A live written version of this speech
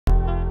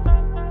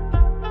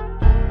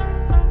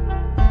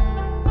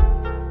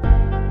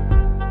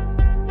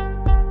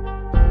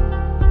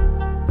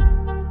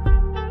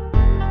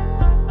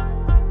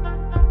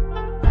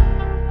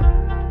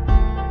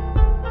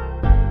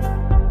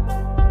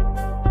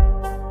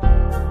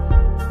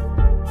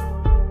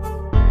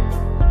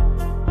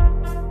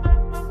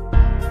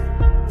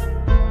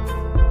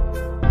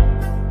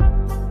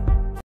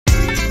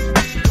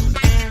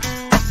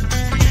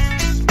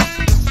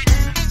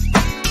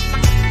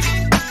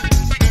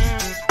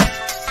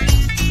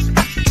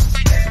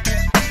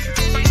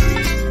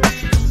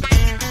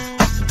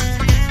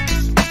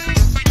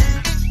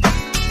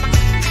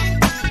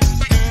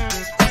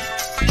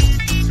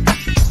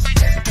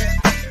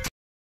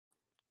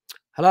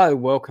Hello,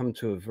 welcome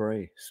to a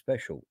very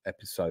special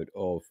episode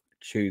of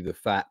Chew the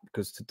Fat,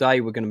 because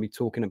today we're going to be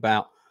talking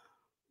about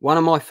one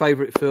of my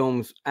favorite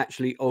films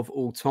actually of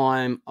all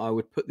time. I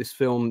would put this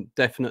film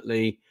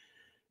definitely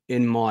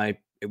in my,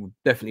 it would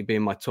definitely be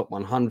in my top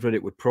 100.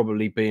 It would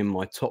probably be in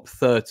my top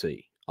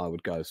 30. I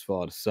would go as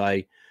far to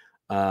say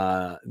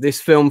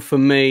this film for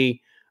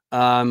me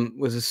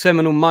was a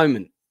seminal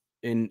moment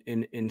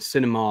in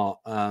cinema.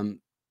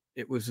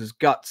 It was as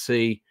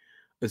gutsy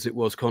as it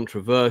was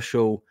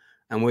controversial.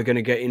 And we're going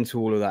to get into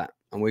all of that.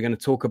 And we're going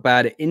to talk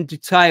about it in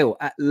detail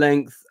at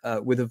length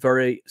with a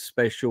very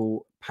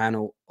special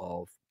panel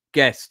of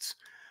guests.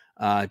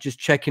 Just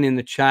checking in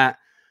the chat.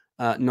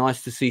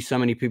 Nice to see so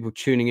many people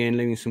tuning in,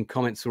 leaving some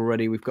comments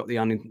already. We've got the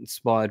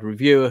uninspired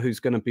reviewer who's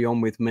going to be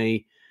on with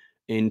me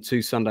in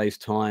 2 Sundays'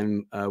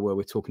 time, where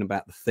we're talking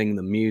about The Thing,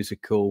 the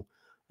musical,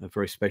 a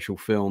very special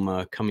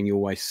film coming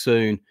your way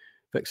soon.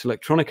 Vex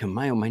Electronica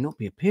may or may not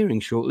be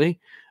appearing shortly.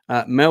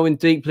 Melvin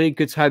Deeply,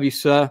 good to have you,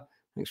 sir.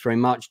 Thanks very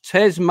much.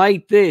 Tez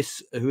Made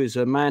This, who is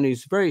a man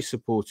who's very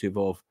supportive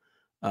of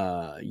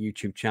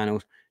YouTube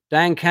channels.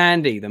 Dan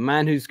Candy, the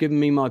man who's given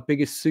me my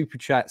biggest super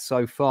chat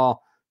so far.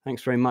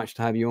 Thanks very much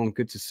to have you on.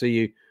 Good to see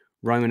you.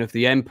 Roman of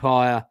the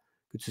Empire,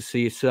 good to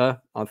see you, sir.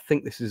 I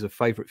think this is a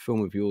favorite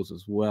film of yours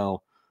as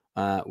well.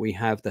 We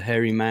have the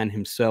hairy man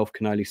himself,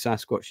 Canoli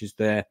Sasquatch, is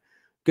there.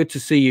 Good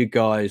to see you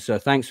guys.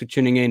 Thanks for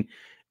tuning in.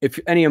 If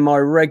any of my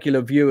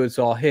regular viewers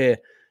are here,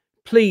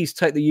 please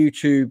take the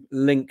YouTube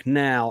link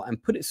now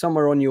and put it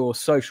somewhere on your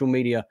social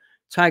media.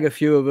 Tag a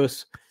few of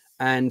us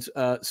and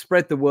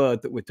spread the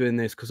word that we're doing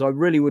this, because I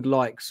really would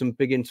like some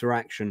big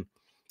interaction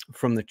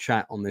from the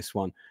chat on this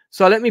one.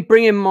 So let me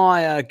bring in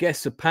my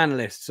guests and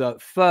panelists.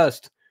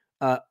 First,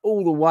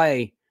 all the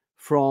way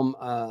from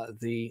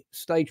the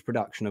stage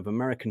production of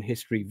American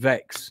History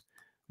Vex,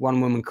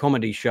 one-woman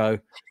comedy show.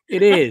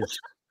 It is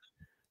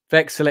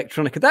Vex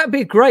Electronica. That'd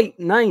be a great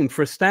name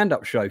for a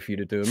stand-up show for you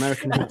to do,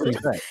 American History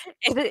Vex.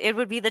 It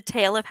would be the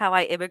tale of how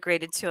I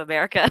immigrated to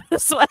America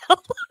as well.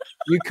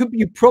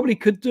 You probably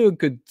could do a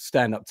good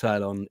stand-up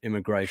tale on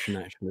immigration,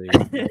 actually.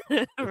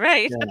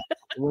 Right. Yeah.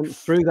 I went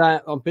through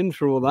that. I've been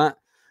through all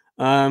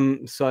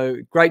that. So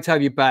great to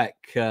have you back.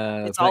 It's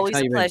Vex, always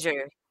a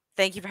pleasure.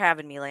 Thank you for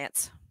having me,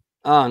 Lance.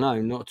 Oh, no,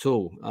 not at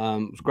all.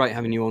 It was great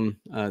having you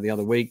on the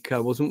other week.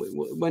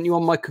 Weren't you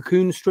on my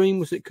Cocoon stream?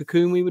 Was it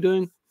Cocoon we were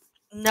doing?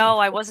 No,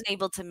 I wasn't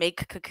able to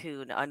make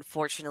Cocoon,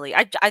 unfortunately.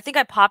 I think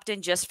I popped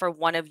in just for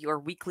one of your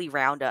weekly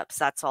roundups.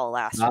 That's all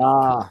last week.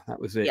 That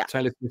was it. Yeah.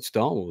 Taylor Swift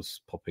Star Wars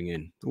popping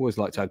in. Always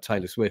like to have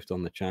Taylor Swift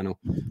on the channel.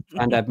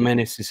 Grandad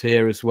Menace is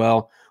here as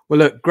well. Well,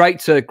 look, great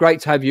to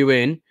have you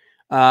in.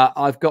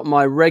 I've got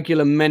my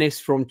regular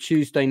menace from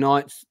Tuesday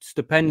nights,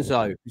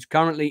 Stupenzo, who's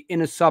currently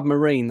in a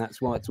submarine.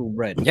 That's why it's all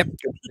red. Yep,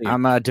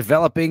 I'm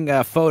developing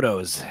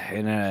photos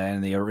in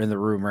the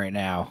room right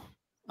now.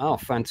 Oh,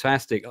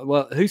 fantastic.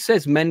 Well, who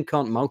says men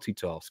can't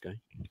multitask?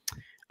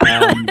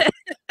 Eh?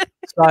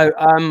 So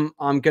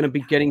I'm going to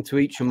be getting to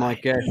each of my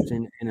guests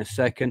in a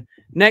second.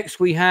 Next,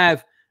 we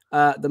have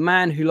the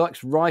man who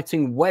likes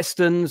writing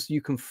Westerns.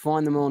 You can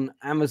find them on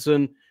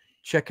Amazon.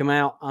 Check him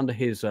out under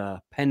his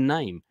pen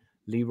name,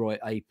 LeRoy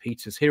A.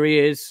 Peters. Here he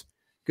is.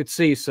 Good to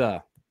see you,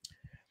 sir.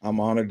 I'm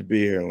honored to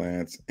be here,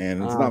 Lance.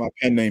 And it's not my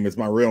pen name. It's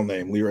my real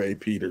name, LeRoy A.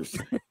 Peters.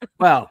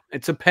 Well,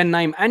 it's a pen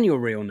name and your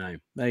real name.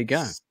 There you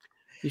go.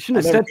 You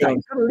shouldn't have said that.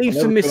 You've got to leave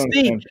some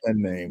mystique.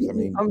 Pen names. I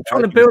mean, I'm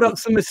trying to build up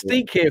some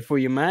mystique here for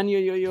you, man.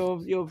 You're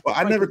well,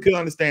 I never could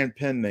understand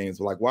pen names.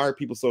 Like, why are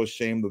people so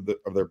ashamed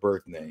of their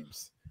birth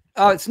names?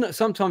 Oh, it's not.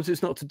 Sometimes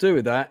it's not to do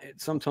with that.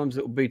 Sometimes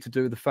it will be to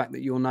do with the fact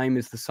that your name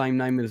is the same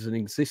name as an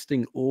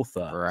existing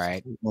author.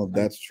 Right. Well,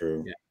 that's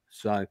true. Yeah.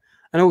 So,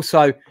 and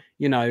also,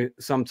 you know,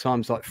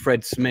 sometimes like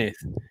Fred Smith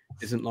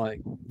isn't like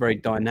very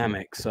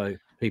dynamic. So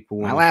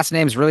people my last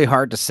name's really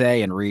hard to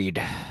say and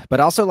read, but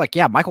also like,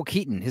 yeah, Michael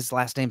Keaton, his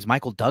last name's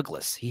Michael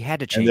Douglas. He had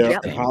to change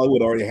it.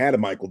 Hollywood already had a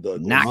Michael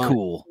Douglas. Not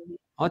cool.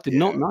 I did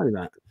not know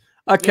that.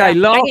 Okay,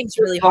 yeah, my name's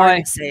really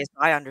hard to say,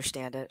 so I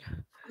understand it.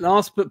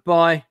 Last but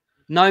by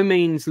no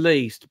means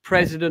least,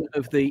 president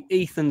of the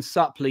Ethan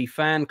Suplee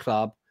fan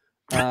club,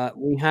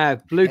 we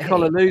have Blue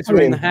Collar Loser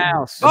in the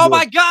house. Oh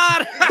my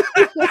God!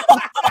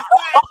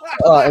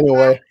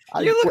 Anyway,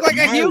 you look like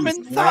a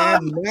human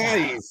thumb.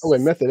 Nice. I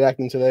went method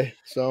acting today,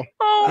 so.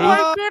 Oh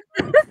my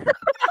goodness.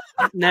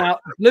 Now,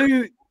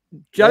 Blue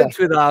joked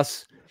with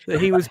us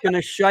that he was going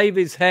to shave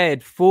his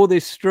head for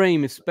this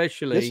stream,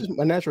 especially. This is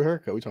my natural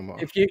haircut. We talking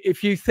about?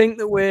 If you think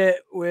that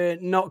we're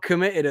not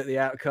committed at the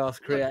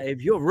Outcast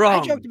Creative, you're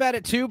wrong. I joked about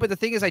it too, but the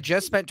thing is, I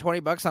just spent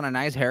 $20 on a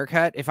nice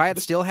haircut. If I had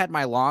still had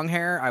my long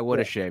hair, I would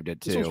have shaved it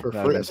too. That would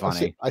have been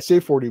funny. I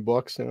saved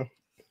 $40, you know.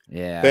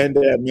 Yeah.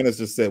 Bandad Menace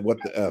just said,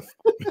 "What the f?"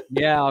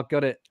 Yeah, I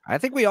got it. I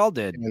think we all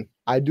did. And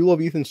I do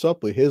love Ethan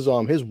Suplee.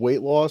 His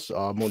weight loss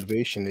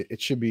motivation. It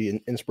should be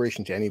an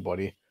inspiration to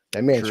anybody.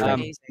 That man's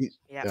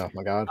yeah. Oh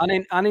my God.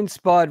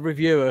 Uninspired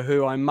reviewer,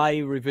 who I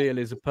may reveal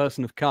is a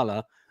person of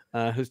color,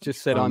 has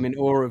just said, "I'm in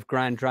awe of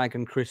Grand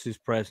Dragon Chris's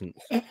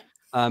presence."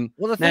 Well,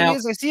 the thing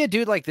is, I see a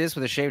dude like this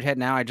with a shaved head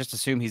now. I just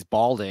assume he's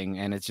balding,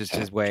 and it's just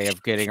his way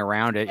of getting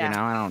around it. Yeah. You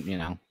know, I don't. You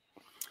know.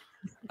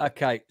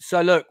 Okay,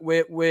 so look,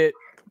 we're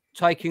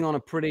taking on a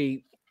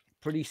pretty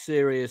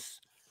serious,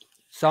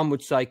 some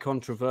would say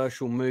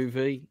controversial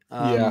movie.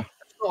 Yeah,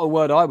 it's not a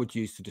word I would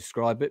use to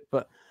describe it,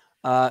 but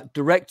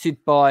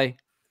directed by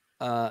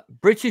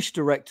British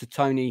director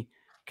Tony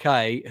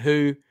Kaye,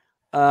 who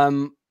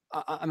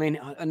I mean,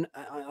 I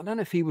don't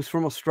know if he was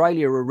from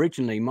Australia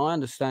originally. My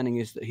understanding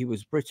is that he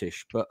was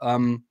British, but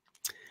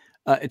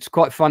it's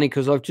quite funny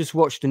because I've just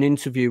watched an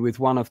interview with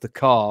one of the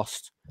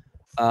cast,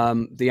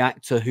 the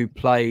actor who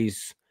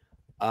plays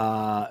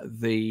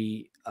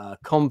the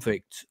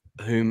convict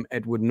whom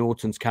Edward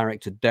Norton's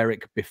character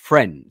Derek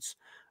befriends.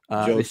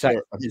 Guy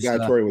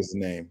Torry was his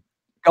name.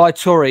 Guy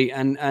Torry,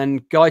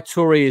 and Guy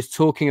Torry is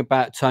talking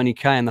about Tony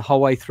Kaye, and the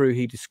whole way through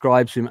he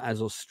describes him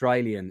as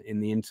Australian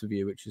in the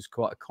interview, which is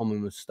quite a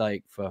common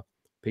mistake for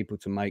people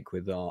to make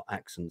with our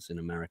accents in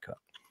America.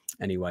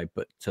 Anyway,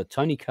 but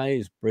Tony Kaye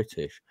is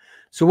British.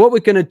 So what we're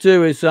going to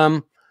do is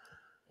we're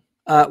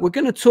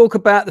going to talk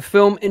about the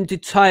film in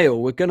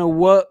detail. We're going to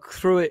work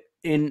through it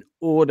in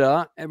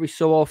order. Every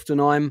so often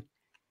I'm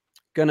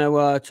going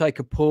to take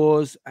a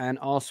pause and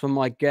ask for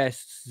my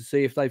guests to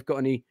see if they've got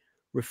any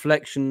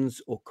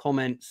reflections or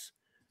comments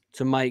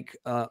to make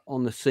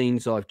on the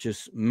scenes I've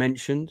just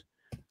mentioned.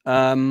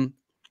 And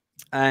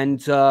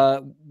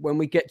when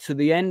we get to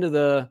the end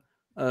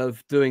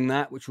of doing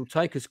that, which will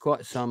take us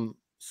quite some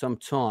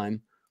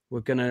time,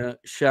 we're going to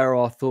share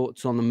our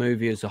thoughts on the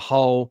movie as a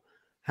whole,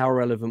 how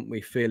relevant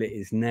we feel it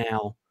is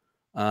now,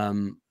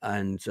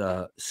 and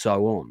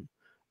so on.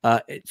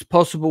 It's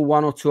possible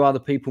one or two other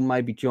people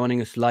may be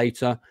joining us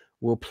later.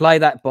 We'll play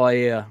that by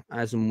ear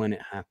as and when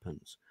it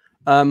happens.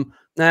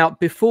 Now,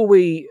 before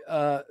we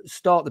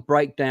start the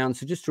breakdown,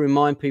 so just to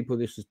remind people,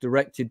 this was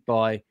directed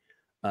by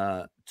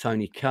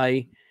Tony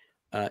Kaye.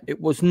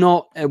 It was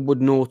not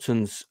Edward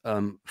Norton's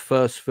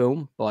first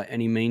film by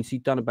any means.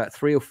 He'd done about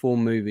 3 or 4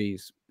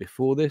 movies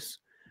before this,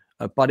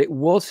 but it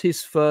was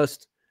his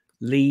first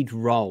lead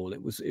role.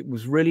 It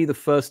was really the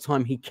first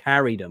time he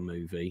carried a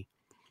movie.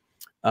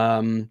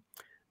 And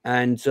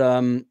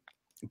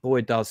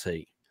boy, does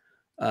he.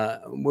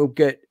 We'll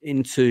get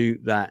into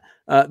that.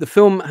 The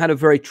film had a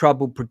very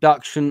troubled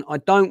production. I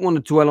don't want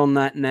to dwell on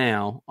that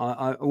now.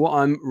 What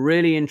I'm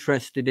really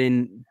interested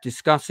in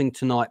discussing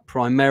tonight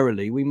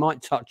primarily, we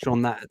might touch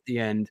on that at the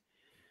end,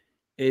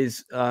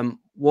 is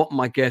what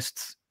my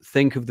guests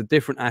think of the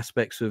different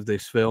aspects of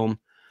this film,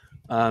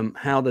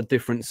 how the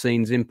different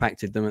scenes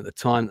impacted them at the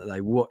time that they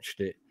watched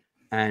it,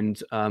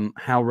 and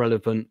how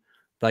relevant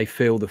they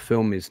feel the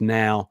film is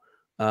now.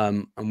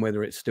 And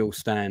whether it still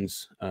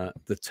stands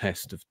the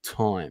test of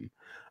time.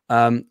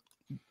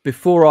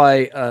 Before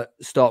I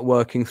start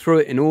working through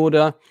it in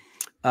order,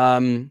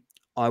 I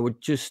would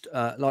just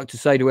like to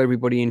say to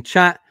everybody in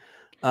chat,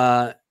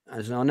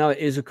 as I know it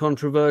is a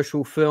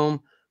controversial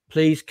film,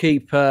 please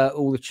keep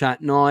all the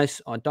chat nice.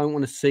 I don't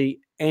want to see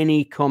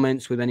any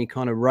comments with any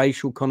kind of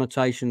racial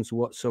connotations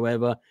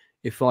whatsoever.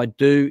 If I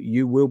do,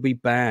 you will be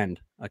banned.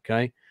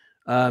 Okay.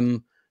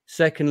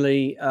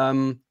 Secondly,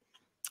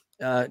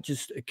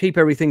 just keep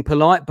everything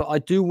polite, but I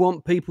do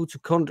want people to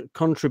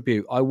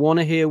contribute. I want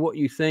to hear what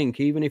you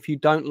think. Even if you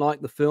don't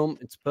like the film,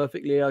 it's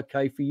perfectly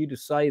okay for you to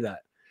say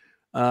that.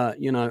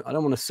 You know, I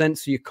don't want to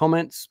censor your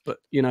comments, but,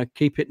 you know,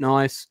 keep it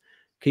nice,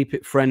 keep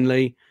it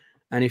friendly.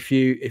 And if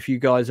you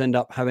guys end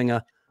up having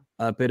a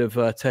bit of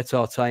a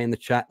tete-a-tete in the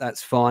chat,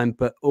 that's fine,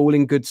 but all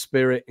in good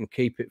spirit and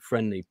keep it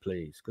friendly,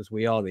 please, because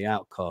we are the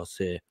outcasts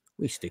here.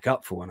 We stick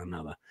up for one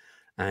another.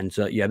 And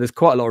yeah, there's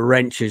quite a lot of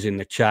wrenches in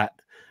the chat.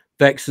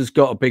 Vex has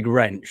got a big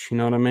wrench, you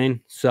know what I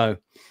mean? So,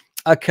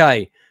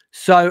 okay.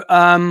 So,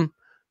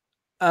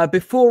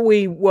 before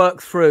we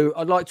work through,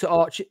 I'd like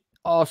to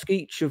ask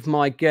each of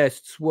my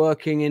guests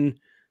working in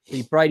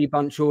the Brady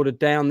Bunch order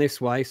down this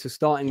way. So,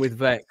 starting with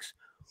Vex,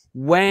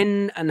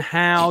 when and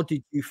how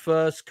did you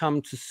first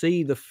come to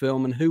see the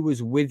film, and who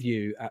was with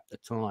you at the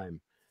time?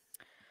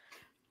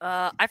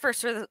 I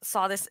first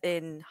saw this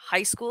in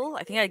high school.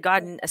 I think I'd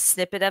gotten a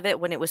snippet of it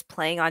when it was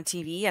playing on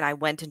TV, and I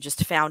went and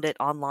just found it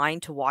online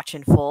to watch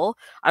in full.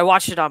 I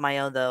watched it on my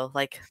own, though,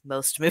 like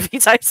most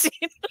movies I've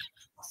seen.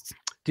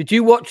 Did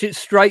you watch it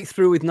straight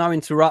through with no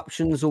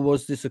interruptions, or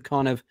was this a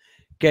kind of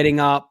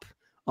getting up,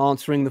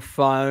 answering the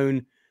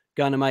phone,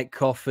 going to make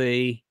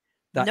coffee?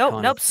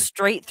 Nope,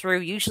 straight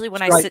through. Usually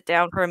when I sit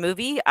down for a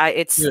movie,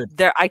 I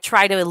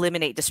try to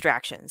eliminate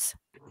distractions.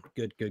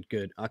 Good.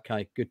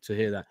 Okay, good to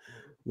hear that.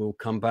 We'll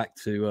come back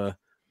to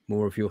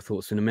more of your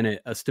thoughts in a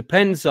minute.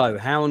 Stupenzo,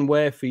 how and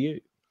where for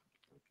you?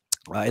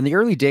 In the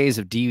early days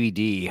of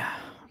DVD,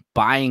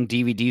 buying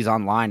DVDs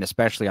online,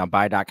 especially on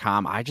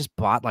buy.com, I just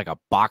bought like a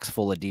box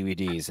full of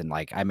DVDs, and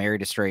like I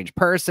Married a Strange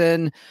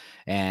Person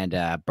and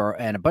a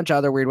bunch of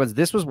other weird ones.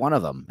 This was one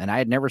of them, and I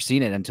had never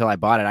seen it until I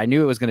bought it. I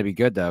knew it was going to be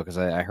good though, because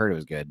I heard it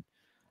was good.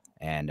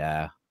 And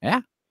yeah,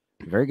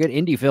 very good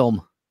indie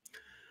film.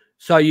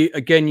 So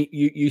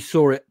you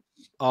saw it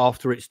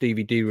after its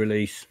DVD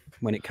release.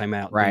 when it came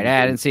out. Right.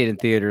 I didn't see it in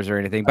theaters or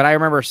anything, but I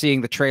remember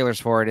seeing the trailers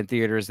for it in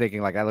theaters,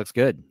 thinking like that looks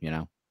good. You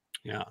know.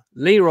 Yeah,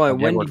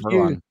 LeRoy,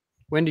 Edward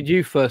when did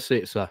you first see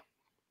it, sir?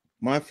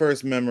 My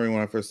first memory when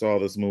I first saw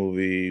this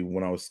movie,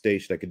 when I was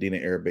stationed at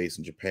Mckeena Air Base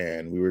in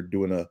Japan, we were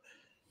doing a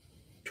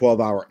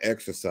 12-hour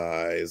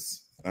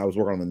exercise. I was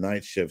working on the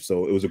night shift,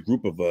 so it was a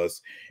group of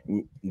us.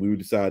 We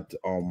decided to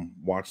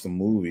watch some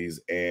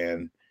movies,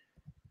 and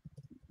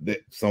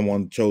that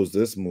someone chose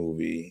this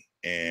movie,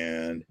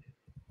 and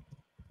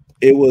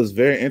it was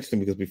very interesting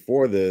because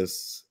before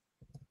this,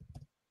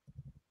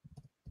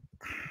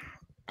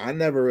 I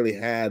never really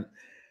had.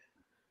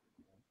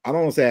 I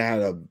don't want to say I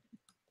had a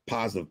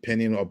positive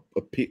opinion of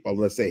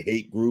let's say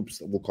hate groups,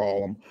 we'll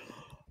call them,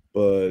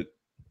 but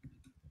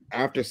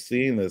after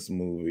seeing this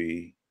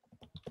movie,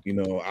 you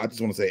know, I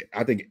just want to say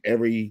I think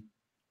every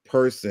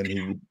person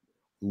who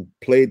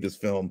played this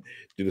film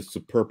did a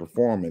superb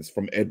performance,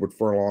 from Edward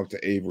Furlong to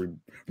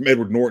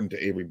Edward Norton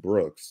to Avery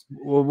Brooks.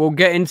 Well, we'll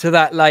get into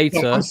that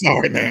later. No, I'm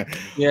sorry, man.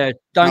 Yeah,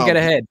 don't get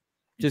ahead.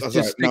 Just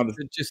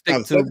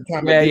stick to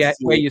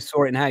where you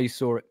saw it and how you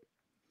saw it.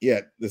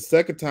 Yeah, the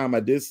second time I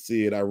did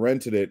see it, I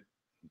rented it.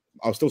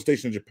 I was still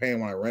stationed in Japan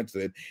when I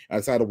rented it. I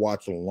decided to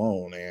watch it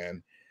alone,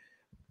 and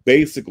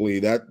basically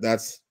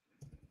that's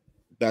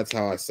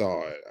how I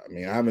saw it. I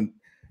mean, I haven't,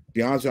 to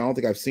be honest with you, I don't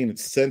think I've seen it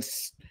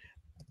since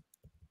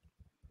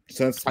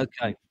I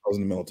was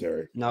in the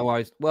military. No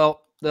worries.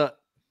 Well,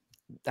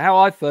 how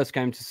I first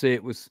came to see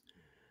it was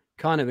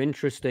kind of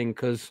interesting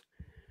because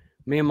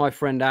me and my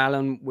friend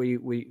Alan, we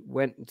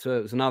went to,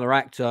 it was another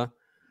actor,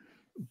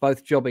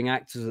 both jobbing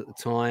actors at the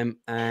time,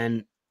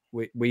 and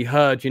we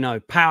heard, you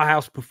know,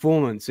 powerhouse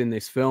performance in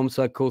this film.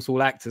 So of course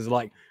all actors are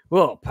like,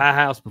 well,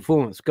 powerhouse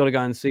performance, got to go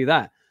and see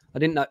that. I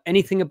didn't know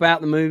anything about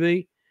the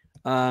movie.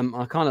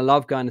 I kind of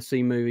love going to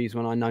see movies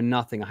when I know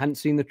nothing. I hadn't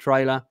seen the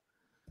trailer.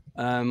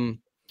 And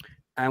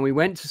we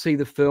went to see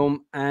the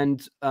film,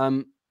 and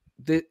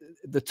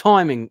the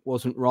timing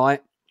wasn't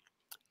right.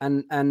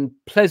 And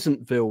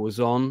Pleasantville was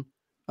on,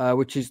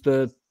 which is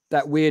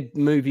that weird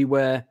movie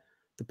where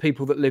the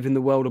people that live in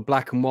the world are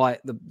black and white.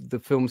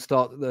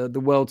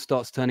 The world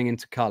starts turning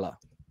into color,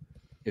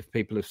 if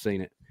people have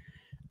seen it.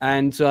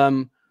 And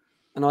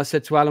I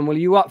said to Alan, well, are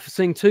you up for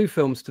seeing two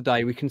films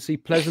today? We can see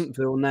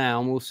Pleasantville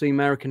now, and we'll see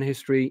American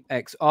History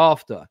X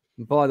after.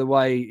 And by the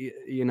way,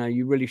 you know,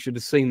 you really should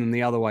have seen them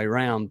the other way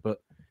around, but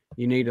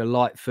you need a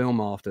light film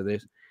after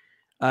this.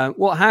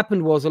 What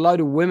happened was a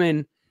load of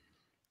women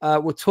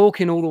were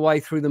talking all the way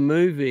through the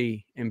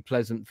movie in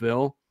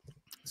Pleasantville.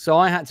 So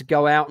I had to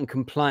go out and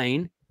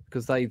complain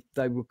because they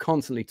were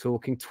constantly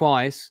talking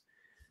twice.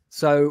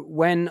 So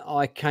when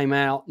I came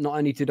out, not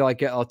only did I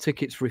get our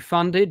tickets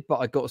refunded, but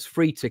I got us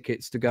free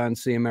tickets to go and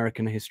see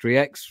American History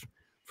X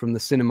from the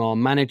cinema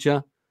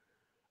manager.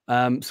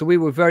 So we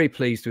were very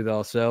pleased with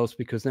ourselves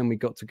because then we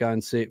got to go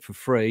and see it for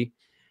free.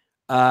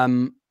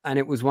 And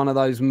it was one of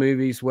those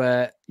movies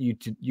where you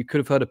could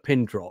have heard a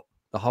pin drop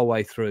the whole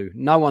way through.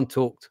 No one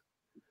talked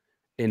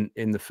in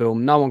the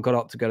film. No one got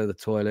up to go to the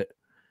toilet.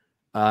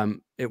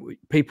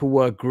 People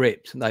were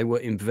gripped. They were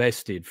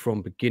invested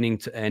from beginning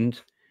to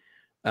end.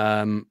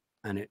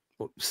 And it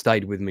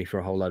stayed with me for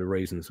a whole load of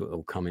reasons that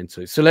we'll come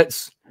into. So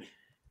let's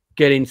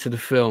get into the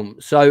film.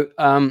 So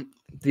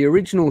the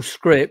original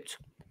script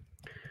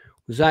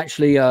was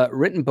actually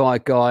written by a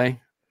guy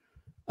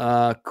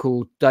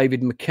called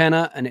David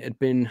McKenna, and it had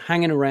been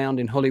hanging around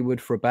in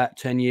Hollywood for about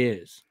 10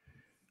 years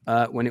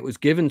when it was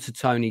given to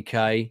Tony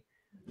Kaye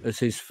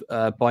as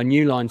by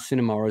New Line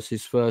Cinema as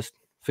his first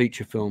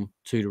feature film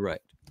to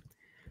direct.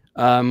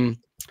 In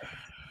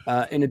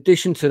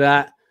addition to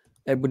that,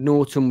 Edward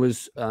Norton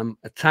was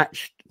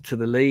attached to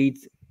the lead.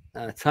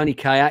 Tony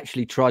Kaye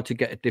actually tried to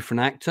get a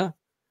different actor,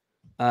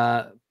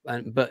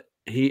 but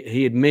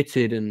he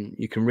admitted, and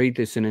you can read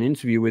this in an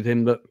interview with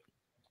him, that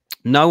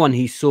no one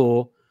he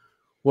saw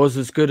was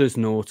as good as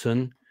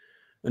Norton.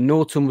 And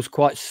Norton was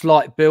quite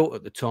slight built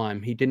at the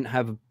time. He didn't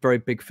have a very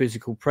big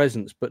physical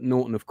presence, but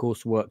Norton, of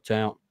course, worked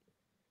out.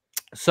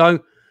 So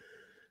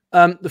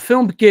the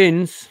film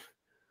begins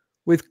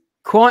with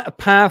quite a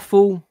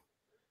powerful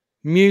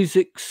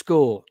music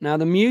score. Now,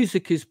 the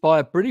music is by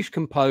a British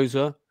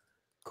composer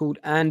called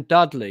Anne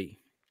Dudley.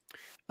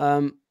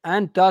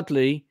 Anne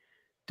Dudley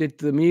did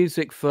the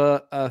music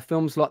for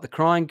films like The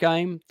Crying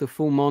Game, The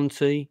Full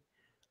Monty,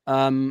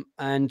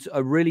 and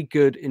a really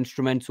good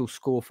instrumental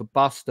score for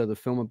Buster, the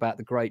film about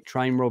the great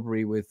train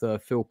robbery with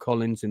Phil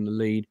Collins in the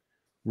lead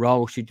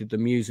role. She did the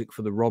music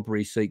for the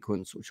robbery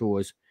sequence, which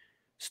always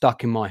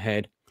stuck in my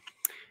head.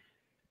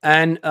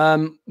 And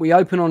we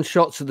open on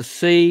shots of the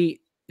sea.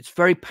 It's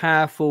very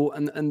powerful,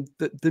 and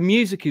the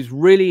music is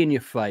really in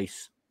your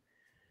face.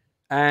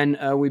 And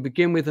we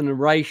begin with a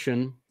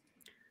narration,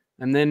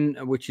 and then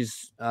which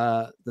is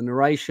the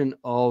narration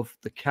of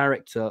the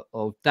character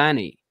of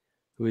Danny,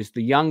 who is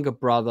the younger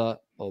brother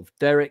of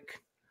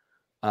Derek.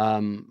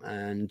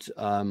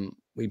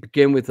 We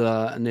begin with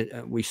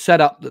we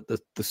set up that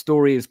the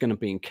story is going to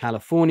be in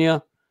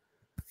California.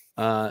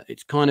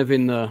 It's kind of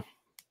in the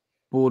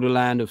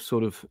borderland of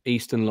sort of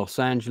eastern Los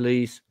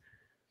Angeles.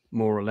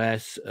 more or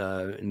less,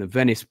 in the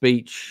Venice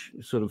Beach,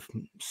 sort of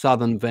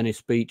southern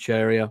Venice Beach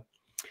area.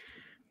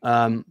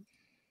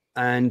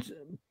 And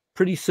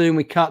pretty soon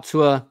we cut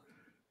to a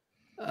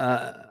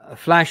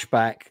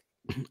flashback,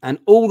 and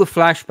all the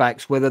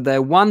flashbacks, whether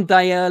they're one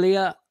day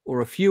earlier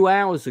or a few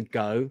hours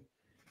ago,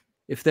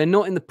 if they're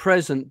not in the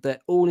present, they're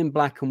all in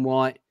black and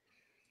white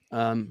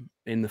in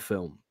the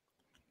film.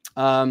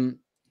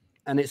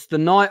 And it's the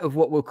night of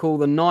what we'll call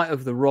the night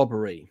of the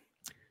robbery.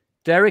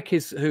 Derek,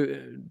 who's a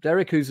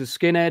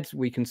skinhead.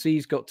 We can see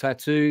he's got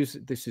tattoos.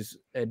 This is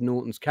Ed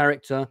Norton's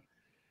character.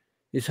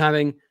 Is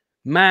having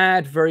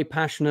mad, very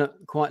passionate,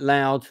 quite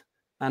loud,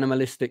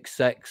 animalistic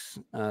sex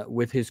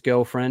with his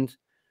girlfriend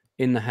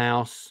in the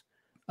house.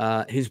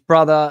 His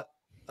brother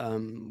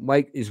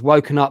is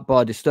woken up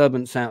by a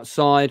disturbance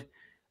outside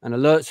and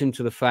alerts him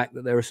to the fact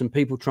that there are some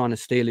people trying to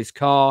steal his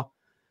car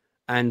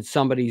and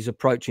somebody's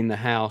approaching the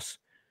house.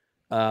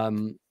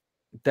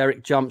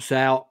 Derek jumps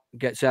out,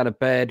 gets out of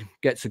bed,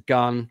 gets a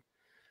gun,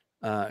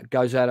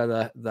 goes out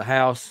of the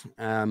house,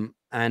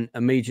 and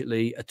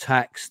immediately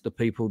attacks the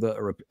people that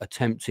are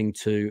attempting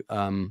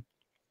to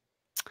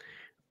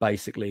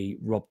basically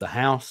rob the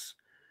house.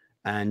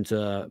 And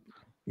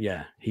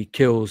yeah, he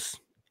kills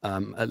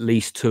at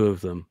least 2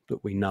 of them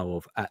that we know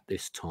of at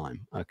this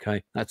time.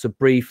 Okay, that's a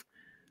brief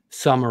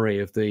summary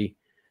of the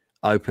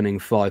opening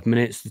 5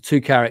 minutes. The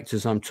 2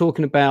 characters I'm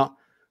talking about,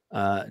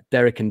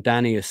 Derek and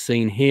Danny, are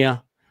seen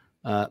here,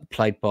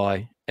 played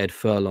by Ed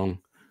Furlong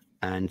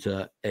and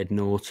Ed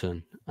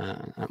Norton.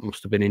 That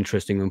must have been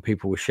interesting when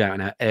people were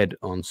shouting out Ed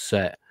on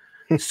set.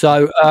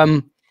 So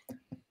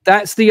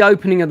that's the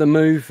opening of the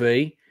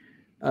movie.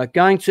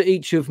 Going to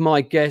each of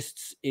my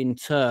guests in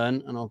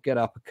turn, and I'll get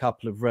up a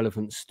couple of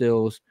relevant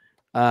stills.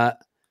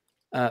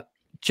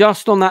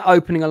 Just on that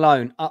opening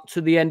alone, up to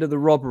the end of the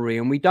robbery,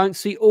 and we don't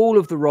see all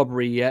of the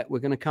robbery yet. We're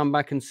going to come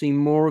back and see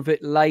more of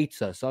it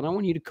later. So I don't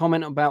want you to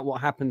comment about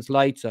what happens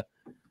later.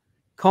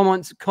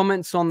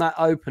 Comments on that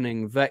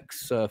opening.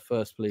 Vex,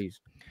 first, please.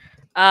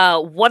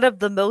 One of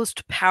the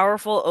most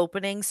powerful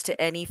openings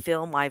to any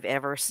film I've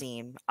ever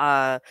seen.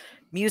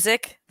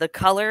 Music, the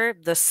color,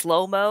 the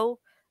slow-mo,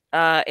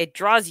 it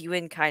draws you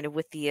in kind of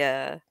with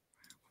the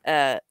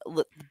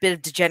bit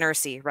of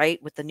degeneracy,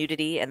 right? With the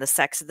nudity and the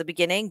sex at the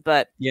beginning.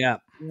 But yeah,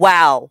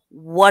 wow,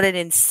 what an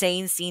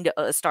insane scene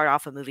to start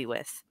off a movie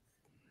with.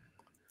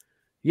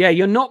 Yeah,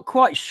 you're not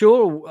quite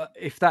sure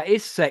if that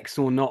is sex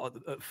or not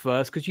at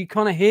first, because you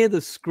kind of hear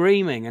the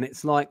screaming and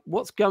it's like,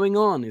 what's going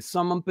on? Is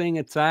someone being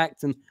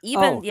attacked? And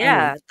even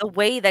the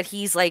way that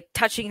he's like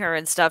touching her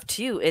and stuff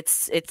too, it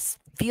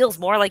feels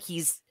more like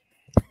he's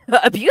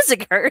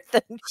abusing her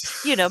than,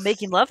 you know,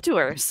 making love to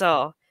her.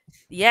 So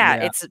yeah,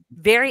 it's a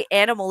very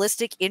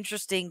animalistic,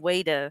 interesting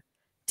way to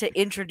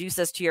introduce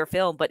us to your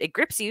film, but it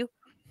grips you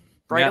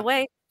right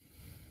away.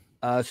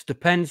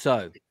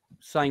 Stupenzo,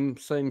 same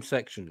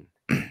section.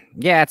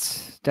 Yeah,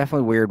 it's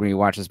definitely weird when you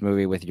watch this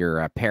movie with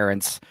your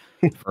parents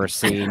first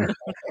scene.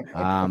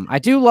 I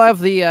do love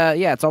the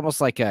it's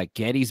almost like a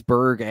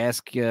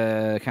Gettysburg-esque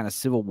kind of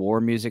Civil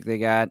War music they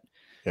got.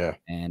 Yeah,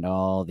 and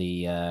all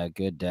the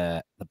good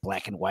the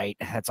black and white.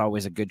 That's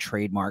always a good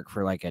trademark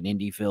for like an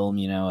indie film,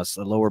 you know,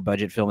 a lower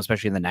budget film,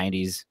 especially in the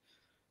 90s.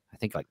 I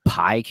think like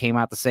Pie came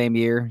out the same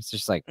year. It's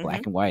just like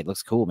black and white.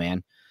 Looks cool,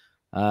 man.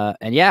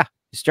 And yeah,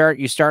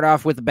 you start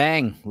off with a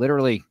bang,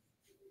 literally.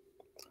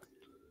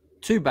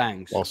 2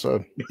 bangs.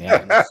 Also,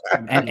 yeah.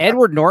 And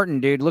Edward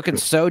Norton, dude, looking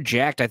so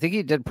jacked. I think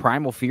he did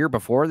Primal Fear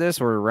before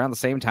this, or around the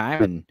same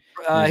time.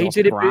 And he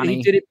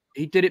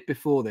did it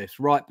before this,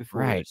 right before.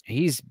 Right, this.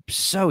 He's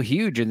so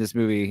huge in this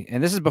movie,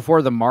 and this is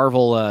before the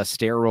Marvel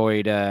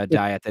steroid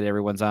diet that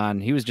everyone's on.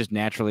 He was just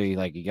naturally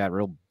like he got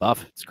real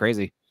buff. It's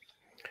crazy,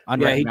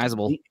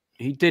 unrecognizable.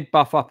 He did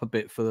buff up a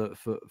bit for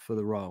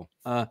the role.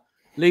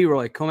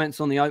 LeRoy, comments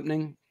on the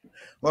opening?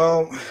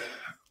 Well,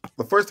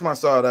 the first time I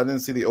saw it, I didn't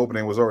see the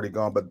opening; it was already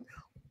gone. But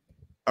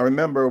I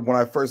remember when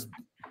I first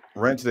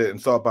rented it and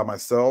saw it by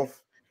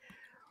myself,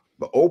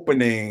 the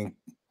opening,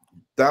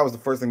 that was the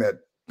first thing that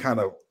kind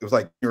of, it was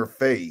like your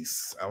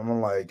face. I'm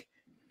like,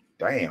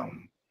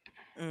 damn.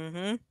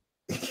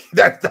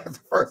 That's the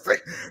first thing.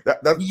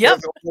 That's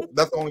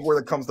the only word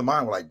that comes to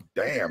mind. Like,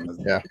 damn.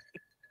 Yeah.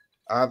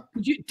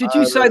 Did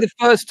you say the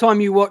first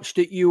time you watched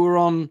it, you were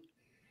on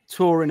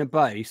tour in a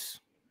base?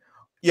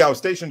 Yeah, I was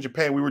stationed in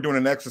Japan. We were doing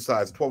an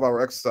exercise, a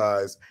 12-hour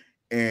exercise,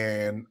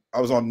 and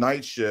I was on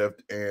night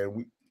shift,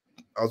 and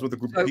I was with a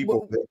group of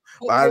people.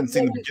 But I hadn't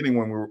seen the beginning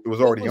when it was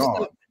already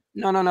on.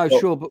 No,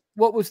 sure. But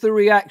what was the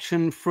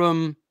reaction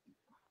from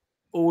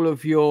all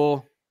of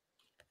your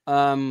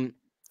from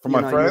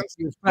my friends,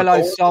 your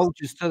fellow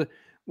soldiers, to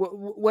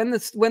when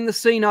the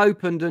scene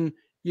opened and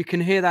you can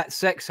hear that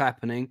sex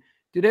happening?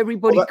 Did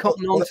everybody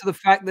cotton on to the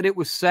fact that it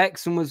was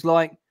sex and was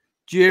like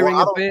jeering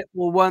a bit,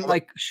 or weren't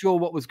they sure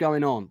what was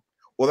going on?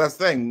 Well, that's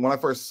the thing. When I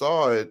first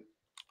saw it,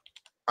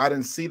 I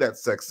didn't see that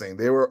sex scene.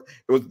 They were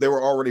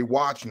already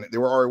watching it. They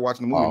were already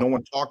watching the movie. No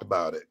one talked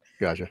about it.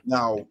 Gotcha.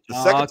 Now,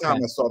 the second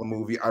time I saw the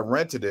movie, I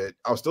rented it.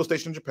 I was still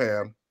stationed in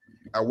Japan.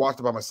 I watched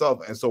it by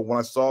myself, and so when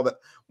I saw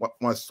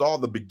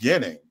the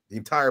beginning, the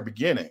entire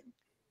beginning,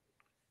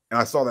 and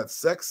I saw that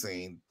sex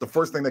scene, the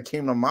first thing that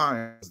came to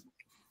mind is,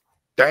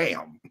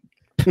 damn.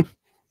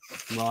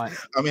 Right.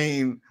 I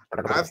mean,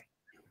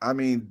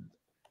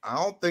 I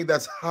don't think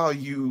that's how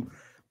you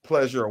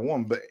pleasure a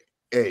woman, but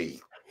hey,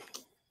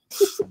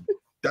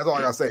 that's all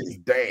I gotta say is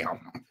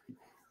damn.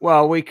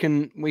 Well, we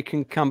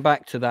can come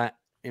back to that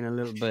in a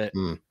little bit.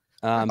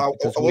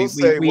 Because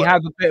we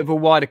have a bit of a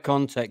wider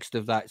context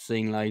of that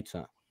scene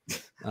later.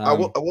 I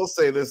will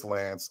say this,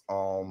 Lance.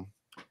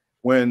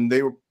 When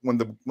the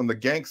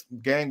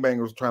gangbangers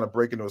were trying to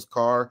break into his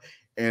car,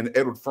 and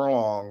Edward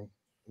Furlong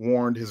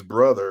warned his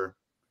brother,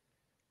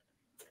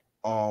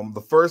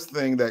 the first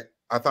thing that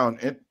I found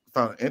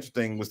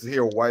interesting was to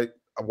hear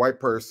a white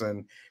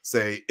person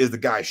say, "Is the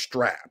guy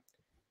strapped?"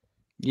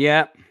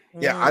 Yeah.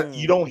 Yeah,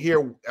 you don't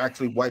hear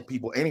actually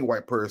any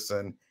white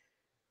person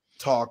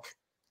talk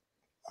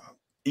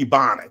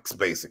Ebonics,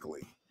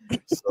 basically.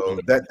 So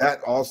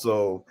that was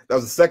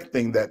the second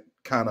thing that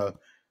kind of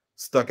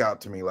stuck out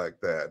to me like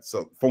that.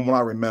 So from what I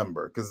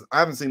remember, because I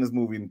haven't seen this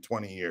movie in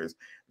 20 years.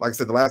 Like I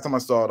said, the last time I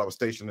saw it, I was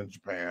stationed in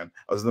Japan.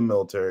 I was in the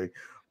military,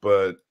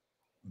 but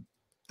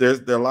there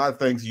are a lot of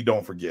things you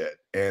don't forget.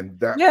 And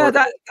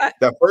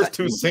that first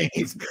two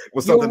scenes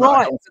was something that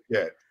I don't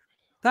forget.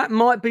 That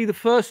might be the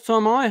first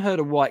time I heard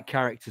a white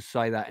character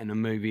say that in a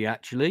movie,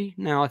 actually.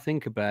 Now I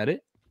think about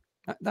it.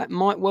 That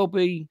might well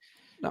be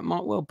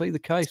the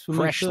case for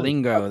fresh me too.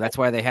 lingo. That's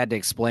why they had to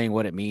explain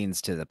what it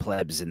means to the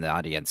plebs in the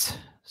audience.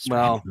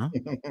 Well,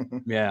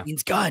 yeah.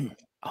 Means gun.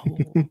 Oh.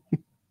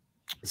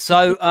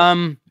 So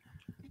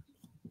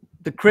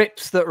the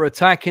Crips that are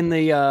attacking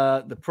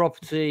the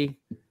property,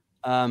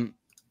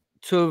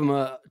 two of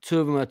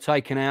them are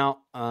taken out,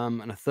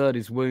 and a third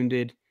is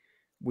wounded.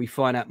 We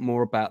find out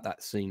more about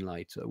that scene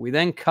later. We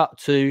then cut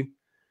to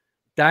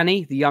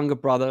Danny, the younger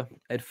brother,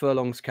 Ed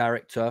Furlong's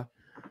character,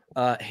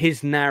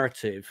 his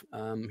narrative.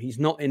 He's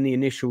not in the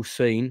initial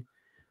scene.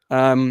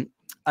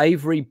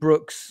 Avery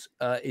Brooks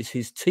is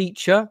his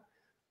teacher,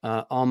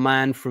 our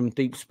man from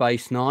Deep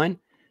Space Nine.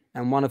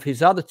 And one of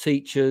his other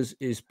teachers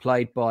is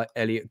played by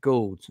Elliot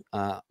Gould,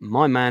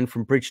 my man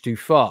from Bridge Too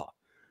Far.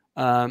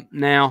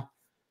 Now,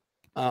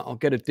 I'll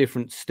get a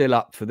different still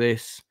up for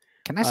this.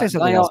 Can I say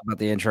something else about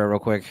the intro real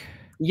quick?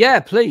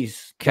 Yeah,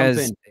 please.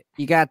 Because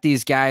you got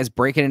these guys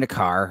breaking into a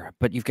car,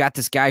 but you've got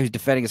this guy who's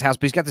defending his house,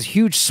 but he's got this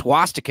huge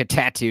swastika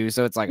tattoo.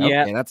 So it's like,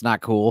 okay, that's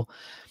not cool.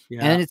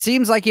 Yeah. And it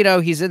seems like,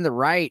 he's in the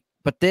right.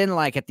 But then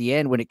like at the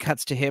end, when it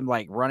cuts to him,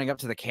 like running up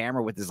to the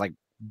camera with his like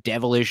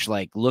devilish,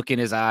 like look in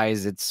his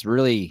eyes, it's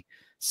really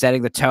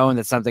setting the tone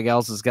that something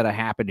else is going to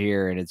happen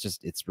here. And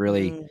it's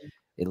really,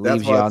 it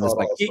leaves you on this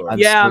like,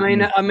 yeah,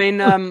 I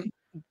mean,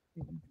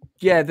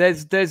 yeah,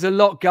 there's a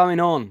lot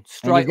going on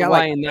straight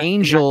away.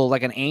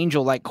 Like an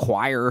angel like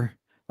choir,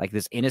 like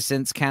this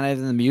innocence kind of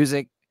in the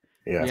music.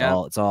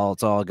 Yeah, it's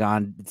all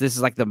gone. This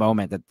is like the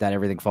moment that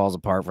everything falls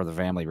apart for the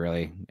family,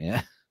 really.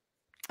 Yeah,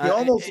 he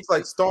almost looks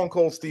like Stone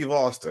Cold Steve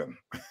Austin.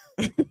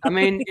 I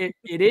mean,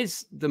 it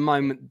is the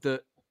moment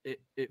that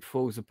it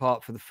falls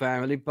apart for the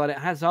family, but it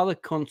has other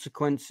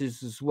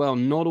consequences as well.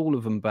 Not all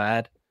of them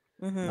bad.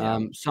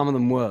 Mm-hmm. Some of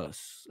them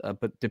worse,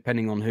 but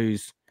depending on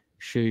whose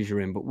shoes you're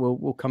in, but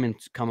we'll come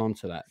on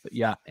to that. But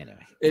yeah,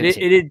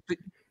 anyway,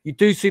 you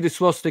do see the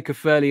swastika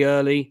fairly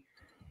early.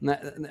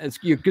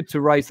 You're good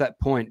to raise that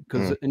point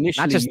because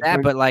initially, not just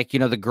that, but like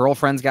the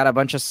girlfriend's got a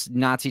bunch of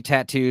Nazi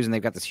tattoos and they've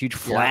got this huge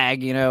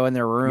flag, in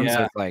their room.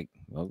 So it's like,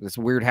 well, this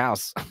weird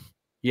house.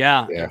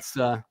 Yeah, it's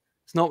not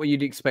what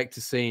you'd expect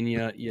to see in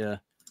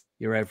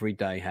your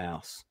everyday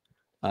house.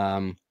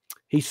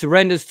 He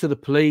surrenders to the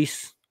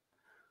police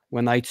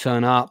when they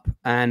turn up,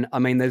 and I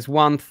mean, there's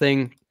one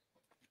thing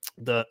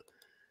that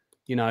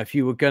if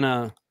you were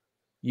gonna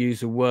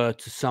use a word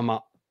to sum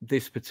up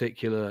this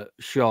particular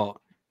shot,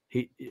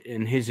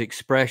 in his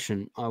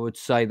expression, I would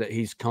say that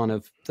he's kind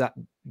of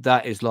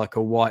that is like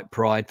a white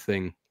pride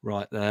thing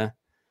right there.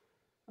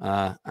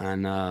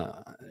 And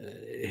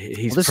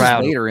he's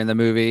proud later in the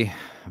movie,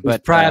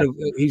 but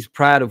he's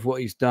proud of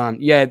what he's done.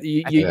 Yeah,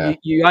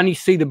 you only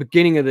see the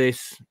beginning of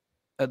this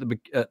at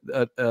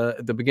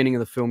the beginning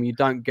of the film. You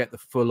don't get the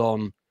full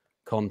on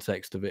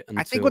context of it.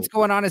 I think what's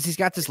going on is he's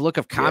got this look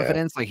of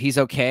confidence, like he's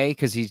okay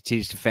because he's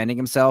defending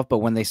himself. But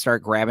when they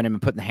start grabbing him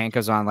and putting the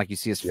handcuffs on, like you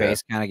see his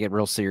face kind of get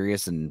real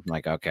serious and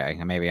like, okay,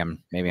 maybe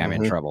I'm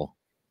in trouble.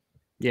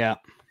 Yeah.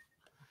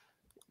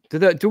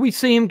 Do we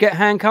see him get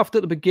handcuffed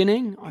at the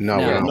beginning? No.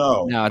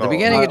 At the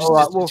beginning, it's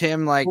just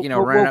him like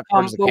running up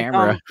towards the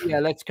camera. Yeah,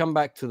 let's come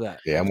back to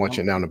that. Yeah, I'm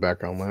watching down the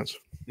background, Lance.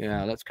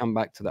 Yeah, let's come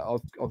back to that.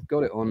 I've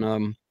got it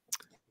on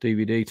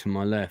DVD to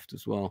my left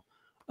as well.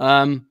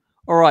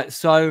 All right,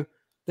 so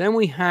then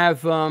we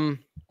have so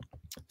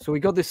we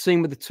got this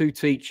scene with the two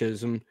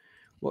teachers, and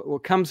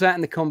what comes out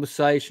in the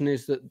conversation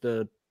is that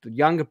the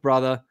younger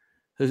brother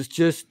has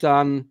just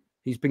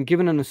he's been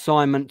given an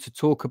assignment to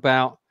talk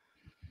about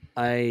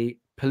a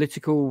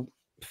political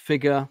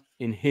figure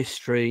in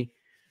history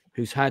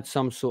who's had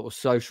some sort of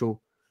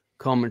social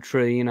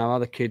commentary.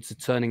 Other kids are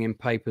turning in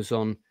papers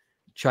on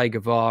Che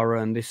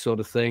Guevara and this sort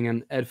of thing.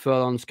 And Ed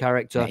Furlong's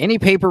character, any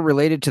paper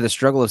related to the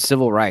struggle of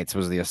civil rights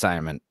was the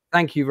assignment.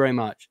 Thank you very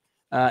much.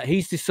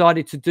 He's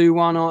decided to do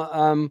one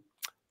on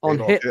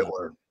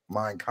Hitler.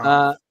 Mein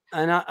Kampf.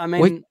 And I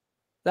mean,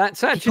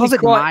 that's actually he calls it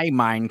quite...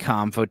 my Mein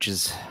Kampf, which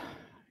is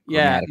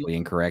grammatically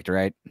incorrect,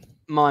 right?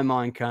 My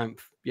Mein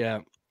Kampf, yeah.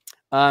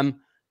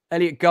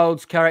 Elliot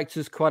Gould's character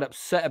is quite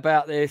upset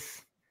about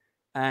this,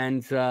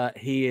 and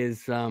he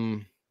is,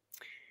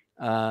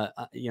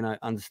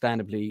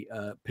 understandably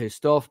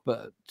pissed off.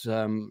 But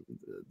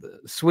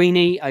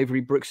Sweeney,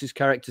 Avery Brooks's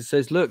character,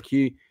 says, "Look,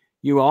 you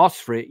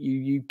asked for it.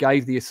 You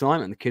gave the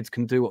assignment. The kids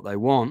can do what they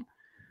want.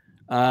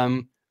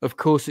 Of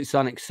course, it's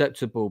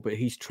unacceptable, but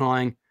he's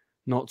trying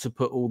not to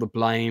put all the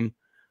blame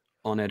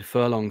on Ed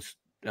Furlong's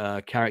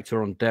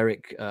character, on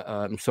Danny,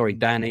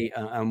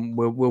 and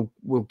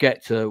we'll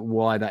get to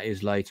why that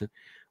is later.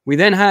 We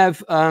then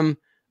have a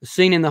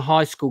scene in the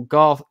high school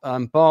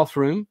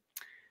bathroom.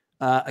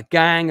 A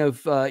gang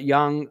of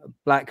young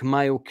black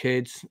male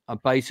kids are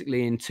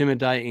basically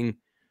intimidating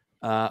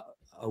a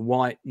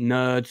white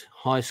nerd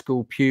high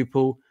school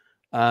pupil.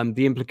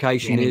 The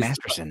implication Danny is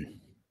Masterson.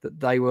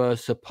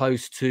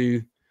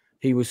 that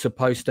he was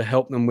supposed to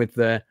help them with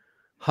their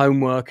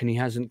homework, and he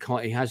hasn't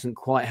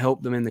quite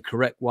helped them in the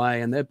correct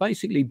way, and they're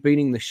basically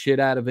beating the shit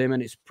out of him,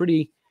 and it's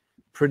pretty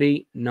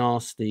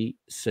nasty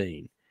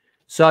scene.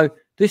 So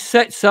this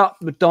sets up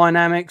the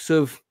dynamics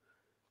of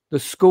the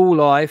school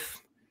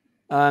life.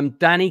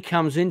 Danny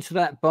comes into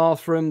that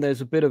bathroom.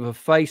 There's a bit of a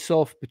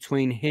face-off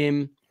between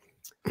him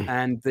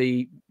and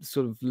the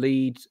sort of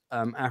lead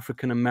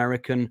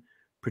African-American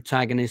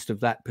protagonist of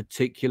that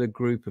particular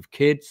group of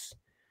kids.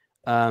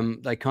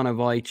 They kind of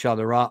eye each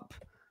other up.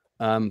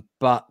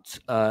 But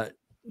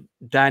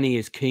Danny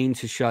is keen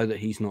to show that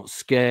he's not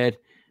scared,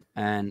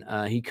 and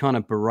he kind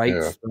of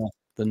berates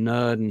the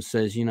nerd and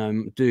says,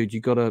 dude,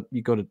 you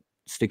gotta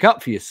stick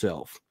up for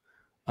yourself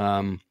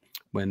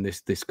when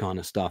this kind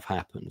of stuff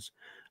happens.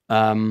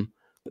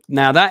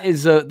 Now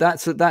that's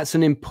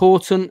an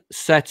important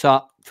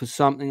setup for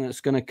something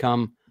that's going to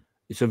come.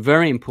 It's a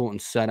very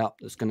important setup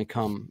that's going to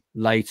come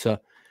later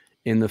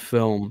in the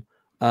film.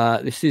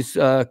 This is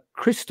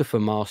Christopher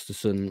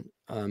Masterson.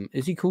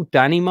 Is he called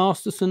Danny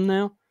Masterson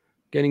now?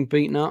 Getting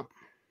beaten up.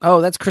 Oh,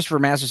 that's Christopher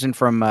Masterson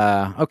from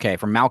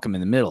Malcolm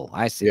in the Middle.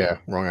 I see. Yeah,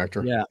 wrong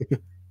actor. Yeah.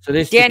 So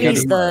this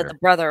Danny's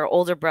the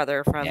older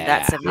brother from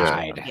that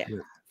side. Yeah.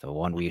 The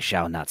one we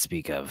shall not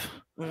speak of.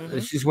 Mm-hmm.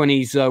 This is when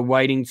he's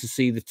waiting to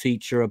see the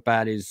teacher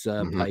about his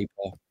paper.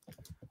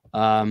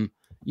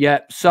 Yeah.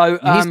 So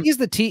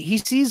he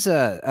sees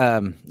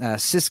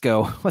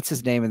Cisco. What's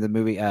his name in the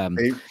movie?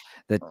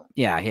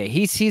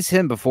 He sees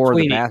him before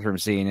Sweeney. The bathroom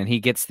scene, and he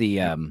gets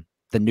the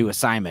new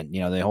assignment.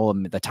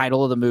 The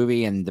title of the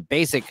movie and the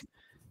basic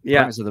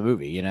premise of the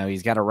movie.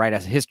 He's got to write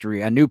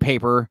a new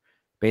paper,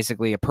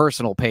 basically a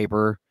personal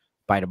paper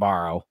to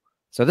borrow.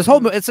 So this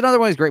whole it's another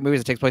one of these great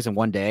movies that takes place in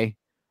one day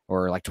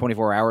or like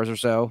 24 hours or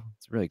so.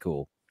 It's really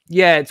cool.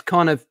 Yeah, it's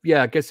kind of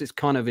I guess it's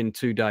kind of in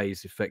 2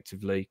 days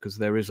effectively, because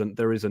there is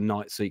a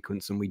night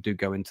sequence and we do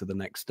go into the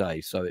next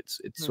day. So it's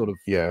sort of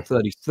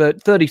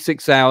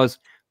 36 hours.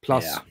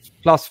 Plus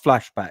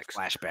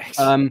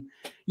flashbacks.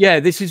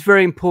 This is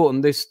very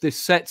important. This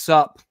sets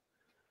up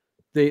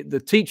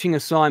the teaching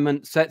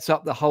assignment, sets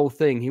up the whole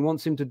thing. He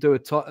wants him to do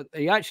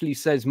he actually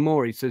says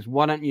more. He says,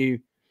 why don't you,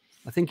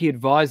 I think he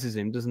advises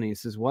him, doesn't he? He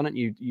says, why don't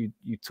you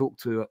talk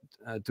to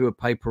do a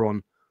paper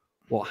on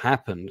what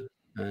happened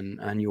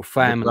and your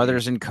family, your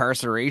brother's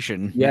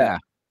incarceration.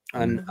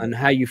 And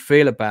how you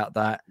feel about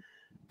that.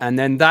 And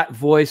then that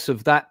voice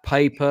of that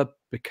paper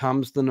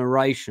becomes the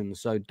narration.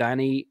 So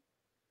Danny,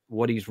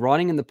 what he's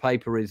writing in the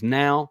paper is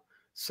now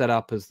set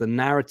up as the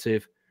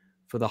narrative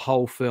for the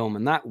whole film,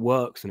 and that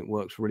works, and it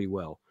works really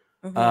well.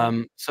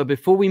 Mm-hmm. So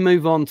before we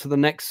move on to the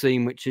next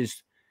scene, which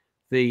is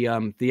the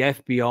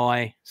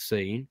FBI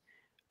scene,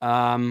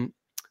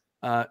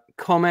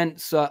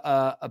 comments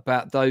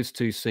about those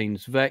two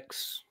scenes,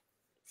 Vex?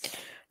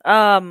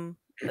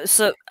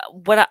 So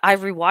when I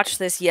rewatched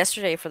this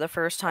yesterday for the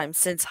first time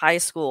since high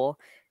school,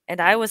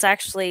 and I was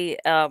actually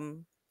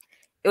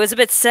it was a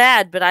bit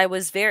sad, but it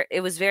was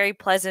very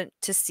pleasant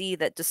to see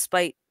that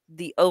despite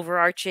the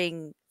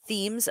overarching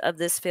themes of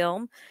this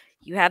film,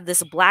 you have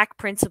this black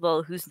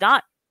principal who's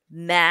not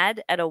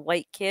mad at a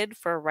white kid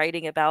for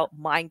writing about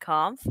Mein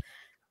Kampf,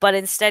 but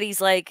instead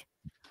he's like,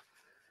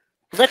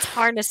 let's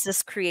harness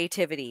this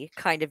creativity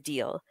kind of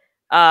deal.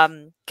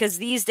 Because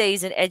these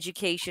days in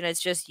education, it's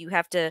just you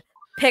have to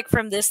pick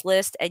from this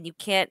list and you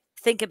can't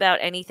think about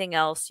anything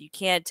else. You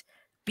can't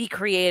be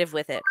creative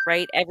with it,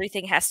 right?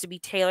 Everything has to be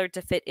tailored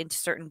to fit into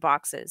certain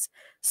boxes.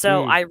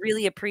 So I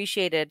really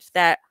appreciated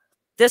that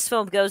this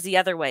film goes the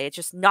other way. It's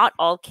just not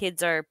all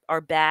kids are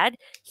bad.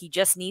 He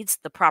just needs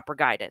the proper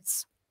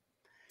guidance.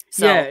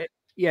 So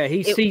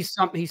he sees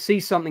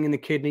something in the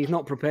kid and he's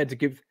not prepared to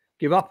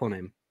give up on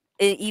him.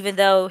 Even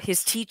though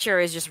his teacher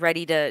is just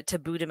ready to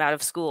boot him out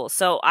of school.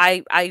 So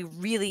I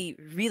really,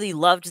 really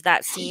loved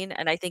that scene.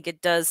 And I think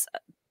it does,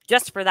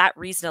 just for that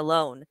reason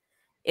alone,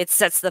 it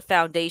sets the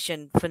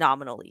foundation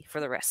phenomenally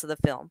for the rest of the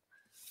film.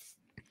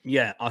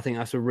 Yeah, I think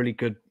that's a really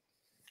good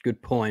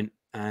point.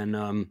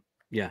 And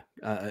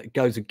it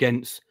goes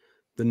against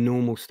the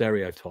normal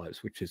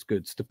stereotypes, which is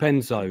good.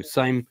 Stupenzo,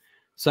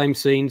 same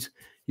scenes.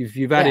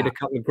 You've added a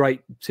couple of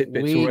great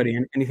tidbits already.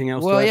 Anything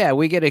else? Well, yeah,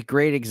 we get a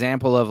great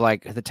example of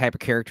like the type of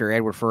character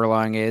Edward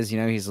Furlong is. You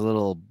know, he's a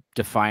little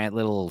defiant,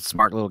 little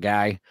smart little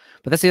guy.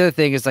 But that's the other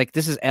thing is like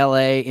this is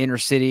L.A. inner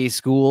city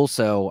school,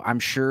 so I'm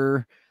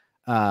sure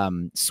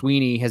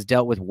Sweeney has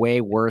dealt with way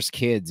worse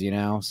kids. You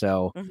know,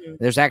 so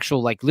there's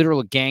actual like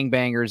literal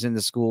gangbangers in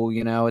the school.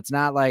 You know, it's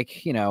not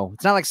like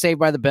it's not like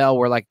Saved by the Bell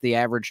where like the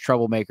average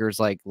troublemaker's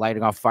like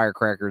lighting off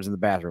firecrackers in the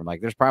bathroom.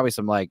 Like there's probably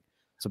some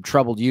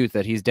troubled youth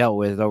that he's dealt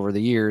with over the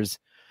years.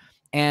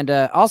 And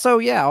also,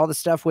 yeah, all the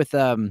stuff with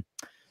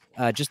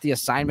just the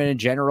assignment in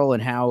general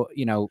and how,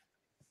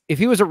 if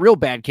he was a real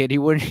bad kid, he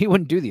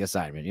wouldn't do the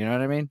assignment. You know what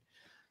I mean?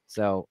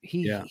 So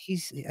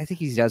I think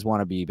he does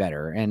want to be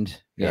better. And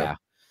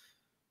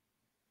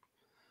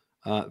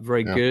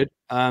very good.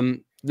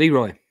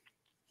 LeRoy.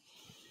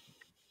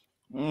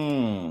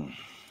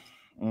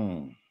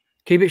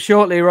 Keep it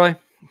short, LeRoy.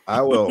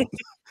 I will.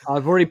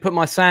 I've already put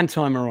my sand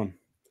timer on.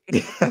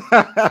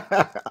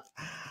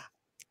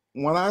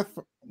 From what I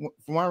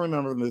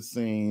remember this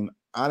scene,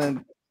 I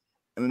didn't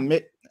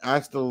admit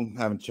I still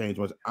haven't changed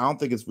much. I don't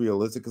think it's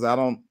realistic because I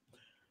don't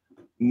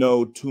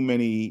know too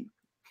many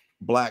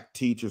black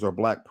teachers or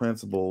black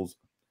principals.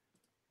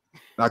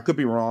 I could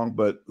be wrong,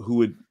 but who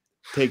would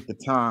take the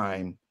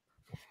time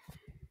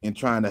in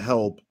trying to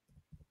help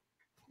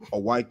a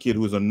white kid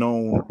who is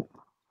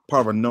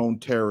part of a known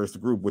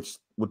terrorist group,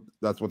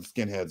 that's what the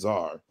skinheads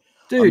are.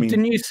 Dude,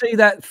 didn't you see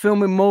that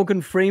film with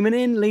Morgan Freeman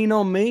in Lean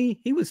on Me?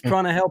 He was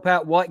trying to help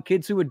out white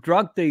kids who were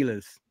drug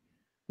dealers.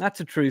 That's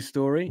a true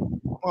story.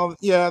 Well,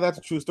 yeah, that's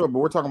a true story. But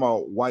we're talking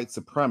about white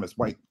supremacists,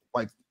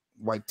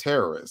 white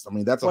terrorists. I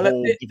mean, that's a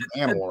whole different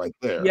animal right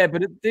there. Yeah,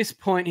 but at this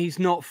point, he's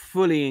not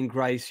fully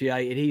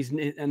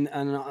ingratiated. And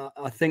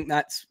I think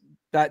that's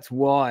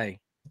why.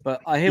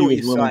 But I hear what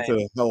you're saying.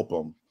 To help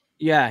him.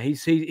 Yeah,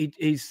 he's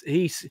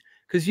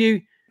because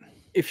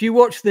if you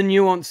watch the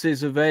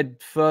nuances of Ed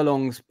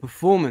Furlong's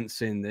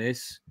performance in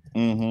this,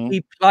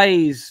 he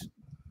plays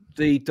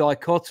the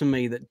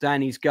dichotomy that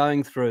Danny's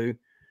going through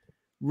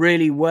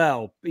really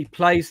well. He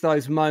plays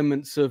those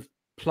moments of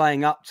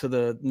playing up to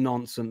the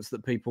nonsense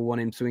that people want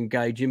him to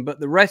engage in.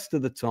 But the rest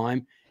of the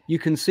time, you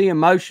can see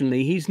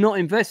emotionally, he's not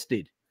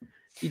invested.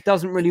 He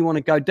doesn't really want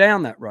to go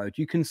down that road.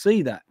 You can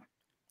see that.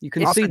 You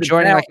can see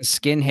joining like a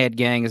skinhead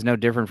gang is no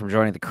different from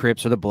joining the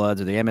Crips or the Bloods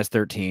or the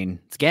MS-13.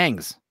 It's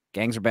gangs.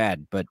 Gangs are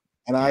bad, but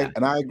And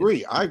I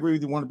agree. I agree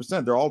with you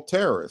 100%. They're all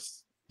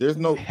terrorists. There's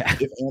no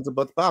ifs, ands, or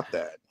buts about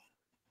that.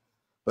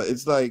 But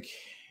it's like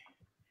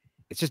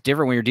it's just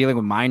different when you're dealing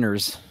with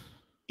minors.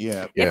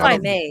 Yeah. If I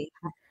may.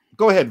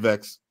 Go ahead,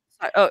 Vex.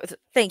 Oh,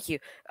 thank you.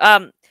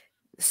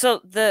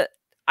 So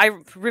I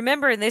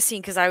remember in this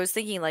scene because I was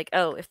thinking like,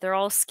 oh, if they're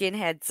all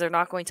skinheads, they're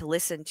not going to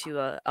listen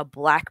to a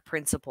black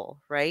principal,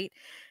 right?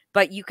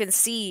 But you can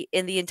see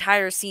in the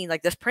entire scene,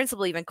 like this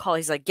principal even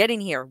he's like, get in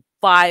here,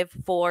 5,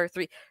 4,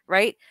 3,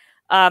 right?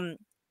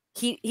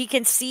 He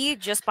can see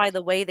just by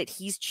the way that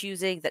he's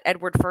choosing, that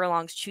Edward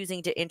Furlong's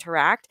choosing to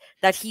interact,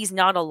 that he's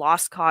not a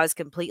lost cause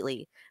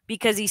completely,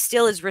 because he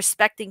still is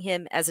respecting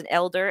him as an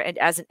elder and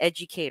as an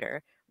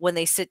educator when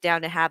they sit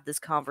down to have this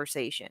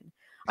conversation.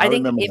 I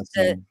think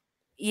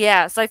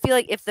so I feel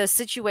like if the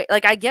situation,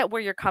 like I get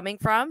where you're coming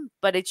from,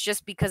 but it's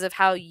just because of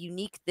how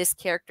unique this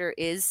character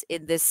is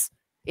in this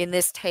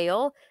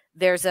tale.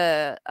 There's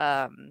a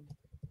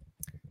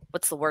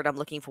what's the word I'm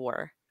looking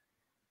for?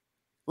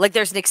 Like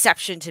there's an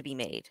exception to be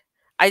made.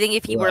 I think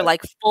if he were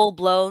like full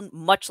blown,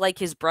 much like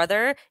his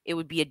brother, it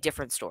would be a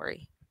different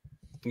story.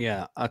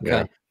 Yeah.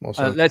 Okay.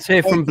 Yeah, let's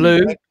hear from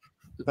Blue.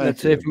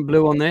 Let's hear from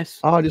Blue on this.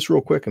 Just real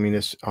quick. I mean,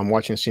 I'm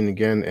watching the scene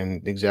again,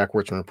 and the exact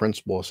words from the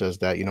principal says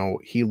that,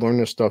 he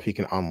learned this stuff, he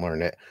can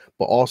unlearn it.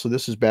 But also,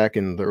 this is back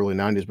in the early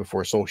 90s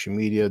before social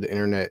media. The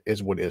internet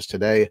is what it is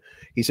today.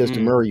 He says to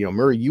Murray,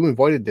 Murray, you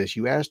invited this.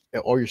 You asked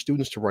all your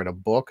students to write a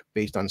book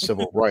based on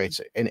civil rights,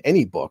 and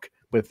any book.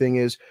 But the thing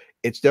is,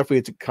 it's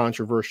a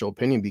controversial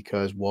opinion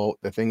because, well,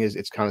 the thing is,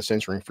 it's kind of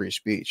censoring free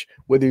speech.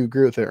 Whether you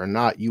agree with it or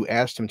not, you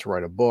asked him to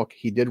write a book.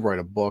 He did write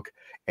a book.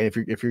 And if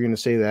you're going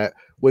to say that,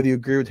 whether you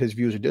agree with his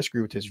views or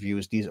disagree with his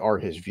views, these are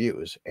his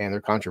views, and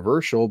they're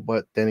controversial.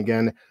 But then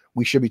again,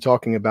 we should be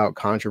talking about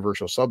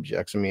controversial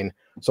subjects. I mean,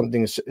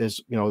 something is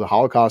the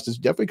Holocaust is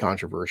definitely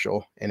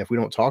controversial, and if we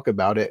don't talk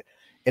about it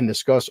and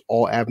discuss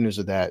all avenues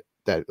of that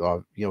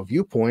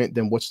viewpoint,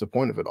 then what's the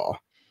point of it all?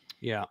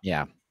 Yeah.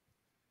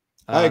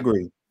 I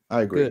agree.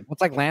 Good.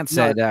 It's like Lance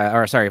said,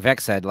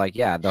 Vex said, like,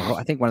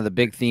 I think one of the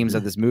big themes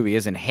of this movie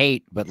isn't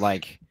hate, but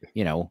like,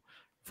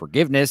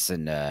 forgiveness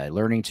and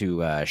learning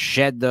to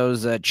shed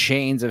those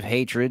chains of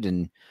hatred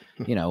and,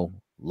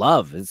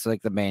 love. It's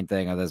like the main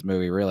thing of this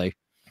movie, really.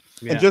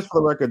 Yeah. And just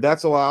for the record,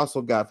 that's all I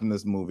also got from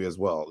this movie as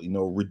well.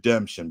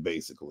 Redemption,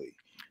 basically.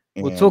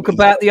 And we'll talk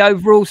about the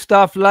overall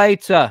stuff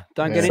later.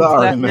 Don't get into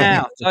that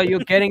now. So you're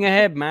getting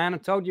ahead, man. I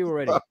told you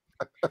already.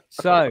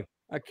 So,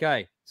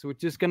 okay. So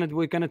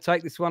we're gonna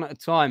take this one at a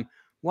time.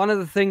 One of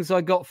the things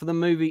I got for the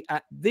movie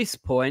at this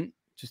point,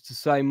 just to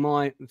say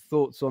my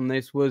thoughts on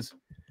this, was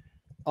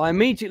I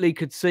immediately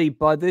could see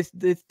by this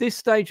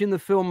stage in the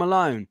film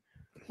alone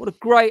what a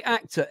great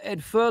actor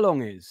Ed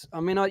Furlong is.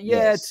 I mean,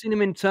 I'd seen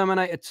him in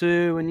Terminator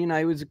 2, and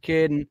he was a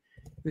kid and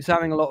he was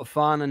having a lot of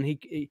fun, and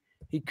he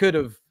could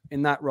have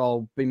in that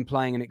role been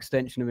playing an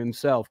extension of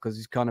himself, because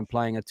he's kind of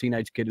playing a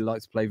teenage kid who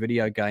likes to play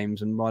video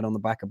games and ride on the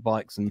back of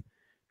bikes and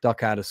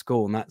duck out of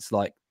school, and that's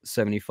like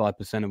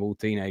 75% of all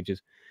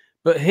teenagers.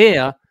 But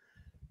here,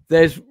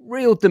 there's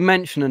real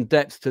dimension and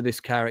depth to this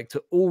character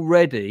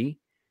already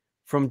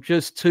from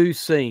just 3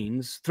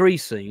 scenes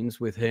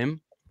with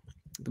him.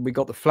 We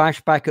got the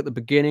flashback at the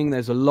beginning.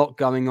 There's a lot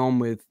going on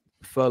with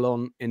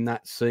Furlong in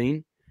that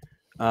scene.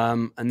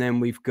 And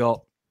then we've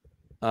got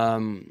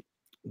the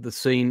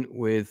scene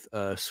with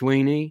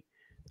Sweeney.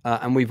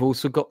 And we've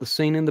also got the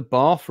scene in the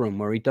bathroom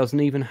where he doesn't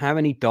even have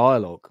any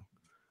dialogue.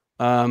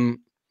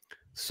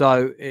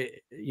 So,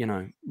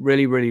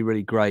 really, really,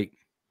 really great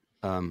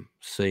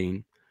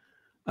scene.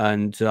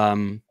 And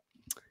one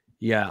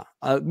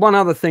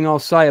other thing I'll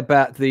say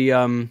about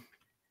the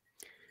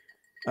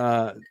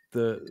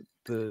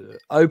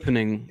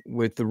opening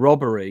with the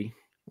robbery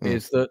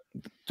is that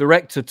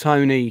director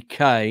Tony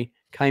Kaye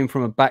came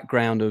from a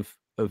background of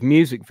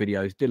music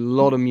videos, did a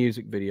lot of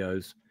music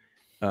videos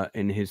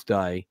in his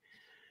day,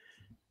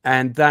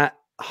 and that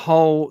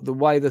whole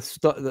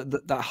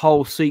that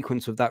whole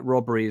sequence of that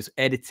robbery is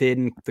edited,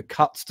 and the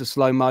cuts to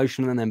slow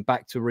motion and then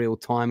back to real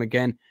time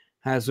again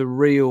has a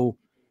real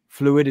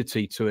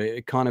fluidity to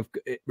it.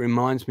 It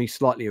reminds me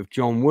slightly of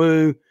John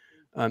Woo.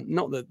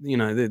 Not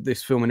that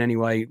this film in any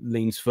way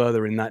leans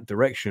further in that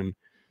direction,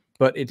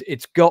 but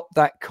it's got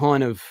that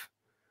kind of,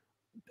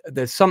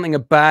 there's something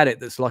about it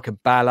that's like a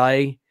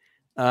ballet,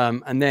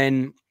 and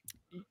then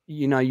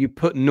you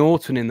put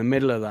Norton in the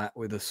middle of that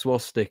with a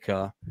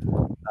swastika,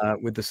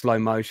 with the slow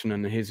motion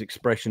and his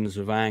expressions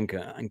of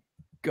anger, and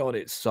God,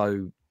 it's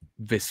so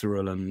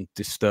visceral and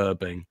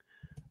disturbing.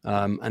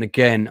 And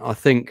again, I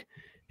think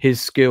his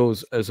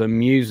skills as a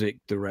music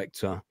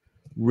director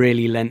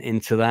really lent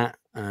into that,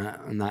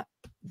 and that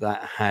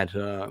had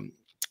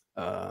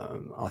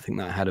I think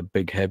that had a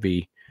big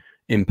heavy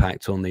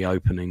impact on the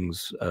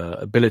opening's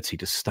ability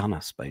to stun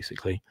us,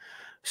 basically.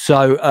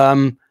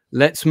 So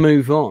let's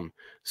move on.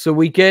 So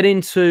we get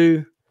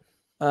into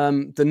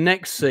the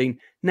next scene.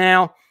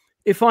 Now,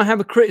 if I have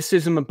a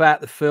criticism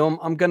about the film,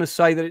 I'm going to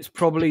say that it's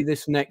probably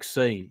this next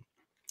scene.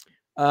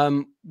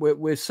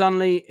 We're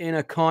suddenly in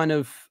a kind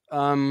of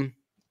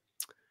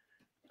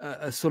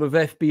a sort of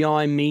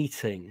FBI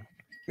meeting.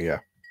 Yeah.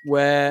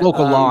 Where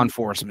local law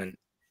enforcement.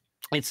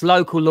 It's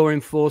local law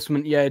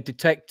enforcement,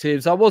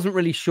 detectives. I wasn't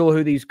really sure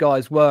who these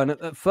guys were, and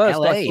at first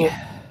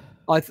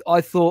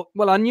I thought,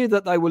 well, I knew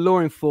that they were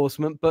law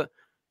enforcement, but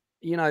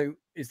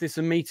is this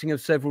a meeting of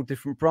several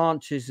different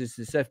branches? Is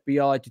this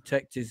FBI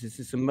detectives? Is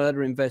this a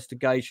murder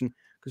investigation?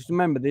 Because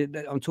remember,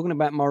 I'm talking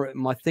about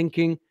my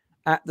thinking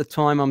at the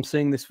time I'm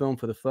seeing this film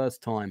for the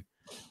first time,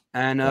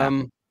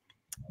 and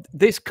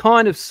this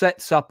kind of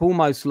sets up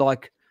almost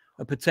like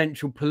a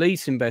potential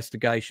police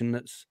investigation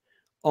that's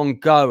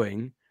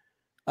ongoing.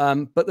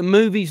 But the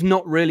movie's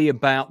not really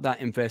about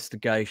that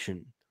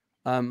investigation.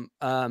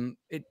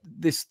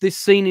 This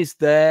scene is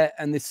there,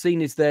 and this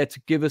scene is there to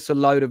give us a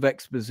load of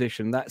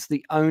exposition. That's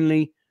the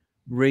only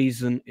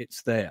reason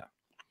it's there.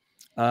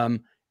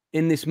 In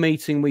this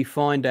meeting, we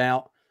find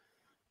out,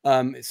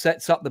 it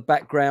sets up the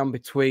background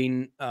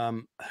between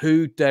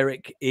who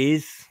Derek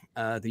is,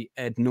 the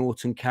Ed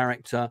Norton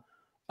character,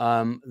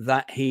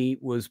 that he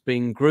was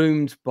being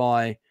groomed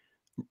by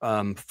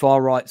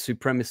far-right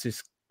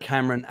supremacist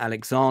Cameron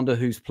Alexander,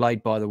 who's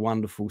played by the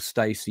wonderful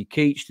Stacy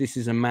Keach. This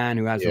is a man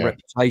who has a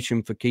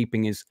reputation for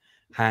keeping his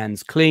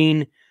hands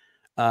clean.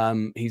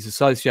 He's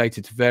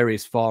associated to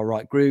various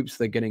far-right groups.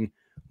 They're getting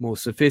more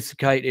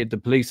sophisticated. The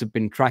police have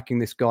been tracking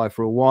this guy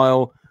for a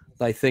while.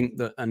 They think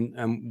that,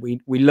 and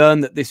we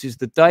learn that this is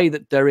the day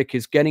that Derek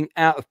is getting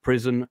out of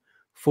prison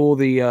for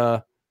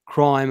the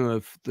crime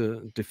of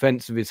the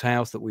defense of his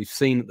house that we've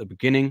seen at the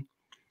beginning.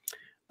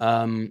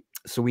 So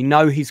we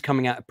know he's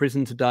coming out of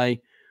prison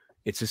today.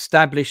 It's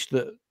established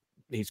that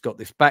he's got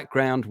this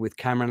background with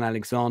Cameron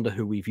Alexander,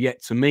 who we've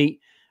yet to meet,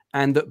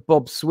 and that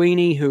Bob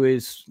Sweeney, who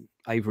is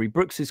Avery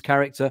Brooks's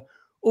character,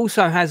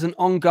 also has an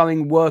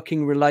ongoing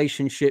working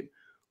relationship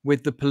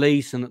with the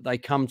police, and that they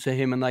come to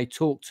him and they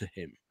talk to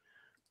him.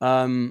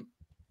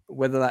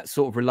 Whether that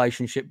sort of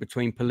relationship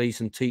between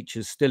police and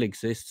teachers still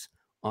exists,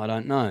 I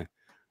don't know.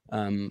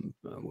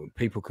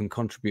 People can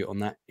contribute on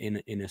that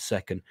in a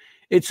second.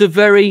 It's a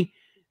very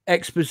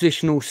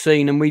expositional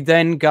scene, and we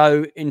then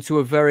go into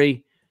a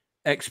very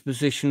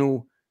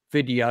expositional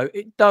video.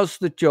 It does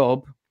the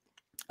job,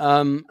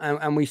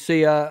 and we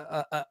see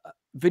a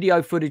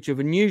video footage of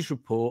a news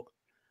report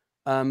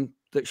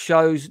that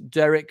shows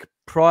Derek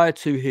prior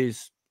to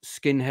his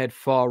skinhead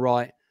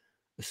far-right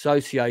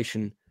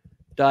association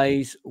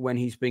days, when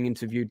he's being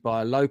interviewed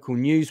by a local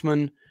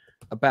newsman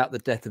about the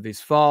death of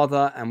his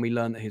father, and we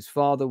learn that his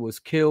father was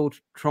killed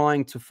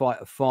trying to fight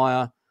a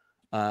fire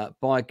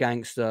by a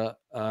gangster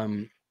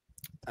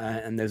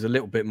and there's a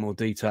little bit more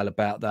detail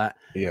about that.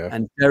 Yeah.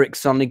 And Derek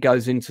suddenly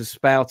goes into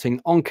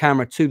spouting on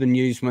camera to the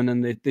newsman,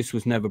 and this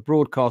was never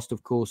broadcast,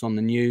 of course, on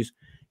the news.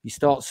 He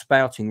starts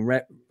spouting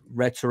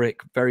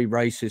rhetoric, very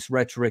racist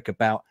rhetoric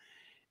about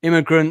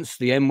immigrants.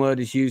 The N-word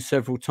is used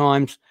several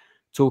times,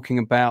 talking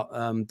about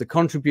the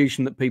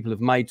contribution that people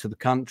have made to the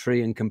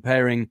country and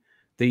comparing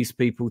these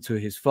people to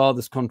his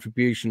father's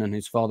contribution, and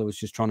his father was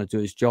just trying to do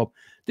his job.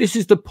 This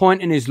is the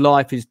point in his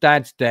life, his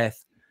dad's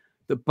death,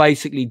 that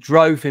basically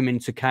drove him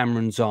into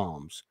Cameron's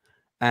arms.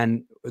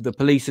 And the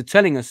police are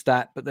telling us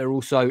that, but they're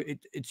also,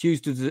 it's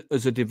used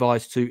as a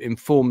device to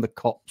inform the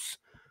cops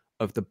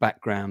of the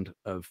background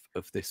of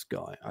this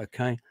guy.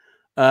 Okay.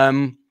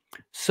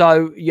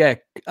 So yeah,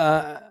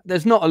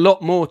 there's not a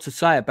lot more to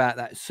say about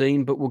that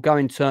scene, but we'll go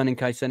in turn in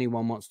case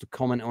anyone wants to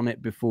comment on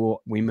it before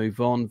we move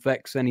on.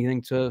 Vex,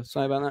 anything to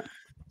say about that?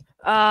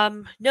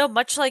 No,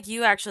 much like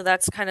you, actually.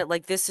 That's kind of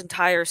like this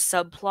entire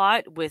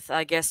subplot with,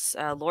 I guess,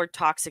 Lord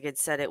Toxic had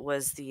said it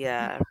was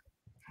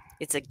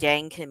it's a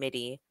gang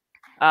committee.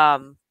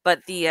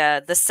 But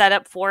the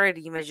setup for it,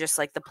 even just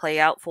like the play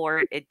out for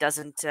it, it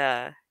doesn't,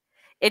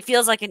 it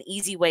feels like an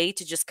easy way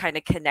to just kind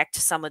of connect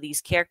some of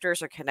these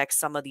characters or connect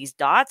some of these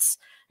dots.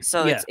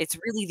 So yeah. it's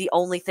really the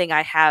only thing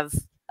I have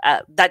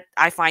that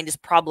I find is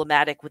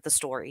problematic with the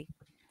story.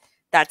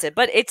 That's it.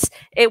 But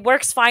it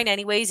works fine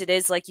anyways. It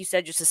is, like you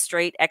said, just a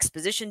straight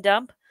exposition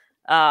dump.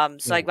 So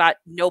yeah. I got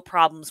no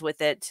problems with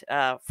it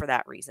for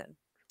that reason.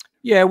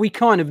 Yeah, we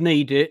kind of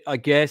need it, I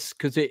guess,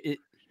 because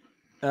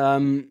I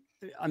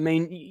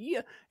mean,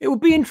 yeah, it would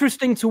be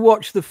interesting to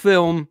watch the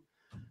film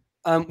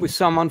with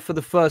someone for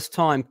the first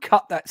time,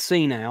 cut that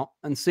scene out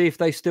and see if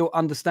they still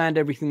understand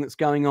everything that's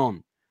going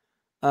on.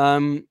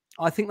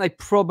 I think they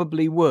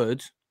probably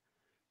would,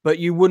 but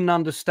you wouldn't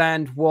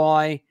understand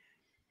why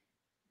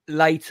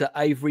later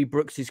Avery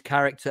Brooks's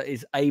character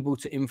is able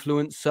to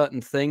influence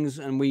certain things,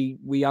 and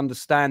we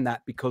understand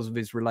that because of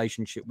his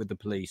relationship with the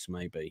police,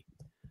 maybe.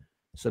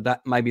 So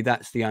that maybe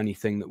that's the only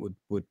thing that would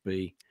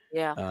be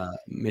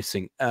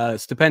missing.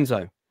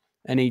 Stupenzo,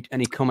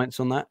 any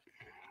comments on that?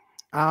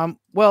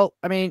 Well,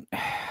 I mean,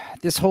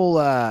 this whole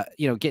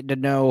getting to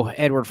know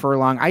Edward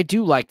Furlong, I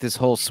do like this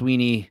whole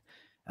Sweeney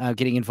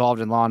getting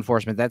involved in law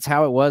enforcement. That's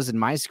how it was in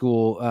my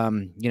school,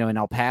 in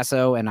El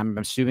Paso, and I'm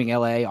assuming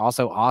LA,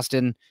 also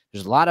Austin.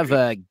 There's a lot of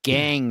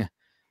gang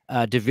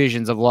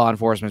divisions of law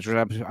enforcement,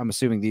 which I'm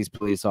assuming these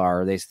police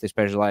are. They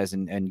specialize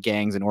in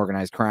gangs and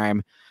organized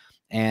crime.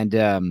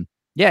 And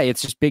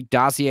it's just big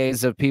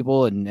dossiers of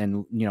people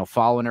and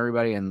following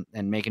everybody and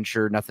making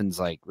sure nothing's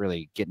like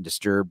really getting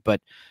disturbed.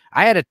 But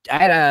I had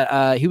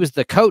a he was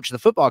the coach, the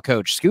football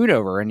coach,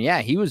 Schoonover, and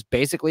yeah, he was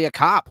basically a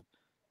cop.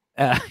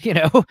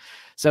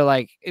 So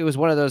like it was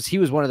one of those, he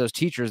was one of those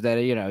teachers that,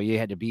 you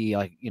had to be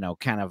like,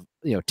 kind of,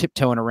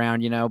 tiptoeing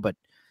around, but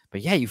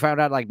yeah, you found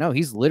out like, no,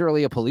 he's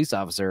literally a police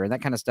officer, and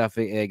that kind of stuff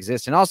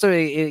exists. And also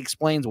it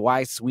explains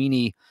why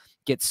Sweeney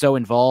gets so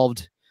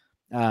involved,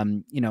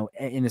 in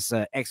this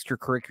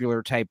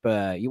extracurricular type,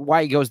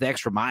 why he goes the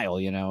extra mile,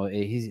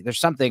 there's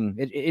something,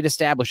 it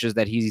establishes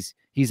that he's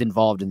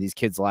involved in these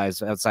kids'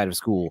 lives outside of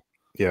school.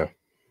 Yeah.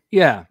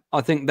 Yeah.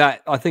 I think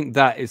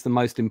that is the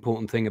most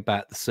important thing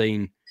about the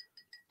scene.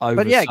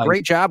 But yeah,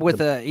 great job with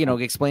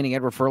explaining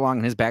Edward Furlong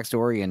and his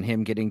backstory, and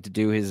him getting to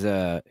do his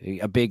a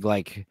big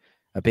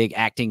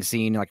acting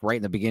scene like right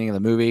in the beginning of the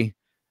movie.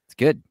 It's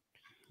good.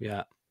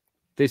 Yeah.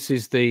 This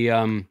is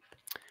the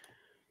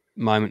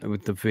moment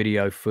with the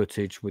video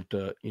footage with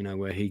the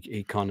where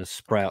he kind of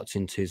sprouts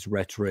into his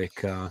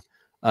rhetoric.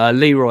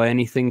 LeRoy,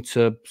 anything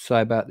to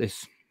say about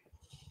this?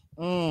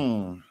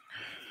 About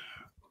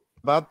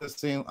this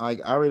scene,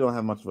 I really don't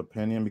have much of an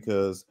opinion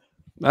because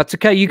that's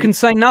okay. You can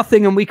say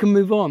nothing and we can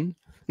move on.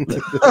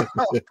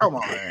 Come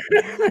on, man.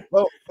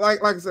 Well,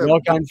 like I said, we're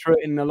going through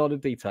it in a lot of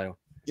detail.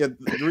 Yeah,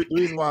 the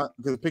reason why,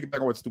 because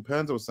piggyback on what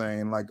Stupenzo was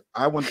saying, like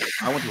I went to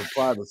a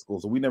private school,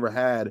 so we never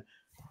had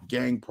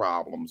gang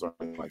problems or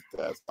anything like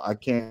that. So I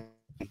can't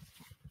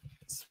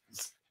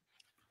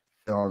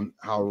on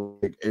how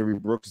Avery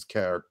Brooks'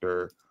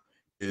 character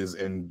is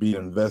and being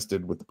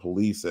invested with the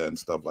police and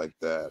stuff like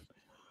that.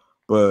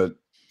 But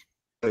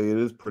it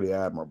is pretty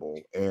admirable,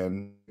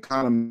 and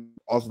kind of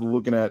also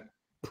looking at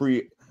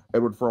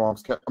Edward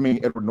Norton's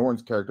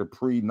character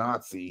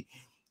pre-Nazi,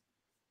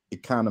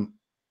 it kind of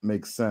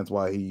makes sense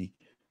why he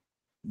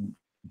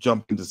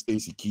jumped into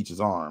Stacy Keach's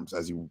arms,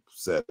 as you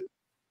said.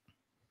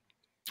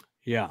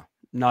 Yeah,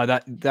 no,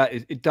 that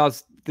is, it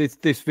does.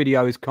 This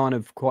video is kind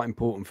of quite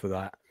important for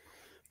that,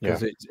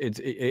 because it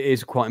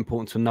is quite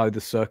important to know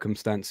the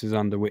circumstances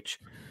under which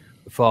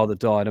the father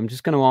died. I'm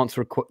just going to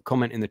answer a quick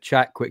comment in the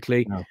chat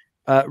quickly. No.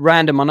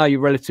 Random, I know you're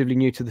relatively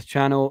new to the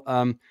channel.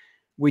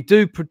 We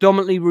do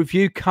predominantly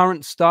review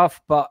current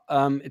stuff, but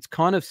it's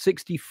kind of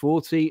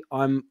 60-40.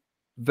 I'm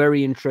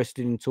very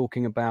interested in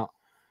talking about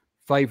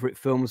favorite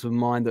films of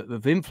mine that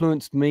have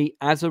influenced me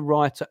as a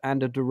writer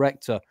and a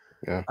director.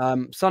 Yeah.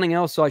 Something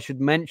else I should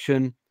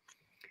mention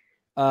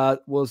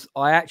was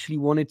I actually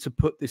wanted to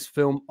put this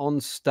film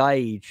on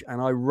stage,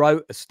 and I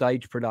wrote a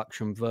stage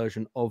production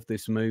version of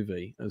this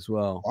movie as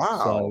well.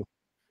 Wow. So,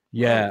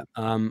 Yeah.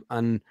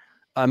 And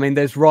I mean,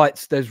 there's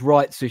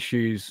rights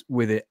issues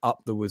with it up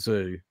the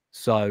wazoo.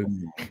 So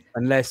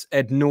unless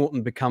Ed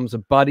Norton becomes a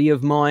buddy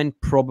of mine,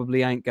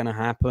 probably ain't going to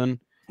happen.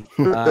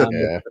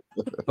 Yeah.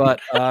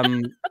 But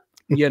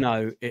you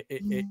know,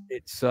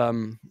 it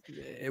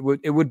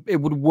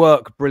would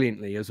work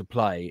brilliantly as a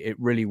play. It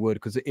really would,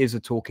 because it is a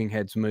talking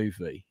heads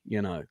movie,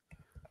 you know.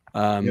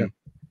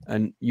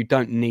 And you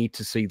don't need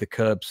to see the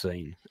curb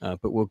scene,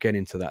 but we'll get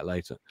into that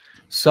later.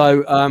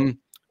 So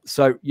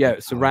yeah,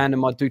 it's a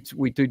random.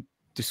 We do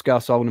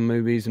discuss older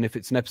movies, and if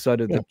it's an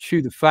episode of the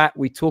Chew the Fat,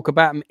 we talk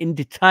about them in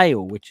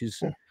detail, which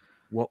is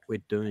what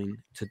we're doing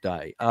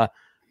today.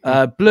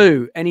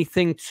 Blue,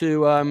 anything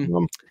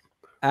to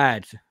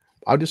add?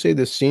 I'll just say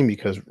this scene,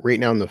 because right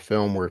now in the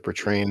film we're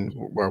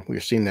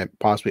seeing that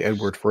possibly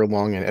Edward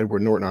Furlong and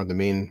Edward Norton are the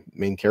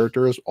main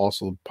characters,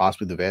 also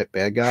possibly the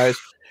bad guys.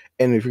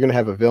 And if you're going to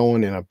have a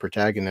villain and a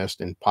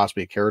protagonist and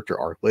possibly a character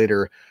arc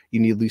later, you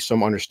need at least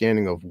some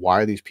understanding of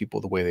why are these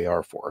people the way they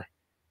are for.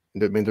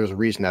 I mean, there's a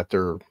reason that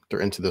they're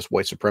into this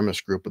white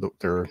supremacist group,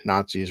 they're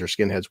Nazis or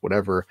skinheads,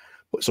 whatever.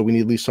 So we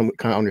need at least some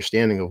kind of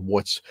understanding of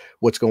what's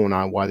going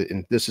on.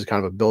 And this is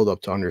kind of a build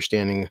up to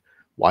understanding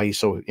why he's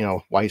so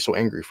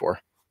angry for.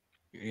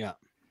 Yeah.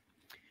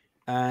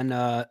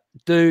 And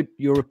dude,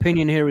 your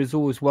opinion here is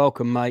always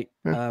welcome, mate.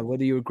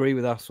 Whether you agree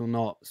with us or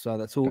not. So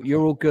that's all.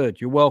 You're all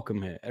good. You're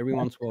welcome here.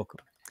 Everyone's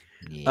welcome.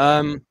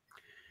 Yeah.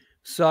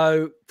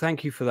 So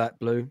thank you for that,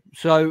 Blue.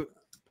 So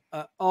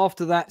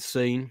after that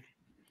scene,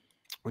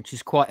 which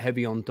is quite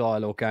heavy on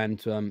dialogue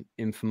and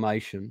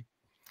information,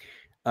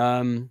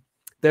 there's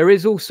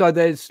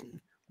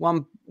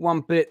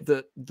one bit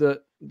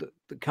that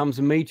comes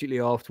immediately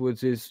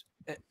afterwards is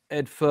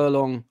Ed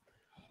Furlong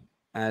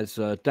as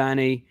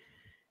Danny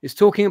is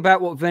talking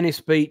about what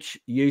Venice Beach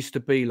used to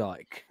be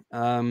like,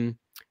 and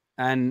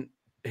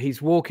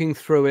he's walking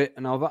through it.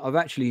 And I've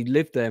actually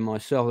lived there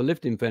myself. I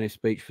lived in Venice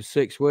Beach for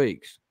 6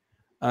 weeks,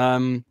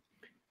 and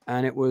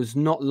it was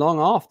not long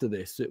after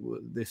this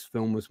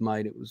film was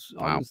made.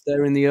 I was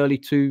there in the early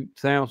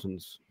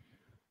 2000s,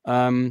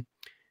 and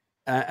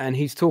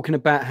he's talking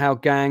about how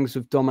gangs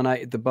have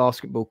dominated the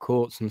basketball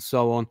courts and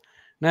so on.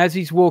 And as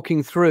he's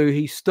walking through,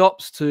 he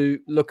stops to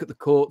look at the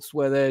courts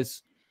where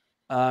there's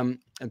a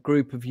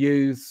group of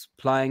youths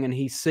playing, and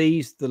he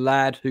sees the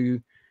lad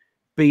who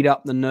beat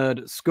up the nerd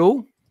at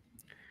school.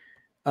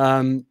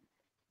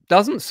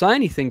 Doesn't say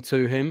anything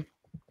to him,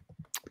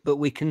 but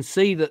we can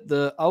see that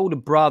the older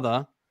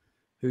brother,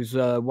 who's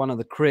one of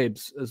the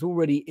cribs, has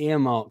already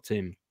earmarked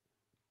him.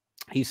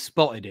 He's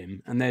spotted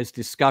him, and there's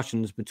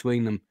discussions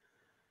between them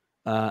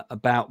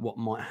about what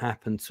might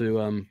happen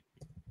to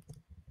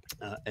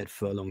Ed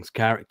Furlong's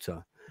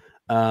character.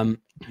 And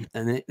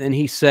then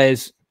he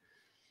says,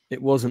 it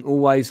wasn't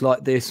always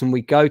like this. And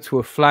we go to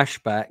a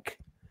flashback,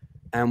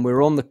 and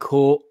we're on the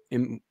court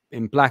in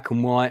black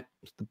and white.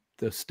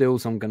 The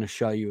stills I'm going to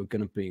show you are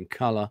going to be in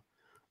color.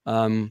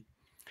 And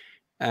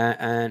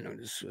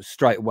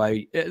straight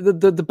away,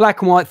 the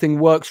black and white thing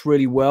works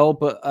really well,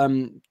 but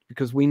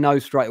because we know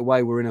straight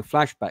away we're in a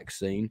flashback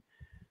scene.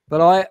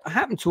 But I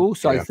happen to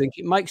also think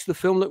it makes the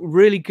film look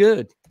really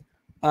good.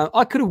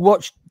 I could have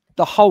watched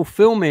the whole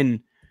film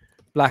in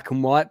black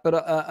and white, but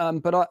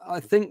I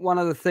think one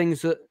of the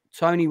things that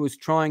Tony was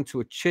trying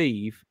to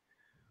achieve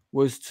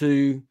was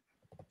to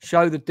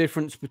show the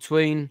difference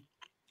between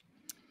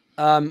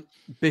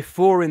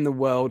before in the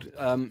world,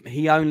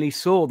 he only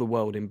saw the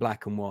world in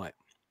black and white.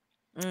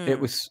 It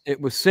was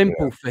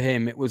simple for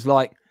him. It was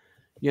like,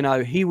 you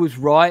know, he was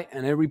right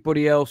and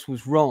everybody else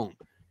was wrong.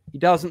 He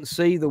doesn't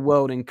see the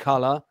world in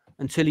color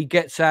until he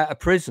gets out of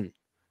prison.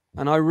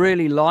 And I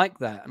really like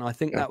that. And I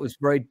think that was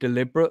very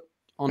deliberate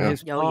on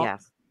his part.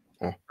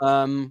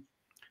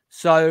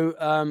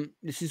 So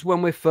this is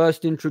when we're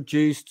first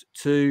introduced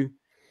to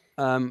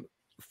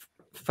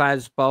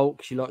Faz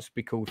Bulk. She likes to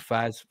be called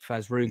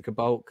Fazrunka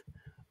Bulk.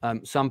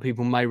 Some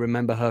people may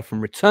remember her from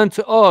Return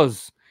to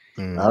Oz.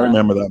 I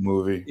remember that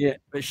movie. Yeah,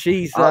 but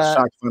she's I was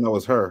shocked when that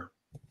was her.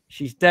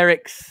 She's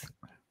Derek's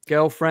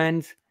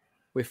girlfriend.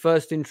 We're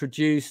first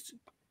introduced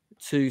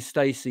to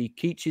Stacey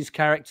Keach's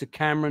character,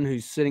 Cameron,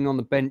 who's sitting on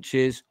the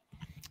benches.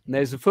 And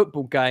there's a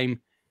football game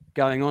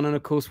going on. And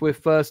of course, we're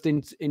first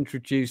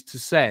introduced to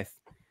Seth.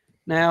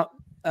 Now,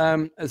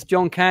 as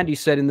John Candy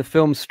said in the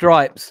film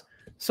Stripes,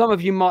 some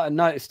of you might have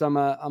noticed I'm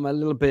a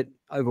little bit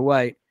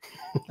overweight.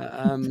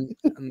 And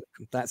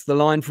that's the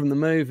line from the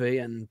movie.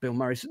 And Bill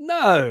Murray said,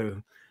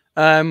 no.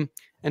 And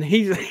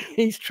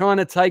he's trying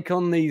to take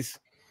on these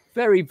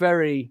very,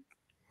 very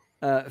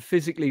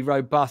physically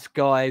robust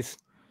guys.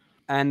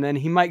 And then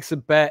he makes a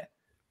bet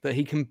that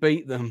he can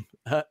beat them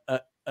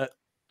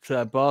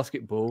at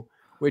basketball,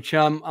 which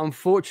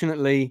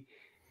unfortunately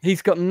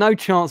he's got no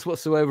chance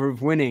whatsoever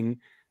of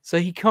winning. So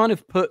he kind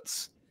of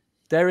puts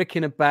Derek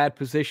in a bad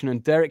position,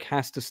 and Derek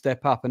has to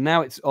step up. And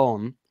now it's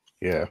on.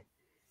 Yeah.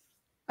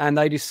 And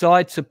they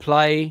decide to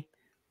play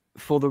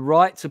for the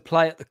right to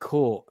play at the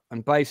court,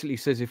 and basically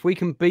says, if we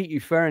can beat you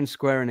fair and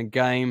square in a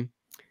game,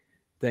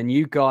 then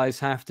you guys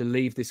have to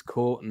leave this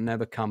court and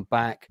never come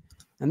back.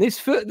 And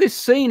this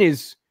scene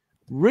is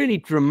really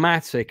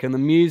dramatic, and the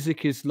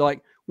music is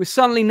like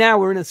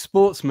we're in a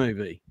sports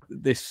movie.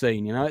 This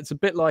scene, you know, it's a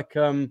bit like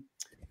White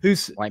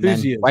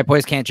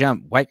boys can't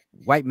jump. White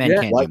men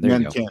can't White jump. There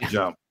men you go. can't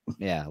jump.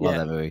 Yeah, love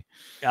that movie.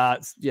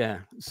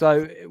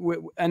 So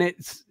and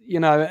it's, you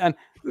know, and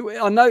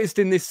I noticed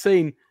in this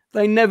scene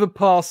they never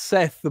pass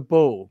Seth the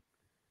ball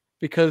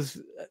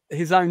because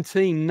his own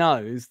team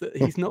knows that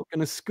he's not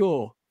going to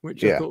score,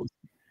 which I thought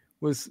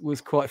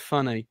was quite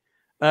funny.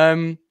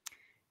 So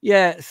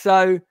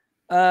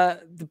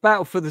the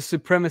battle for the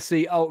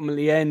supremacy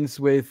ultimately ends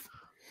with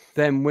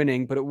them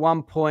winning, but at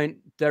one point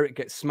Derek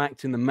gets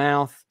smacked in the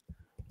mouth.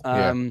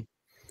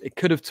 It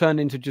could have turned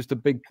into just a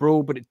big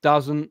brawl, but it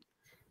doesn't.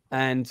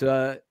 And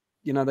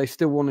you know, they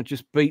still want to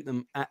just beat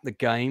them at the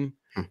game,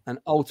 and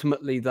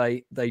ultimately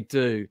they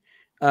do.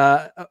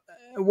 At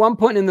one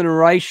point in the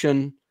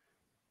narration,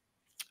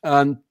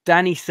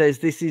 Danny says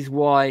this is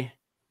why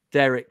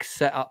Derek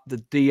set up the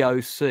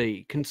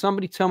DOC. Can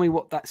somebody tell me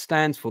what that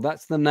stands for?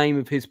 That's the name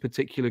of his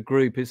particular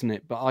group, isn't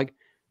it? But I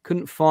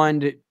couldn't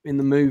find it in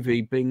the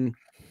movie.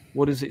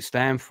 What does it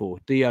stand for?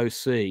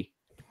 DOC.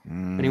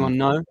 Anyone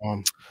know?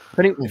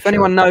 If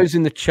anyone knows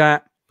in the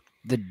chat,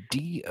 the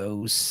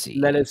DOC.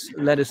 Let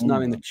us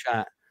know in the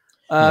chat.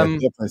 That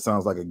definitely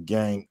sounds like a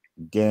gang.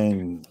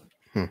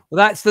 Well,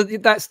 that's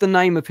the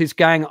name of his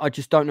gang. I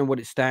just don't know what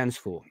it stands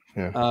for.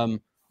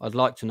 I'd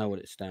like to know what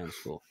it stands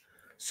for.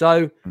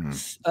 So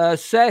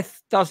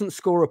Seth doesn't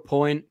score a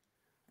point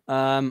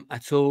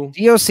at all.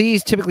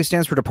 DOC typically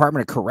stands for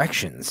Department of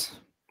Corrections.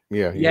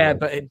 But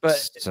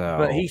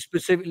he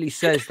specifically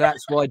says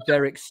that's why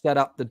Derek set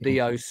up the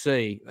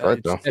DOC.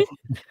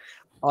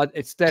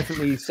 It's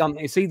definitely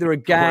something. It's either a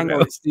gang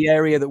or it's the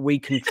area that we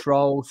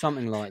control,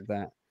 something like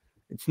that.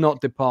 It's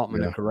not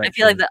Department of Corrections. I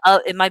feel like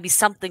it might be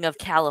something of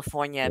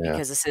California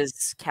because this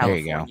is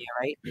California,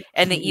 right?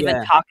 And they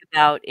even talk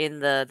about in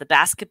the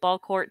basketball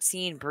court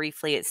scene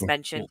briefly. It's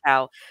mentioned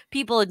how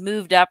people had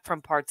moved up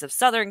from parts of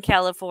Southern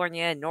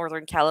California and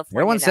Northern California.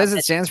 Everyone says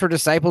it stands for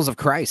Disciples of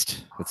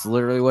Christ. That's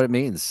literally what it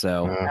means.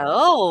 So,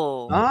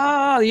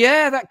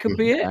 that could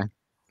be it.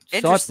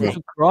 Disciples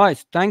of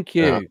Christ. Thank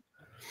you.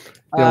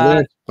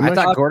 I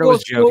thought Gordo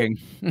was joking.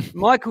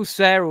 Michael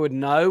Cera would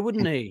know,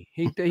 wouldn't he?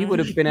 He would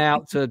have been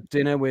out to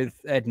dinner with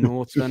Ed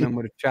Norton and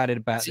would have chatted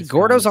about this.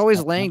 Gordo's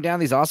always laying down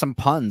these awesome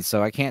puns,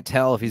 so I can't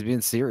tell if he's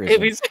being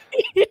serious.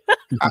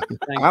 I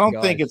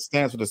don't think it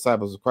stands for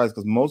Disciples of Christ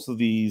because most of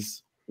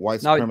these white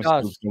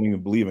supremacist groups don't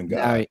even believe in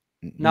God.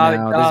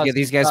 No,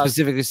 these guys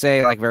specifically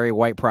say like very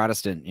white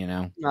Protestant, you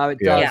know. No, it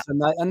does.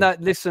 And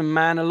that listen,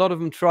 man, a lot of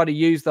them try to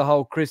use the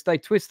whole they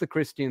twist the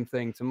Christian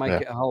thing to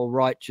make it a whole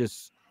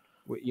righteous,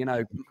 you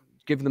know,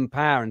 give them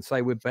power and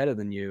say we're better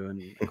than you,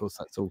 and of course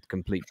that's all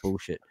complete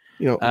bullshit.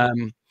 You know,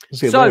 I'm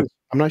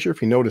not sure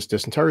if you noticed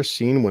this entire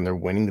scene when they're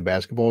winning the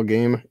basketball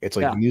game. It's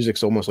like the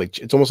music's almost like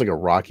a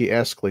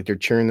Rocky-esque, like they're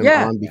cheering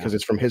them on because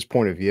it's from his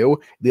point of view.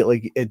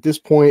 Like at this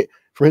point,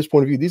 from his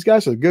point of view, these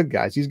guys are the good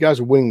guys. These guys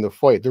are winning the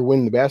fight. They're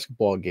winning the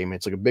basketball game.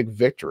 It's like a big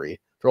victory.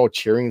 They're all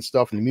cheering and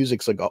stuff, and the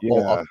music's like all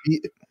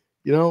upbeat.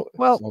 You know,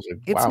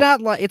 it's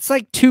not like it's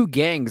like two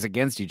gangs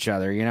against each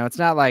other. You know, it's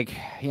not like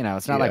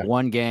like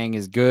one gang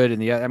is good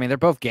and the other. I mean, they're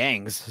both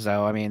gangs,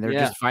 so I mean, they're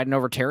just fighting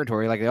over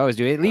territory like they always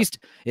do. At least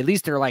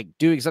they're like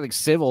doing something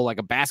civil, like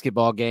a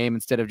basketball game,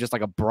 instead of just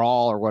like a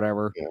brawl or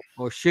whatever,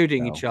 or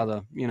shooting each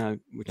other. You know,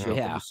 which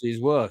obviously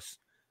is worse.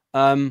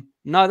 No,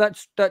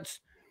 that's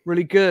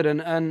really good,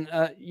 and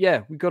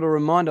we've got to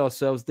remind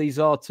ourselves these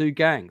are two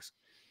gangs.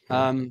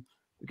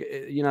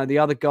 You know, the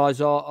other guys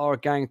are a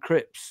gang of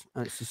Crips,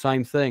 and it's the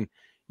same thing.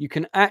 You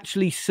can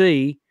actually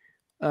see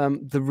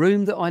the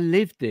room that I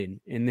lived in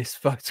this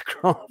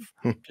photograph.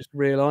 Just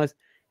realized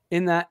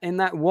in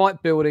that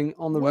white building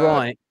on the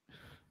right.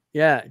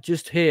 Yeah,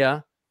 just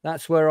here.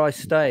 That's where I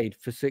stayed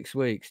for 6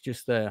 weeks,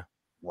 just there.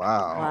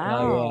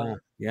 Wow.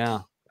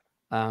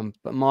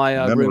 But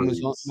my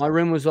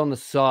room was on the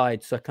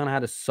side, so I kind of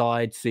had a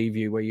side sea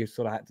view where you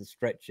sort of had to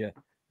stretch your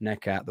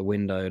neck out the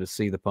window to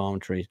see the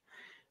palm trees.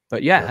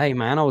 But hey,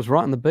 man, I was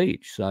right on the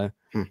beach. So,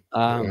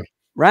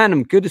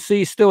 Random, good to see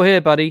you still here,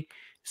 buddy.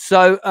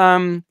 So,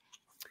 in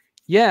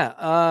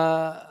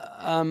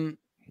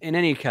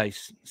any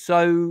case,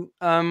 so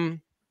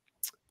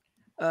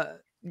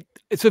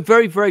it's a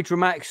very, very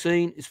dramatic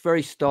scene. It's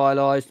very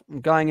stylized.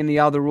 I'm going in the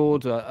other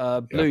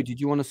order. Blue, did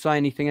you want to say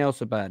anything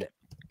else about it?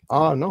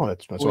 No,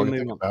 that's all I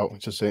think about.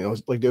 It's just saying,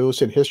 like they always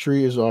said,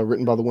 history is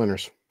written by the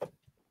winners.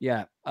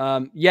 It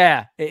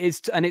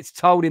is, and it's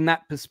told in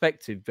that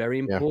perspective. Very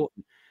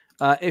important.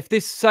 If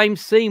this same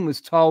scene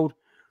was told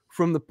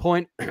from the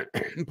point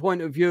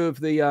of view of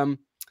the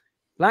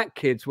black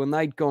kids when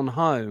they'd gone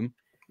home,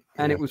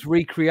 and it was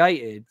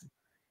recreated,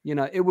 you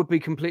know, it would be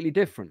completely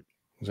different.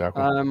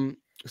 Exactly.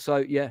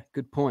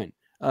 Good point.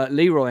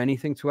 LeRoy,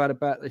 anything to add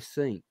about this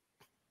scene?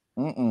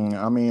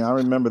 I mean, I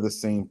remember the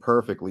scene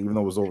perfectly, even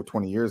though it was over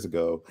 20 years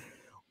ago.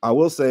 I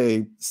will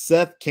say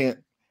Seth can't.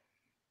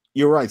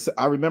 You're right.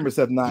 I remember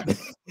Seth not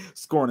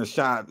scoring a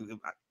shot.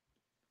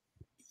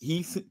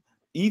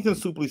 Ethan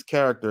Suplee's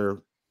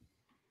character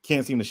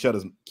can't seem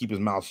to keep his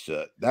mouth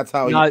shut. That's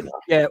how no,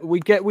 yeah,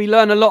 we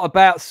learn a lot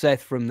about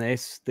Seth from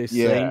this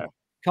scene.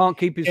 Can't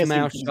keep his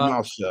mouth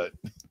shut.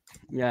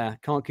 Yeah,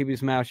 can't keep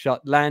his mouth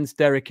shut. Lands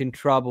Derek in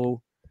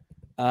trouble.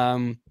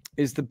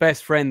 Is the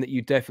best friend that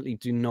you definitely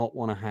do not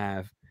want to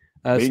have.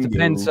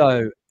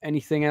 Stupenzo,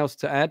 anything else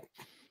to add?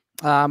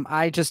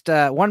 I just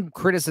one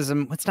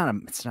criticism. It's not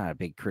a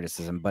big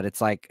criticism, but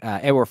it's like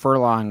Edward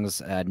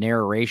Furlong's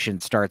narration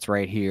starts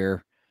right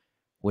here,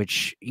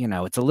 which, you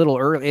know, it's a little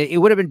early. It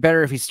would have been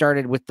better if he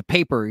started with the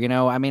paper. You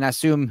know, I mean,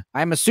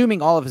 I'm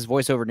assuming all of his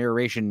voiceover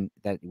narration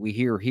that we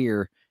hear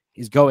here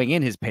is going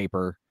in his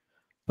paper,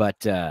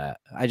 but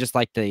I just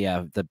like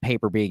the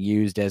paper being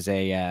used as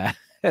a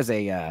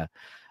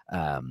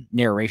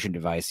narration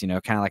device. You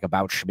know, kind of like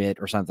About Schmidt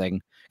or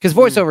something, because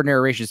voiceover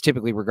narration is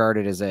typically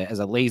regarded as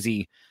a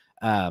lazy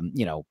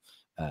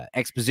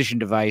exposition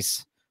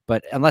device,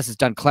 but unless it's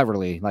done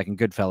cleverly, like in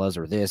Goodfellas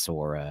or this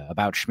or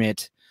About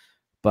Schmidt.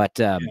 But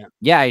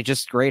yeah, it's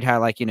just great how,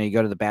 like, you know, you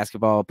go to the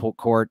basketball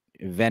court,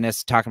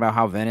 Venice, talking about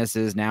how Venice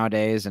is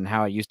nowadays and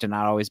how it used to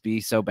not always be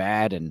so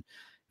bad, and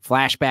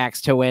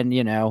flashbacks to when,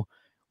 you know,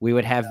 we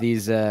would have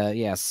these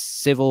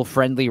civil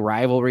friendly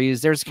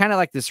rivalries. There's kind of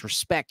like this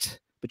respect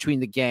between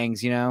the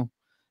gangs, you know.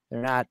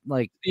 They're not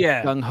like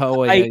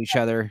gung-ho at each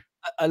other.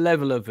 A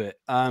level of it.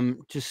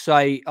 Just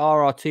say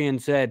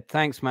RRTNZ.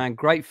 Thanks, man.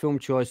 Great film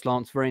choice,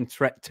 Lance. Very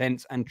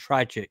intense and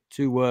tragic.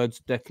 2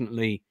 words,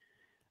 definitely.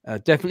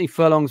 Definitely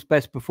Furlong's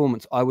best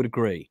performance. I would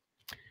agree.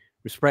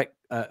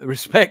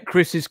 Respect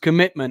Chris's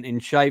commitment in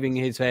shaving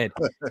his head.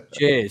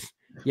 Cheers.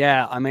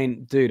 Yeah, I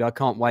mean, dude, I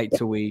can't wait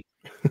till we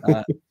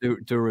do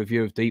a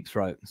review of Deep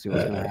Throat and see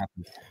what's going to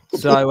happen.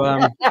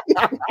 So,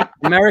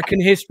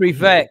 American History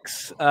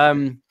Vex.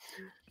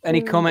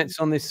 Any comments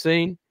on this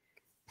scene?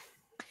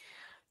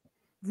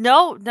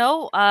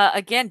 No.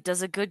 Again,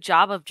 does a good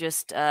job of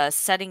just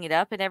setting it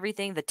up and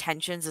everything. The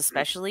tensions,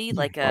 especially,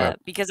 like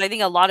because I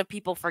think a lot of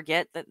people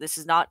forget that this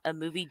is not a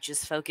movie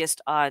just focused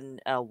on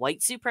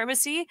white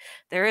supremacy.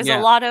 There is a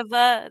lot of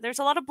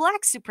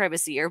black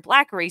supremacy or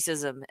black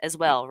racism as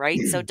well,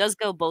 right? So it does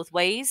go both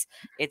ways.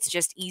 It's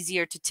just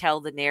easier to tell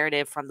the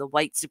narrative from the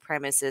white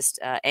supremacist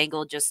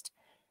angle, just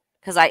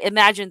because I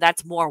imagine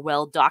that's more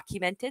well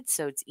documented.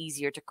 So it's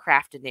easier to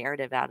craft a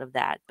narrative out of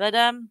that. But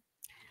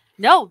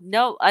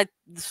No,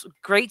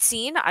 great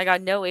scene. I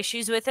got no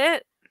issues with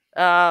it.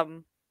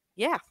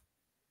 Yeah.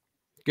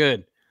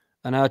 Good.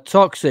 And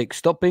Toxic,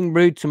 stop being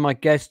rude to my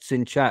guests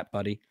in chat,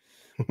 buddy.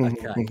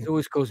 Okay. It's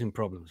always causing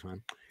problems,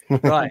 man.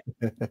 Right.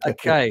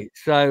 Okay.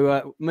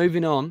 So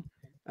moving on.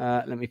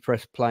 Let me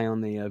press play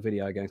on the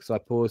video again because I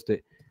paused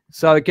it.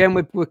 So again,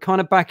 we're kind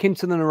of back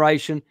into the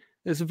narration.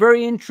 There's a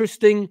very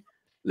interesting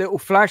little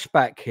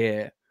flashback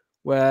here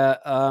where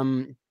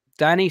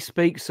Danny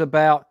speaks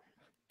about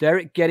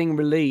Derek getting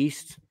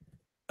released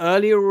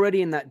earlier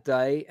already in that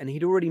day, and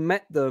he'd already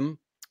met them.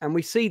 And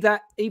we see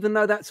that even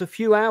though that's a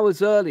few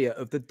hours earlier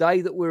of the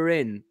day that we're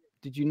in,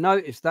 did you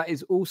notice that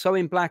is also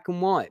in black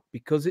and white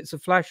because it's a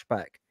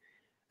flashback?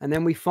 And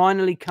then we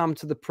finally come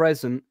to the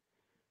present,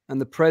 and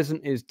the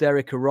present is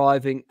Derek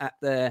arriving at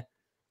their,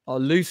 I'll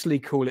loosely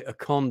call it a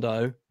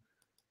condo.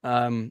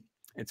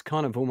 It's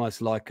kind of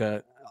almost like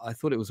I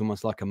thought it was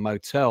almost like a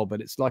motel, but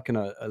it's like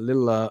a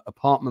little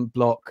apartment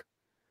block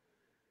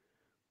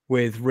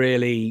with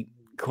really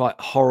quite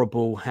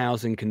horrible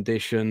housing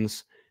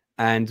conditions.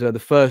 And the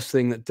first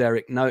thing that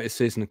Derek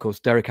notices, and of course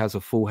Derek has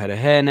a full head of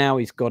hair now,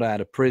 he's got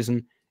out of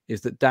prison,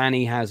 is that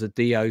Danny has a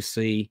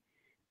DOC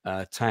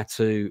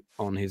tattoo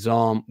on his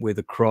arm with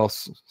a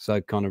cross. So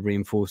it kind of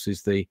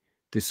reinforces the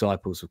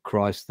Disciples of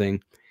Christ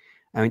thing.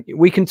 And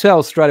we can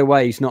tell straight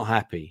away he's not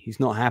happy.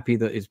 He's not happy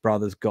that his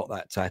brother's got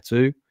that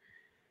tattoo.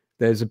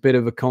 There's a bit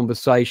of a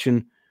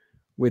conversation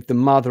with the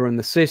mother and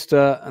the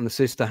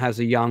sister has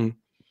a young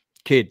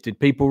kid. Did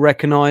people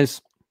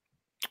recognize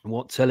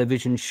what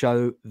television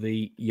show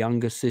the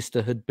younger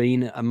sister had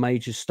been a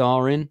major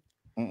star in?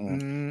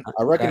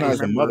 I recognize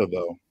the mother,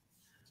 though.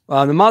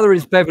 The mother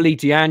is Beverly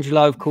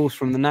D'Angelo, of course,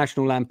 from the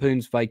National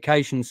Lampoon's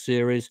Vacation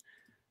series.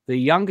 The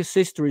younger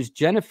sister is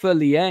Jennifer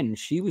Lien.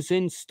 She was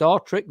in Star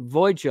Trek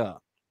Voyager.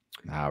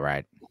 All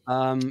right.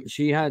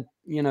 She had,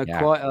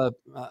 quite a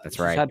that's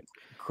right. Had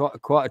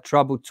quite a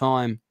troubled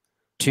time.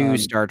 2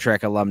 Star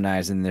Trek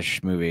alumni in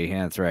this movie.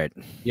 Yeah, that's right.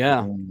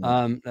 Yeah,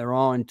 there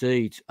are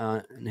indeed.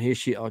 And here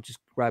I'll just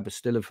grab a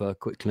still of her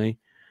quickly.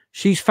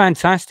 She's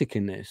fantastic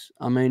in this.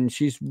 I mean,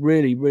 she's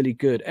really, really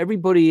good.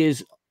 Everybody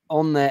is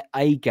on their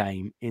A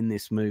game in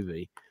this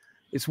movie.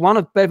 It's one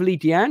of Beverly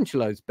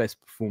D'Angelo's best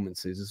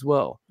performances as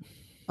well.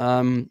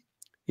 There's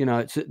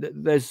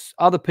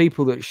other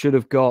people that should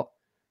have got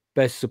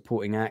Best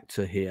Supporting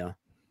Actor here.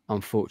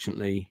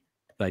 Unfortunately,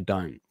 they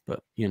don't.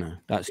 But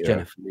that's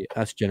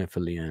Jennifer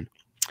Lien.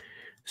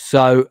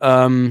 So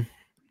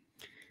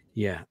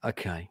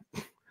okay.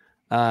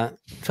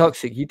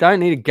 Toxic, you don't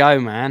need to go,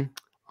 man.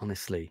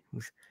 Honestly,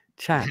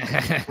 chat.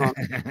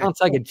 Can't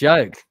take a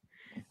joke.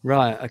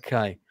 Right.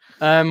 Okay.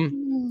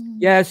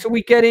 So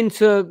we get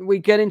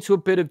into a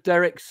bit of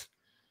Derek's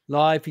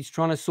life. He's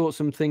trying to sort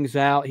some things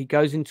out. He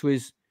goes into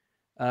his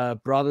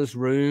brother's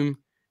room,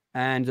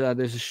 and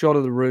there's a shot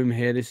of the room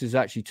here. This is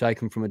actually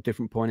taken from a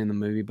different point in the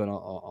movie, but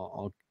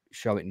I'll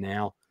show it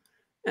now.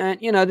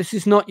 And, you know, this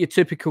is not your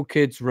typical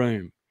kid's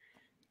room.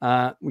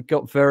 We've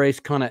got various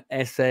kind of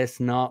SS,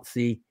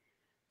 Nazi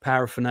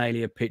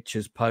paraphernalia,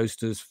 pictures,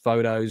 posters,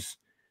 photos,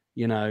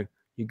 you know,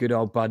 your good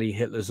old buddy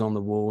Hitler's on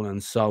the wall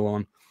and so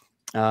on.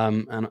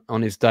 And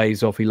on his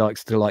days off, he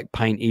likes to like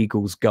paint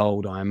eagles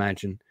gold, I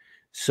imagine.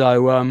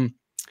 So,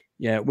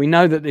 yeah, we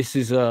know that this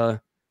is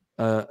a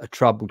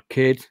troubled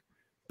kid,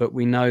 but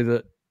we know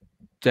that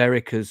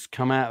Derek has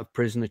come out of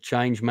prison a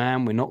changed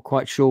man. We're not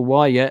quite sure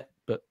why yet,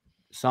 but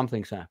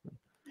something's happened.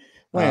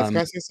 Lance, can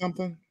I say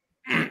something?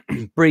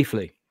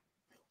 Briefly.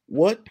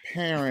 What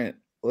parent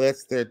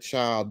lets their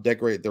child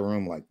decorate the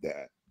room like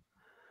that?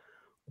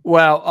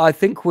 Well, I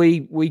think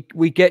we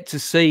get to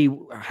see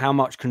how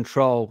much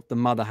control the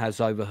mother has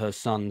over her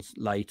sons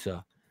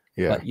later.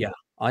 Yeah. But yeah,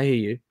 I hear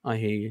you. I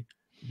hear you.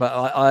 But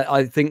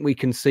I think we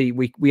can see,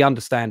 we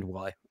understand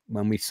why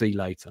when we see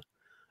later.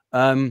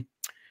 Yeah,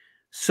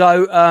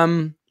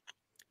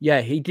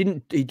 he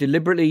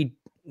deliberately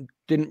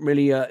didn't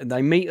really,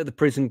 they meet at the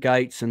prison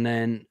gates and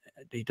then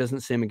he doesn't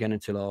see him again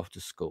until after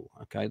school.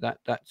 Okay.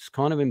 That's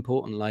kind of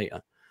important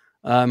later.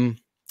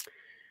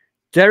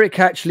 Derek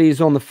actually is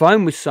on the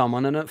phone with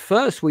someone, and at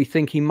first we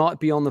think he might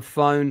be on the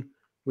phone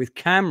with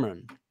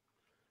Cameron.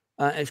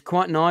 It's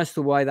quite nice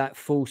the way that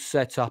full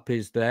setup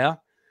is there.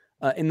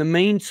 In the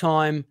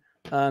meantime,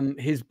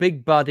 his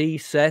big buddy,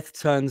 Seth,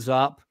 turns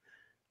up.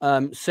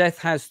 Seth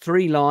has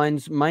 3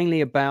 lines, mainly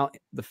about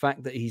the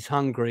fact that he's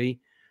hungry.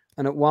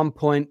 And at one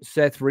point,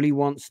 Seth really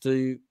wants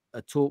to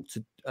talk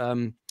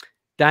to...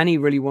 Danny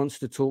really wants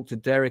to talk to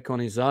Derek on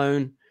his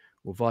own,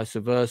 or vice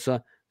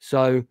versa.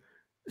 So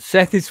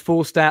Seth is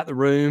forced out the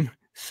room.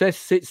 Seth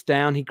sits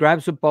down. He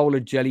grabs a bowl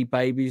of jelly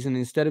babies, and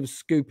instead of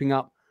scooping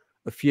up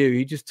a few,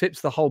 he just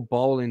tips the whole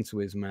bowl into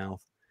his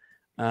mouth.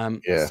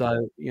 Yeah.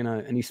 So, you know,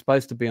 and he's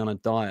supposed to be on a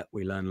diet,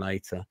 we learn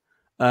later.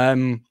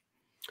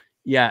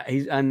 Yeah,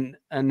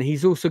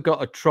 he's also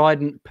got a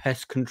Trident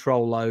pest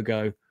control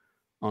logo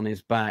on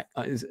his back.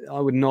 I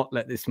would not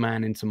let this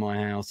man into my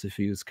house if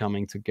he was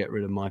coming to get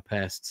rid of my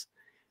pests.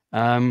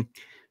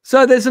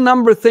 So there's a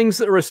number of things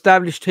that are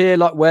established here,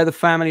 like where the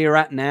family are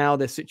at now.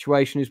 Their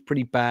situation is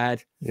pretty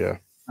bad. Yeah.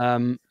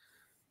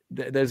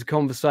 There's a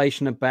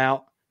conversation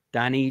about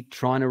Danny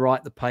trying to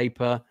write the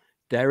paper.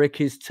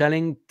 Derek is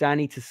telling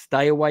Danny to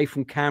stay away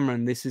from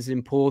Cameron. This is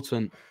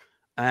important.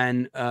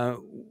 And,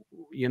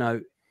 you know,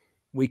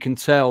 we can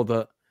tell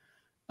that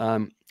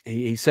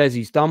he says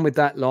he's done with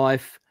that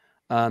life.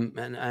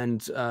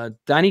 And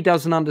Danny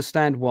doesn't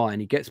understand why.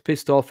 And he gets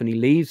pissed off and he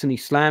leaves and he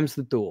slams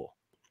the door.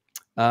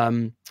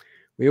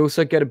 We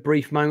also get a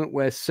brief moment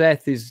where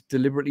Seth is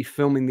deliberately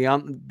filming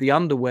the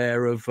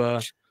underwear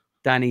of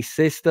Danny's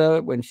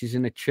sister when she's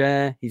in a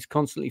chair. He's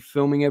constantly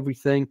filming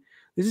everything.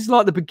 This is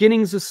like the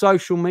beginnings of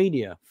social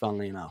media,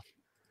 funnily enough,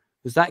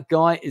 because that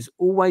guy is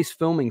always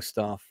filming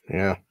stuff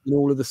in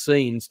all of the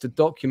scenes to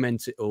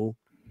document it all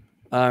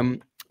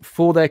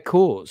for their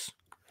cause.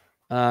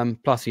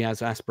 Plus, he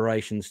has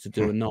aspirations to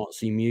do a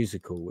Nazi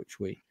musical, which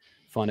we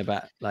find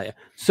about later.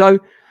 So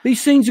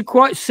these scenes are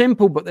quite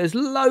simple, but there's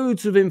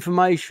loads of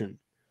information.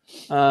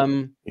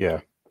 In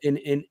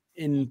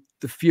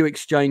the few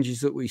exchanges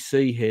that we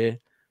see here,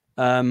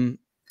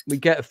 we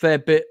get a fair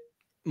bit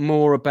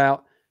more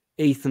about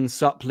Ethan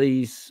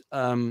Supplee's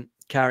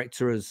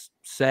character as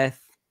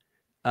Seth,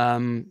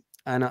 and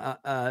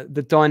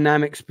the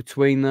dynamics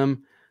between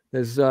them.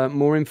 There's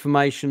more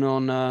information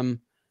on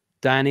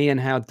Danny and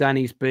how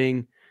Danny's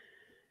being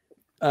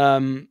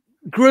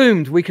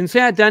groomed. We can see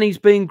how Danny's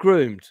being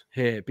groomed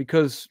here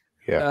because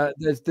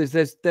there's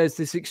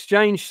this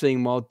exchange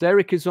scene while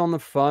Derek is on the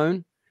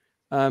phone.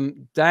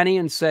 Danny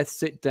and Seth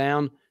sit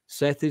down.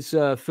 Seth is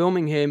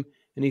filming him,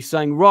 and he's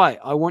saying, "Right,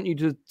 I want you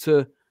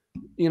to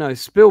you know,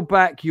 spill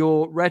back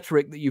your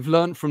rhetoric that you've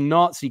learned from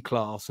Nazi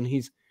class." And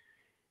he's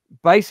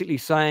basically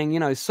saying, you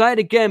know, say it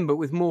again, but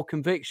with more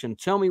conviction.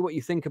 Tell me what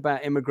you think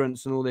about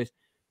immigrants and all this.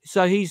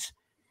 So he's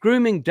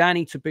grooming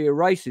Danny to be a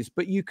racist,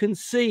 but you can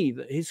see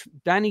that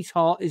Danny's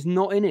heart is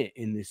not in it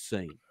in this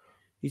scene.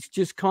 He's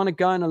just kind of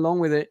going along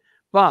with it.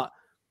 But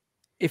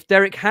if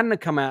Derek hadn't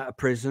come out of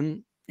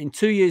prison in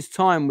 2 years'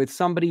 time with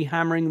somebody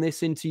hammering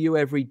this into you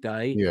every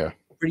day,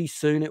 pretty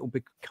soon it will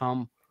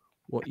become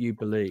what you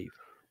believe.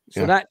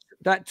 So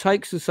that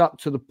takes us up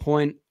to the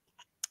point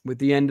with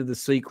the end of the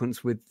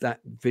sequence with that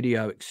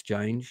video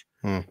exchange.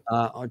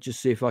 I'll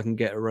just see if I can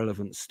get a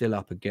relevant still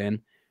up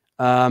again.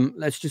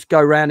 Let's just go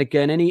around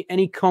again.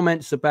 Any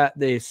comments about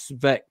this,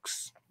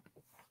 Vex?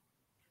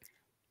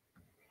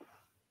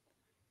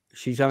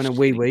 She's having a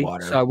wee,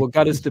 so we'll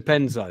go to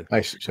Stupenzo.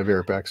 Nice. Should be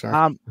right back,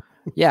 sorry.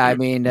 Yeah, I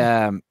mean,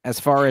 as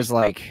far as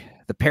like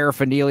the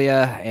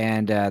paraphernalia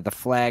and the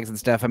flags and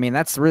stuff, I mean,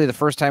 that's really the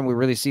first time we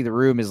really see the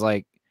room is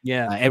like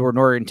Edward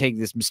Norton taking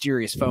this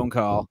mysterious phone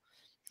call,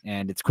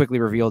 and it's quickly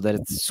revealed that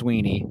it's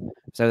Sweeney.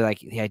 So like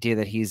the idea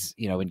that he's,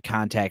 you know, in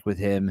contact with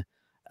him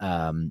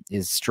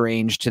is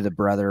strange to the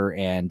brother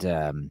and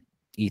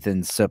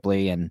Ethan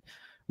Suplee. And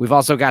we've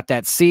also got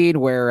that scene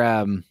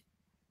where,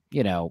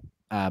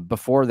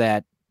 before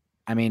that,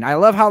 I mean, I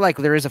love how like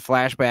there is a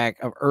flashback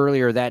of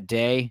earlier that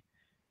day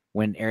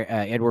when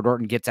Edward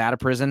Norton gets out of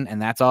prison,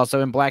 and that's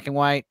also in black and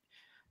white.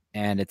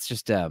 And it's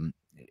just,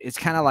 it's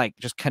kind of like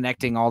just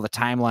connecting all the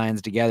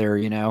timelines together,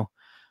 and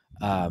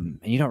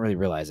you don't really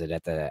realize it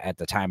at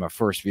the time of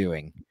first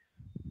viewing.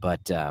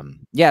 But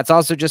yeah, it's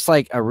also just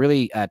like a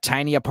really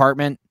tiny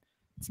apartment.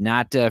 It's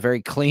not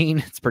very clean.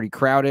 It's pretty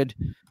crowded.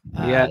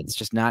 Yeah, it's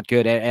just not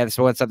good. And it's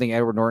something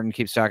Edward Norton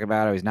keeps talking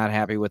about. He's not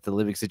happy with the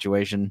living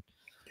situation.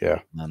 Yeah.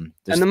 And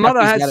the mother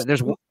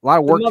there's a lot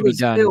of work to be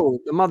done.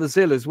 The mother's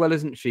ill as well,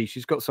 isn't she?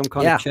 She's got some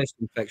kind of chest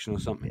infection or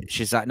something.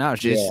 She's like, no,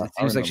 it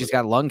seems like she's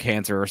got lung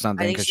cancer or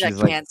something. I think she's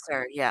got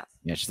cancer. Yeah,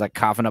 she's like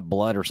coughing up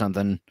blood or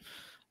something.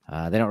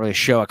 They don't really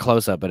show a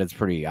close up, but it's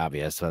pretty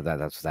obvious that's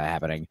what's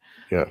happening.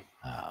 Yeah.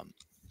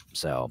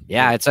 So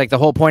yeah, it's like the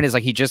whole point is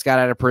like he just got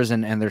out of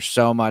prison and there's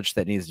so much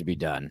that needs to be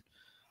done,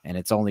 and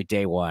it's only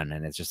day one,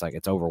 and it's just like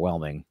it's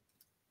overwhelming.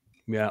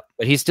 Yeah,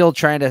 but he's still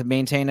trying to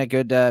maintain a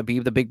good, be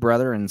the big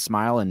brother and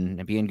smile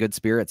and be in good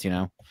spirits,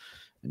 and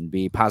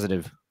be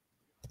positive.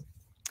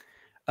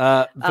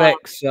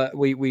 Vex,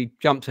 we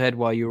jumped ahead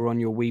while you were on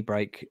your wee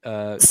break.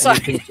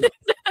 Sorry,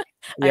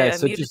 yeah.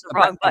 So just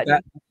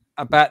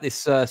about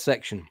this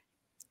section.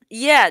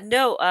 Yeah,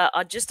 no.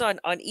 Just on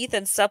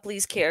Ethan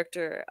Supplee's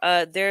character,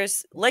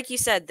 there's, like you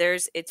said,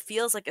 it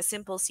feels like a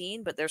simple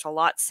scene, but there's a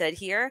lot said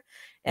here,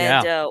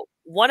 and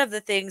one of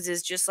the things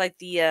is just like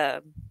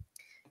the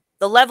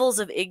levels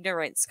of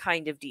ignorance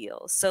kind of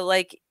deal. So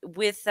like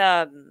with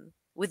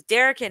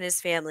Derek and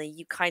his family,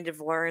 you kind of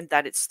learn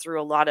that it's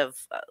through a lot of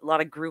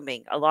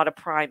grooming, a lot of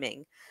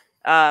priming.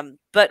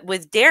 But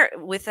with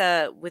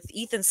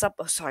Ethan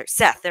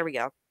Seth, there we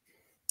go.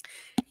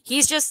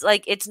 He's just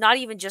like, it's not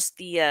even just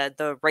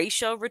the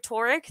racial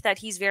rhetoric that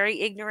he's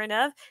very ignorant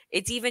of.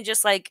 It's even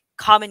just like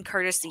common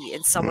courtesy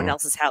in someone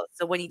else's house.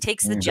 So when he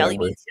takes the jelly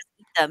beans to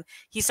eat them,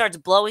 he starts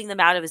blowing them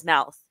out of his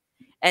mouth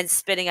and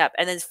spitting up,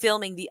 and then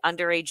filming the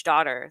underage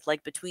daughter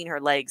like between her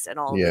legs and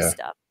all of this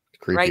stuff.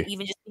 Creepy. Right?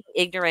 Even just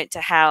being ignorant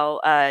to how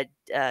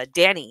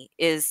Danny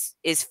is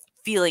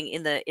feeling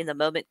in the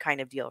moment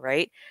kind of deal,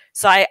 right?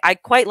 So I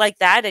quite like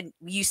that, and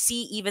you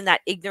see even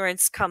that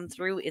ignorance come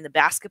through in the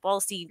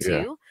basketball scene too.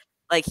 Yeah.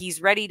 Like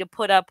he's ready to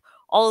put up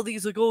all of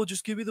these, like, oh,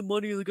 just give me the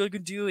money, like I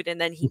can do it,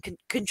 and then he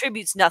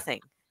contributes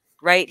nothing,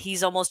 right?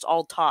 He's almost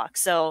all talk.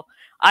 So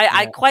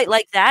I quite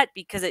like that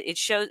because it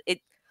shows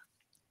it.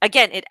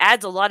 Again, it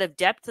adds a lot of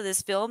depth to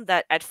this film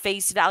that at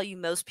face value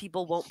most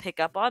people won't pick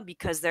up on,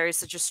 because there is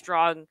such a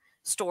strong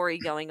story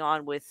going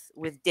on with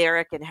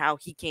Derek and how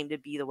he came to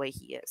be the way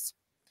he is.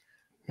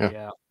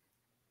 Yeah.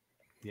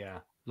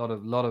 Lot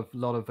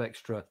of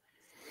extra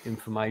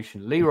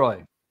information.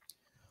 LeRoy.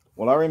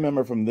 Well, I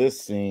remember from this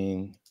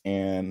scene,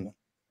 and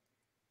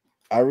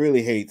I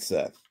really hate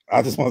Seth.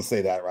 I just want to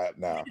say that right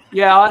now.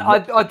 Yeah,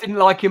 I didn't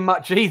like him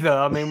much either.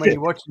 I mean, when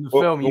you're watching the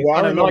film,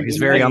 he's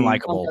very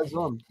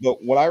unlikable.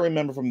 But what I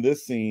remember from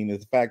this scene is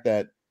the fact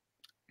that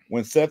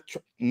when Seth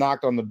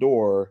knocked on the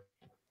door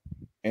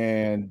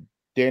and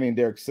Danny and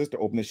Derek's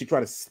sister opened it, she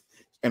tried to,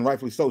 and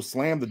rightfully so,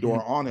 slam the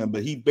door on him,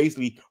 but he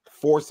basically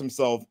forced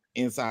himself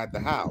inside the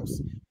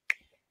house.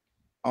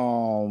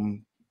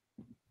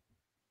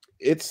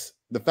 It's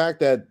the fact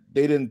that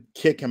they didn't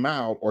kick him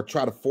out or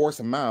try to force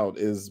him out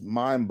is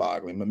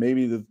mind-boggling. But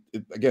maybe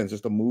again, it's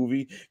just a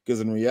movie, because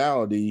in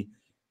reality,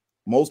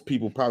 most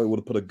people probably would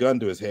have put a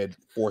gun to his head,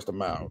 forced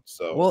him out.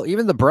 So, well,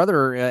 even the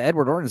brother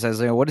Edward Norton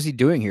says, "What is he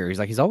doing here?" He's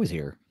like, "He's always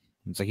here."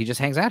 It's like he just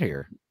hangs out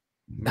here.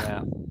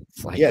 Yeah,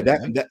 it's like,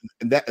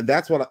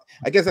 that's what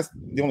I guess that's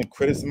the only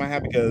criticism I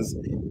have, because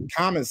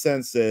common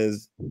sense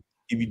says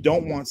if you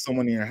don't want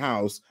someone in your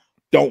house,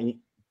 don't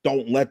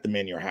let them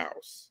in your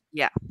house.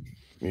 Yeah.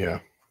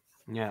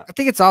 I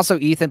think it's also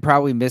Ethan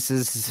probably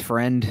misses his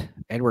friend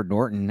Edward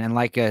Norton, and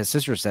like his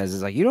sister says,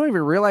 is like, you don't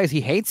even realize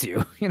he hates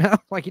you,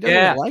 like he doesn't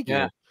even like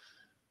you.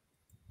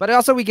 But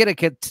also we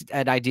get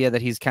an idea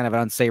that he's kind of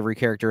an unsavory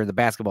character in the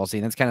basketball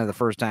scene. That's kind of the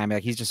first time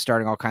like he's just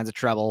starting all kinds of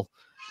trouble,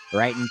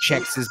 right? And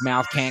checks his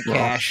mouth can't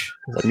cash.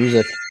 That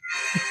music.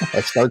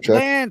 That's Star Trek.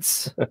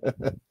 Dance.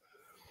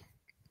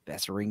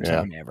 Best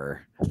ringtone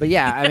ever. But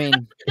yeah, I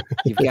mean,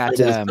 you've got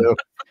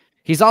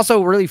he's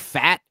also really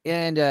fat,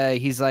 and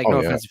he's like, no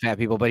offense to fat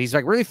people, but he's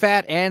like really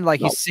fat, and like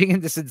he's singing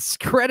this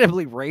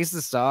incredibly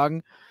racist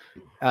song.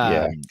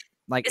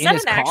 Like is in that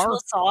his an car.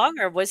 Actual song,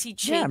 or was he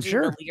changing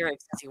the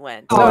lyrics as he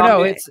went?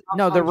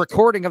 The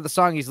recording of the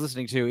song he's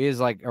listening to is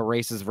like a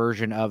racist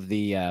version of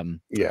the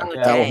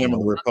Tell Him of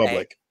the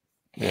Republic.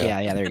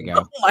 Yeah, there you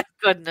go. Oh my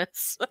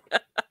goodness.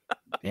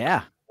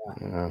 Yeah.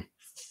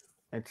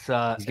 It's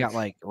he's got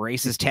like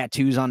racist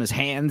tattoos on his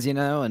hands,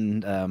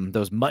 and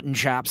those mutton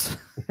chops,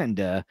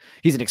 and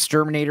he's an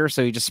exterminator,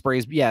 so he just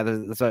sprays. Yeah,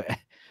 that's what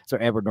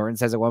Edward Norton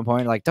says at one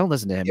point. Like, don't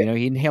listen to him.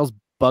 He inhales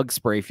bug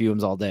spray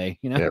fumes all day.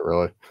 Yeah,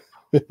 really.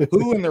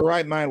 Who in their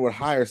right mind would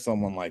hire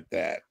someone like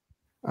that?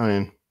 I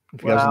mean,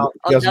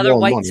 another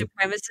white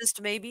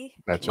supremacist, maybe.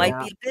 That's might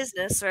be a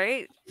business,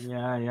 right?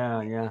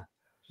 Yeah.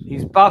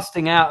 He's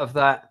busting out of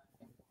that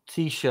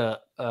t-shirt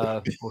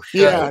or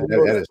Yeah, shirt.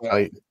 that is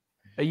tight.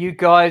 Are you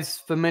guys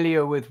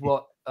familiar with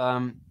what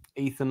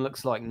Ethan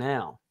looks like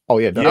now? Oh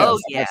yeah, Yes, definitely. Oh,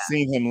 yeah. I've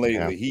seen him lately.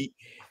 Yeah.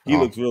 He Oh.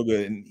 looks real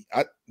good. And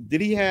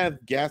did he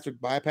have gastric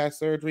bypass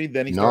surgery?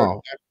 Then he No.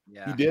 started.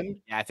 Yeah. He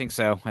didn't. Yeah, I think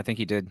so. I think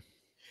he did.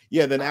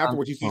 Yeah. Then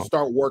afterwards, he oh.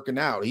 start working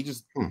out.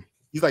 He's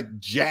like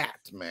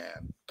jacked, man.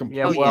 Yeah,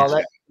 Completely well,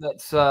 jacked.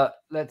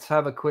 let's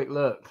have a quick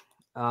look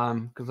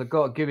because I've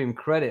got to give him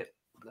credit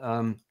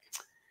to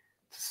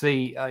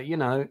see. You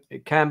know,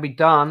 it can be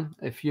done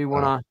if you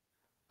want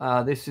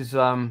to. This is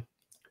the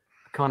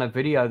kind of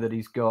video that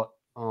he's got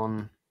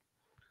on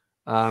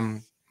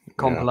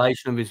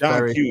compilation of his John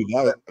very. Q.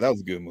 That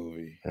was a good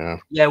movie. Yeah.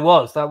 Yeah, it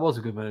was. That was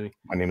a good movie.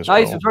 My name is. No,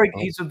 he's Earl.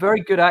 a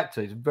very good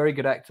actor. He's a very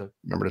good actor.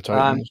 Remember the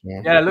Titans?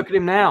 Yeah, look at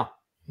him now.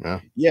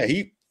 Yeah,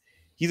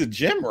 he's a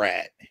gym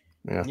rat.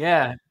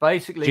 Yeah,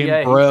 basically,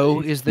 Jim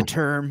Bro is the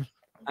term.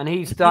 And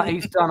he's done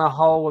a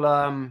whole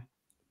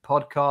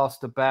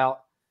podcast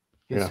about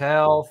his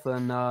health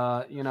and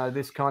you know,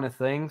 this kind of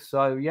thing.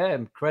 So yeah,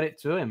 credit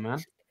to him,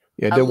 man.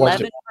 Yeah, I did watch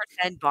 11%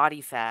 it.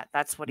 body fat.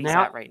 That's what he's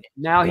at right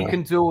Now he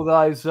can do all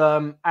those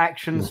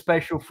action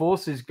special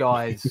forces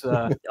guys.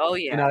 Oh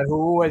you yeah. know, who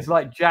are always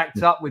like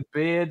jacked up with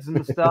beards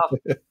and stuff.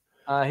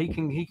 He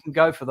can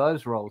go for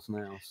those roles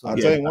now. So I'll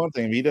tell you one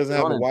thing: if he doesn't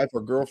have a wife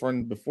or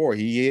girlfriend before,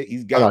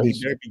 he's got to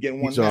be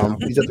getting one now.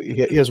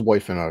 He has a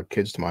wife and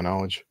kids, to my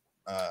knowledge.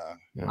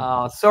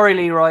 Sorry,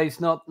 LeRoy, he's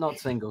not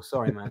single.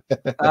 Sorry, man.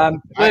 I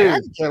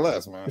could care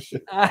less, man.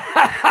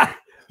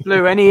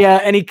 Blue,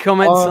 any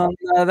comments on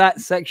that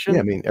section?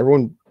 Yeah, I mean,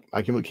 everyone.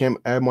 I can't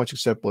add much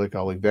except like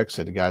Vex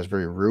said. The guy's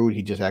very rude.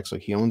 He just acts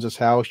like he owns his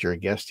house. You're a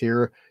guest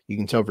here. You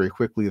can tell very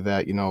quickly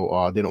that they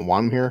don't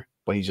want him here.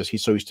 But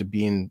he's so used to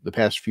being the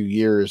past few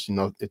years.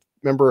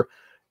 Remember,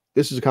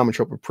 this is a common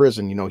trope of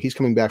prison. He's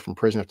coming back from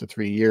prison after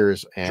 3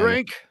 years.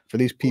 And for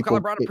these people,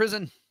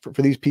 prison.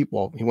 For these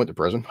people, he went to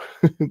prison.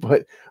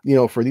 But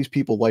for these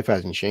people, life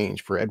hasn't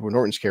changed. For Edward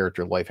Norton's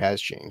character, life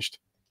has changed.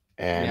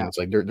 And it's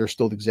like they're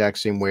still the exact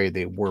same way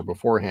they were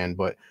beforehand,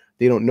 but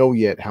they don't know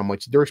yet how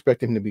much they're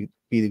expecting him to be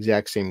the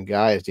exact same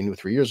guy as they knew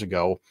 3 years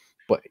ago.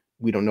 But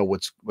we don't know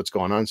what's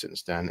gone on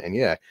since then. And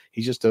yeah,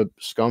 he's just a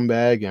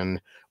scumbag.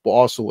 But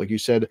also, like you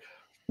said, a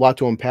lot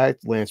to unpack,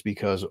 Lance,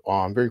 because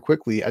very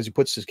quickly as he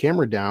puts his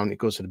camera down, it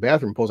goes to the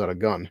bathroom, pulls out a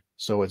gun.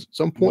 So at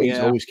some point he's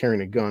always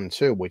carrying a gun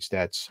too, which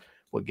that's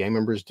what gang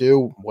members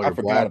do. I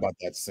forgot about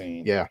that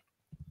scene. Yeah.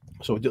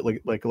 So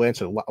like Lance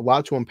said, a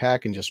lot to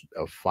unpack in just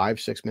a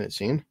 5-6 minute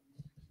scene.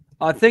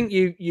 I think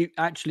you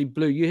actually,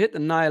 Blue, you hit the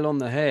nail on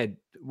the head.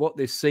 What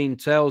this scene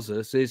tells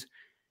us is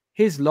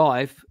his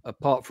life,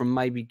 apart from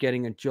maybe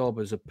getting a job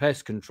as a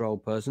pest control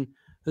person,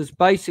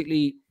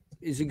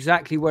 is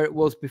exactly where it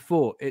was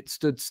before. It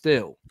stood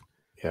still.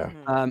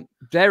 Yeah.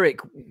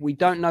 Derek, we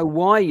don't know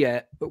why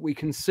yet, but we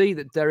can see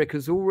that Derek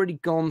has already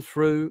gone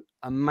through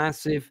a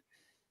massive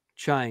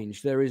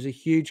change. There is a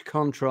huge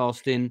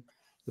contrast in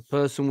the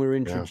person we're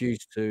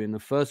introduced to in the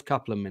first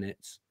couple of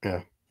minutes.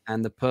 Yeah.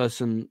 And the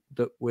person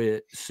that we're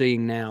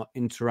seeing now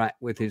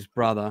interact with his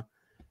brother.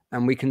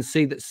 And we can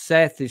see that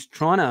Seth is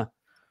trying to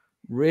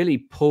really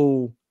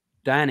pull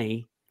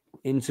Danny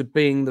into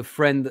being the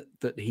friend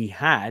that he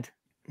had,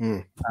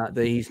 that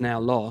he's now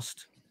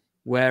lost.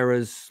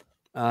 Whereas,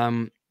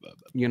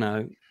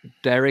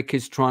 Derek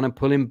is trying to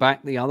pull him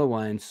back the other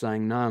way and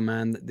saying, no,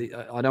 man,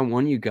 I don't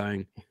want you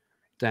going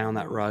down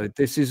that road.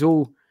 This is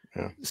all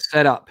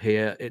set up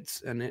here.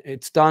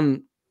 It's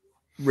done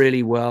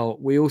really well.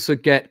 We also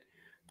get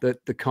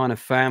the kind of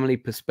family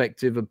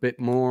perspective a bit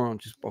more.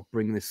 I'll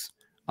bring this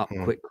up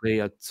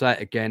quickly. I'd say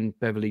it again.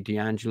 Beverly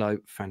D'Angelo,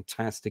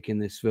 fantastic in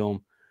this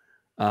film.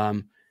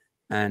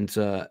 There's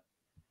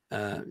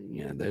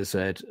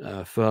Ed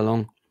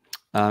Furlong.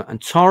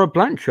 And Tara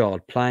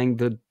Blanchard playing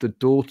the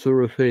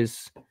daughter of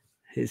his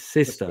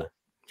sister,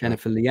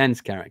 Jennifer Lien's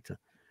character.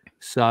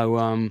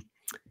 So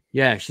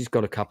she's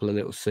got a couple of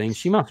little scenes.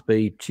 She must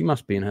be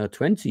in her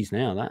 20s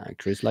now, that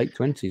actress, late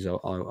 20s,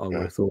 I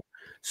would have thought.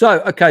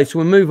 So okay, so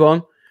we move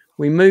on.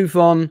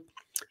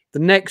 The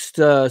next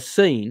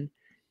scene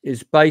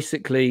is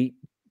basically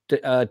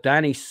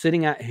Danny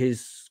sitting at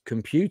his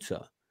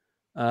computer,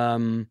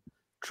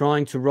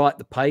 trying to write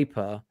the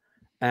paper.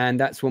 And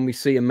that's when we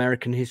see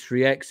American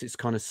History X. It's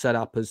kind of set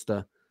up as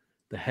the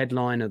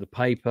headline of the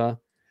paper.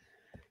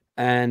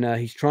 And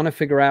he's trying to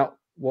figure out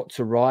what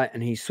to write.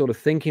 And he's sort of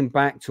thinking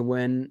back to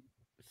when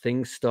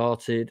things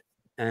started.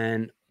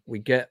 And we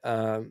get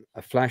a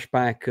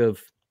flashback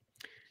of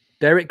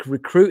Derek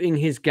recruiting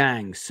his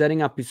gang,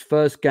 setting up his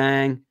first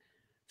gang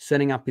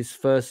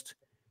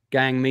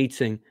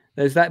meeting.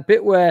 There's that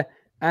bit where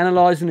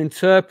analyze and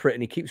interpret,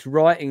 and he keeps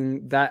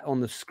writing that on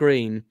the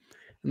screen.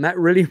 And that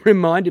really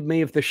reminded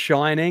me of The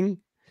Shining.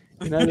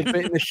 The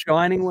bit in The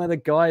Shining where the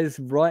guy is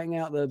writing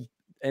out the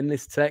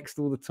endless text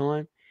all the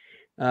time.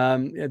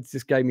 It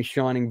just gave me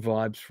Shining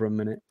vibes for a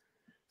minute.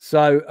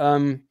 So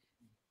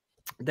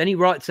then he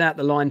writes out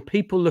the line,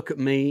 "People look at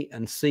me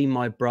and see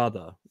my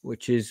brother,"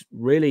 which is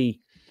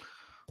really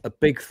a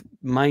big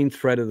main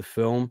thread of the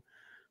film.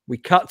 We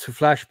cut to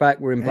flashback.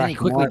 We're in black and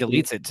white. He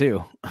quickly deletes it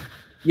too.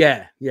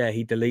 Yeah,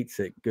 he deletes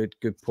it. Good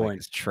point. Like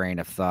his train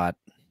of thought.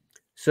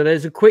 So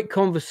there's a quick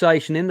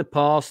conversation in the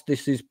past.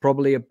 This is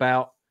probably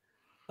about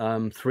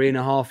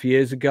 3.5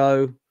 years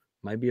ago,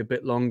 maybe a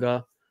bit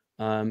longer.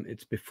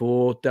 It's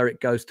before Derek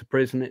goes to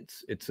prison.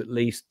 It's at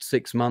least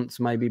 6 months,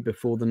 maybe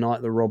before the night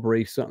of the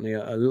robbery. Certainly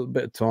a little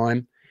bit of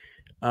time.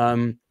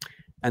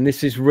 And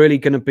this is really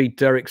going to be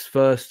Derek's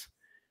first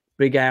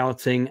big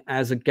outing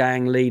as a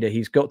gang leader.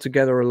 He's got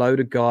together a load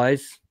of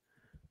guys,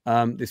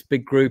 this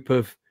big group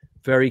of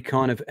very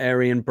kind of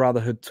Aryan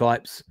Brotherhood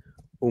types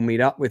all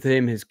meet up with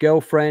him. His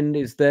girlfriend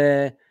is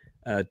there,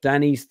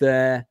 Danny's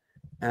there,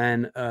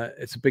 and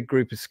it's a big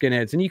group of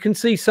skinheads. And you can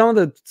see some of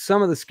the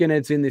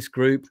skinheads in this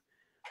group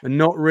are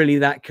not really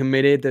that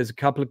committed. There's a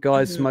couple of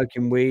guys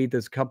smoking weed.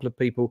 There's a couple of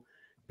people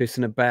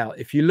pissing about.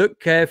 If you look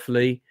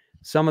carefully,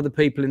 some of the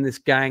people in this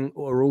gang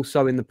are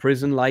also in the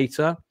prison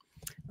later.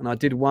 And I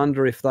did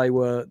wonder if they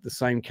were the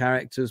same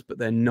characters, but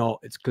they're not.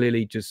 It's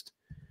clearly just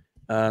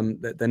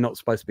that they're not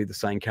supposed to be the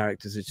same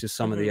characters. It's just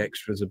some of the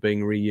extras are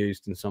being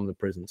reused in some of the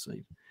prison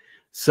scenes.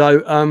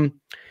 So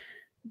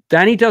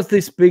Danny does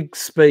this big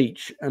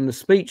speech, and the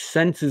speech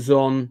centers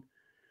on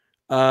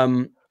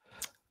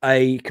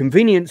a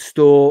convenience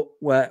store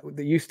that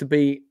used to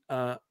be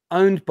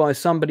owned by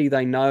somebody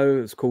they know.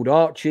 It's called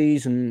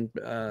Archie's, and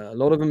a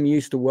lot of them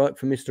used to work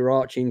for Mr.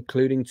 Archie,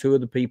 including two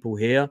of the people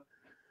here.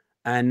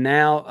 And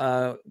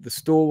now the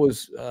store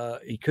was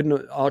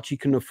Archie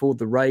couldn't afford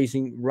the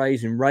raising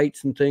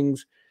rates and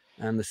things,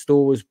 and the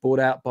store was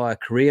bought out by a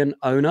Korean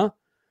owner.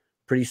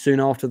 Pretty soon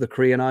after the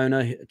Korean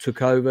owner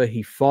took over,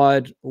 he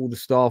fired all the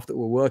staff that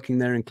were working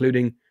there,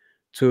 including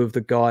two of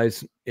the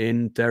guys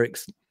in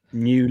Derek's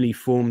newly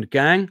formed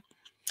gang.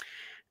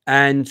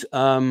 And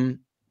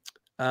one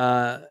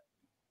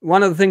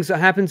of the things that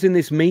happens in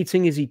this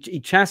meeting is he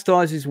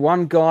chastises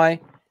one guy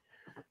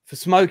for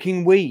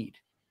smoking weed.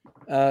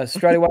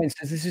 Straight away and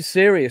says, "This is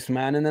serious,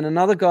 man." And then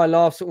another guy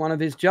laughs at one of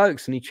his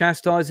jokes, and he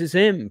chastises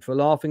him for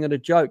laughing at a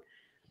joke.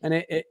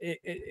 And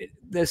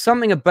there's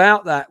something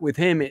about that with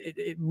him.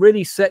 It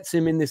really sets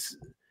him in this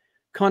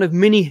kind of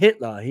mini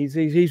Hitler.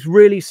 He's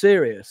really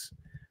serious,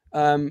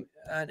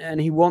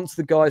 and he wants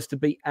the guys to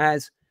be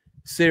as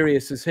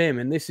serious as him.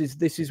 And this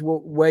is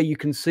where you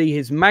can see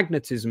his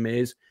magnetism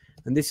is,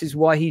 and this is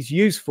why he's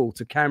useful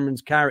to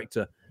Cameron's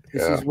character.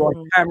 This is why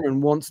Cameron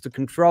wants to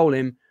control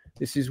him.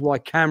 This is why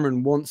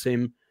Cameron wants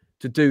him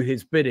to do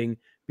his bidding,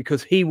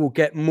 because he will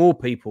get more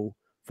people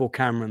for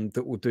Cameron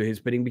that will do his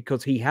bidding,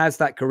 because he has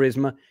that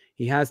charisma,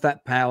 he has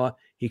that power.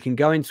 He can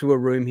go into a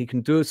room, he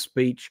can do a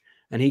speech,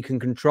 and he can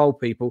control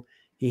people.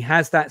 He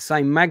has that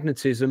same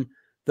magnetism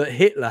that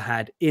Hitler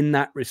had in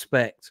that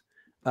respect.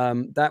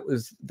 That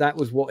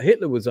was what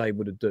Hitler was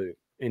able to do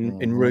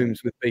in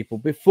rooms with people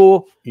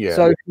before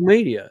social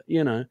media,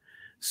 you know.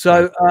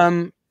 So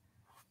and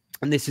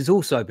this is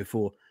also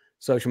before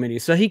social media.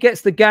 So he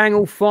gets the gang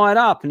all fired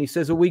up, and he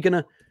says, "Are we going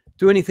to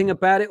do anything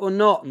about it or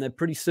not?" And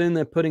pretty soon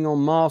they're putting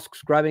on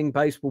masks, grabbing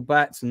baseball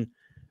bats and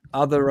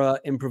other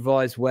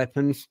improvised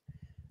weapons,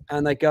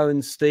 and they go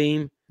and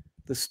steam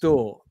the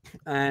store.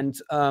 And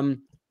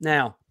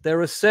now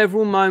there are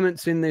several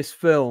moments in this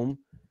film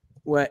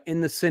where in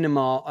the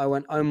cinema I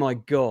went, "Oh my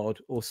God,"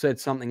 or said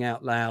something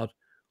out loud,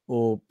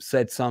 or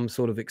said some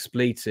sort of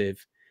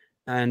expletive.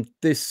 And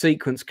this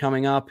sequence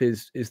coming up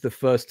is the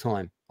first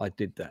time I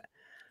did that.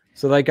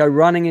 So they go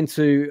running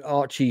into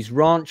Archie's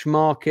ranch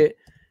market.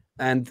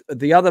 And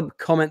the other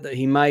comment that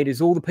he made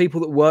is all the people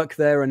that work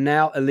there are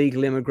now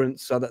illegal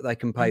immigrants so that they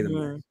can pay them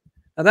less.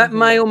 Now, that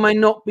may or may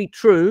not be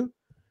true.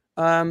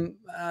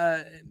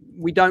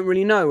 We don't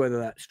really know whether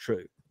that's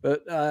true.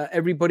 But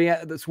everybody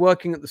that's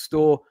working at the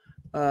store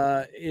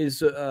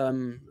is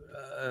of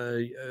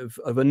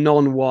a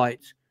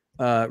non-white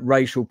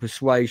racial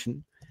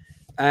persuasion.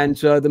 And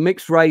the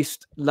mixed-race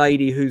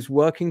lady who's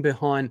working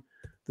behind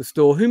the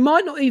store, who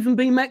might not even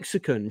be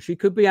Mexican, she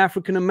could be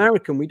African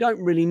American, we don't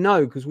really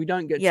know because we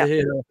don't get to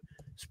hear her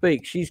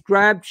speak. She's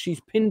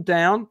pinned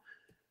down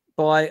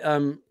by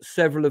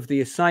several of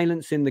the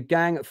assailants in the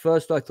gang. At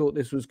first I thought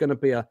this was going to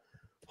be a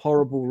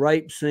horrible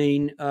rape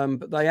scene,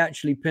 but they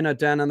actually pin her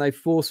down and they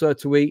force her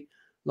to eat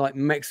like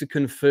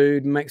Mexican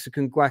food,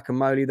 Mexican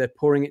guacamole. They're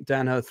pouring it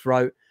down her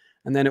throat,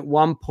 and then at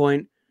one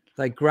point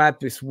they grab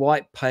this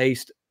white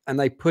paste and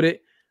they put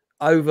it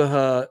over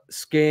her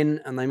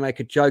skin, and they make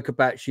a joke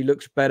about she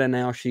looks better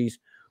now she's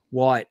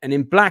white. And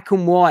in black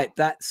and white,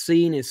 that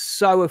scene is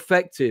so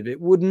effective.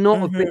 It would not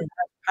have been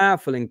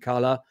powerful in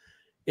color.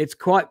 It's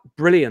quite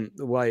brilliant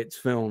the way it's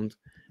filmed.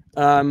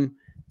 And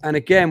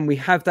again, we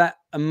have that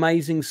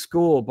amazing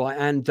score by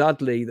Anne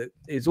Dudley that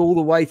is all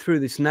the way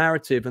through this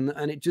narrative, and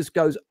it just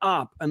goes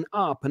up and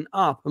up and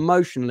up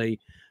emotionally,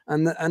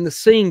 and the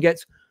scene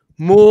gets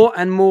more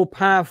and more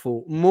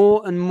powerful,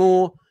 more and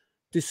more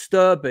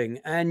disturbing,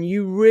 and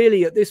you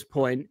really at this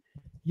point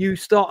you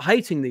start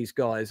hating these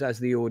guys as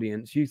the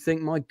audience. You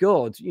think, my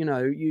God, you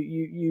know,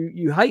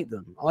 you hate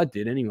them. I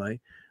did anyway.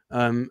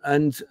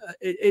 And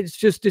it's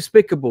just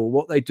despicable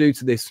what they do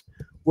to this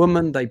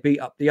woman. They beat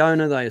up the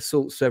owner, they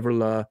assault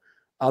several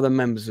other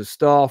members of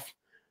staff,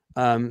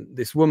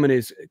 This woman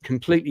is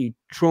completely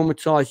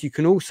traumatized. You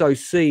can also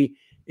see,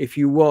 if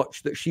you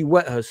watch, that she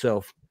wet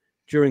herself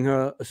during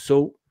her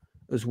assault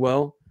as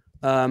well,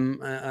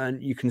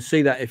 and you can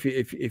see that if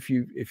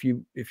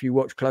you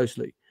watch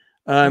closely.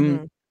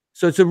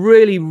 So it's a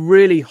really,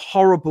 really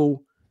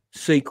horrible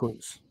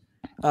sequence.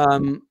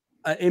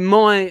 In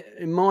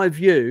my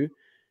view,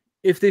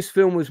 if this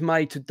film was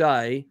made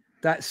today,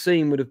 that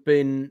scene would have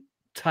been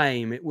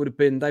tame. It would have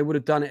been, they would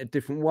have done it a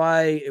different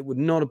way. It would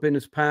not have been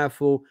as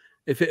powerful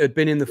if it had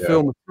been in the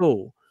film at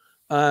all.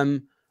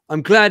 I'm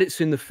glad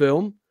it's in the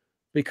film,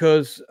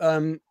 because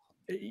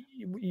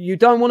you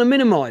don't want to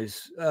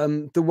minimize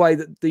the way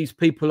that these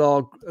people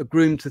are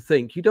groomed to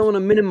think. You don't want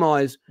to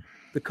minimize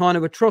the kind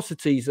of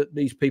atrocities that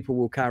these people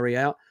will carry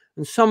out,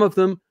 and some of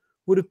them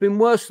would have been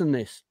worse than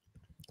this.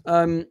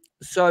 Very,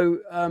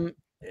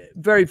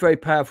 very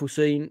powerful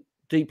scene,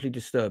 deeply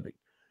disturbing.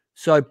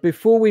 So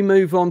before we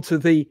move on to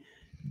the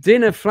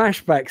dinner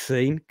flashback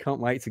scene, can't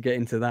wait to get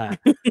into that.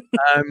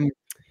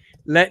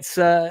 Let's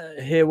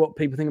hear what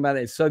people think about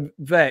this. So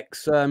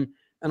Vex, and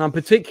I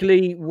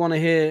particularly want to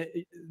hear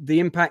the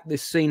impact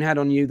this scene had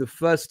on you the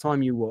first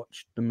time you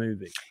watched the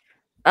movie.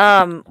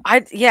 So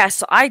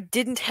I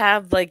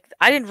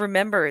didn't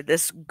remember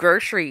this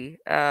grocery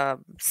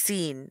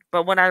scene,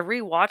 but when I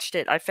rewatched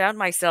it, I found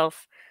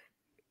myself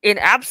in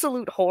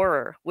absolute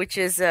horror, which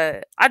is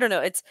I don't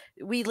know,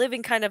 we live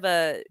in kind of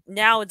a,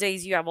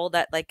 nowadays you have all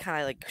that like kind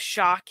of like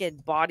shock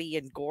and body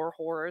and gore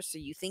horror, so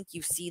you think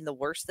you've seen the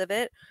worst of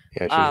it.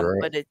 Yeah, she's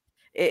right. But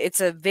it's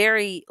a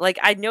very, like,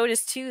 I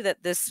noticed too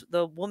that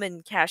the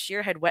woman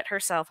cashier had wet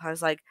herself. I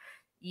was like,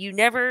 you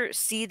never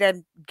see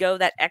them go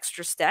that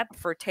extra step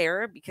for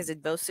terror, because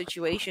in most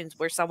situations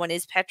where someone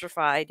is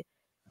petrified,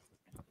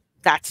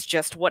 that's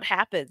just what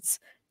happens.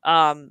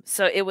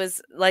 So it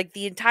was like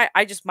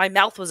my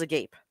mouth was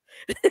agape.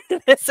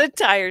 This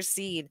entire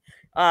scene.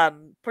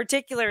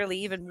 Particularly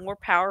even more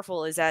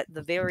powerful is at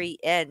the very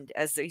end,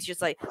 as he's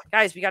just like,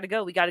 guys, we gotta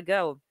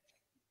go.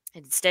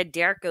 And instead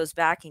Derek goes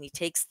back and he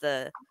takes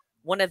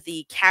one of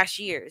the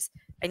cashiers,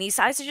 and he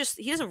decides to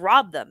he doesn't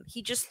rob them.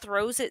 He just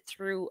throws it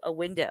through a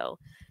window.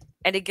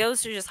 And it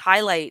goes to just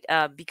highlight,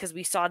 because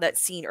we saw that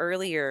scene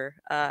earlier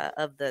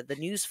of the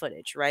news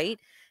footage, right?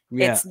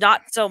 Yeah. It's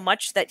not so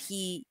much that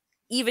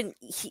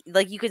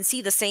like you can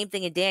see the same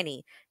thing in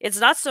Danny. It's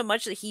not so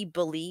much that he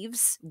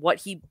believes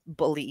what he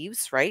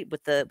believes, right?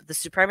 With the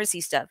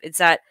supremacy stuff. It's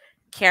that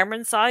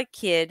Cameron saw a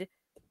kid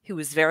who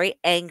was very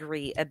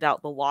angry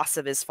about the loss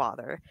of his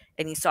father,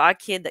 and he saw a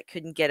kid that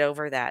couldn't get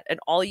over that. And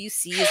all you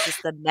see is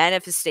just the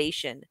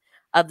manifestation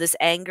of this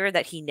anger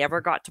that he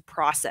never got to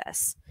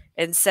process,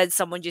 and said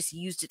someone just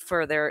used it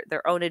for their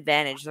own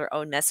advantage, their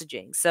own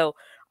messaging. So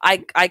I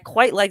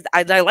quite liked,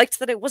 I liked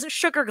that it wasn't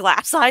sugar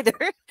glass either.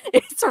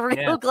 It's a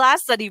real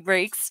glass that he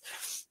breaks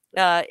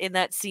in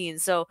that scene.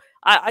 So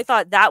I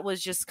thought that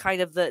was just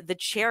kind of the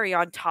cherry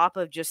on top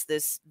of just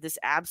this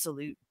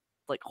absolute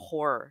like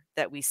horror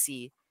that we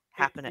see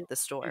happen at the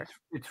store.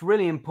 It's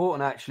really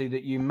important actually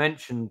that you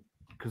mentioned,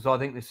 because I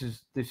think this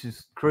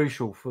is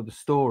crucial for the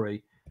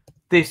story.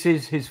 This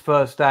is his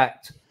first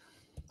act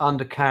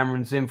under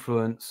Cameron's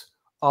influence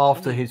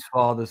after his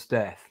father's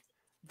death.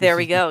 There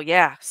we go.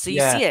 Yeah. So you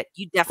see it.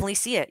 You definitely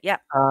see it. Yeah.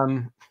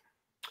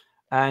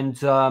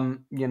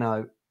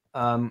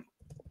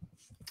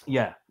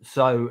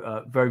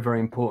 So very, very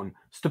important.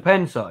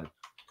 Stupenzo.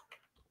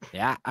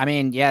 Yeah. I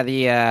mean, yeah,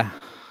 the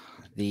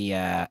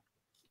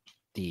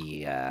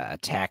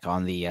attack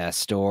on the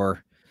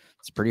store,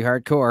 it's pretty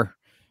hardcore.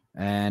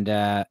 And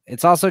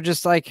it's also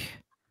just like,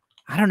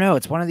 I don't know,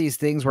 it's one of these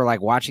things where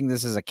like watching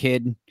this as a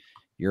kid,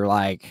 you're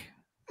like,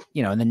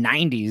 you know, in the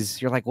 90s,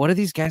 you're like, what are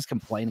these guys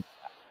complaining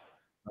about?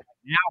 Like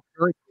now,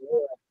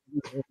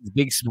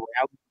 big sprout.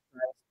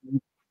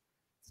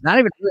 It's not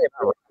even really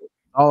about it.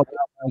 It's all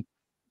about like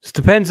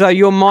Stupenzo,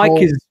 your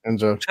mic is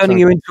turning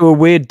you into a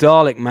weird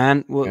Dalek,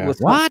 man.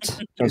 What?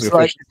 It's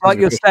like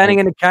you're standing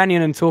in a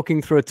canyon and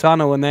talking through a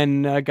tunnel and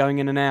then going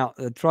in and out.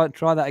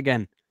 Try that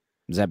again.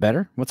 Is that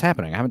better? What's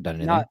happening? I haven't done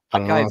anything. No,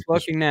 okay, it's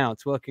working now.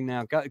 It's working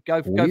now. Go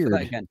for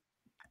that again.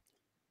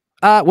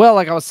 Well,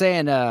 like I was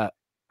saying, the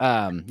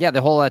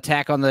whole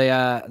attack on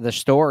the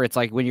store. It's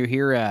like when you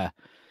hear,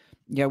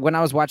 when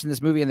I was watching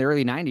this movie in the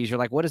early 90s, you're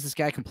like, what is this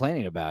guy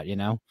complaining about? You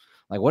know,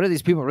 like, what are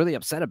these people really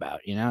upset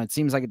about? You know, it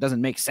seems like it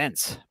doesn't make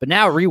sense. But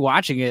now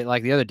rewatching it,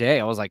 like the other day,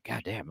 I was like,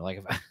 God damn,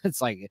 like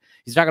it's like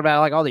he's talking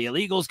about like all the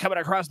illegals coming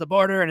across the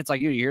border, and it's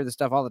like you hear this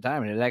stuff all the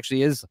time, and it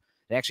actually is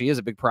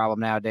a big problem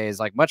nowadays,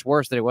 like much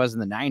worse than it was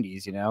in the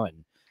 90s, you know.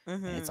 And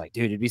it's like,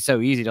 dude, it'd be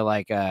so easy to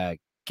like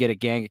get a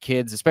gang of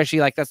kids, especially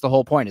like that's the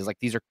whole point, is like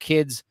these are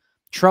kids,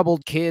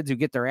 troubled kids who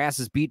get their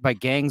asses beat by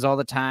gangs all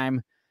the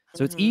time.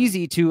 So it's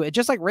easy to,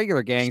 just like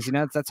regular gangs, you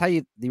know, that's how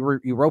you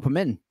rope them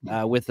in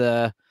with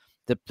the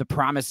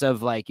promise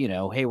of like, you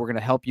know, hey, we're going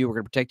to help you, we're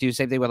going to protect you.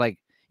 Same thing with like,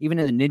 even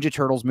in the Ninja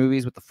Turtles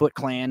movies with the Foot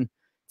Clan,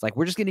 it's like,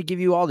 we're just going to give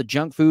you all the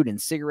junk food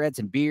and cigarettes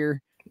and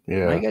beer.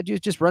 Yeah. All you got to do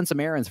is just run some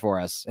errands for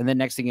us. And then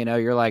next thing you know,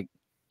 you're like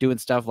doing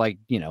stuff like,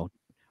 you know,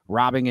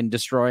 robbing and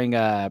destroying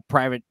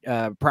private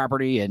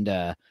property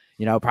and,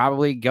 you know,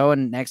 probably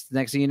going next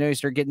thing you know, you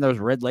start getting those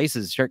red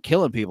laces, start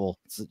killing people.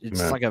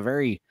 It's like a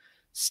very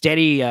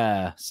steady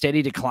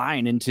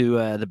decline into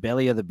the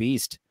belly of the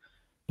beast.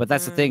 But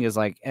that's the thing is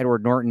like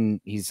Edward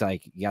Norton, he's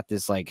like got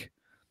this like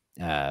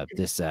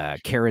this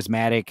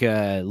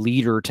charismatic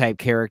leader type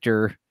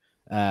character,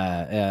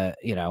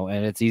 you know,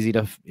 and it's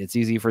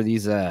easy for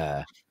these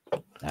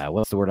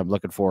what's the word I'm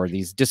looking for,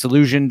 these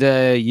disillusioned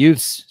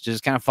youths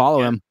just kind of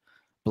follow him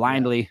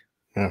blindly.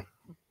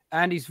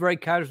 And he's very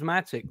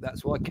charismatic.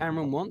 That's why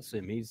Cameron wants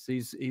him. He's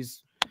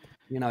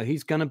you know,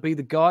 he's going to be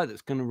the guy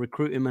that's going to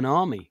recruit him an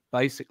army,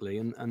 basically.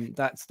 And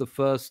that's the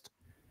first,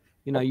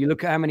 you know, you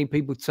look at how many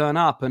people turn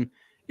up, and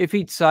if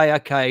he'd say,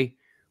 okay,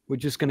 we're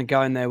just going to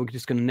go in there, we're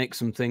just going to nick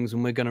some things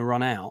and we're going to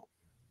run out,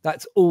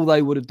 that's all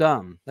they would have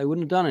done. They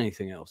wouldn't have done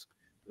anything else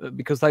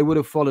because they would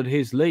have followed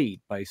his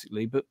lead,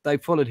 basically. But they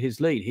followed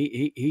his lead.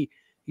 He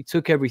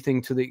took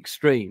everything to the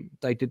extreme.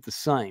 They did the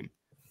same.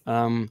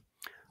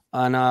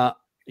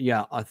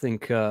 Yeah, I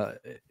think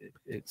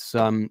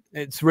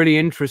it's really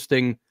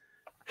interesting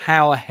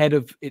how ahead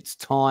of its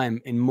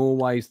time in more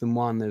ways than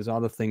one. There's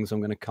other things I'm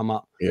going to come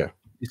up. Yeah,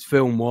 this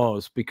film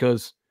was,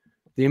 because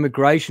the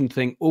immigration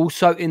thing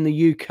also in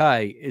the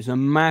UK is a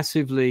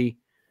massively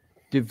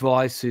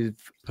divisive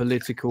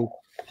political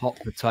hot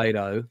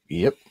potato.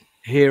 Yep.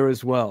 Here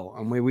as well,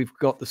 and we've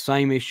got the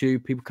same issue.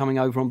 People coming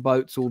over on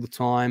boats all the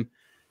time,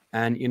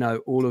 and you know,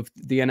 all of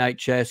the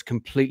NHS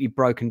completely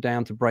broken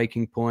down to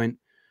breaking point.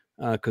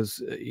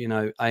 Because you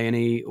know,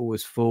 A&E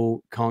always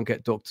full, can't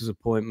get doctor's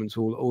appointments,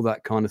 all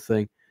that kind of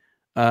thing.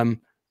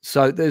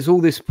 So there's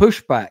all this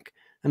pushback,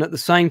 and at the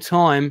same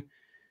time,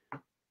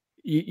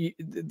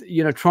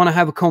 you know, trying to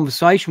have a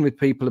conversation with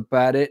people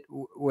about it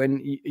when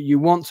you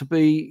want to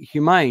be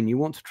humane, you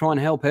want to try and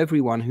help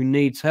everyone who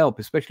needs help,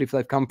 especially if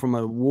they've come from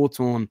a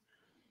war-torn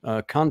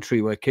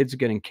country where kids are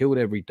getting killed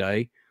every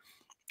day.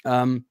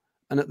 And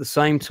at the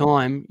same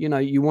time, you know,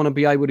 you want to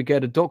be able to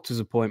get a doctor's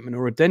appointment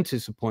or a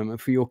dentist appointment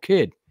for your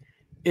kid.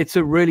 It's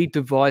a really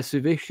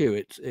divisive issue.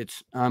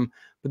 But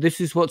this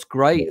is what's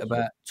great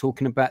about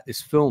talking about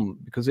this film,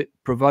 because it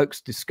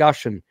provokes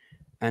discussion,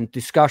 and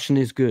discussion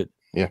is good.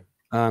 Yeah.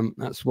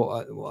 That's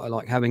what I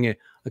like having here.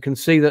 I can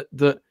see that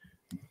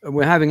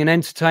we're having an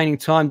entertaining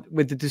time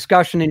with the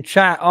discussion in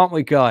chat, aren't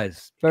we,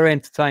 guys? Very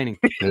entertaining.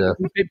 Yeah.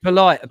 Keep it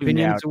polite.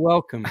 Opinions are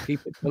welcome. Keep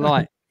it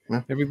polite.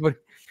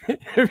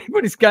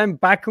 Everybody's going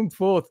back and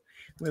forth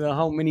with a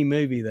whole mini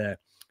movie there.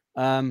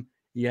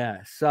 Yeah.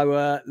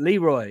 So,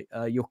 LeRoy,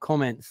 your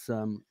comments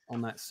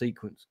on that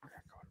sequence.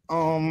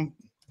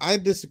 I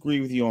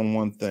disagree with you on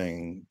one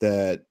thing,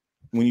 that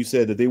when you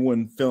said that they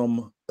wouldn't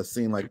film a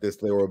scene like this,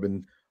 they would have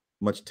been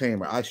much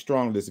tamer. I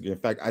strongly disagree. In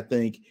fact, I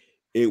think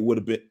it would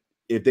have been,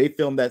 if they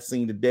filmed that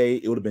scene today,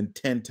 it would have been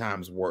 10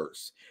 times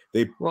worse.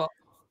 I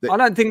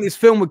don't think this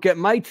film would get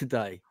made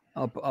today.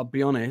 I'll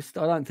be honest.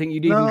 I don't think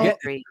you'd even get.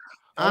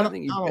 I don't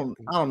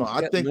know.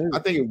 I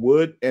think it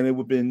would, and it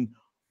would have been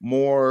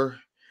more,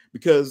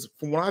 because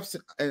from what I've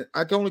seen, and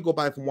I can only go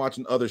by from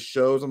watching other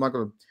shows. I'm not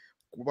going to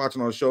watch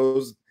other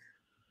shows.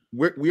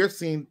 We are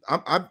seeing.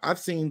 I've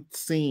seen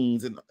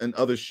scenes in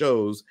other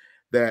shows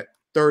that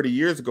 30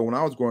 years ago, when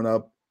I was growing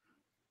up,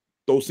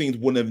 those scenes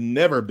wouldn't have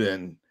never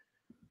been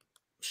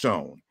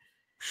shown.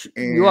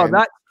 And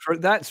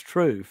that's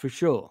true for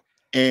sure.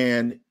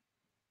 And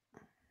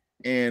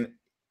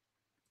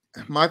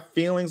my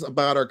feelings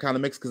about are kind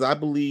of mixed, because I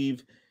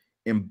believe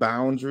in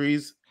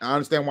boundaries. I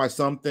understand why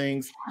some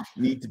things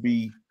need to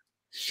be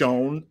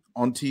shown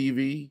on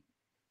TV,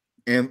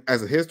 and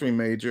as a history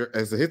major,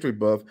 as a history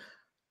buff,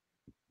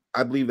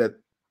 I believe that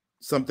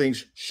some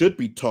things should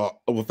be taught.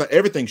 Well,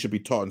 everything should be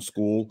taught in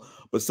school,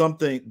 but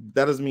something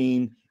that doesn't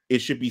mean it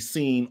should be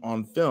seen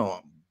on film.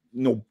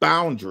 You know,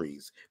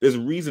 boundaries. There's a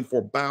reason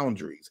for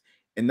boundaries,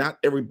 and not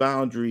every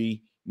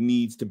boundary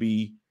needs to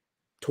be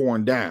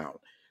torn down.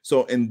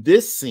 So in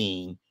this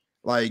scene,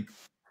 like,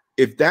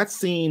 if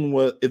this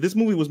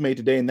movie was made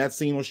today and that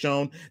scene was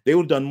shown, they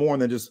would have done more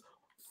than just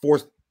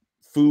forced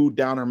food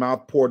down her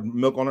mouth, poured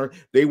milk on her.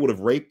 They would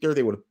have raped her.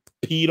 They would have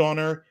peed on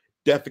her,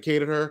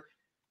 defecated her.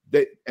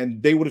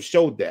 They would have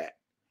showed that.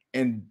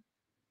 And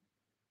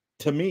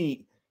to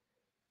me,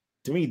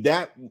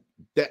 that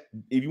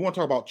if you want to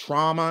talk about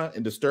trauma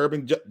and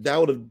disturbing, that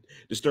would have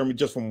disturbed me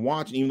just from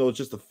watching, even though it's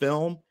just a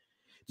film.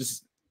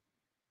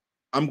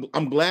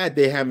 I'm glad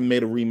they haven't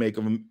made a remake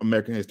of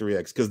American History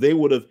X, because it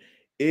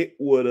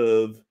would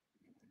have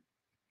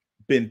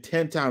been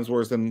 10 times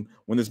worse than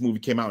when this movie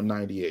came out in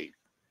 '98.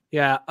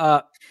 Yeah,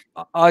 I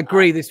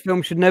agree. This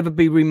film should never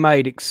be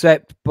remade,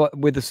 except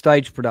with a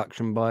stage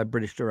production by a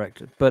British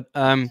director. But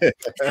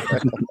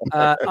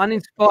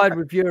Uninspired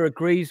Reviewer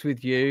agrees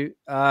with you,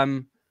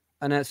 and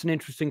that's an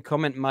interesting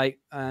comment, mate.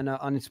 And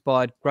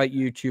Uninspired, great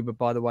YouTuber,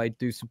 by the way.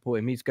 Do support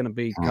him. He's going to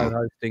be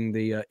co-hosting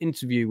the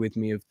interview with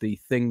me of The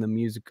Thing, the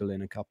musical,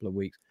 in a couple of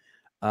weeks.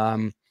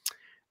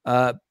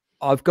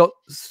 I've got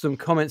some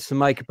comments to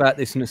make about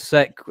this in a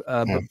sec,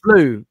 but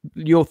Blue,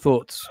 your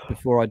thoughts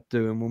before I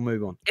do, and we'll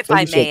move on. If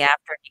I may,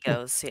 after he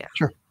goes, yeah.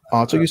 Sure.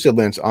 So you said,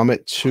 Lance, I'm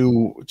at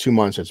 2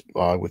 months. It's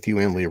with you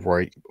and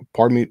LeRoy.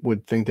 Part of me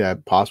would think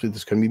that possibly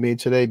this couldn't be made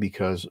today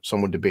because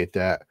some would debate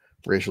that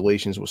racial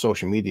relations with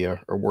social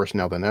media are worse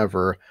now than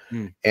ever.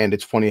 And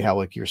it's funny how,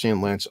 like you're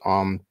saying, Lance,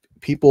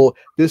 people,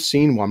 this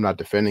scene, while I'm not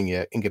defending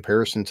it, in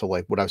comparison to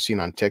like what I've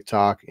seen on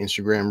TikTok,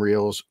 Instagram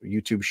Reels,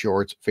 YouTube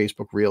Shorts,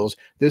 Facebook Reels,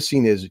 this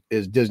scene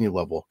is Disney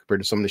level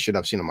compared to some of the shit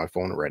I've seen on my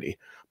phone already.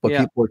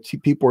 But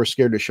people are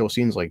scared to show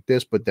scenes like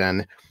this. But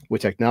then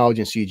with technology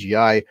and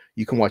CGI,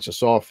 you can watch a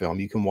Saw film.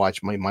 You can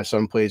watch my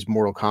son plays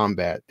Mortal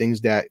Kombat, things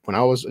that when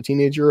I was a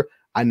teenager,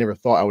 I never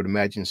thought I would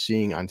imagine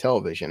seeing on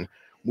television.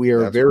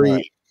 We're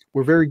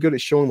very good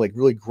at showing like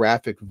really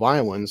graphic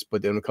violence,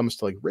 but then when it comes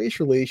to like race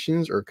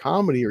relations or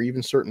comedy or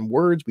even certain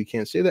words, we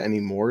can't say that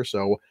anymore.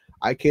 So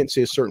I can't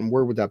say a certain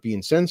word without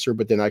being censored,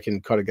 but then I can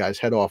cut a guy's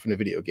head off in a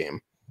video game.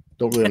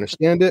 Don't really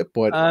understand it,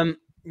 but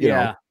you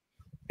know,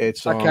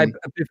 it's okay.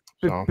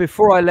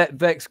 Before I let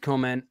Vex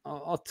comment,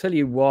 I'll tell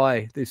you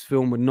why this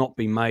film would not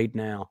be made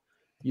now.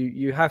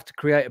 You have to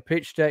create a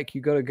pitch deck.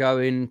 You got to go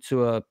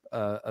into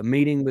a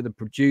meeting with a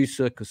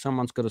producer because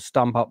someone's got to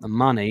stump up the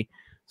money.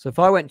 So if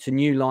I went to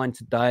New Line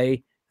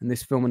today and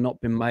this film had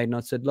not been made and I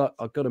said, look,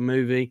 I've got a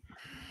movie.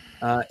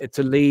 It's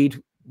a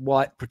lead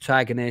white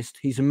protagonist.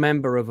 He's a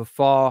member of a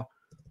far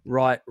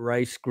right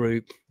race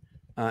group.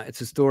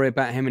 It's a story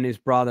about him and his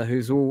brother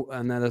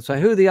and then they'll say,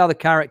 who are the other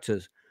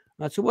characters?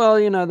 And I said, well,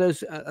 you know, there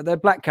are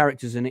black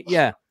characters in it.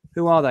 Yeah.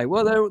 Who are they?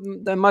 Well,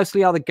 they're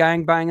mostly other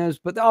gangbangers,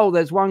 but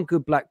there's one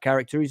good black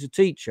character. He's a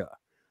teacher.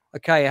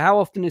 Okay. How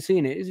often is he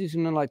in it? Is he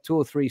in like 2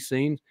 or 3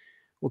 scenes?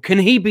 Well, can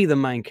he be the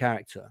main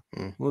character?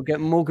 We'll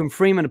get Morgan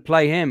Freeman to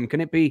play him.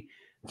 Can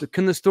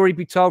the story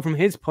be told from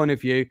his point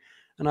of view?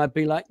 And I'd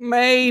be like,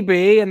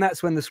 maybe. And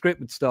that's when the script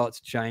would start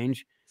to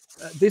change.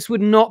 This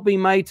would not be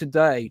made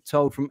today,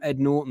 told from Ed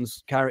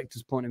Norton's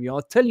character's point of view.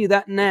 I'll tell you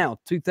that now,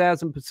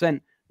 2000%.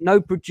 No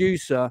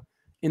producer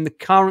in the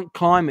current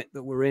climate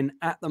that we're in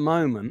at the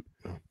moment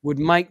would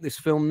make this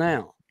film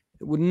now.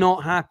 It would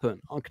not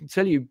happen. I can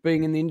tell you,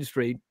 being in the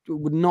industry, it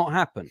would not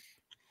happen.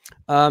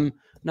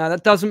 Now,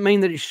 that doesn't mean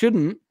that it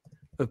shouldn't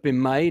have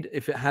been made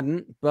if it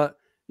hadn't. But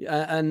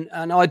and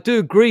I do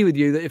agree with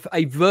you that if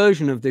a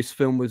version of this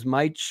film was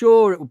made,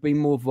 sure, it would be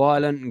more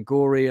violent and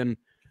gory and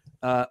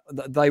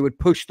they would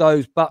push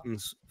those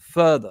buttons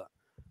further.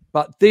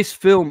 But this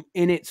film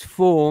in its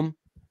form,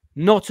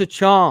 not a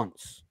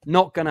chance.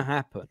 Not going to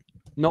happen.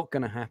 Not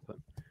going to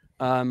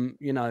happen.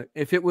 You know,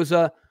 if it was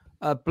a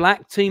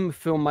black team of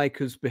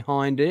filmmakers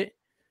behind it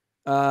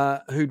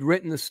who'd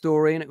written the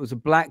story and it was a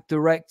black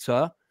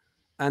director,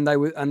 and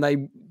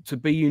they to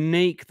be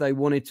unique, they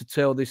wanted to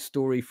tell this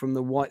story from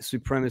the white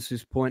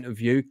supremacist point of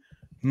view,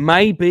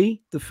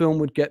 maybe the film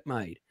would get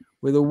made.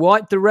 With a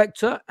white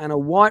director and a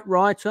white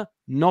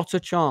not a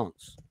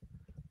chance.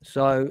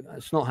 So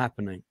it's not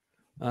happening.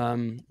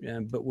 Yeah,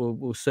 but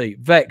we'll see.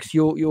 Vex,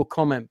 your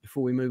comment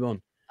before we move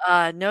on.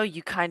 No,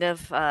 you kind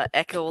of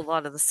echo a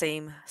lot of the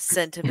same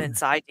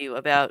sentiments I do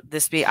about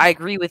this being. I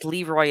agree with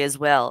LeRoy as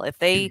well. If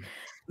they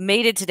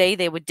made it today,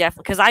 they would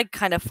definitely, because I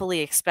kind of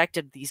fully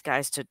expected these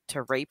guys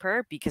to rape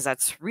her, because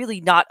that's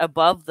really not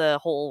above the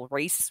whole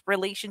race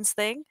relations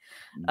thing.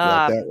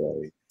 Got that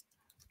right.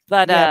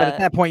 But at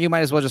that point, you might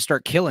as well just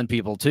start killing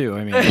people too.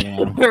 I mean,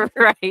 you know,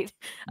 right?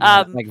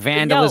 Like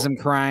vandalism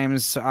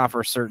crimes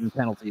offer certain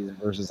penalties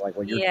versus like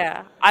what you're.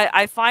 Yeah,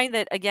 I find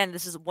that again,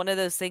 this is one of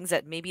those things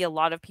that maybe a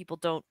lot of people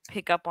don't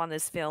pick up on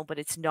this film, but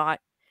it's not.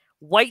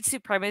 White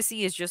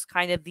supremacy is just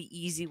kind of the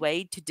easy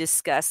way to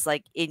discuss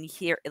like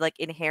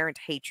inherent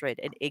hatred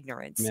and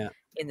ignorance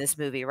in this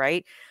movie,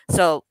 right?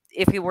 So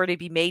if it were to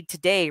be made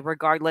today,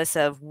 regardless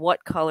of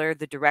what color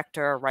the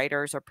director or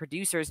writers or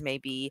producers may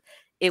be,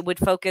 it would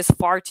focus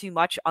far too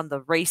much on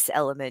the race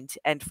element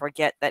and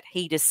forget that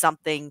hate is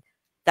something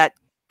that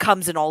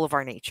comes in all of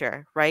our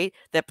nature, right?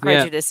 That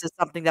prejudice is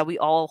something that we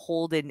all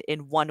hold in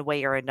one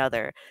way or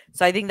another.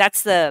 So I think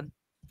that's the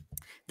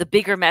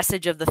bigger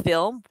message of the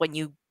film when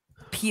you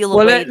peel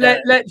away.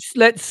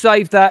 Let's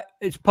save that.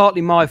 It's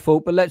partly my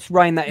fault, but let's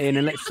rein that in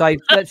and let's save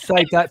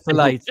that for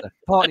later.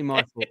 Partly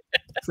my fault.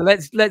 So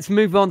let's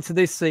move on to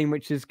this scene,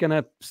 which is going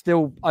to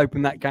still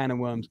open that can of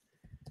worms.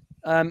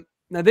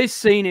 Now, this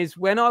scene is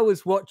when I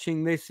was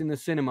watching this in the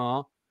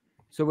cinema.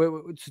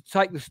 So to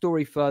take the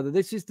story further,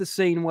 this is the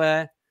scene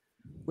where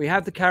we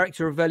have the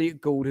character of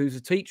Elliot Gould, who's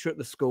a teacher at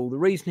the school. The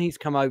reason he's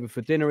come over for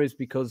dinner is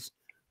because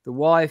the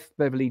wife,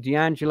 Beverly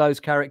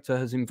D'Angelo's character,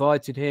 has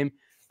invited him.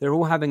 They're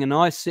all having a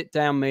nice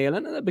sit-down meal.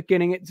 And at the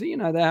beginning, it's, you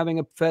know, they're having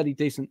a fairly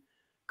decent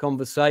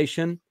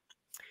conversation.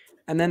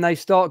 And then they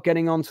start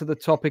getting onto the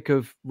topic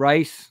of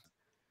race.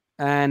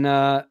 And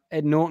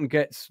Ed Norton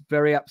gets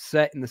very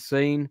upset in the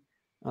scene.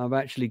 I've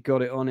actually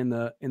got it on in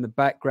the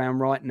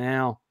background right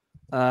now.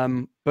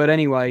 But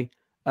anyway,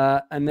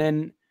 and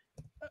then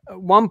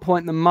at one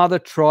point, the mother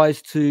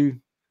tries to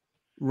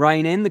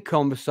rein in the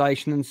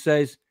conversation and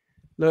says,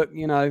 look,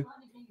 you know.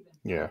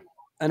 Yeah.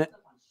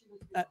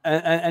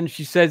 And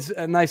she says,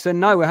 and they said,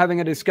 no, we're having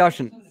a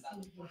discussion.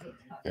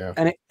 Yeah.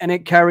 And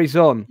it carries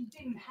on.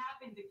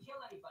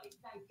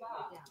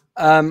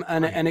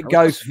 And it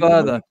goes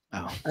further.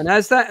 Oh. And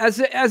as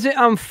it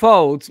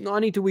unfolds, not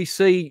only do we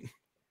see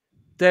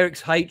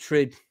Derek's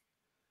hatred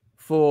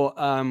for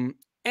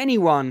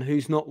anyone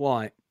who's not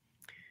white,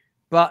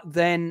 but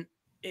then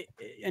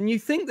and you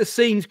think the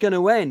scene's going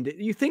to end.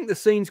 You think the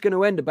scene's going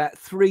to end about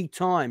 3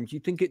 times. You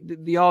think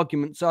the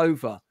argument's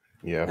over.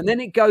 Yeah. And then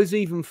it goes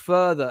even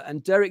further,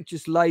 and Derek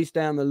just lays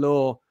down the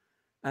law,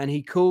 and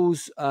he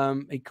calls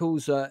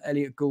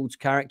Elliot Gould's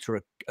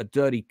character a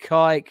dirty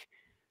kike.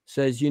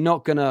 Says you're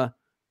not gonna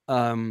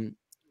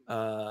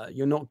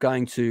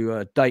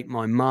date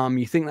my mum.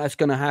 You think that's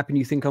gonna happen?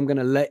 You think I'm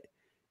gonna let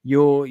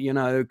your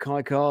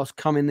kike ass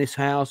come in this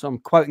house? I'm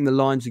quoting the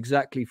lines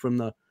exactly from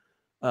the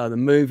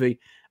movie,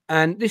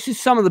 and this is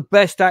some of the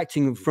best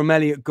acting from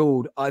Elliot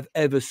Gould I've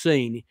ever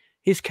seen.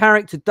 His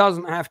character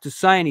doesn't have to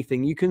say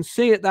anything. You can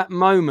see at that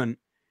moment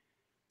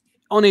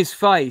on his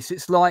face,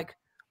 it's like,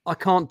 I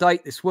can't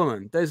date this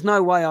woman. There's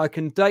no way I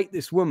can date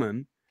this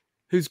woman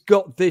who's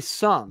got this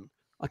son.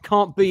 I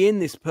can't be in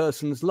this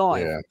person's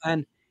life. Yeah.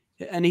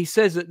 And he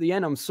says at the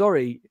end, I'm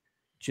sorry,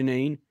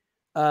 Janine.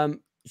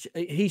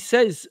 He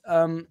says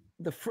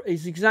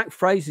his exact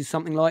phrase is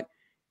something like,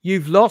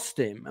 you've lost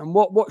him. And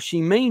what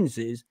she means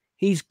is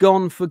he's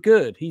gone for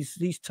good.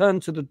 He's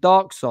turned to the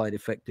dark side,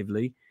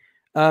 effectively.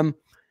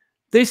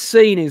 This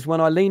scene is when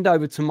I leaned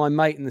over to my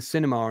mate in the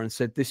cinema and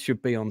said, this should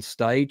be on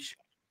stage.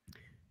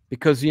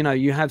 Because,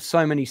 you have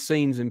so many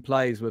scenes in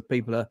plays where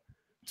people are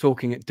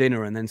talking at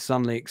dinner and then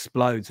suddenly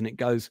explodes and it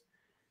goes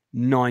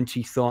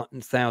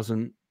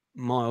 90,000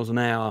 miles an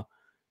hour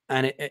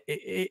and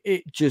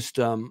it just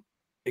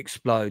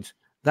explodes.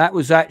 That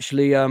was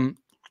actually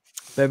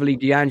Beverly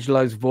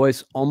D'Angelo's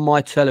voice on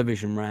my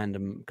television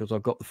random because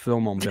I've got the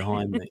film on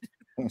behind me.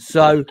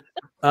 So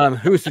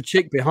who's the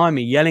chick behind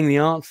me yelling the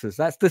answers?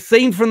 That's the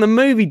scene from the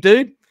movie,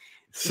 dude.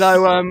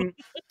 So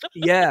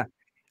yeah,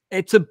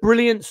 it's a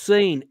brilliant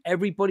scene.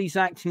 Everybody's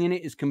acting in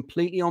it is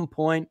completely on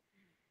point.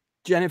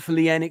 Jennifer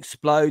Lien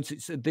explodes.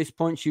 It's at this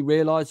point she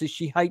realizes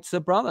she hates her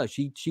brother.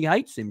 She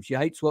hates him. She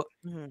hates what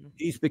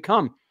he's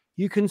become.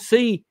 You can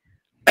see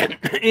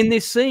in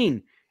this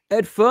scene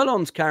Ed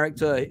Furlong's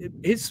character,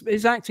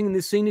 his acting in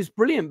this scene is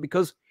brilliant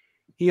because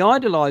he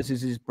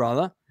idolizes his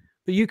brother,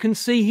 but you can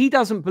see he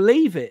doesn't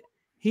believe it.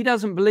 He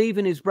doesn't believe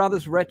in his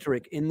brother's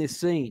rhetoric in this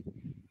scene.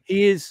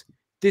 He's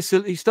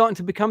starting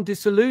to become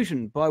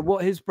disillusioned by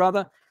what his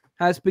brother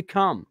has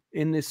become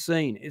in this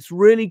scene. It's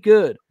really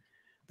good.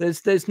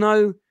 There's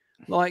no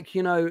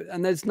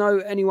and there's no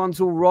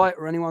anyone's all right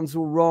or anyone's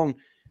all wrong.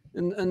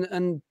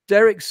 And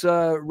Derek's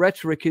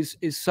rhetoric is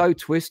so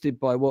twisted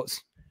by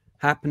what's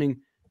happening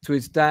to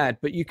his dad,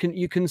 but you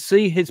can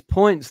see his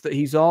points that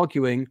he's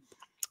arguing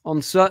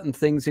on certain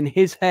things in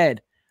his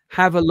head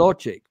have a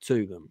logic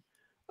to them.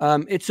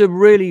 It's a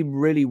really,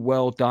 really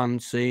well done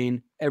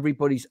scene.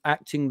 Everybody's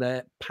acting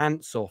their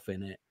pants off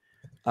in it.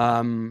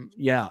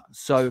 Yeah.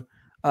 So,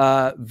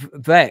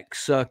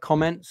 Vex,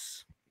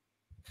 comments?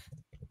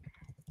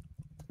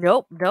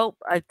 Nope.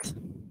 I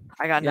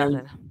got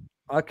nothing.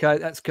 Okay,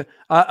 that's good.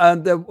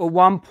 At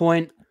one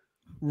point,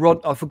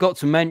 I forgot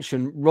to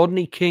mention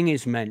Rodney King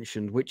is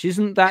mentioned, which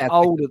isn't that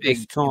old at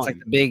this time. It's like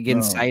the big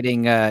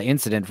inciting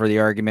incident for the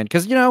argument,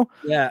 because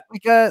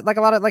like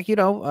a lot of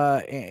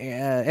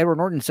Edward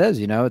Norton says,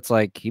 it's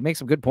like he makes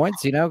some good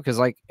points, because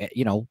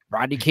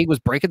Rodney King was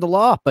breaking the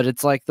law, but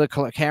it's like the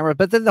camera.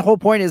 But then the whole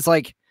point is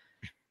like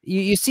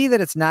you see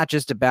that it's not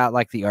just about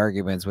like the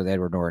arguments with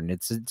Edward Norton.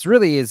 It's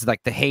really is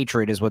like the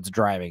hatred is what's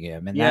driving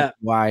him, and that's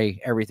why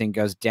everything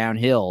goes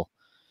downhill.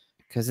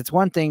 Because it's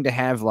one thing to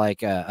have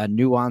like a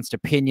nuanced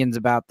opinions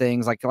about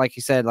things, like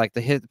you said, like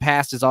the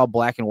past is all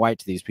black and white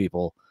to these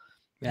people.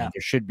 Yeah,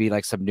 there should be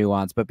like some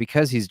nuance, but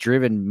because he's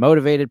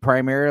motivated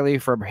primarily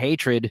from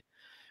hatred,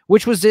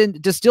 which was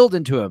distilled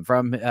into him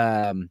from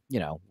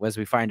as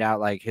we find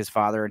out, like his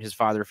father and his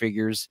father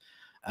figures.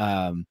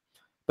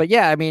 But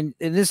yeah, I mean,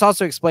 and this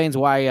also explains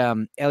why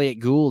Elliot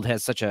Gould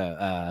has such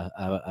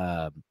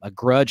a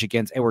grudge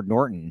against Edward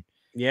Norton.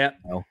 Yeah.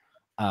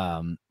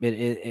 I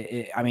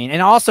mean,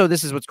 and also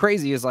this is what's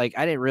crazy is like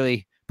I didn't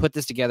really put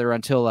this together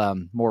until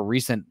more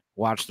recent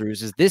watch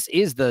throughs. Is this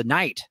is the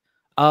night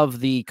of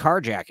the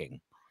carjacking?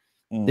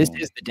 This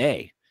is the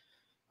day.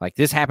 Like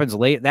this happens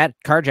late. That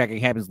carjacking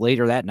happens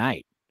later that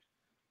night,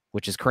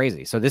 which is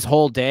crazy. So this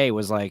whole day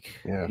was like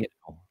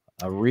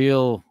a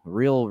real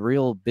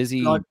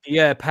busy,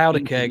 powder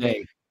keg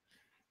day.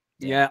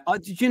 Yeah.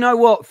 Did you know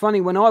what?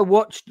 Funny, when I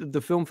watched the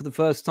film for the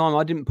first time,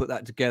 I didn't put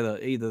that together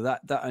either.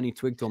 That only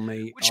twigged on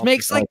me. Which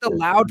makes like the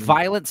loud,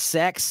 violent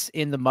sex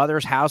in the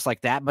mother's house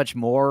like that much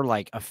more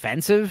like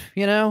offensive,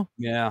 Yeah.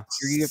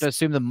 You have to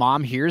assume the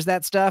mom hears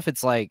that stuff.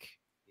 It's like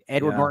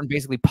Edward Norton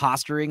basically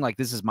posturing like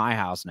this is my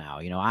house now.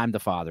 I'm the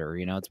father.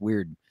 It's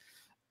weird.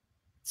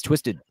 It's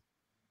twisted.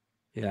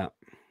 Yeah.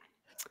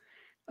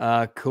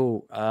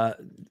 Cool.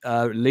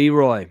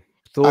 LeRoy,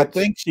 thoughts? I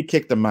think she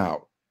kicked him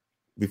out.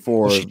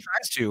 Before she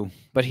tries to,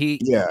 but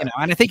and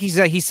I think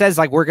he says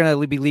like we're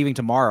gonna be leaving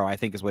tomorrow. I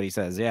think is what he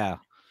says. Yeah.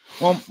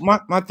 Well,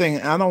 my thing,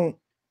 I don't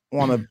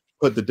want to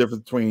put the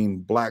difference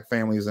between black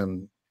families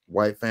and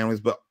white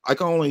families, but I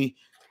can only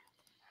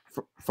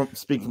from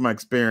speaking from my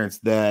experience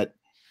that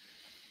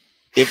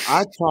if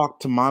I talk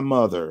to my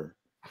mother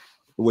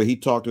the way he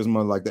talked to his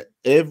mother like that,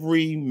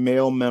 every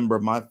male member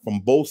of from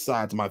both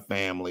sides of my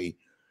family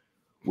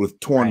would have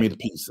torn me to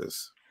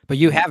pieces. But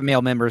you have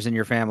male members in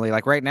your family.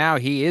 Like right now,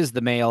 he is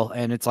the male,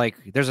 and it's like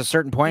there's a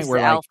certain point where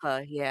like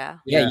alpha, yeah,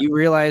 you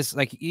realize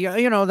like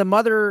you know the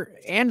mother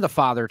and the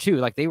father too.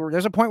 Like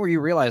there's a point where you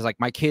realize like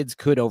my kids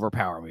could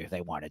overpower me if they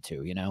wanted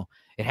to. You know,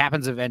 it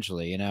happens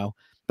eventually. You know,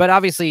 but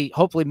obviously,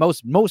 hopefully,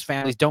 most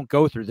families don't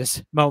go through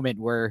this moment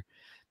where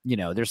you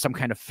know there's some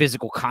kind of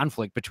physical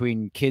conflict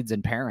between kids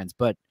and parents.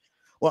 But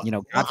well, you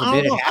know, God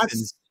forbid it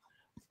happens.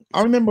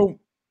 I remember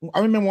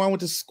when I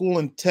went to school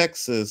in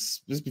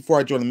Texas, just before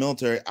I joined the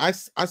military, I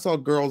saw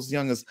girls as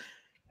young as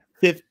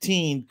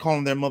 15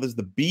 calling their mothers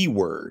the B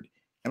word.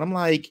 And I'm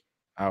like,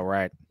 oh,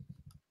 right.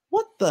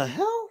 What the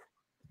hell?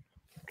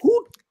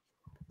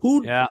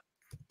 Who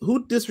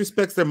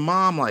disrespects their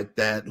mom like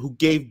that, who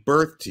gave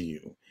birth to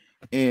you?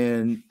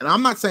 And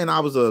I'm not saying I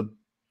was the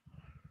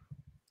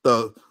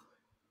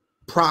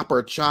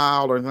proper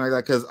child or anything like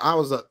that, because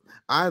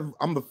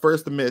I'm the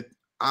first to admit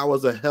I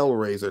was a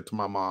hellraiser to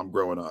my mom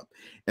growing up,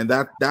 and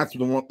that's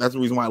the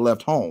reason why I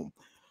left home.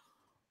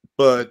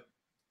 But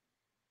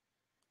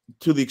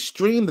to the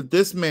extreme that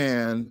this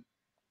man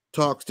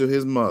talks to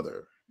his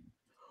mother,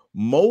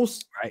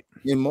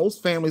 in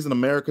most families in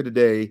America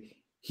today,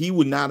 he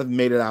would not have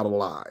made it out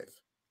alive.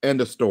 End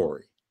of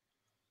story.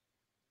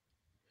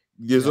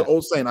 There's an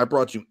old saying: "I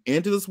brought you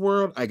into this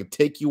world, I could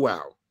take you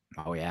out."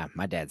 Oh yeah,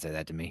 my dad said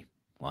that to me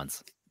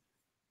once.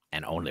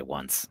 And only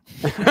once.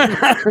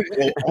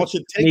 Well,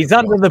 he's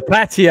under the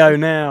patio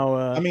now.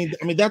 I mean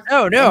that's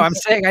no. I'm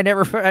saying I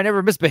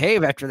never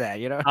misbehave after that.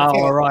 You know.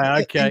 Oh, all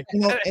right, okay.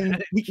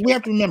 And we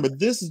have to remember,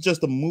 this is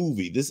just a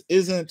movie. This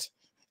isn't.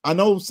 I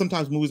know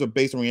sometimes movies are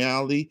based on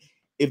reality.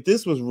 If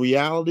this was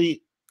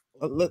reality,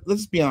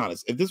 let's be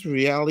honest. If this was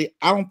reality,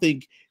 I don't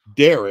think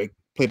Derek,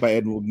 played by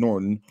Edward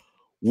Norton,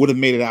 would have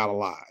made it out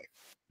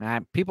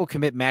alive. People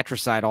commit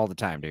matricide all the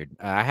time, dude.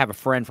 I have a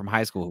friend from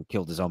high school who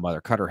killed his own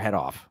mother, cut her head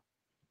off.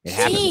 It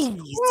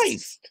happens.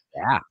 Christ.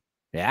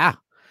 Yeah.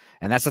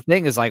 And that's the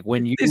thing is like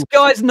when this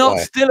guy's not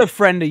still a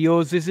friend of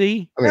yours, is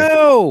he?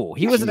 No,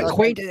 he was an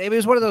acquaintance. It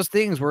was one of those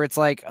things where it's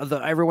like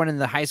everyone in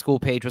the high school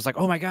page was like,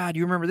 "Oh my God,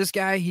 you remember this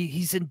guy?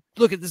 He said,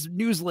 look at this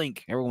news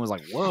link." Everyone was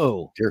like,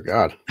 "Whoa, dear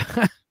God."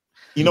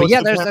 You know,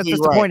 that's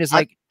the point. Is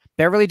like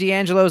Beverly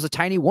D'Angelo is a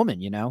tiny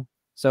woman, you know.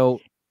 So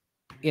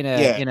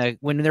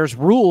when there's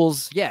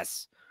rules,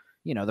 yes,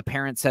 you know the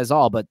parent says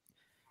all, but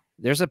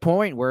there's a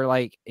point where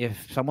like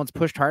if someone's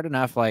pushed hard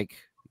enough, like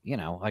you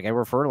know, like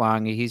Edward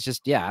Furlong, he's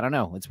just I don't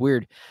know, it's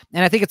weird.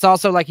 And I think it's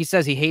also like he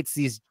says he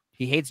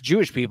hates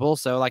Jewish people.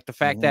 So like the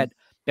fact that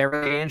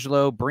Beverly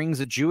D'Angelo brings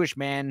a Jewish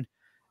man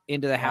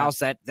into the house,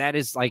 that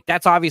is like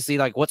that's obviously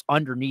like what's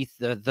underneath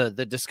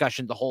the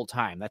discussion the whole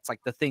time. That's like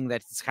the thing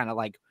that's kind of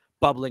like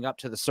bubbling up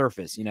to the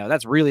surface. You know,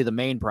 that's really the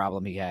main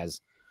problem he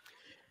has.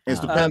 And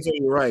Stupenzo,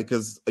 you're right,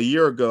 because a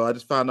year ago I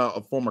just found out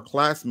a former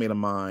classmate of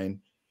mine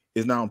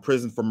is now in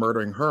prison for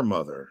murdering her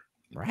mother.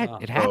 Right.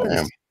 It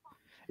happens.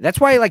 That's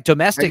why like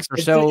domestics are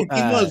so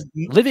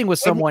living with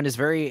someone is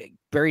very,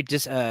 very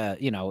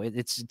you know,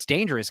 it's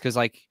dangerous because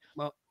like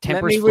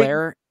tempers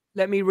flare.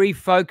 Let me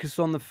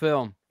refocus on the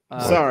film.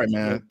 Sorry,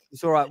 man.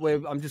 It's all right.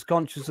 I'm just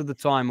conscious of the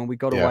time and we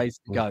got a ways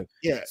to go.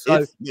 Yeah.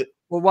 So,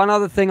 well, one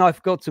other thing I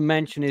forgot to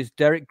mention is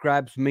Derek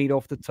grabs meat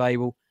off the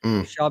table,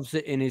 shoves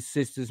it in his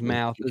sister's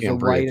mouth as a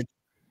way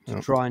to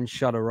try and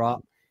shut her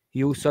up.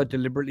 He also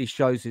deliberately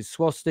shows his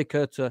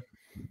swastika to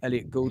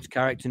Elliot Gould's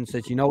character and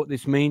says, "You know what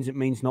this means? It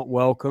means not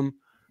welcome."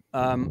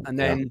 And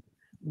then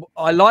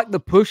I like the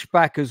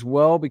pushback as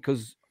well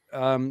because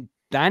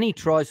Danny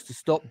tries to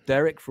stop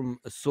Derek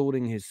from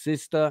assaulting his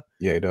sister.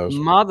 Yeah, he does.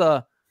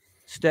 Mother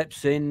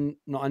steps in.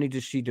 Not only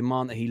does she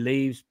demand that he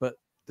leaves, but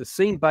the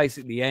scene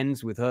basically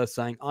ends with her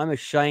saying, "I'm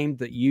ashamed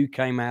that you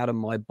came out of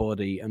my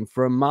body." And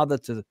for a mother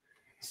to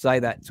say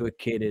that to a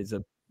kid is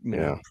a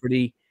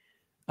pretty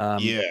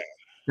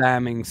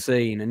damning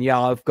scene. And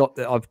I've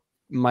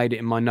made it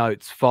in my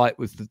notes. Fight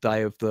was the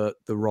day of the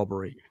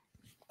robbery.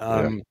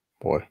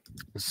 Boy.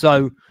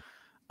 So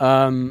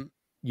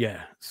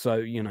so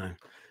you know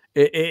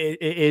it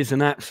is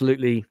an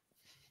absolutely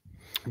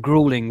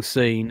grueling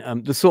scene,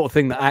 the sort of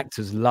thing that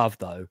actors love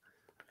though.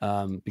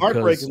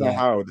 Heartbreaking is not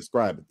how I would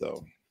describe it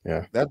though.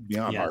 That's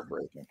beyond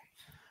heartbreaking.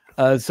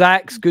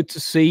 Zach's good to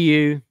see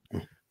you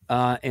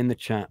in the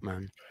chat,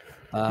 man.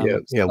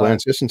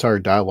 Lance, this entire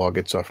dialogue,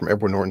 it's from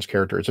Edward Norton's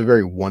character. It's a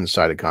very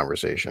one-sided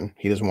conversation.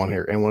 He doesn't want to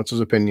hear anyone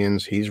else's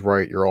opinions. He's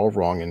right, you're all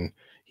wrong, and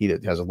he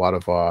has a lot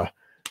of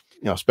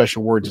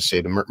special words to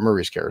say to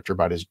Murray's character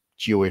about his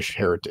Jewish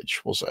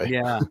heritage, we'll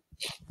say.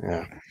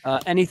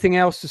 Anything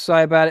else to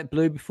say about it,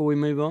 Blue, before we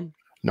move on?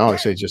 No, I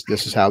say just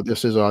this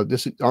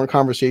aren't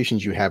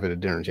conversations you have at a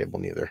dinner table,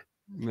 neither.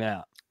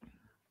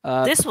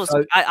 This was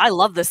I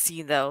love this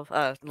scene though.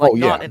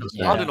 Not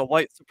in a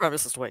white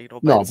supremacist way, you know.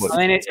 No, but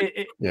I mean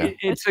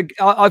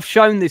I've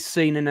shown this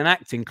scene in an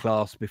acting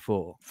class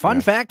before. Fun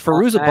fact: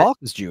 Fairuza Balk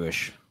is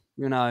Jewish.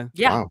 You know.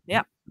 Yeah.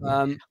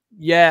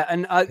 Yeah,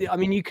 and I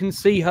mean, you can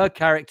see her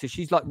character.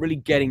 She's like really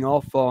getting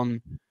off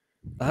on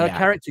her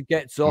character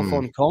gets off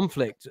on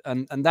conflict,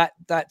 and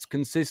that's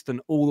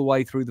consistent all the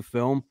way through the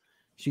film.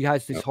 She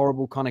has this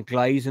horrible kind of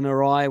glaze in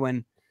her eye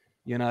when,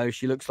 you know,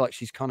 she looks like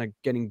she's kind of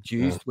getting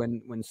juiced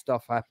when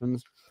stuff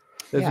happens.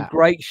 There's a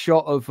great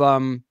shot of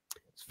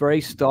it's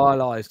very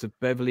stylized of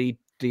Beverly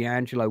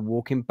D'Angelo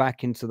walking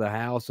back into the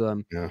house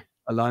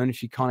alone.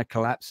 She kind of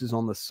collapses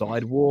on the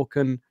sidewalk,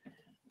 and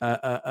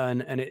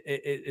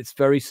it's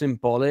very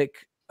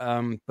symbolic,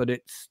 but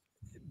it's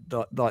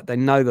like they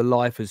know the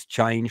life has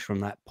changed from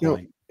that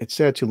point. You know, it's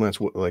sad too,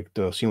 Lance. Like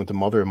the scene with the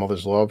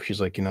mother's love.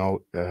 She's like, you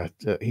know,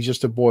 he's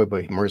just a boy,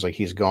 but Murray's like,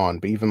 he's gone.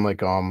 But even like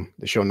the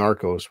show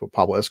Narcos with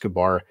Pablo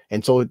Escobar,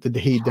 until the day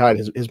he died,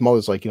 his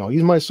mother's like, you know,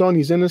 he's my son,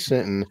 he's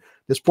innocent, and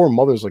this poor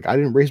mother's like, I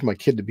didn't raise my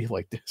kid to be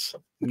like this.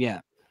 Yeah.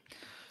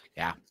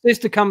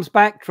 Sister comes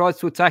back, tries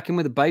to attack him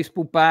with a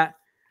baseball bat.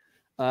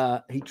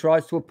 He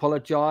tries to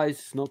apologize.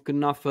 It's not good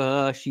enough for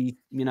her. She,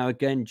 you know,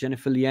 again,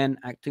 Jennifer Lien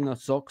acting her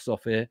socks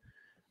off here.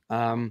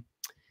 And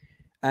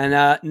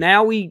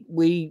now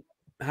we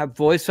have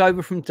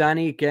voiceover from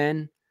Danny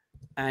again,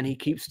 and he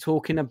keeps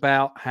talking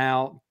about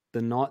how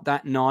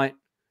that night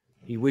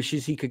he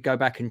wishes he could go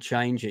back and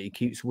change it. He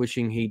keeps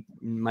wishing he'd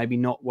maybe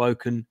not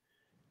woken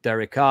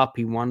Derek up.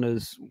 He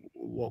wonders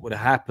what would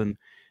have happened.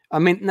 I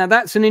mean, now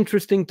that's an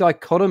interesting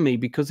dichotomy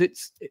because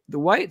it's the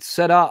way it's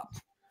set up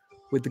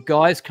with the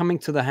guys coming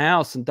to the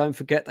house, and don't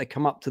forget they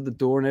come up to the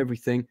door and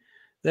everything.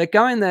 They're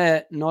going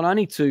there not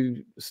only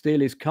to steal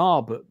his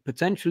car, but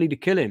potentially to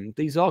kill him.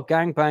 These are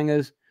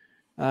gangbangers.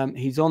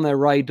 He's on their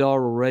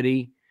radar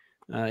already.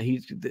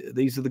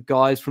 These are the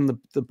guys from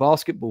the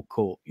basketball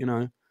court, you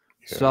know.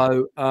 Yeah.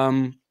 So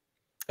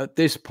at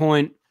this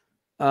point,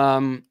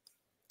 when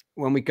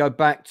we go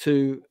back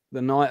to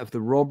the night of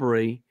the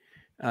robbery,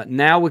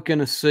 now we're going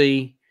to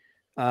see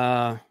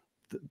the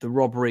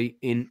robbery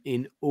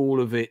in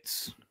all of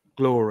its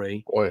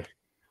glory. Boy.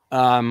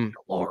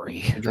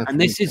 Glory.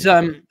 And this is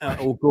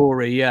or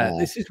gory, yeah.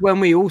 This is when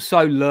we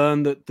also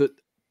learn that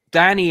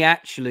Danny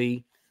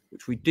actually,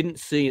 which we didn't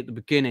see at the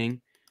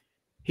beginning,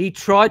 he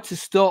tried to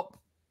stop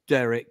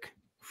Derek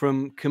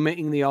from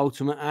committing the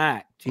ultimate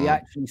act. He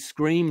actually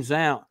screams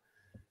out,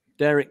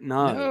 Derek,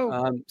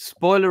 no.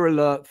 Spoiler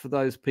alert for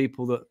those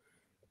people that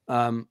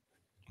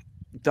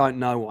don't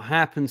know what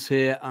happens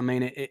here. I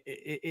mean,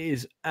 it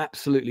is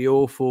absolutely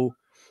awful.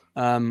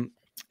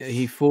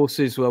 He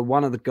forces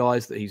one of the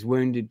guys that he's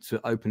wounded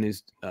to open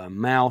his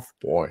mouth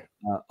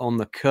on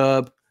the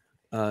curb.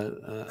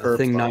 A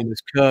thing known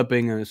as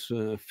curbing, and there's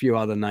a few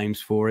other names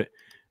for it,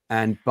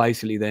 and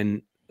basically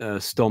then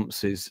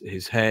stomps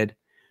his head.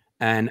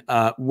 And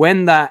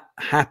when that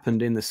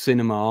happened in the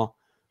cinema,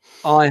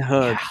 I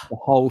heard the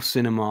whole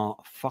cinema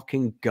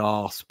fucking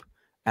gasp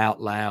out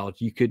loud.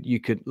 You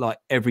could like,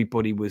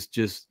 everybody was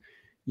just,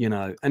 you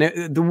know,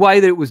 and the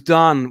way that it was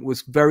done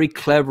was very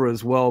clever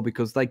as well,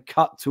 because they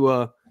cut to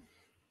a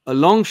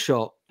long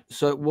shot,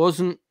 so it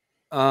wasn't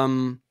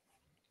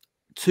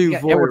too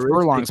Edward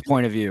Furlong's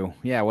point of view.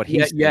 Yeah, what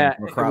he's it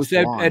was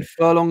Ed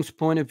Furlong's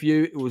point of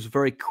view. It was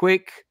very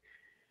quick.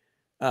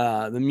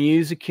 The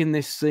music in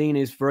this scene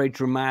is very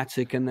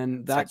dramatic, and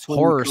then that's like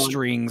horror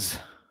strings.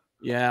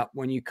 Yeah,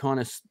 when you kind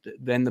of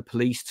then the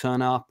police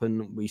turn up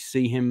and we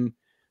see him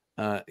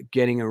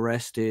getting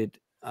arrested.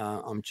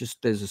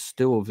 There's a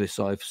still of this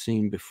I've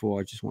seen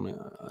before. I just want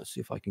to see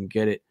if I can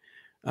get it.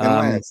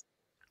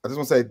 I just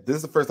want to say, this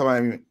is the first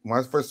time when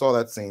I first saw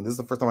that scene, this is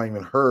the first time I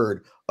even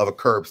heard of a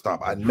curb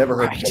stomp. I never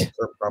heard of a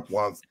curb stomp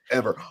once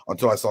ever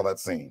until I saw that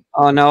scene.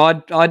 Oh no,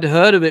 I'd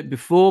heard of it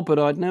before, but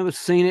I'd never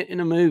seen it in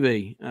a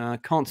movie. I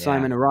can't say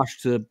I'm in a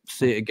rush to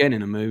see it again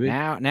in a movie.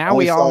 Now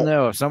we all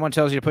know, if someone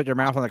tells you to put your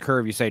mouth on the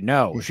curb, you say,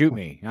 no, shoot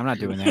me. I'm not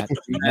doing that.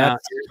 Yeah.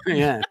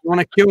 If you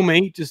want to kill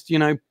me, just, you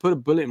know, put a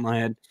bullet in my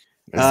head.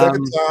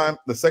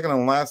 The second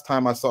and last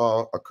time I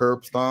saw a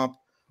curb stomp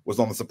was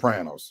on The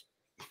Sopranos.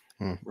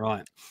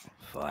 Right.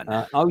 Fun.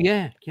 Oh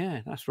yeah,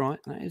 that's right.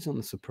 That is on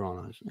The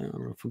Sopranos. I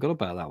forgot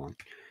about that one.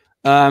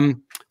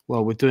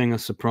 Well, we're doing a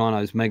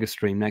Sopranos mega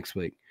stream next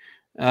week.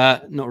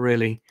 Not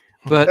really,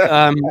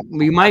 but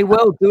we may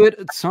well do it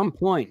at some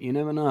point. You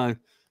never know.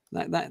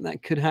 That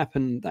could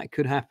happen. That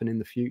could happen in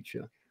the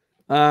future.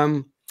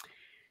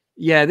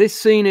 Yeah, this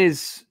scene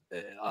is.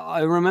 I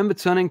remember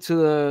turning to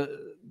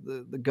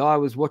the guy I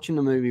was watching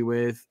the movie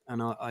with,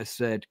 and I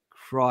said,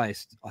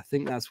 "Christ, I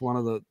think that's one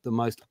of the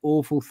most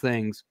awful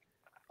things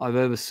I've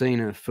ever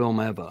seen in a film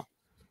ever."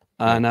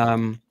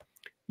 And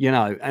you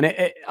know,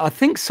 and I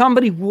think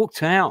somebody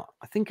walked out.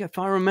 I think if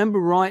I remember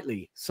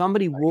rightly,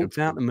 somebody walked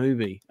out the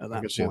movie at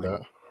that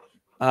point.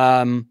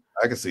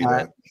 I can see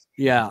that.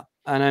 Yeah,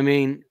 and I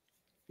mean,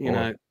 you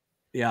know,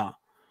 yeah.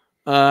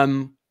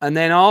 And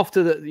then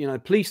after that, you know,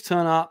 police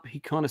turn up. He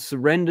kind of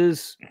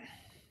surrenders.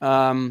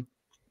 And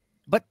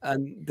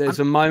there's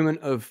a moment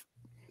of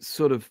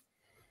sort of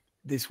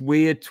this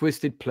weird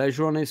twisted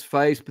pleasure on his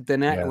face, but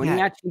then when he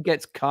actually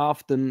gets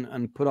cuffed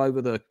and put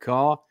over the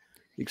car,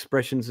 the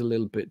expression's a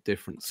little bit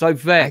different. So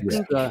Vex,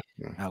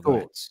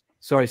 thoughts?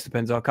 Sorry,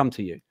 Stupenzo, I'll come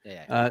to you.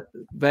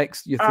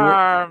 Vex, your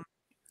thoughts?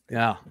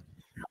 Yeah.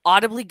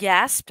 Audibly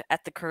gasped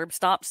at the curb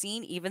stop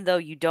scene, even though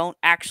you don't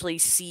actually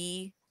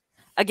see.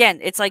 Again,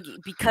 it's like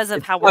because of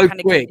It's how so we're kind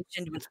of quick.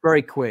 conditioned with. It's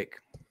very quick.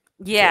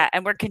 Yeah,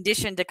 and we're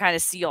conditioned to kind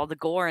of see all the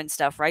gore and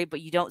stuff, right?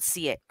 But you don't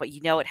see it, but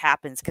you know it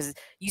happens because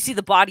you see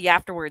the body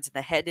afterwards, and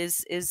the head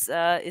is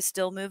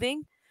still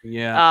moving.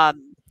 Yeah.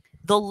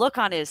 The look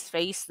on his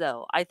face,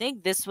 though, I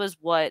think this was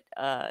what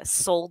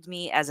sold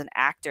me as an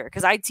actor,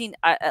 because I'd seen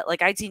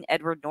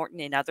Edward Norton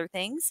in other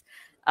things,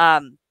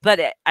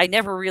 but I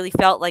never really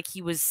felt like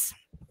he was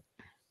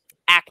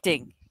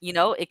acting. You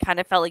know, it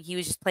kind of felt like he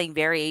was just playing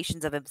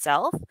variations of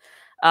himself.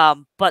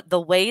 But the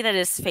way that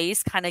his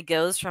face kind of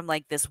goes from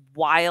like this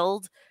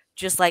wild,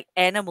 just like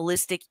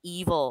animalistic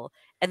evil,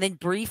 and then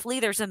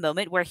briefly there's a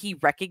moment where he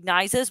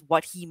recognizes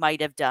what he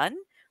might have done.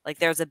 Like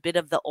there's a bit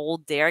of the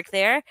old Derek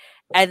there,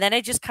 and then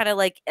it just kind of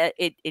like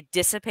it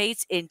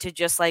dissipates into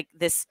just like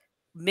this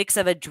mix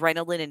of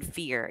adrenaline and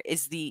fear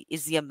is the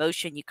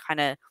emotion you kind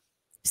of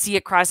see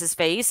across his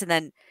face. And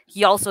then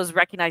he also is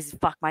recognizing,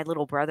 fuck, my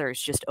little brother is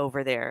just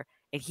over there,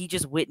 and he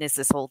just witnessed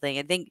this whole thing.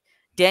 I think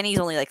Danny's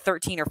only like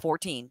 13 or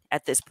 14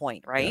 at this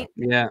point, right?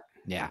 Yeah.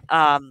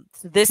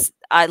 So this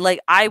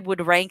I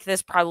would rank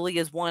this probably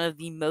as one of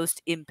the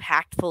most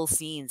impactful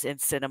scenes in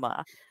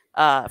cinema.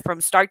 From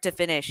start to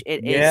finish,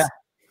 it is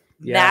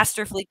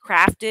masterfully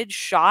crafted,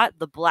 shot.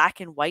 The black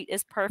and white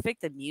is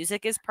perfect. The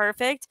music is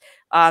perfect.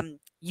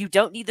 You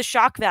don't need the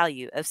shock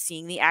value of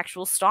seeing the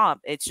actual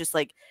stomp. It's just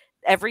like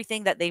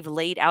everything that they've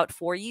laid out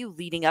for you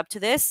leading up to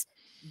this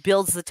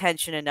builds the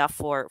tension enough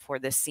for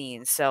this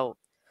scene. So,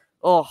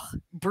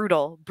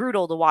 brutal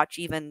to watch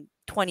even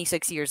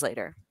 26 years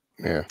later.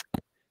 Yeah.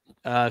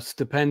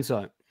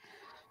 Stupenzo.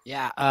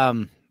 Yeah.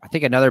 I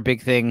think another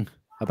big thing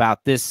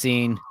about this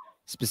scene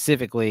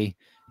specifically,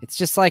 it's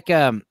just like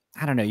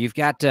I don't know. You've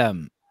got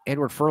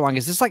Edward Furlong.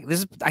 Is this like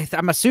this?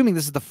 I'm assuming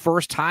this is the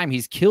first time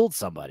he's killed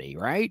somebody,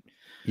 right?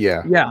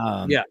 Yeah.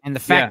 Yeah. And the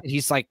fact that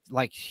he's like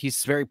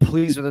he's very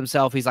pleased with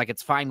himself. He's like,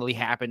 it's finally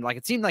happened. Like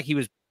it seemed like he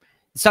was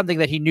something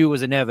that he knew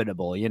was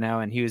inevitable, you know,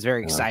 and he was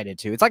very excited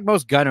to. It's like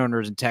most gun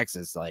owners in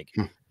Texas, like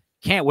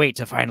can't wait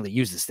to finally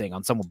use this thing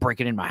on someone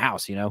breaking in my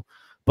house, you know.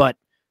 But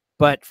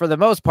for the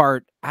most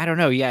part, I don't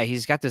know. Yeah,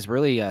 he's got this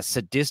really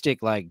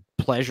sadistic like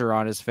pleasure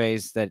on his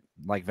face that,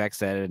 like Vex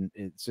said, and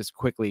it's just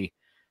quickly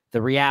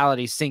the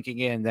reality sinking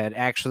in that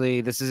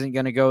actually this isn't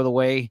going to go the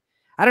way.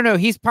 I don't know.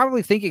 He's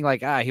probably thinking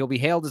like, he'll be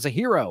hailed as a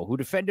hero who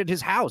defended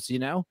his house, you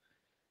know.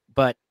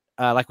 But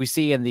like we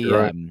see in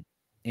the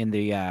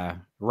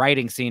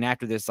writing scene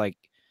after this, like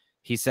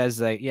he says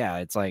that, yeah,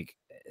 it's like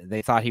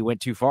they thought he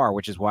went too far,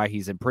 which is why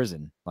he's in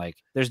prison. Like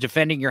there's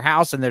defending your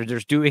house and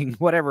there's doing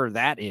whatever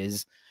that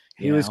is.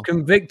 He was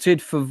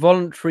convicted for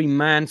voluntary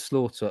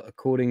manslaughter,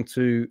 according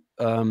to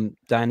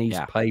Danny's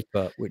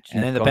paper.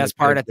 And then the best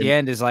part at the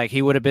end is like,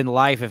 he would have been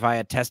life if I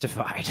had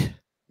testified.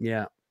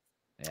 Yeah.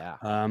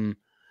 Yeah.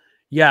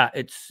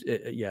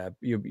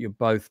 You're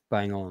both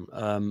bang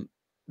on.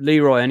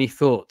 LeRoy, any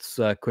thoughts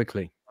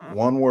quickly?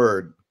 One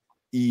word: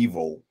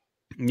 evil.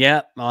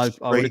 Yeah, I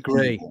would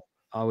agree. Evil.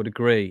 I would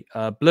agree.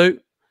 Blue.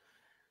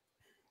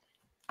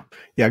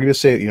 Yeah, I can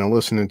just say, you know,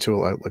 listening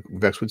to it, like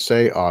Vex would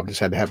say, I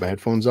just had to have my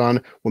headphones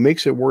on. What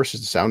makes it worse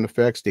is the sound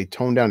effects. They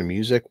toned down the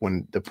music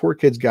when the poor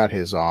kid's got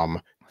his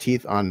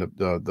teeth on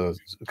the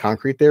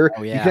concrete there.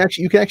 Oh, yeah.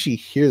 You can actually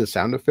hear the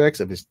sound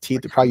effects of his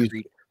teeth. Probably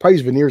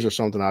use veneers or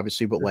something,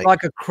 obviously, but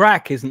like a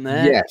crack, isn't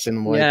there? Yes,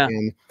 and like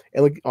and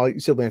like you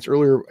said, Lance,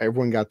 earlier,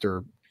 everyone got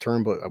their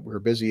turn, but we were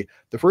busy.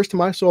 The first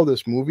time I saw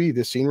this movie,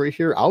 this scene right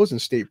here, I was in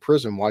state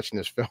prison watching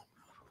this film.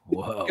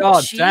 Whoa.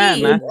 God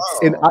damn, man.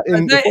 Wow.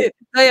 And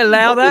they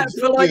allow that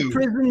for like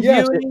prison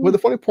viewing? Well, the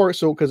funny part,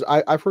 so because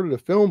I've heard of the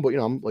film, but you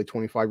know, I'm like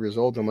 25 years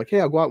old. I'm like,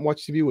 hey, I'll go out and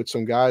watch TV with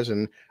some guys,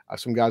 and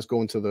some guys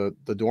go into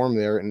the dorm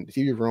there and the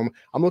TV room.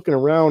 I'm looking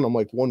around, I'm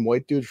like one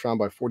white dude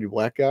surrounded by 40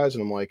 black guys,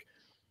 and I'm like,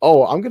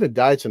 oh, I'm gonna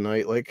die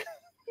tonight. Like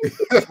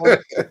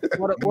but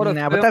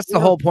that's the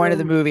whole point of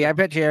the movie. I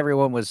bet you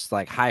everyone was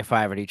like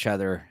high-fiving each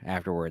other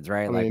afterwards,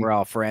 right? I like mean, we're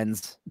all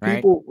friends, right?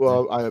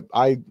 People,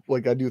 I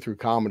like I do through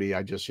comedy.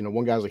 I just, you know,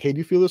 one guy's like, hey, do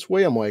you feel this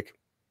way? I'm like,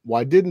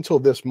 well, I did until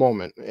this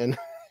moment, and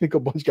I think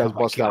a bunch of guys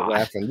busted out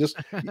laughing. Just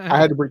I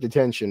had to break the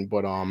tension,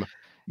 but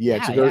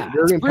it's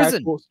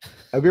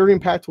a very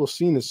impactful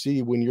scene to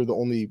see when you're the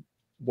only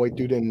white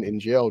dude in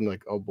jail, and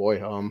like, oh boy,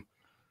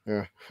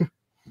 yeah.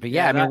 But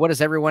yeah, I mean, what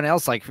is everyone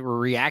else like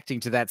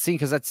reacting to that scene?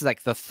 Because that's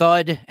like the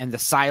thud and the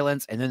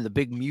silence and then the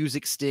big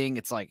music sting.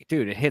 It's like,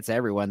 dude, it hits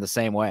everyone the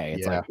same way.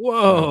 It's like,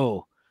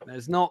 whoa.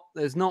 There's not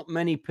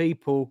many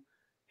people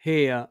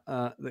here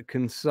that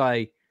can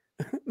say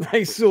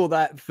they saw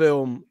that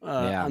film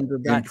under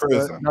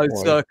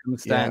those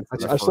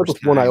circumstances. I slept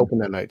with one eye open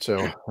that night,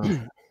 so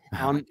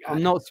I'm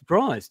not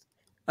surprised.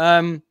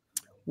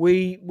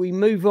 We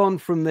move on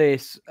from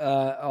this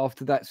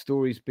after that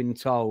story's been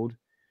told.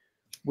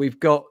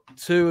 We've got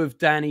two of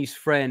Danny's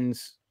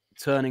friends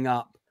turning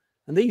up,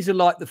 and these are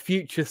like the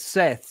future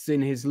Seths in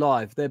his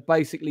life. They're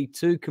basically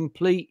two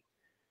complete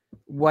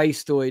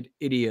wastoid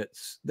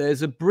idiots.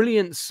 There's a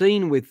brilliant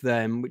scene with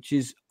them, which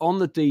is on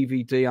the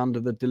DVD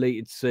under the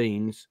deleted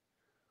scenes,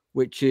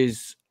 which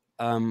is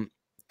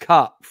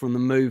cut from the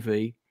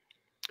movie,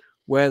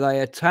 where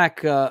they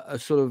attack a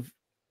sort of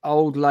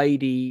old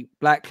lady,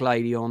 black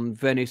lady on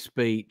Venice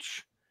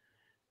Beach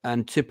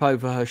and tip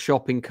over her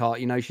shopping cart.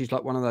 You know, she's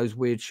like one of those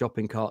weird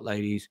shopping cart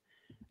ladies,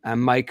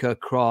 and make her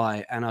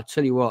cry. And I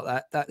tell you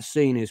what, that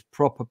scene is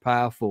proper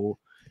powerful,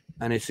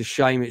 and it's a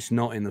shame it's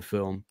not in the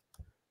film.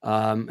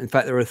 In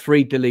fact, there are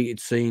 3 deleted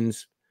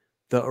scenes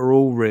that are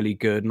all really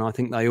good, and I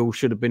think they all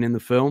should have been in the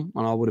film,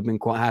 and I would have been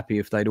quite happy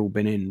if they'd all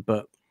been in,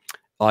 but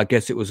I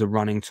guess it was a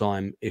running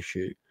time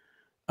issue.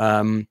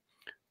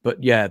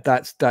 But yeah,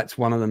 that's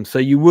one of them. So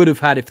you would have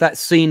had, if that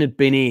scene had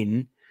been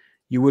in,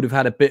 you would have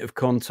had a bit of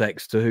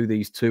context to who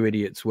these 2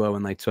 idiots were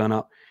when they turn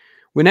up.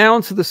 We're now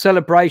on to the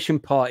celebration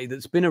party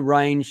that's been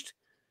arranged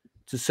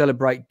to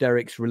celebrate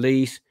Derek's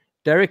release.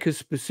 Derek has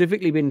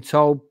specifically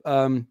told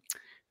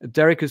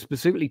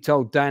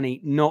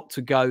Danny not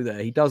to go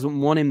there. He doesn't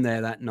want him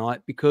there that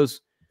night because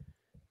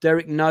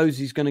Derek knows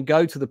he's going to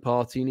go to the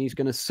party and he's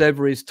going to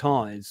sever his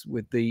ties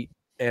with the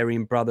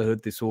Aryan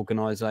Brotherhood, this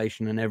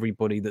organization, and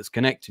everybody that's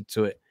connected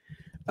to it.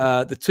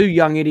 The 2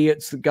 young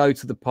idiots that go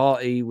to the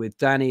party with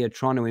Danny are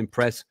trying to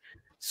impress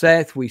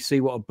Seth. We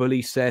see what a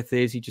bully Seth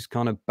is. He just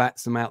kind of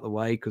bats them out the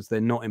way because they're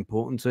not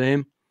important to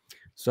him.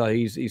 So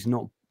he's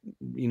not,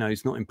 you know,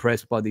 he's not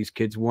impressed by these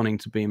kids wanting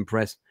to be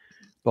impressed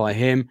by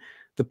him.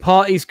 The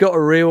party's got a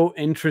real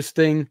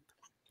interesting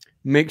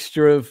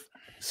mixture of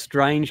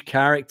strange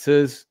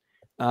characters.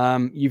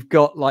 You've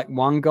got like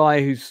one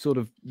guy who's sort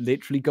of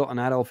literally got an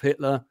Adolf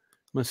Hitler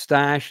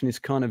mustache and is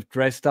kind of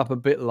dressed up a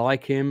bit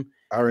like him.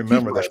 I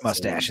remember that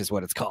mustache is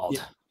what it's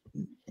called.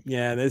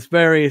 Yeah, there's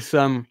various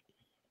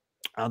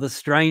other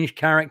strange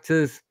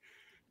characters.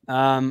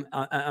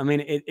 I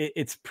mean,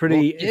 it's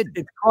pretty.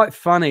 It's quite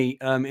funny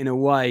in a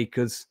way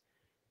because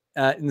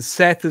and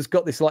Seth has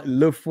got this like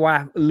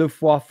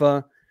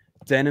Luftwaffe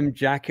denim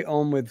jacket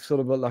on with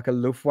sort of like a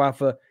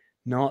Luftwaffe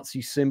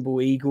Nazi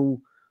symbol eagle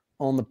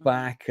on the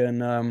back.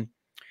 And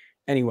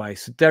anyway,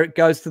 so Derek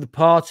goes to the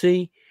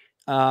party,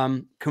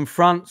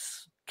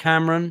 confronts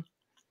Cameron,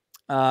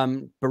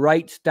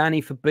 berates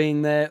Danny for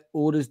being there,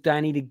 orders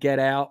Danny to get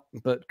out,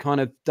 but kind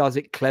of does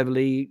it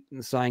cleverly,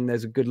 saying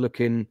there's a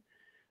good-looking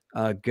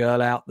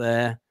girl out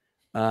there.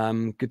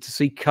 Good to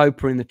see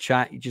Copa in the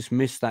chat. You just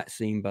missed that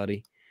scene,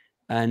 buddy.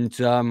 And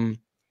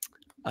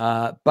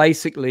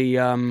basically,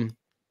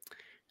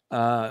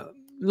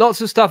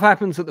 lots of stuff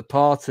happens at the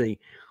party.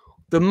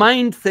 The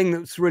main thing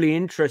that's really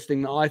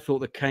interesting that I thought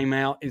that came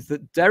out is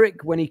that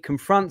Derek, when he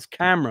confronts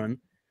Cameron,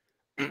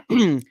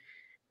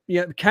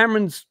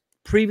 Cameron's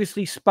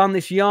previously spun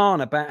this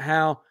yarn about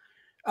how,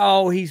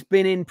 he's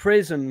been in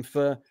prison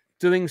for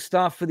doing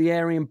stuff for the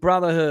Aryan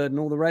Brotherhood and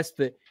all the rest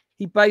of it.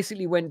 He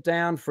basically went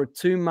down for a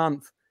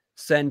 2-month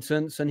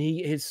sentence, and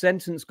his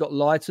sentence got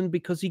lightened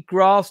because he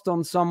grasped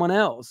on someone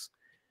else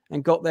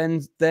and got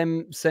them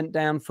sent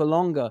down for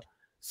longer.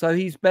 So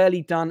he's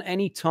barely done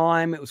any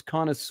time. It was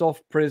kind of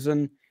soft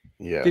prison.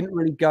 Yeah. Didn't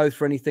really go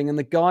for anything. And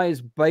the guy is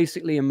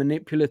basically a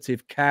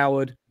manipulative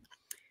coward.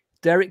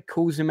 Derek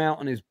calls him out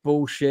on his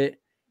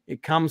bullshit.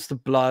 It comes to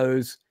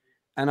blows.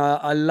 And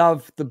I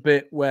love the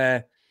bit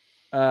where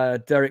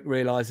Derek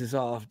realizes,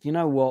 you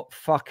know what?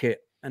 Fuck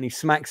it. And he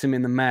smacks him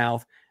in the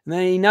mouth. And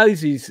then he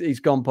knows he's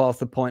gone past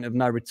the point of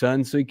no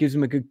return. So he gives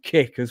him a good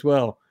kick as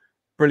well.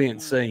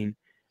 Brilliant scene.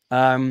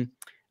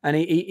 And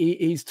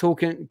he's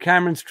talking,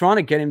 Cameron's trying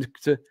to get him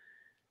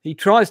he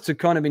tries to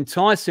kind of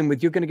entice him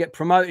with, you're going to get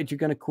promoted, you're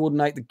going to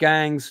coordinate the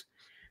gangs,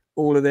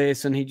 all of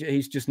this, and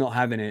he's just not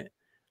having it.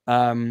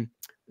 You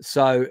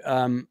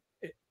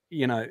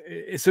know,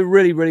 it's a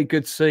really, really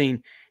good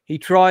scene. He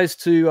tries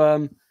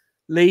to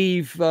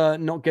leave,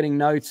 not getting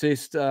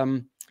noticed.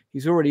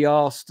 He's already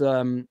asked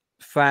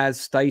Faz,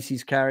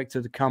 Stacey's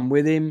character, to come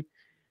with him.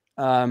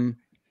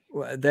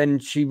 Then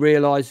she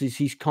realizes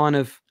he's kind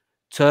of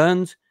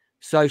turned.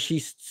 So she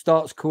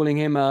starts calling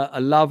him a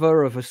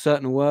lover of a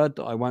certain word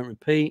that I won't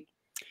repeat.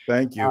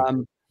 Thank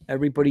you.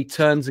 Everybody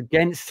turns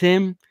against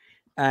him.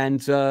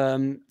 And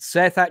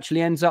Seth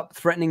actually ends up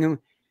threatening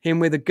him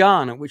with a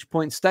gun, at which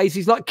point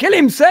Stacey's like, kill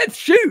him, Seth,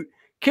 shoot,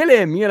 kill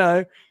him, you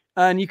know.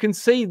 And you can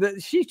see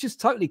that she's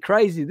just totally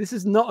crazy. This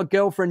is not a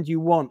girlfriend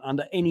you want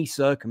under any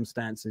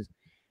circumstances.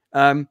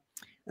 And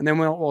then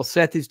while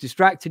Seth is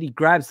distracted, he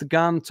grabs the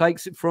gun,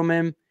 takes it from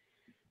him.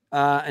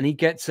 And he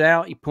gets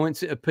out, he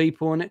points it at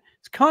people, and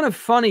it's kind of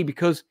funny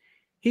because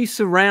he's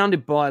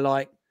surrounded by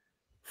like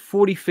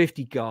 40,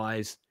 50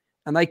 guys,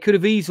 and they could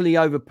have easily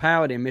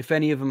overpowered him if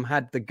any of them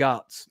had the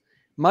guts.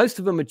 Most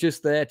of them are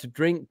just there to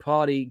drink,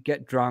 party,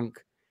 get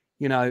drunk,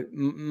 you know,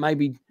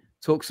 maybe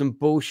talk some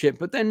bullshit,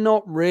 but they're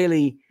not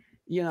really,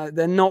 you know,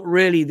 they're not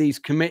really these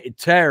committed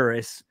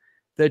terrorists.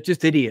 They're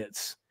just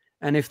idiots.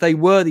 And if they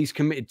were these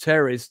committed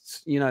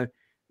terrorists, you know,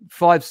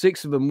 5,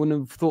 6 of them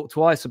wouldn't have thought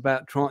twice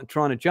about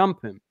trying to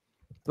jump him.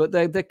 But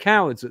they're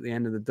cowards at the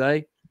end of the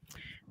day.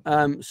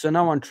 So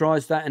no one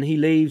tries that, and he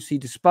leaves. He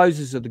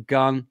disposes of the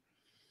gun.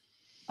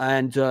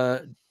 And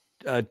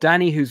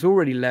Danny, who's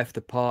already left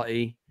the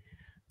party,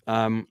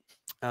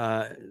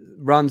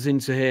 runs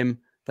into him.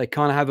 They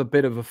kind of have a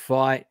bit of a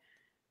fight.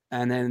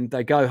 And then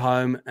they go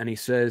home and he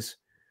says,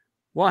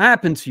 "What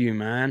happened to you,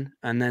 man?"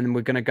 And then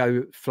we're going to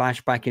go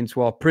flashback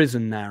into our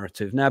prison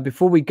narrative. Now,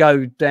 before we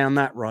go down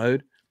that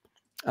road,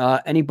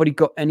 anybody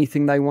got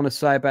anything they want to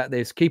say about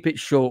this? Keep it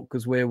short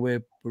because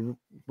we're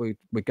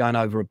going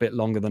over a bit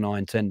longer than I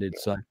intended.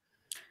 So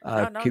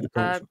keep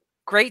it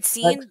great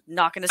scene.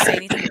 Not going to say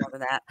anything more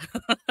than that.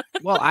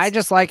 Well, I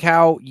just like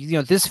how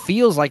this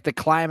feels like the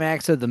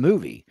climax of the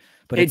movie,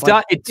 but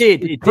it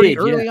did pretty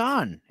early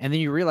on, and then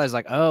you realize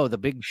like, oh, the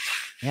big,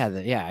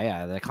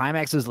 the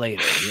climax is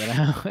later,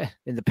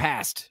 in the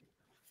past.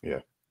 Yeah.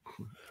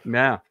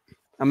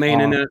 I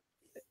mean,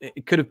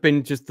 it could have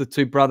been just the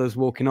two brothers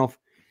walking off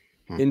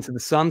into the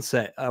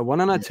sunset. Why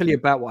don't I tell you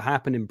about what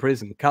happened in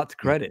prison? Cut to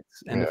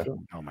credits. End of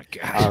film. Oh my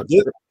god.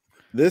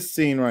 This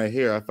scene right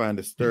here, I find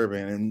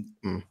disturbing,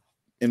 and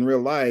in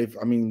real life,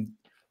 I mean,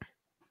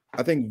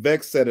 I think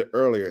Vex said it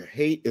earlier.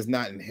 Hate is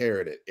not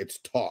inherited; it's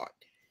taught.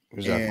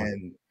 Exactly.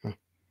 And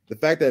the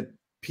fact that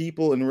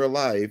people in real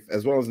life,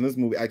 as well as in this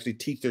movie, actually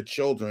teach their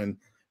children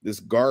this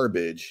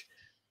garbage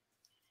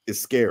is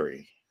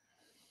scary.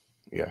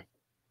 Yeah.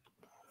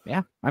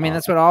 Yeah. I mean,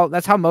 that's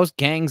how most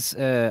gangs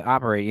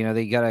operate.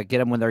 They got to get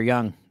them when they're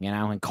young,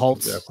 and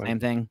cults, same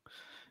thing.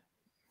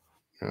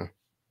 Yeah.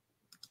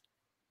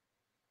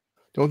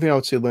 The only thing I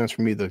would say, Lance,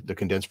 for me, the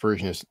condensed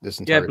version is this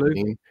entire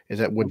thing is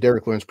that what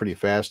Derek learns pretty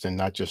fast, and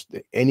not just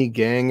any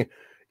gang,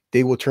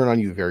 they will turn on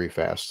you very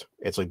fast.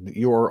 It's like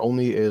you are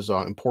only as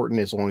important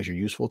as long as you're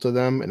useful to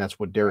them, and that's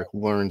what Derek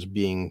learns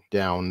being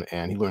down,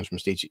 and he learns from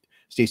Stacy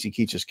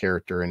Keach's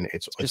character, and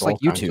it's just like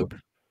YouTube.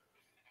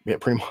 Yeah,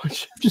 pretty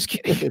much. I'm just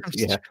kidding.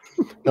 Yeah,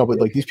 no, but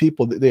like these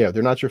people, they're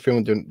not your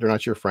family, they're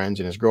not your friends,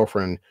 and his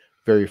girlfriend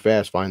very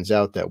fast finds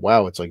out that,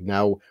 wow, it's like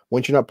now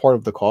once you're not part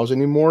of the cause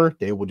anymore,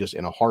 they will just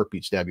in a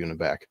heartbeat stab you in the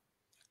back.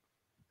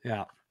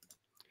 Yeah.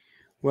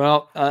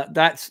 Well,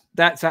 that's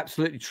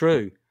absolutely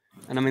true.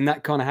 And I mean,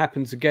 that kind of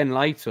happens again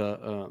later.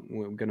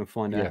 We're going to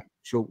find out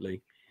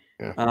shortly.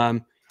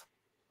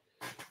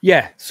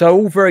 Yeah. So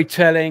all very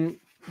telling.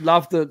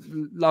 Love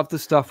the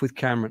stuff with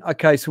Cameron.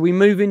 Okay. So we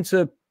move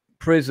into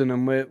prison,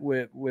 and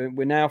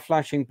we're now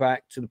flashing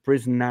back to the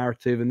prison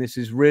narrative. And this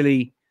is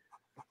really,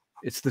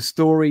 it's the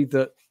story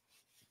that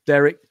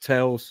Derek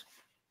tells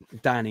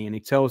Danny, and he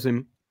tells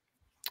him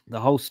the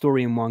whole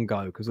story in one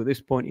go, because at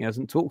this point he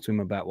hasn't talked to him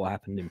about what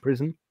happened in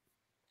prison.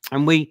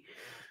 And we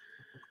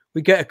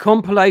get a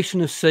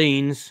compilation of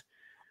scenes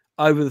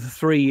over the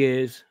 3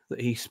 years that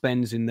he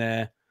spends in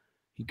there.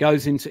 He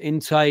goes into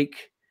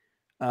intake,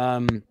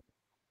 and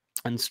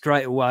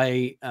straight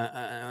away,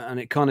 and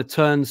it kind of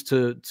turns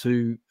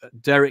to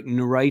Derek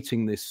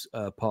narrating this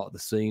part of the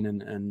scene,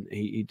 and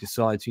he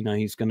decides,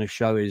 he's going to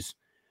show his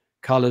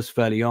colors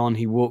fairly on.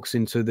 He walks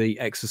into the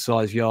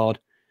exercise yard,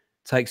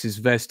 takes his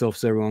vest off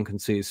so everyone can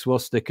see his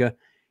swastika.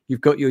 You've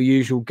got your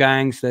usual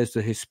gangs. There's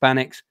the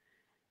Hispanics,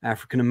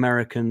 African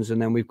Americans,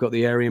 and then we've got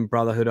the Aryan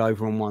Brotherhood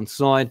over on one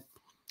side.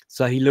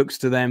 So he looks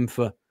to them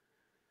for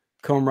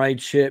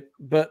comradeship,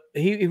 but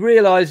he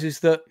realizes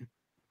that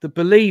the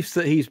beliefs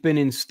that he's been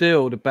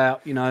instilled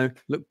about,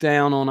 look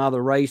down on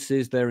other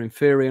races, they're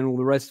inferior and all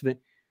the rest of it,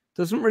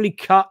 doesn't really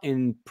cut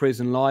in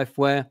prison life,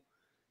 where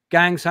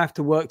gangs have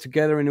to work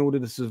together in order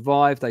to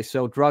survive. They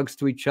sell drugs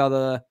to each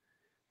other.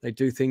 They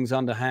do things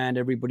underhand.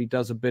 Everybody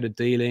does a bit of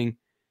dealing.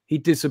 He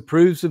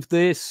disapproves of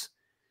this,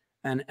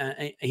 and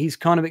he's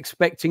kind of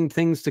expecting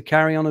things to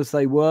carry on as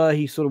they were.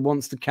 He sort of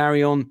wants to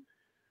carry on,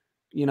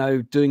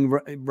 doing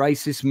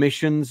racist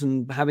missions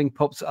and having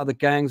pops at other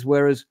gangs,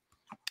 whereas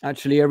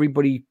actually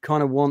everybody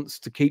kind of wants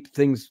to keep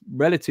things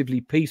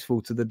relatively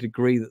peaceful to the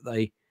degree that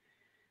they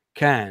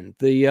can.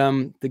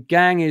 The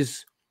gang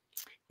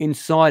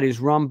inside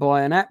is run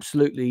by an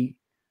absolutely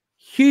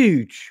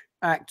huge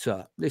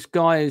actor. This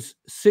guy is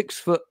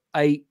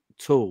 6'8"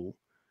 tall.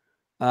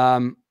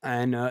 And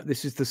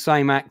this is the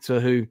same actor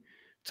who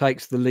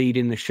takes the lead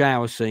in the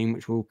shower scene,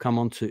 which we'll come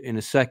on to in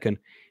a second.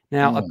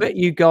 Now, I bet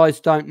you guys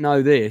don't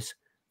know this.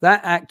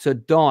 That actor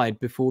died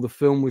before the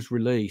film was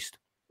released.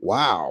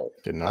 Wow.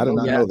 I did not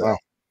know that.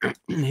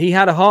 He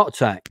had a heart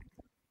attack.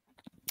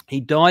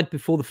 He died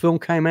before the film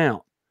came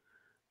out.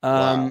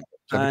 Wow.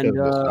 And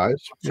I'll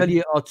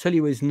tell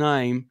you his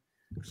name,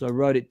 because I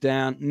wrote it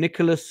down.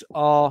 Nicholas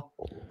R.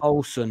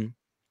 Olson.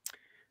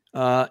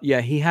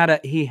 He had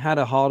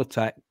a heart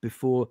attack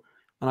before,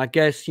 and I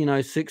guess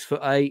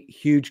 6'8",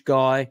 huge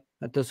guy.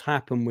 That does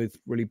happen with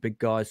really big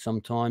guys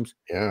sometimes.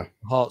 Yeah,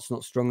 the heart's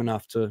not strong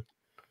enough to.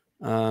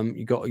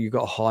 You got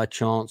a high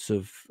chance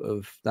of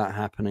that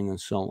happening and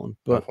so on.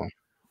 But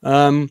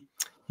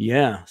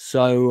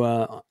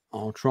So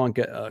I'll try and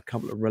get a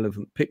couple of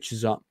relevant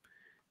pictures up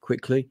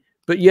quickly.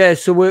 But yeah,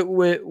 so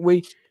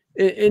we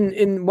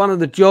in one of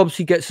the jobs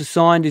he gets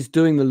assigned is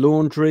doing the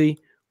laundry,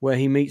 where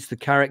he meets the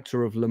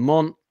character of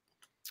Lamont,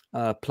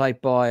 played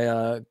by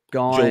a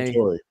guy.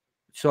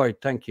 Sorry,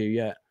 thank you.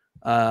 Yeah,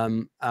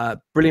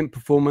 brilliant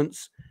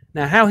performance.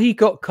 Now, how he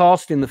got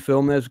cast in the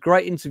film, there's a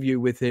great interview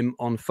with him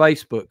on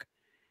Facebook.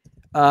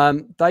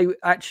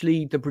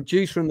 The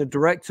producer and the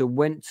director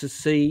went to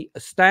see a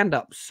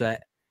stand-up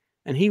set,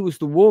 and he was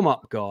the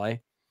warm-up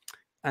guy.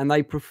 and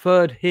they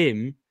preferred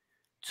him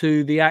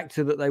to the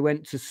actor that they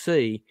went to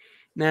see.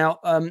 Now,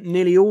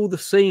 nearly all the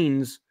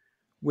scenes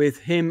with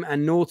him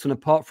and Norton,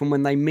 apart from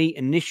when they meet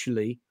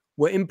initially,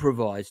 were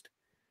improvised.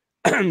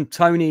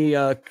 Tony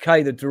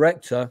Kaye, the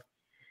director,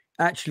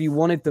 actually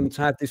wanted them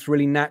to have this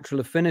really natural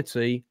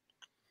affinity,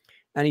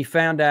 and he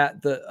found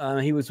out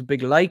that he was a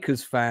big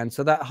Lakers fan.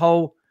 So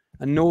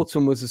and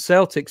Norton was a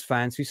Celtics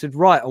fan. So he said,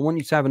 right, I want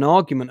you to have an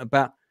argument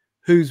about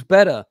who's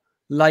better,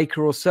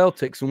 Laker or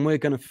Celtics, and we're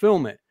going to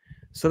film it.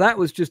 So that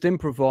was just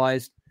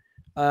improvised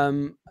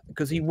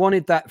because he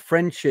wanted that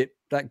friendship,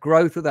 that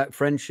growth of that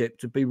friendship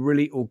to be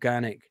really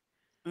organic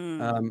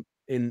in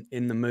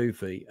the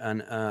movie.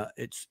 And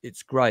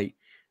it's great.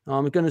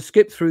 I'm going to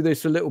skip through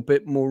this a little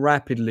bit more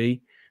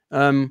rapidly.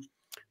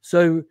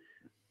 So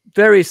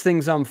various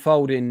things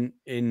unfold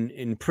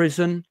in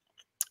prison.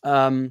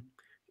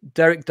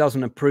 Derek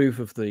doesn't approve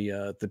of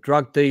the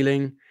drug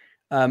dealing.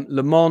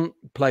 Lamont,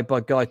 played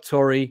by Guy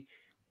Torry,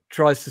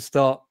 tries to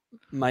start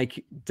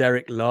make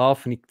Derek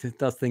laugh, and he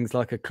does things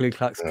like a Ku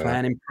Klux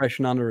Klan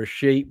impression under a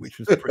sheet, which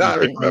was pretty I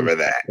remember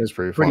that. It's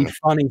pretty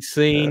funny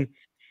scene.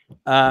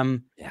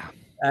 And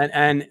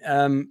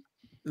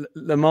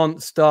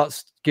Lamont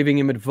starts giving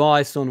him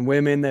advice on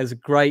women. There's a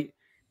great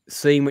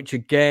scene which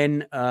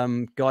again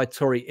Guy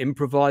Torry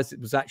improvised. It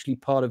was actually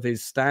part of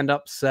his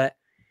stand-up set.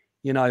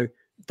 You know,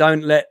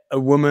 don't let a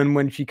woman,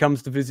 when she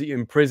comes to visit you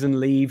in prison,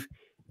 leave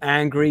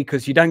angry,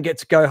 because you don't get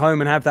to go home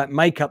and have that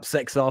makeup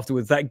sex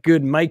afterwards, that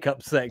good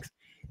makeup sex,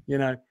 you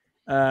know.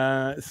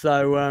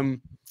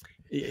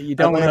 You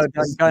don't want her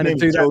going to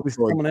do that with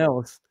someone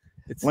else.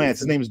 Lance,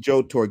 his name is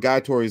Joe Torry. Guy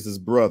Torry is his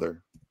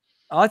brother.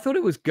 I thought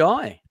it was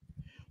Guy.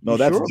 No,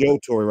 that's Joe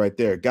Torry right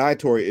there. Guy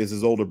Torry is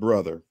his older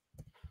brother.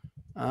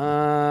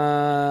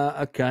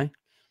 Okay.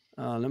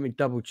 Let me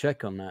double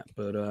check on that.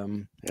 But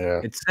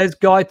it says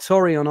Guy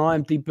Torry on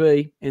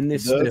IMDb in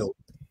this still.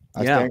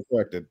 I stand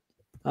corrected.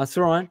 That's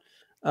all right.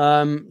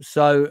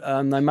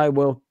 They may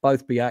well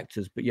both be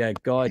actors, but yeah,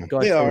 Guy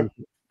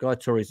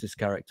Torry is this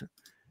character.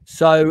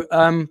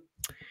 So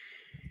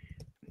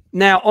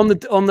now on the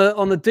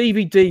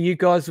DVD, you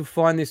guys will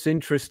find this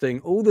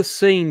interesting. All the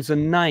scenes are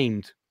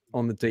named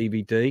on the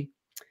DVD,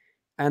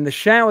 and the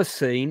shower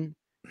scene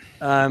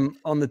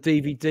on the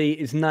DVD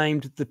is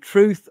named "The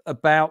Truth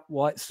About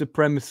White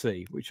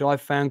Supremacy," which I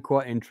found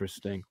quite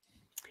interesting.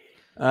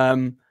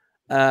 And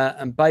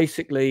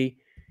basically,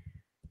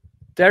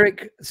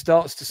 Derek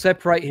starts to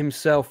separate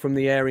himself from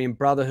the Aryan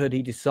Brotherhood.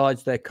 He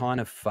decides they're kind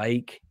of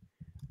fake.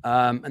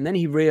 And then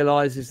he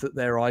realizes that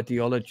their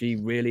ideology,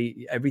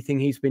 really, everything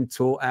he's been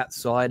taught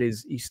outside,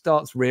 he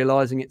starts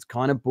realizing it's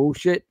kind of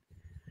bullshit.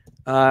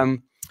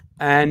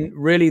 And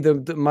really,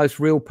 the most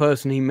real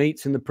person he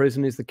meets in the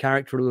prison is the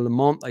character of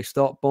Lamont. They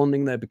start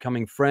bonding. They're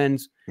becoming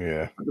friends.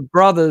 Yeah. But the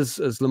brothers,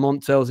 as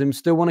Lamont tells him,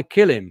 still want to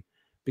kill him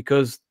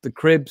because the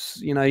Cribs,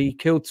 you know, he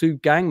killed 2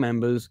 gang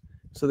members.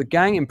 So the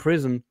gang in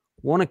prison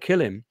want to kill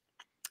him.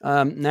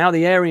 Now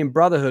the Aryan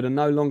Brotherhood are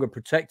no longer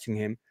protecting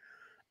him.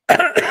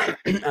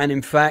 And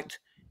in fact,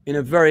 in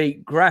a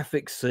very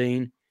graphic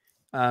scene,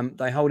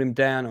 they hold him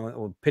down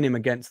or pin him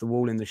against the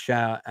wall in the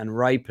shower and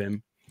rape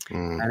him.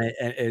 And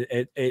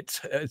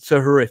it's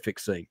a horrific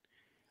scene.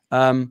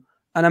 And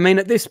I mean,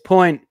 at this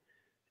point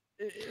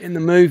in the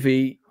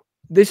movie,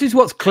 this is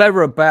what's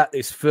clever about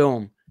this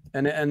film.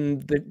 And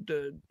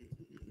the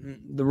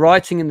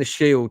writing in The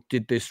Shield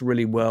did this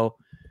really well.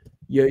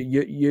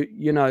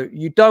 You know,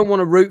 you don't want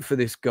to root for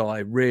this guy,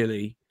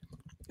 really.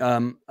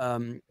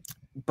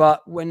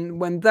 But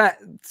when that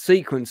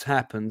sequence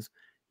happens,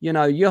 you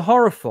know, you're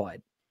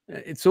horrified.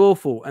 It's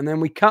awful. And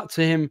then we cut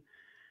to him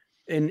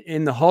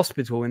in the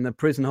hospital, in the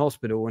prison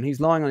hospital, and he's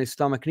lying on his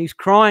stomach and he's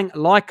crying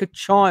like a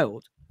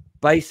child,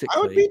 basically.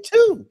 I would be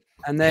too.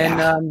 And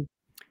then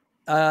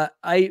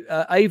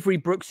Avery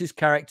Brooks's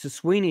character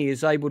Sweeney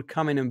is able to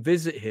come in and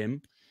visit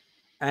him,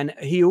 and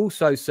he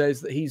also says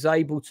that he's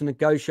able to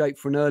negotiate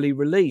for an early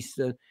release.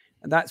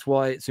 And that's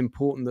why it's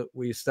important that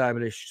we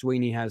establish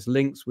Sweeney has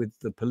links with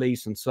the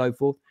police and so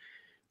forth.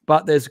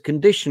 But there's a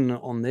condition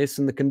on this,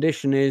 and the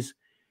condition is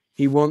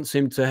he wants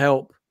him to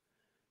help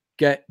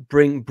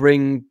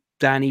bring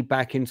Danny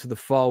back into the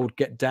fold,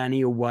 get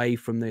Danny away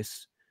from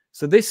this.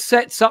 So this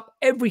sets up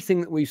everything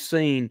that we've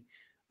seen,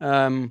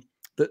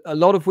 that a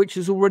lot of which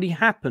has already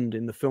happened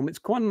in the film. It's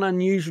quite an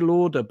unusual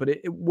order, but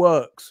it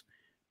works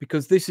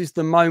because this is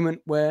the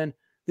moment when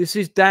this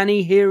is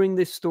Danny hearing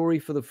this story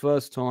for the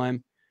first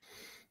time.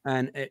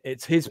 And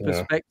it's his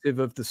perspective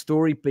of the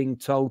story being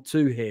told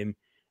to him.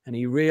 And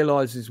he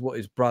realizes what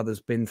his brother's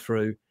been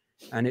through.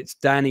 And it's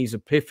Danny's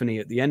epiphany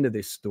at the end of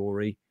this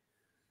story.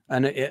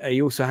 And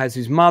he also has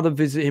his mother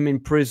visit him in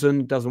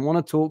prison, doesn't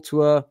want to talk to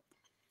her.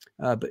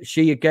 But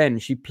she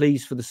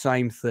pleads for the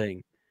same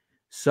thing.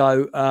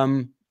 So,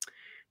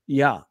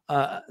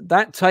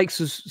 that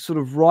takes us sort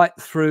of right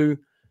through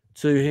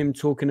to him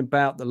talking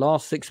about the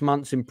last 6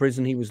 months in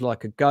prison. He was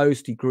like a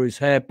ghost. He grew his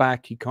hair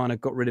back. He kind of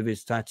got rid of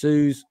his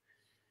tattoos.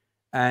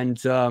 And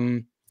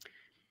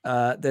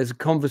there's a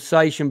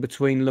conversation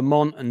between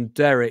Lamont and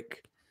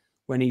Derek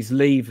when he's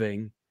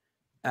leaving.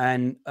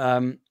 And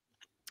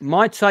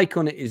my take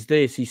on it is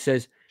this. He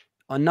says,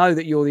 I know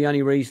that you're the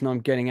only reason I'm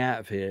getting out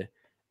of here.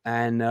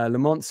 And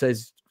Lamont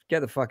says, get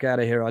the fuck out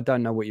of here. I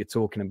don't know what you're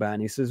talking about.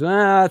 And he says,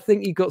 well, I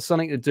think you got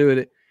something to do with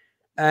it.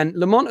 And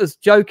Lamont has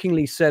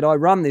jokingly said, I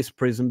run this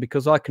prison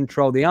because I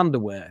control the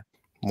underwear.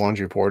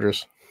 Laundry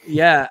porters.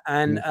 Yeah.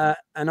 And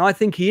I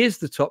think he is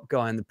the top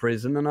guy in the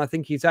prison. And I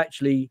think he's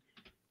actually,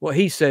 what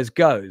he says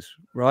goes,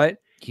 right?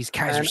 He's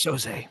Kaiser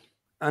Soze.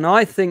 And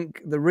I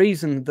think the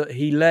reason that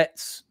he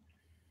lets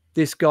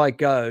this guy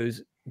go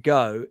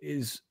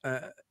is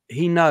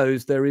he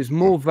knows there is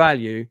more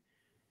value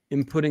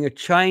in putting a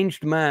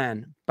changed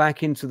man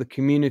back into the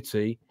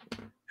community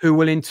who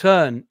will in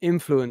turn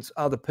influence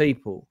other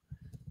people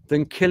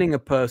than killing a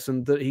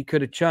person that he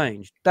could have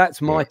changed.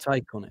 That's my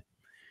take on it.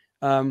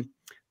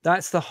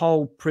 That's the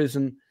whole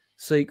prison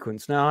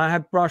sequence. Now, I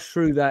have brushed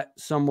through that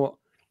somewhat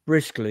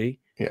briskly.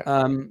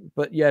 Yeah.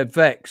 But yeah,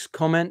 Vex,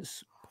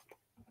 comments?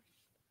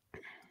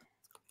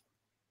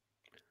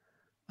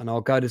 And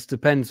I'll go to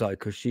Stupenzo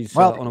because she's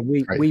on a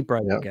wee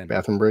break again.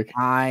 Bathroom break.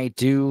 I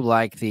do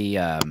like the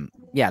I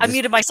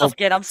muted myself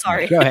again. I'm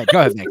sorry. Go ahead,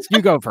 Vex.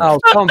 You go first. Oh,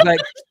 Tom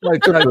Vex. Go.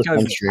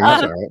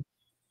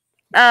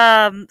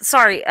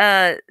 Sorry.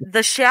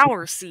 The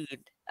shower scene.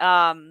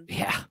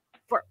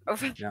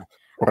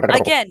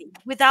 Again,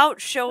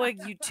 without showing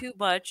you too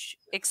much,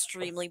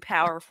 extremely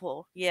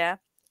powerful. Yeah.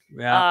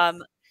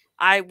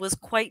 I was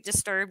quite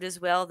disturbed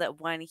as well that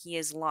when he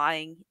is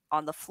lying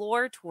on the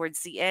floor towards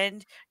the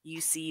end,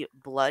 you see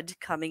blood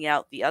coming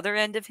out the other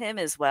end of him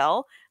as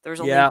well. There's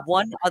only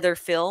one other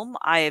film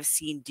I have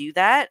seen do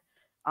that.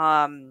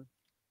 I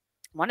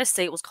want to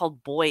say it was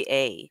called Boy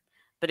A,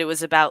 but it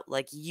was about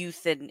like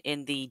youth in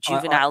the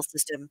juvenile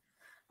system.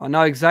 I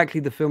know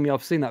exactly the film.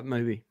 I've seen that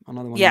movie.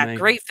 Another one. Yeah,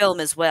 great film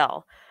as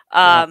well.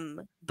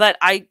 But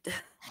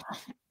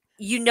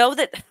you know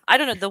that, I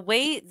don't know, the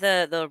way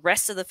the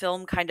rest of the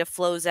film kind of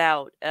flows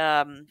out,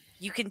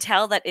 you can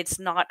tell that it's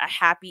not a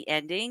happy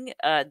ending.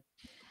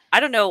 I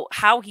don't know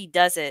how he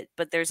does it,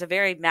 but there's a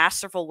very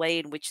masterful way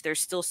in which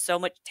there's still so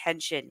much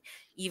tension,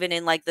 even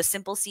in like the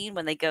simple scene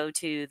when they go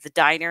to the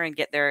diner and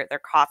get their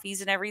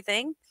coffees and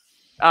everything.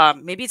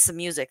 Maybe it's the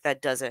music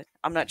that does it.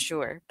 I'm not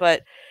sure.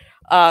 But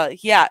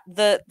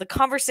the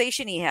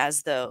conversation he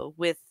has though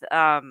with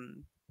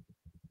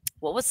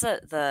what was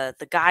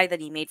the guy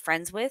that he made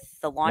friends with?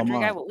 The laundry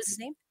guy? What was his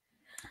name?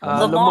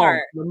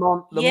 Lamar.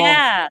 Lamont,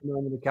 yeah. The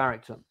name of the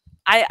character.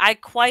 I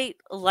quite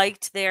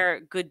liked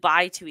their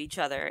goodbye to each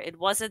other. It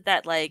wasn't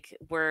that like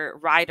we're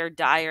ride or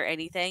die or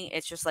anything.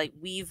 It's just like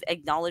we've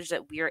acknowledged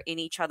that we are in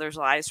each other's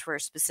lives for a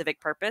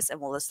specific purpose,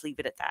 and we'll just leave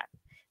it at that.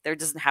 There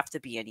doesn't have to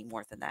be any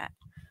more than that.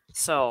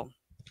 So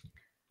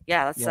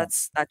yeah,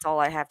 that's all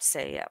I have to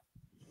say.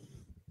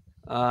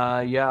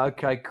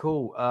 Okay,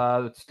 cool.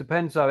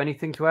 Stupenzo,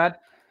 anything to add?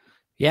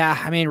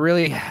 Yeah, I mean,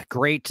 really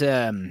great,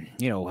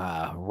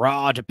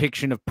 raw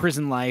depiction of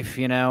prison life.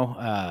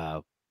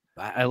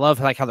 I love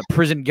like how the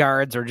prison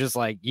guards are just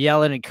like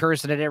yelling and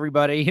cursing at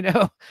everybody,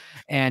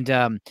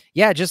 and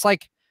just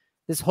like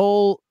the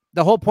whole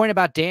point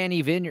about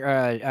Derek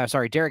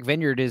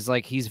Vineyard is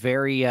like he's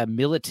very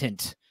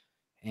militant,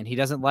 and he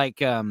doesn't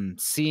like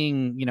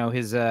seeing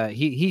his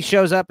he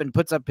shows up and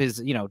puts up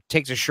his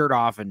takes his shirt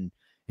off, and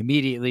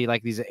immediately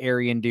like these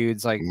Aryan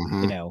dudes like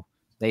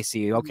they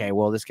see, okay,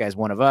 well, this guy's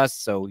one of us.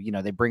 So,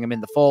 they bring him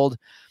in the fold.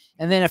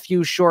 And then a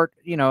short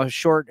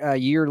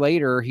year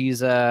later,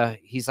 he's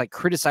like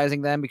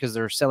criticizing them because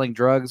they're selling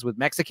drugs with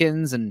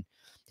Mexicans. And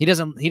he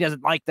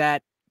doesn't like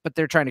that, but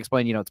they're trying to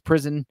explain, it's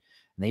prison. And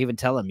they even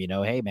tell him,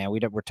 hey man,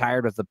 we're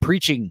tired of the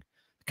preaching,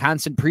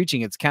 constant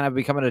preaching. It's kind of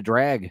becoming a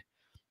drag.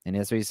 And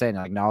that's what he's saying.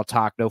 Like, no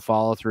talk, no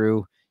follow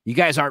through. You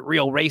guys aren't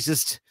real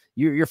racist.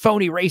 You're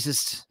phony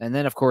racist. And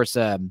then of course,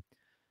 I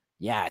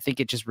think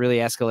it just really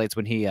escalates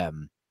when he,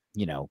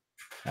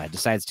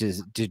 decides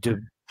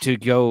to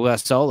go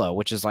solo,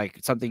 which is like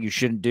something you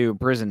shouldn't do in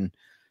prison.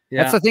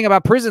 Yeah. That's the thing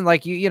about prison.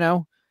 Like you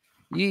don't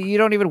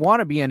even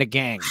want to be in a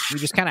gang. You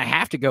just kind of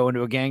have to go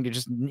into a gang to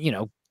just,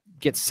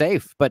 get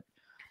safe. But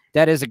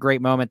that is a great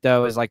moment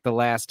though, is like the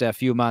last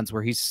few months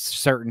where he's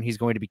certain he's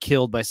going to be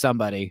killed by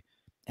somebody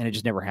and it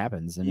just never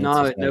happens. And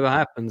it never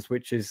happens,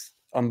 which is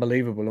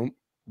unbelievable.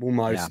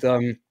 Almost.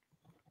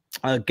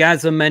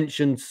 Gaza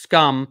mentioned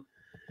Scum.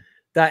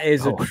 That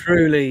is a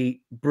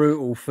truly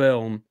brutal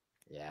film.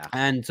 Yeah.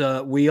 And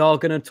we are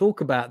going to talk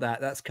about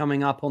that. That's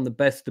coming up on the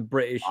Best of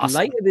British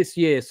later this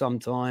year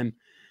sometime.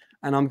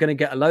 And I'm going to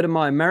get a load of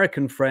my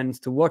American friends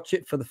to watch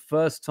it for the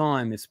first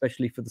time,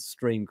 especially for the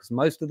stream, because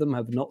most of them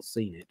have not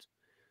seen it.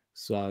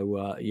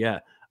 So,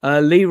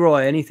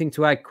 LeRoy, anything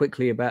to add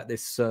quickly about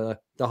this, the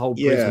whole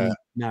prison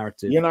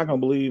narrative? You're not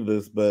going to believe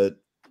this, but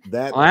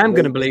I am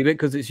going to believe it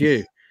because it's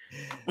you.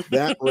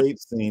 That rape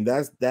scene,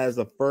 that is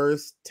the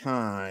first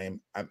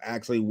time I've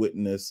actually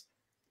witnessed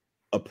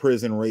a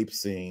prison rape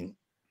scene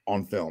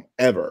on film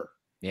ever.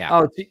 Yeah.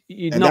 Oh,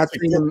 you've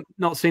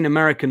not seen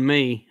American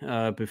Me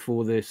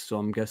before this, so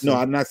I'm guessing. No,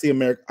 I've not seen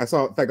American. I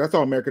saw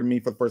American Me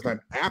for the first time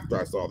after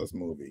I saw this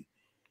movie.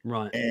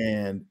 Right.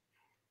 And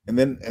And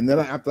then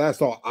after that, I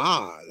saw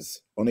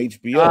Oz on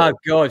HBO. Oh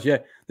gosh, yeah.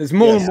 There's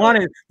more than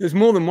one. There's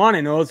more than one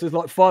in Oz. There's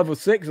like 5 or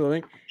 6, I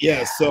think.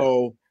 Yeah.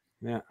 So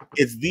yeah,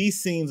 it's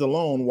these scenes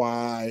alone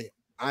why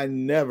I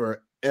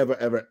never,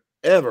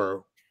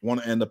 ever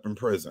want to end up in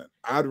prison.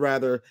 I'd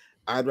rather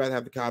have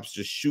the cops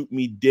just shoot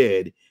me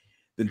dead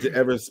than to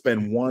ever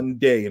spend one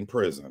day in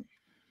prison.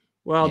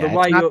 Well, yeah, the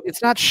way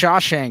it's not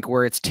Shawshank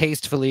where it's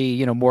tastefully,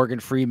 you know,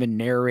 Morgan Freeman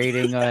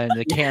narrating and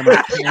the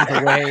camera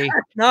pans away.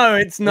 No,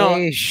 it's not.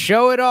 They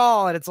show it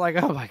all, and it's like,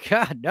 oh my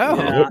god,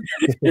 no.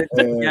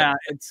 Yeah,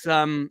 it's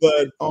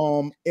But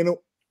you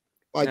know,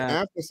 like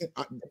after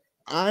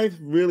I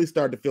really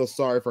started to feel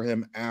sorry for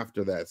him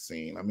after that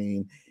scene. I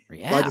mean,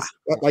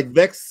 like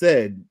Vex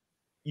said,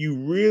 you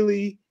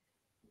really,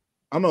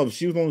 I don't know if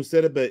she was the one who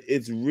said it, but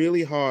it's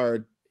really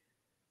hard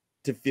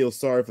to feel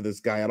sorry for this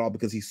guy at all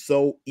because he's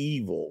so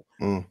evil.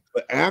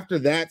 But after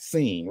that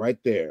scene right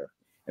there,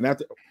 and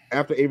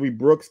after Avery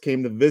Brooks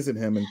came to visit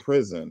him in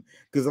prison,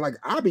 because like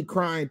I'd be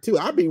crying too.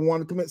 I'd be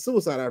wanting to commit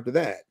suicide after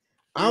that.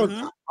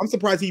 I'm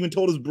surprised he even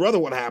told his brother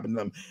what happened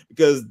to him,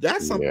 because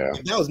that's something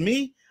if that was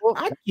me,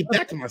 I'd keep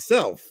that to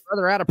myself.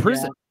 Brother out of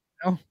prison.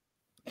 Yeah,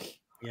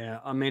 yeah.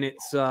 I mean,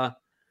 it's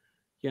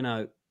you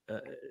know,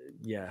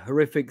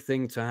 horrific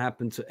thing to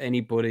happen to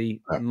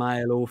anybody,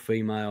 male or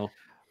female.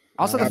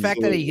 Also, the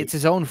fact that it's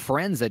his own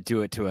friends that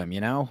do it to him, you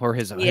know, or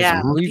his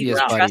previous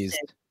buddies.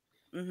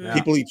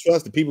 People he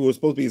trusted, people who were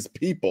supposed to be his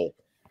people.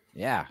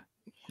 Yeah.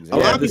 A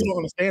lot of people don't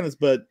understand this,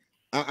 but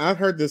I've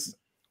heard this.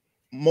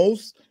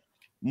 Most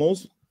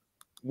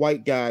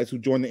white guys who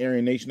join the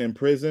Aryan Nation in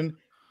prison,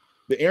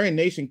 the Aryan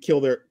Nation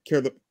kill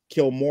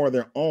more of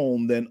their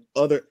own than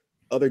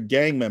other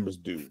gang members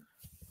do.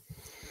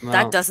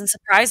 That doesn't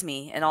surprise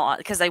me at all,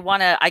 because they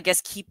want to, I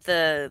guess, keep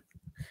the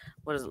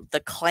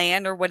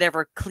clan or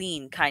whatever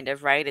clean, kind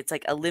of, right? It's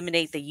like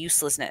eliminate the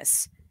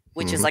uselessness,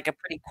 which is like a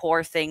pretty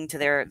core thing to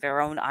their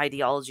own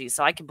ideology.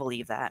 So I can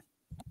believe that.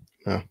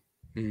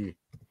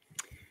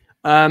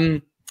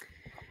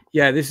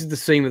 Yeah, this is the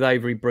scene with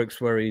Avery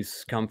Brooks where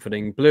he's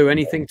comforting Blue.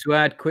 Anything to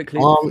add quickly?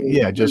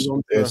 Yeah, just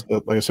like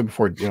I said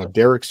before, you know,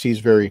 Derek sees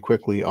very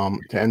quickly to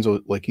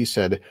Enzo, like he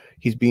said,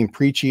 he's being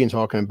preachy and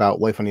talking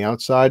about life on the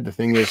outside. The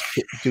thing is,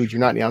 dude,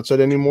 you're not on the outside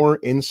anymore.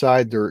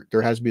 Inside, there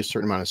has to be a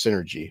certain amount of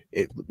synergy.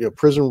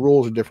 Prison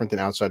rules are different than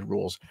outside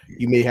rules.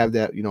 You may have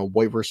that, you know,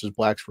 white versus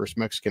blacks versus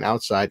Mexican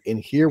outside. In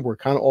here, we're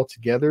kind of all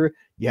together.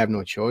 You have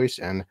no choice.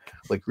 And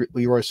like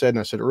LeRoy said, and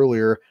I said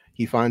earlier,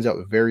 he finds out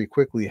very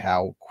quickly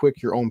how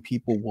quick your own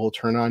people will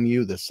turn on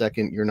you the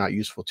second you're not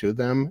useful to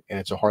them. And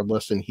it's a hard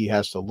lesson he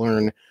has to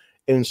learn.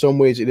 And in some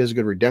ways, it is a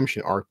good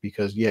redemption arc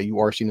because, yeah, you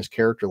are seeing this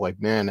character like,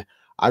 man,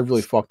 I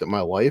really fucked up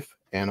my life.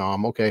 And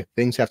okay,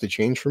 things have to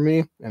change for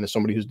me. And as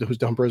somebody who's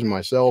done prison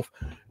myself,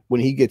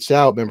 when he gets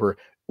out, remember,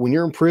 when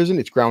you're in prison,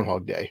 it's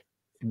Groundhog Day.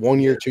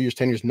 1 year, 2 years,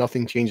 10 years,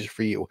 nothing changes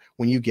for you.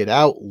 When you get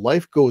out,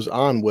 life goes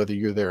on whether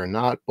you're there or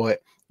not. But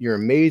you're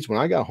amazed when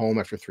I got home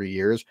after 3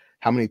 years,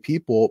 how many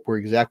people were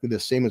exactly the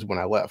same as when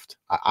I left.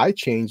 I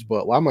changed,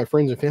 but a lot of my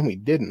friends and family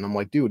didn't. I'm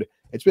like, dude,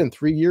 it's been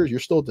 3 years.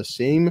 You're still at the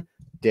same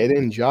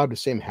dead-end job, the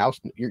same house.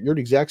 You're the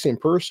exact same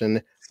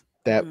person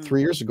that 3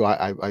 years ago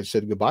I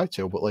said goodbye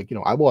to. But, like, you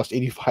know, I lost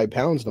 85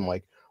 pounds, and I'm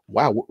like,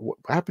 wow, what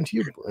happened to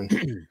you?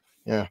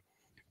 Yeah.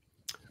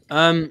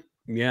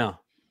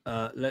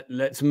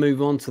 Let's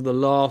move on to the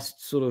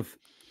last sort of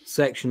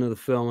section of the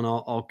film, and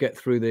I'll get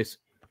through this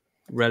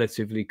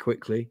relatively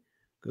quickly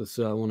because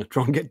I want to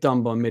try and get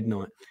done by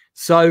midnight.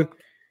 So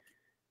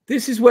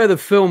this is where the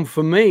film,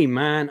 for me,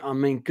 man, I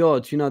mean,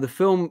 God, you know, the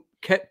film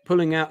kept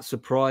pulling out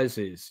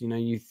surprises. You know,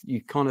 you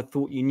kind of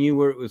thought you knew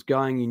where it was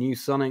going, you knew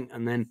something,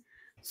 and then,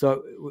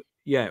 so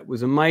yeah, it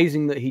was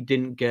amazing that he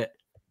didn't get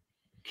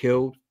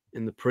killed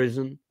in the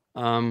prison.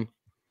 But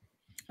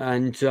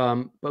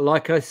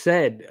like I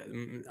said,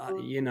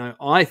 you know,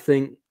 I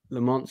think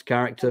Lamont's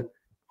character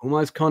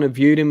almost kind of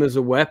viewed him as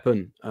a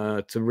weapon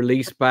to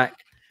release back.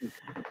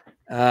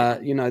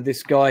 You know,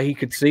 this guy, he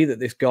could see that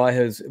this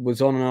guy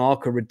was on an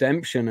arc of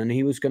redemption, and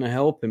he was going to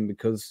help him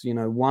because, you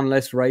know, one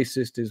less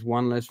racist is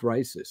one less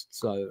racist.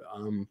 So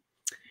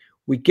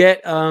we go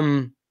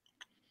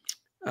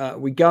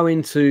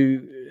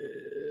into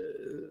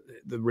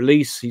the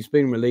release. He's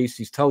been released.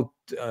 He's told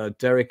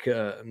Derek.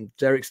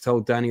 Derek's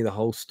told Danny the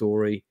whole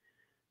story,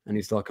 and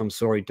he's like, "I'm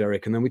sorry,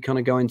 Derek." And then we kind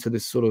of go into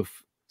this sort of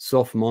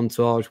soft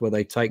montage where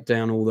they take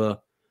down all the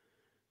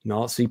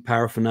Nazi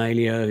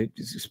paraphernalia.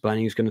 He's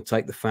explaining he's going to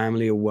take the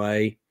family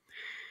away.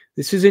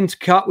 This is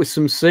intercut with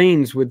some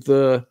scenes with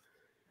the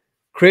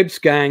Cribs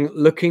gang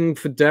looking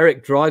for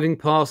Derek, driving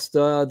past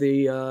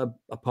the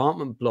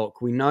apartment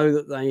block. We know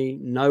that they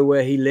know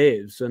where he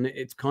lives, and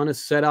it's kind of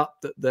set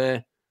up that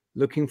they're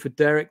looking for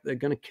Derek. They're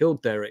going to kill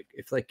Derek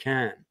if they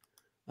can.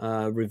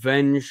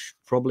 Revenge,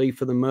 probably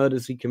for the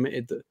murders he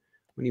committed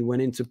when he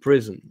went into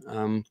prison.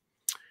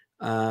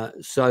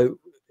 So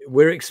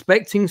we're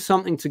expecting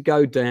something to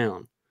go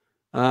down.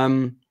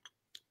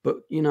 But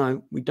you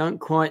know, we don't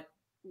quite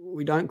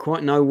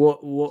know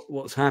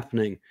what's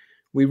happening.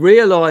 We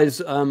realize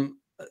at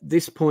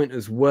this point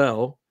as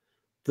well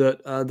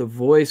that the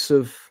voice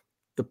of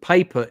the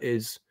paper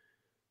is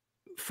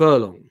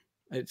Furlong.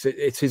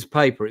 It's his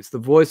paper. It's the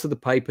voice of the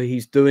paper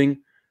he's doing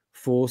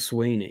for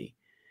Sweeney.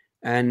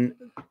 And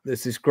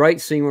there's this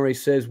great scene where he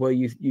says, well,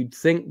 you'd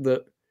think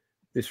that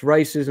this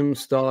racism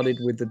started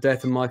with the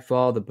death of my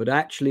father, but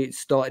actually it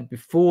started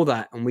before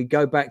that. And we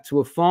go back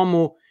to a far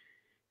more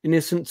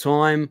innocent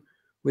time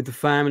with the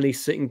family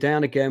sitting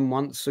down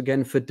once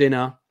again for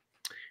dinner.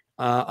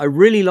 I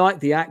really like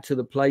the actor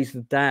that plays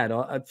the dad.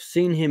 I've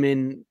seen him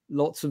in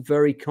lots of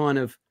very kind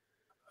of,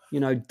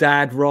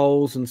 dad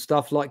roles and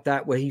stuff like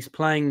that, where he's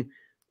playing,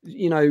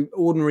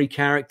 ordinary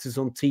characters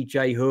on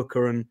TJ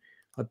Hooker. And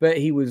I bet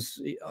he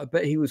was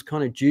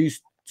kind of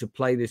juiced to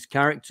play this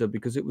character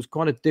because it was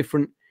quite a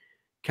different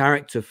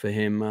character for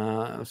him.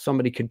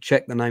 Somebody could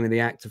check the name of the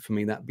actor for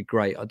me. That'd be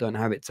great. I don't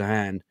have it to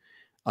hand.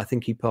 I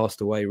think he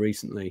passed away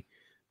recently,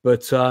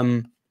 but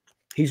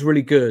he's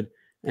really good.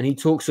 And he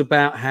talks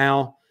about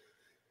how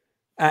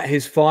at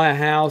his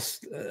firehouse,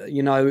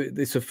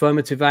 this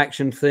affirmative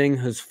action thing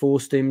has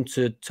forced him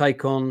to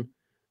take on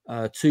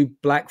 2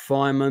 black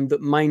firemen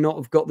that may not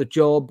have got the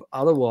job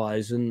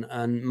otherwise, and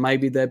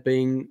maybe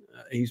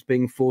he's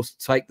being forced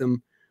to take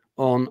them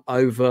on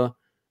over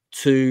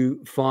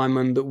 2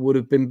 firemen that would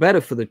have been better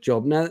for the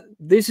job. Now,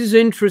 this is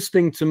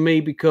interesting to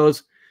me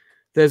because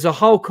there's a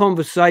whole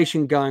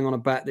conversation going on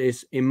about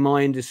this in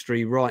my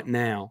industry right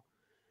now.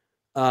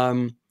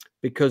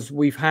 Because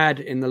we've had,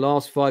 in the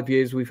last 5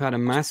 years, we've had a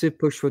massive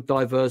push for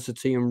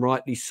diversity, and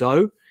rightly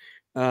so,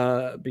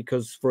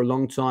 because for a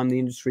long time the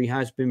industry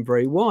has been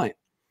very white.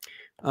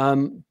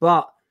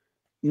 But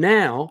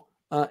now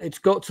it's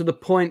got to the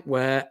point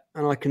where,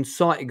 and I can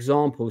cite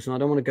examples, and I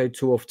don't want to go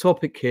too off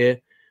topic here,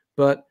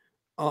 but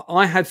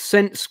I have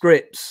sent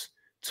scripts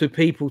to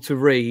people to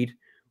read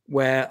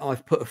where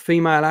I've put a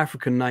female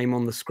African name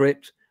on the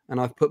script and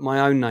I've put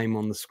my own name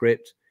on the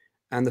script,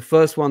 and the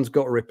first one's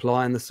got a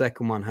reply and the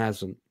second one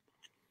hasn't.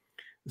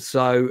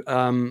 So,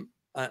 and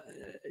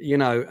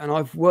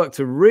I've worked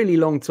a really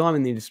long time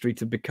in the industry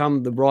to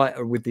become the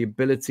writer with the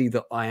ability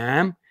that I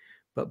am.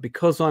 But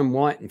because I'm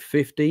white and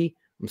 50,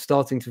 I'm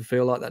starting to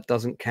feel like that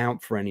doesn't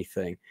count for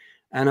anything.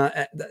 And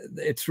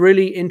it's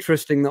really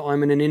interesting that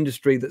I'm in an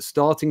industry that's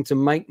starting to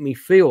make me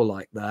feel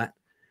like that,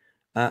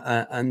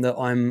 and that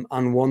I'm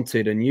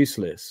unwanted and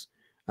useless.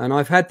 And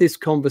I've had this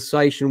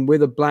conversation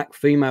with a black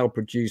female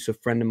producer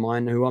friend of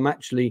mine who I'm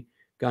actually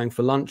going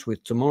for lunch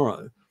with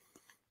tomorrow.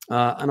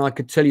 And I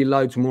could tell you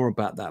loads more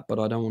about that, but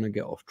I don't want to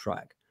get off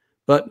track.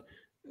 But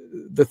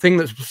the thing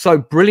that's so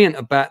brilliant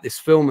about this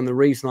film, and the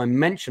reason I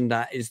mentioned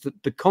that, is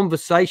that the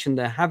conversation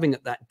they're having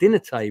at that dinner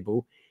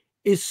table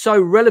is so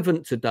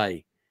relevant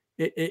today.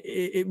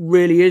 It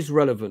really is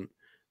relevant,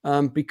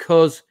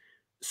 because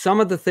some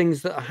of the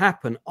things that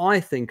happen,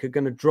 I think, are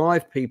going to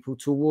drive people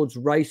towards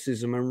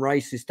racism and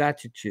racist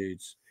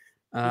attitudes.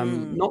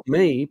 Not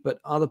me, but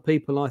other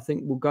people, I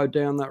think, will go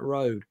down that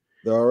road.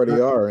 They already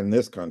are in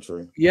this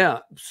country. Yeah.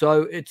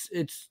 So it's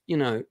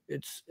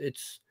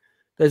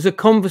there's a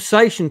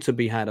conversation to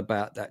be had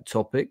about that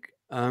topic.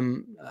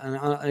 And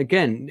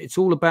again, it's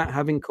all about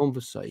having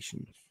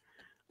conversations.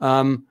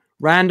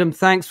 Random,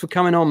 thanks for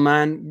coming on,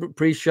 man.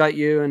 Appreciate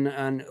you,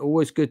 and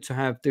always good to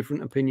have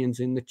different opinions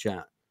in the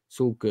chat. It's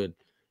all good.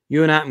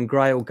 You and Adam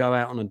Gray will go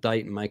out on a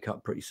date and make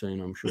up pretty soon,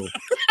 I'm sure.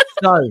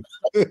 So,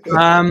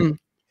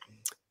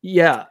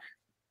 yeah.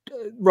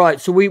 Right,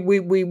 so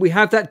we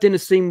have that dinner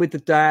scene with the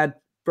dad.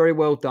 Very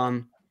well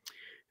done.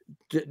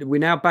 We're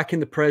now back in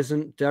the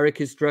present.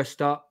 Derek is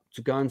dressed up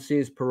to go and see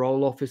his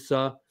parole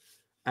officer,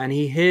 and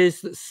he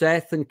hears that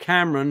Seth and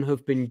Cameron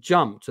have been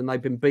jumped and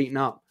they've been beaten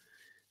up.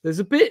 There's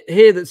a bit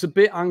here that's a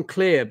bit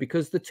unclear,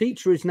 because the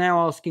teacher is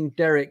now asking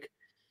Derek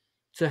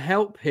to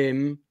help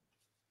him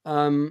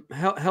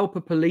help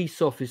a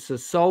police officer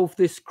solve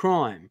this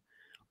crime.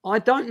 I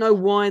don't know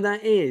why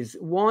that is.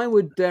 Why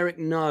would Derek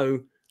know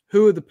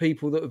who are the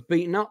people that have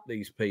beaten up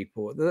these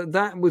people?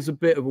 That was a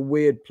bit of a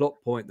weird plot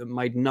point that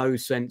made no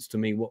sense to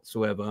me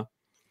whatsoever.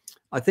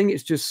 I think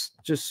it's just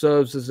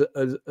serves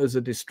as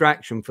a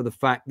distraction for the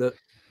fact that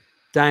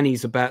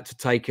Danny's about to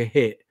take a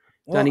hit.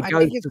 Well, Danny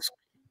goes to school.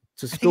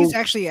 I think it's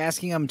actually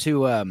asking him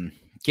to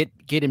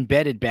get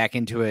embedded back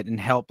into it and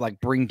help like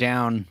bring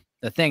down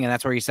the thing, and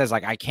that's where he says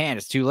like, I can't.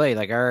 It's too late.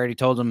 Like I already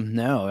told him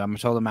no. I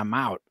told him I'm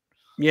out.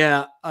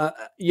 Yeah,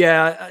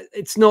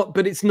 it's not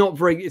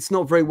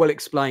very well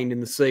explained in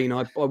the scene.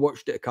 I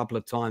watched it a couple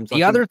of times.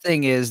 The other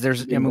thing is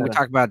we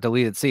talk about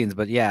deleted scenes,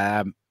 but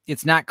yeah,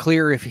 it's not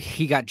clear if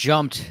he got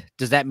jumped.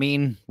 Does that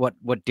mean what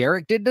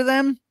Derek did to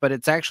them? But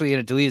it's actually in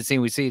a deleted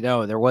scene. We see,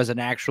 no, there was an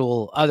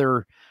actual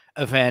other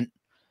event.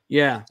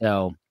 Yeah.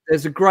 So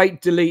there's a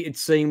great deleted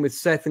scene with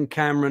Seth and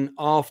Cameron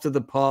after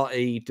the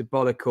party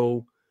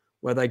debacle,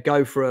 where they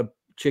go for a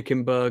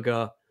chicken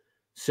burger.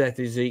 Seth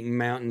is eating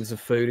mountains of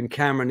food, and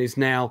Cameron is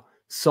now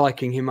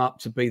psyching him up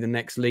to be the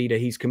next leader.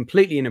 He's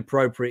completely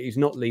inappropriate. He's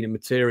not leader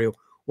material.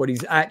 What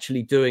he's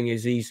actually doing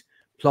is he's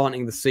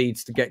planting the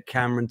seeds to get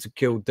Cameron to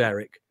kill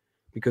Derek,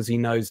 because he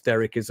knows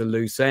Derek is a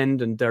loose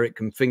end and Derek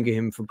can finger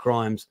him for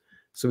crimes.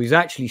 So he's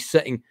actually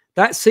setting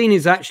That scene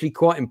is actually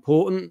quite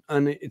important,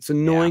 and it's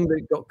annoying that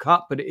it got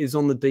cut, but it is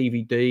on the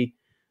DVD,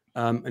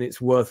 and it's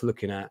worth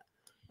looking at.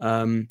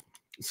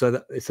 So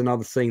that it's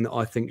another scene that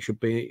I think should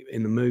be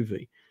in the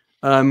movie.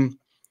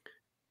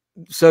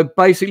 So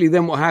basically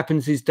then what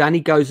happens is Danny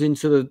goes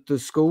into the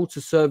school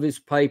to serve his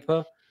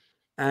paper,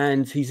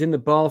 and he's in the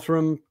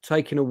bathroom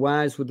taking a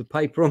waz with the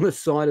paper on the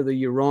side of the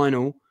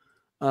urinal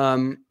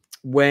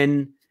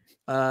when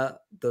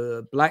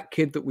the black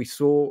kid that we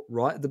saw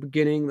right at the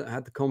beginning that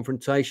had the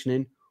confrontation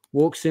in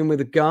walks in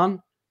with a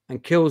gun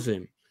and kills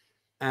him.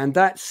 And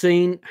that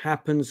scene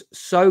happens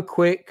so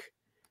quick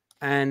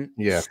and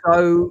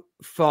so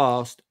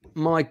fast.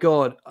 My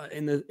God,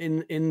 in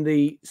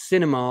the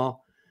cinema,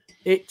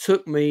 it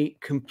took me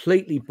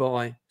completely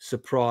by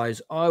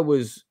surprise. I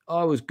was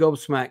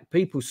gobsmacked.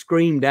 People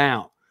screamed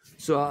out.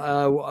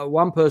 So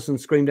one person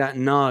screamed out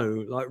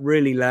 "no" like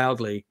really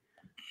loudly.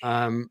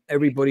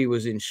 Everybody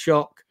was in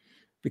shock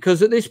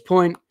because at this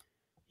point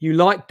you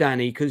like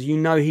Danny because you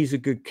know he's a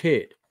good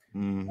kid.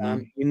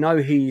 You know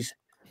he's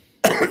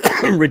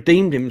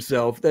redeemed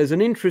himself. There's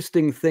an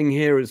interesting thing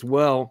here as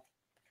well,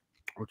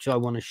 which I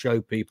want to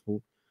show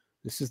people.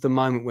 This is the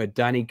moment where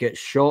Danny gets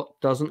shot,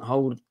 doesn't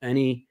hold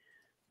any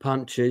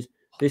punches.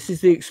 This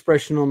is the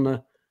expression on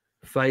the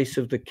face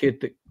of the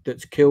kid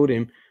that's killed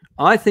him.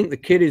 I think the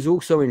kid is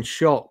also in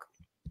shock.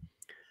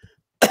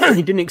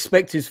 He didn't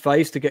expect his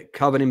face to get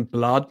covered in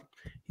blood.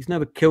 He's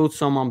never killed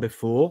someone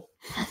before.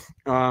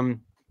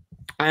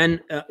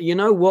 And you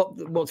know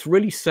what's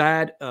really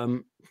sad,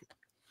 and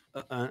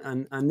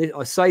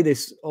I say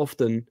this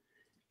often,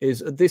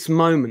 is at this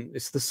moment,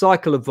 it's the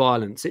cycle of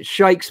violence. It's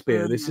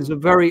Shakespeare. This is a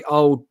very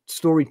old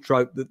story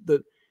trope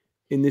that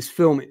in this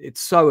film,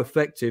 it's so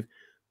effective.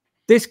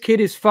 This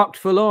kid is fucked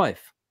for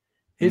life.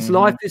 His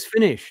life is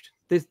finished.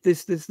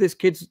 This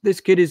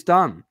kid is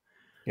done.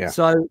 Yeah.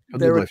 So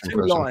there are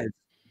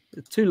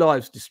two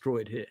lives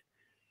destroyed here.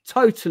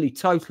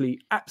 Totally,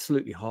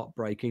 absolutely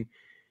heartbreaking.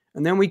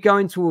 And then we go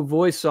into a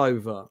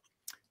voiceover,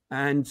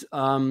 and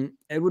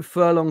Edward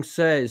Furlong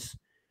says,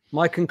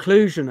 "My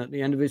conclusion at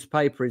the end of his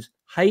paper is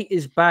hate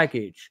is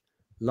baggage.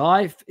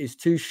 Life is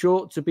too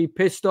short to be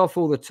pissed off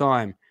all the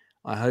time.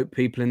 I hope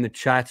people in the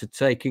chat are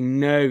taking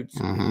notes."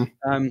 And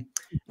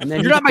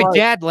then you're not my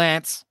dad,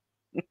 Lance.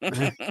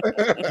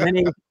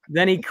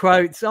 then he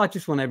quotes, "I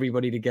just want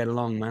everybody to get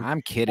along, man."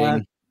 I'm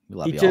kidding. We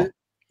love y'all.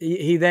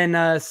 He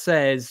then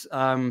says,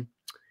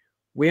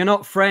 "We are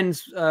not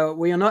friends.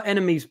 We are not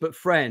enemies, but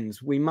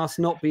friends. We must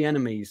not be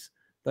enemies.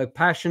 Though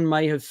passion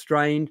may have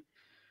strained,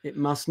 it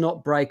must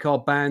not break our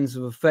bands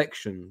of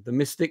affection. The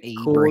mystic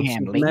chords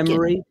of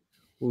memory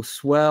will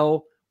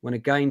swell when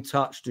again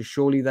touched, as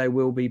surely they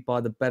will be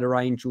by the better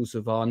angels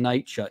of our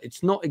nature."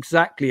 It's not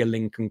exactly a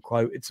Lincoln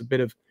quote. It's a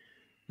bit of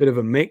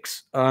a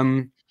mix.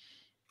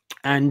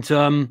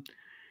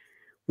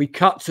 We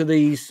cut to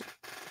these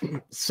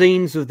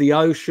scenes of the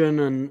ocean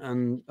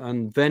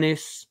and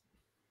Venice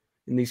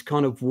in these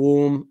kind of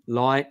warm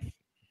light.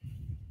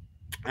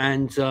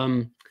 And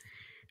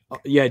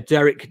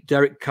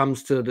Derek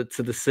comes to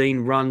the scene,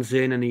 runs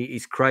in, and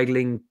he's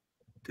cradling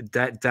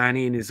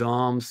Danny in his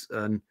arms.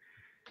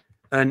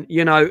 And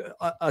you know,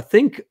 I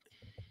think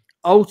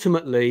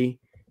ultimately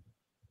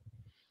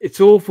it's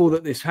awful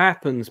that this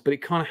happens, but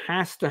it kind of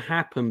has to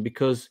happen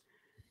because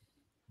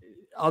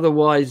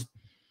otherwise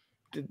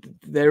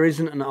there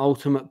isn't an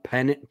ultimate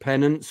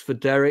penance for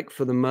Derek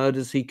for the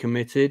murders he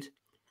committed.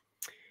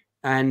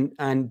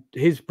 And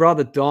his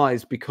brother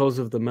dies because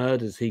of the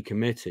murders he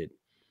committed.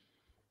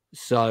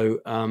 So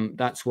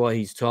that's why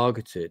he's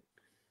targeted.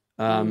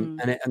 And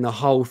the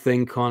whole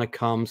thing kind of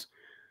comes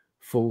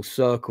full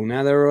circle.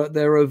 Now,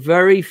 there are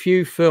very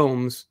few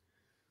films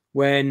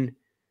when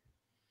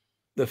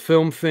the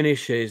film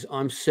finishes,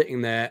 I'm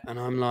sitting there and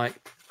I'm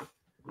like,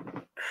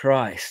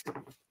 Christ.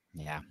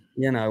 Yeah.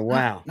 You know,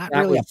 wow. Not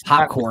really a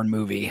popcorn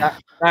movie.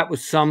 That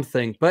was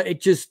something. But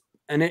it just,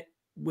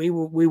 we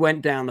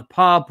went down the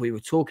pub. We were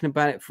talking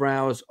about it for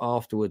hours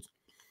afterwards.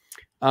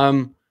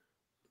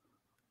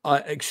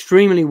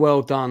 Extremely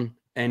well done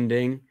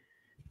ending.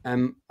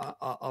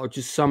 I'll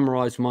just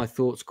summarize my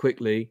thoughts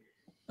quickly.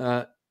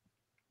 The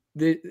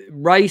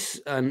race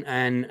and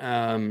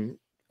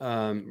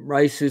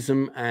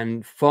racism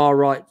and far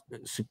right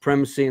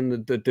supremacy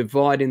and the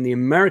divide in the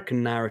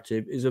American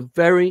narrative is a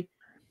very,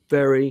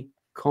 very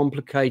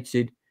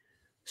complicated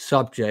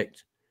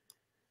subject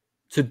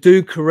to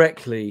do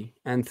correctly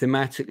and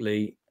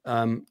thematically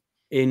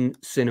in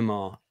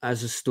cinema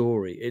as a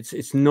story.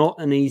 It's not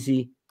an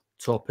easy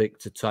topic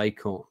to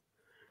take on,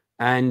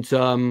 and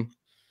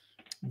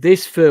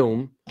this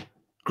film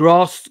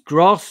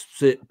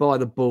grasps it by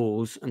the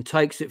balls and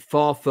takes it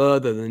far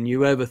further than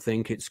you ever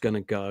think it's going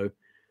to go.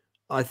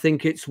 I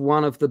think it's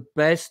one of the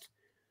best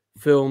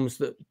films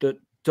that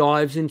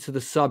dives into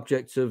the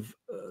subject of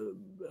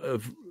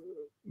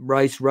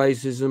race,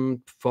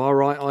 racism, far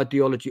right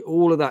ideology,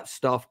 all of that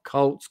stuff,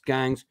 cults,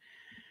 gangs,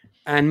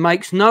 and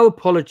makes no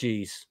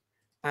apologies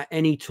at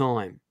any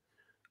time.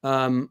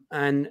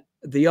 And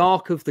the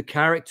arc of the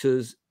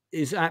characters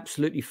is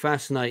absolutely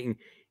fascinating.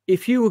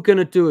 If you were going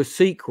to do a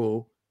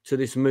sequel to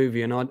this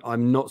movie, and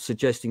I'm not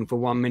suggesting for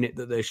 1 minute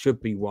that there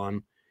should be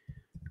one,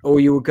 or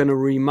you were going to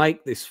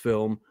remake this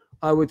film,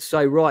 I would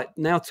say, right,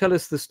 now tell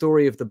us the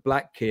story of the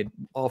black kid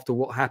after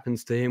what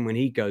happens to him when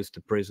he goes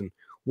to prison.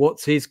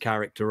 What's his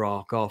character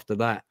arc after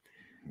that?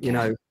 You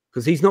know,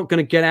 because he's not going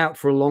to get out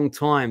for a long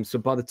time. So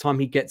by the time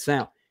he gets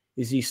out,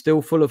 is he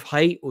still full of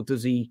hate, or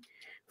does he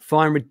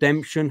find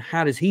redemption?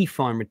 How does he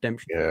find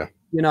redemption? Yeah.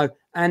 You know,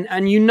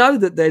 and you know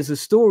that there's a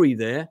story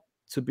there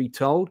to be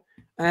told.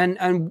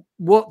 And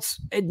what's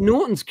Ed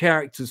Norton's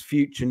character's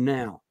future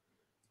now?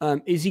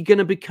 Is he going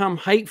to become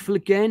hateful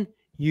again?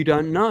 You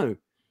don't know.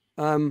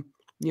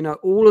 You know,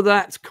 all of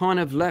that's kind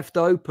of left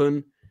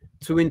open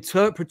to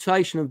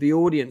interpretation of the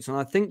audience. And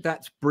I think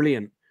that's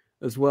brilliant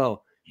as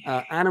well.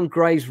 Adam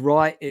Gray's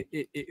right.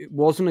 It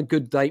wasn't a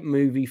good date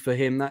movie for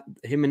him.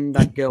 Him and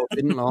that girl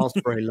didn't last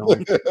very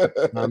long.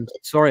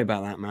 Sorry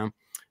about that, man.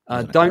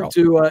 Don't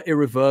do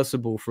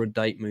Irreversible for a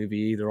date movie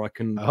either. I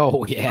can.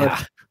 Oh,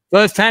 yeah.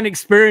 First-hand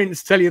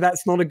experience tell you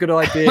that's not a good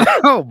idea.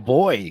 Oh,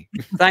 boy.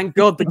 Thank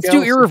God. Let's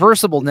do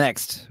Irreversible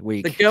next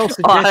week. The girl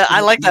suggested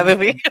I like that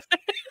movie.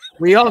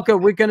 We're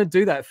going to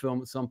do that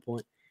film at some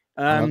point.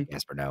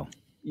 Yes or no?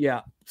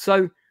 Yeah.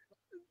 So,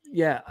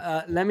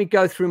 yeah, let me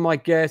go through my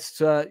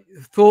guests'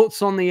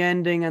 thoughts on the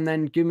ending, and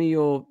then give me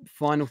your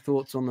final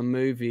thoughts on the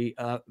movie.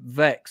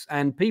 Vex,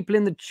 and people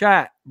in the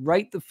chat,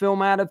 rate the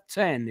film out of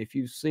 10 if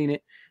you've seen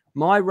it.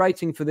 My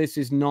rating for this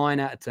is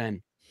 9 out of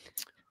 10.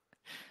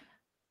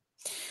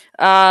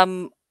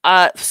 So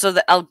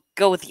I'll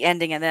go with the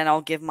ending, and then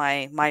I'll give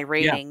my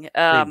rating.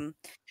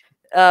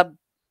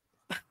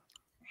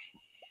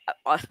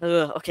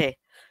 Okay,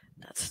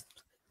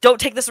 don't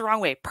take this the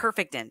wrong way.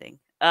 Perfect ending.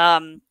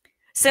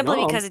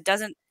 Simply because it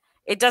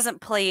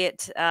doesn't play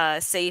it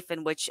safe,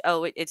 in which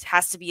it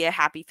has to be a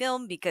happy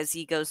film because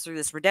he goes through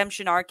this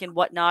redemption arc and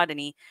whatnot, and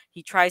he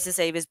tries to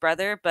save his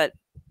brother, but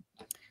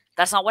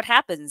that's not what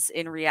happens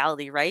in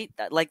reality, right?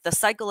 Like, the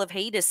cycle of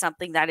hate is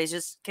something that is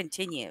just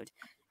continued.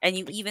 And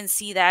you even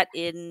see that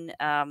in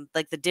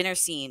like the dinner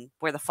scene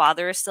where the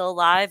father is still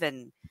alive,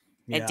 and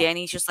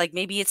Danny's just like,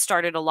 maybe it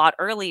started a lot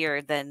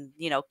earlier than,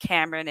 you know,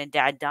 Cameron and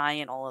Dad dying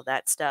and all of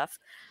that stuff.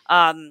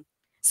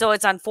 So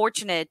it's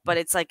unfortunate, but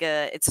it's like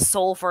it's a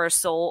soul for a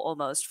soul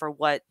almost for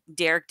what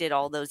Derek did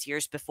all those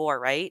years before,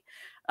 right?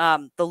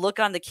 The look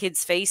on the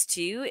kid's face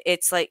too.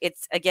 It's like,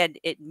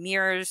 it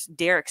mirrors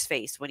Derek's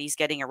face when he's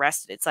getting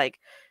arrested. It's like,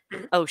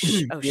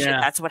 shit,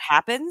 that's what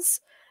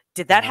happens.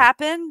 Did that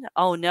happen?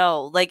 Oh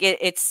no. Like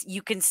it's,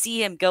 you can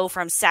see him go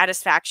from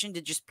satisfaction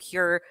to just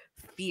pure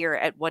fear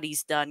at what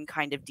he's done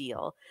kind of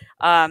deal.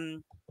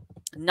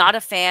 Not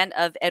a fan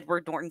of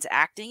Edward Norton's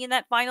acting in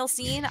that final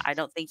scene. I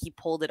don't think he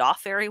pulled it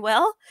off very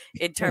well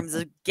in terms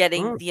of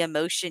getting the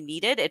emotion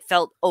needed. It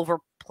felt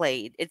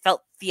overplayed. It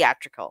felt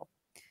theatrical.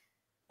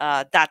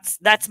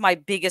 That's my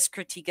biggest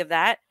critique of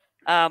that.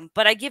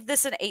 But I give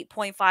this an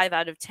 8.5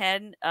 out of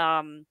 10.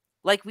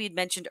 Like we had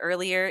mentioned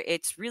earlier,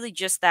 it's really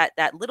just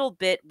that little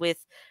bit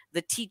with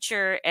the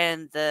teacher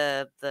and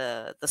the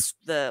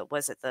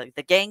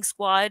gang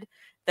squad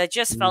that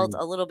just felt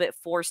a little bit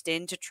forced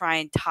in to try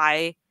and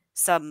tie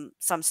some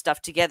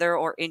stuff together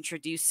or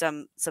introduce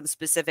some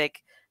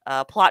specific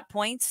plot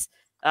points.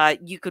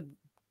 You could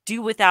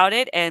do without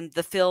it, and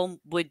the film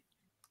would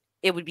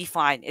be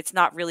fine. It's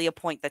not really a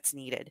point that's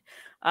needed.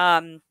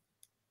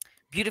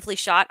 Beautifully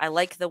shot. I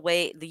like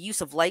the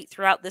use of light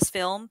throughout this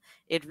film.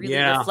 It really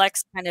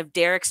reflects kind of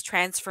Derek's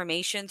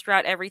transformation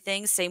throughout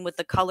everything. Same with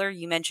the color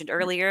you mentioned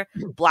earlier,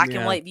 black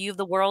and white view of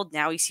the world.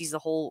 Now he sees the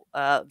whole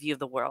view of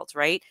the world,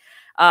 right?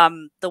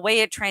 The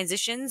way it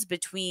transitions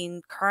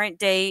between current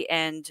day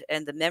and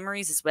the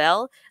memories as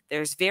well.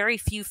 There's very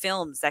few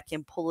films that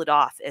can pull it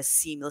off as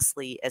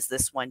seamlessly as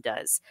this one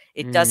does.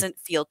 It doesn't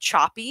feel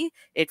choppy.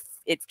 It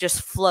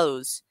just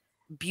flows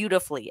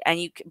beautifully,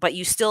 but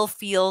you still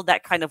feel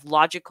that kind of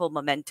logical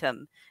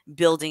momentum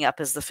building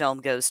up as the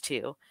film goes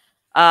too.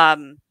 It's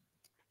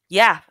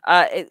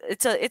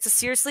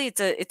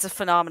a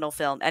phenomenal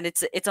film, and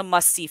it's a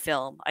must-see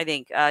film, I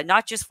think,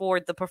 not just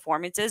for the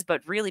performances, but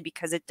really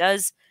because it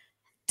does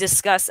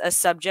discuss a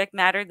subject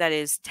matter that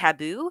is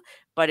taboo,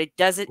 but it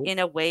does it in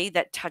a way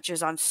that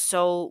touches on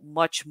so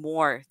much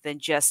more than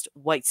just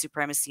white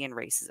supremacy and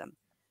racism.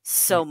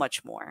 So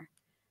much more.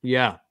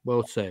 Yeah,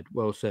 well said.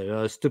 Well said.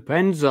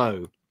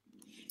 Stupenzo.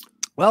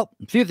 Well,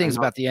 a few things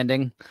about the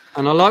ending.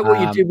 And I like what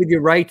you did with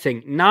your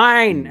rating.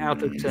 9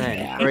 out of 10.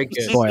 Yeah. Very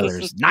good.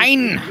 Spoilers.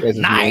 9.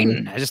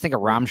 I just think of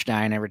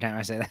Rammstein every time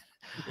I say that.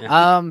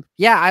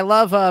 I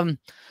love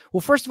well,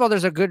 first of all,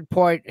 there's a good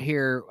point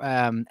here.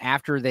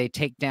 After they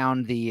take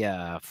down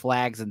the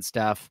flags and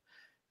stuff,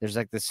 there's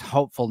like this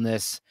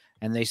hopefulness,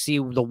 and they see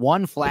the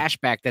one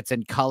flashback that's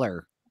in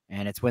color.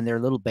 And it's when they're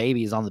little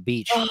babies on the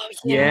beach. Oh,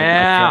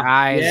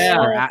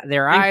 yeah.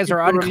 Their eyes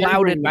are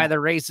unclouded by the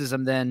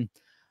racism then.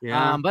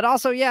 Yeah. But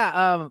also,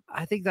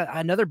 I think that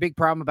another big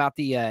problem about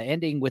the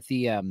ending with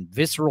the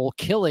visceral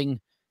killing,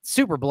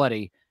 super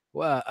bloody.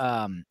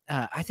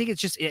 I think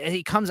it's just,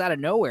 it comes out of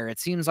nowhere. It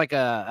seems like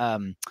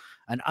an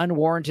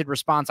unwarranted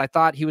response. I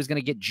thought he was going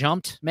to get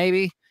jumped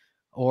maybe,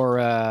 or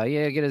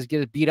get his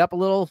beat up a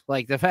little.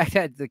 Like the fact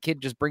that the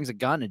kid just brings a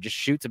gun and just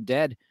shoots him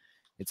dead.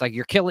 It's like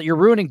you're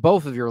ruining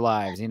both of your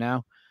lives, you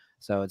know?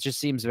 So it just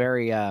seems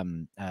very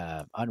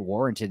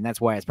unwarranted, and that's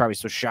why it's probably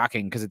so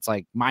shocking, because it's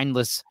like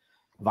mindless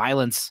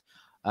violence.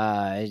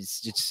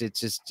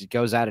 It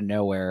goes out of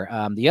nowhere.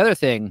 The other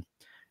thing,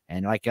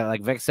 and like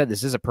Vex said,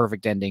 this is a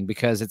perfect ending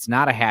because it's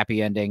not a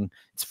happy ending.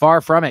 It's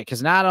far from it,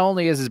 because not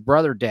only is his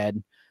brother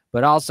dead,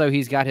 but also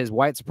he's got his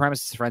white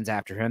supremacist friends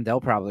after him.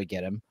 They'll probably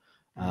get him,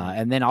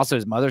 and then also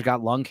his mother's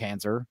got lung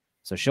cancer,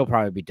 so she'll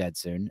probably be dead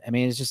soon. I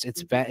mean,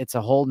 it's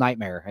a whole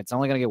nightmare. It's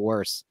only gonna get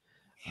worse.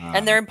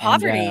 And they're in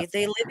poverty.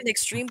 They live in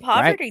extreme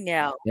poverty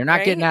now. They're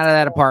not getting out of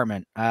that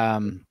apartment.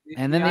 And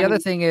then the other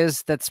thing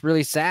is that's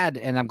really sad,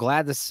 and I'm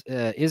glad this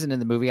isn't in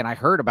the movie. And I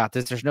heard about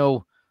this.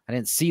 I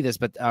didn't see this,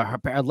 but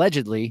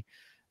allegedly,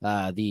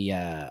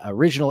 the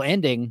original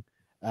ending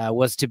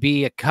was to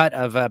be a cut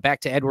of back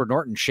to Edward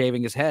Norton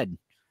shaving his head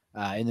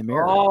in the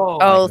mirror.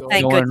 Oh,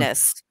 thank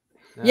goodness.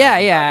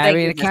 Yeah. I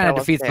mean, it kind of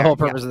defeats the whole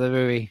purpose of the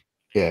movie.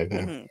 Yeah.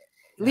 Mm-hmm.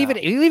 Leave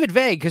it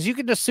vague, because you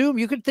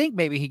could think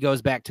maybe he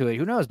goes back to it.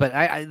 Who knows?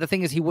 But the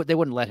thing is, they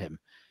wouldn't let him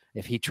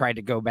if he tried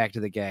to go back to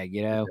the gag,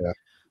 you know.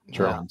 Yeah,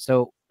 true.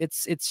 So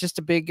it's just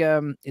a big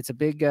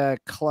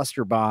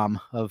cluster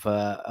bomb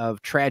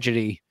of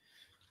tragedy.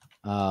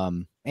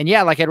 And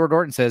yeah, like Edward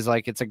Norton says,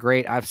 like it's a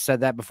great. I've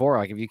said that before.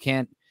 Like if you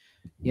can't,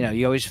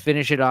 you always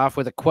finish it off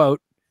with a quote,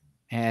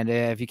 and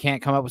if you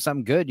can't come up with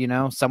something good,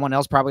 someone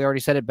else probably already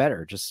said it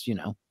better. Just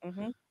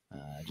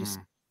just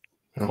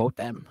quote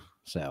them.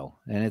 So,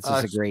 and it's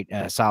just a great,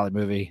 solid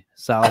movie,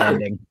 solid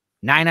ending.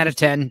 9 out of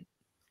 10.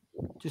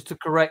 Just to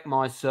correct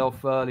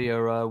myself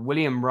earlier,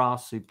 William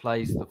Russ, who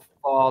plays the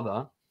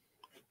father,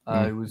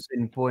 who was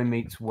in Boy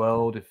Meets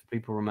World, if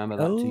people remember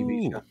that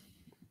TV show.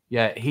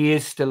 Yeah, he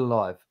is still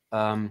alive.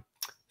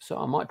 So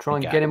I might try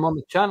and get him on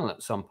the channel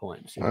at some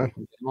point. See if we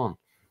can get him on.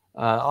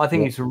 I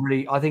think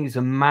he's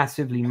a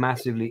massively,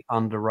 massively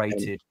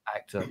underrated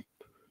actor.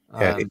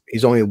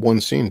 He's only in one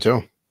scene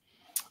too.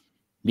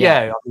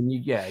 Yeah. I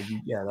mean,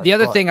 the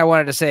other thing I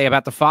wanted to say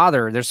about the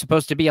father, there's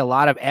supposed to be a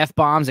lot of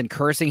F-bombs and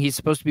cursing. He's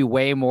supposed to be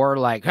way more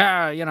like,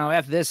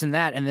 F this and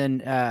that. And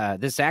then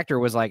this actor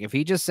was like, if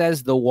he just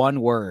says the one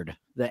word,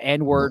 the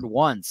N-word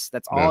once,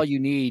 that's all you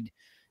need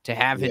to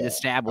have it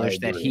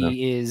established that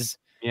he is,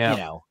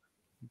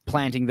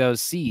 planting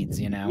those seeds,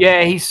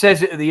 Yeah, he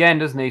says it at the end,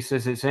 doesn't he? He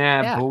says it's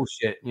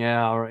bullshit.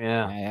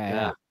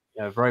 Yeah.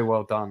 Very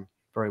well done.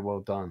 Very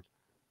well done.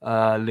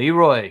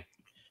 LeRoy.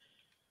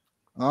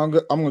 I'm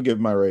gonna give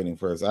my rating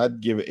first.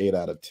 I'd give it 8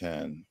 out of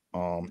 10.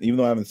 Even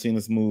though I haven't seen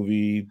this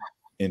movie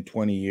in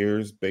 20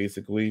 years,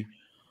 basically.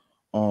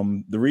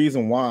 The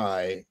reason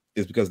why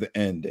is because the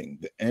ending.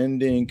 The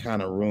ending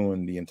kind of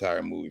ruined the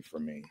entire movie for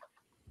me.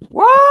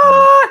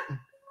 What?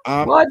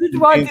 Why did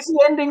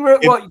the ending ruin?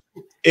 What?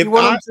 You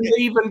want them to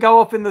leave and go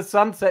off in the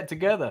sunset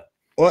together?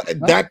 Well,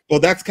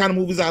 that's kind of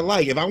movies I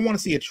like. If I want to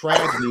see a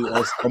tragedy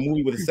or a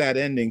movie with a sad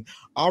ending,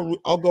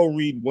 I'll go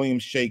read William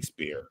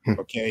Shakespeare.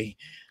 Okay.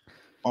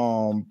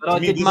 But I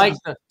did make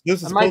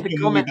the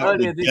comment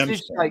earlier. This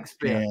is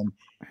Shakespeare.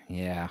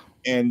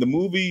 And the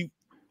movie,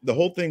 the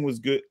whole thing was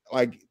good.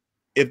 Like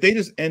if they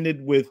just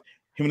ended with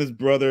him and his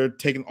brother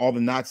taking all the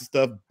Nazi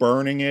stuff,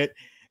 burning it,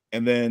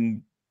 and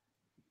then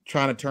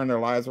trying to turn their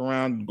lives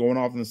around, going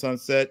off in the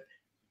sunset,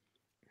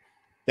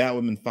 that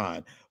would have been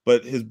fine.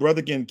 But his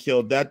brother getting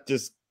killed, that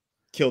just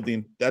killed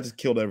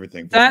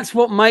everything. That's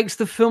what makes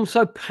the film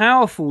so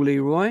powerful,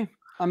 LeRoy.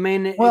 I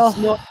mean, it's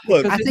not.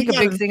 Look, I think a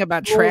big thing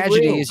about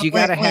tragedy is you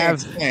got to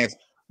have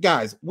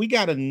guys. We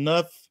got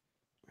enough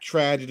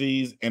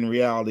tragedies and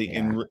reality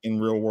in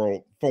real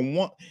world. For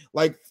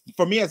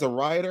me as a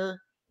writer,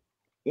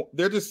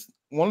 they're just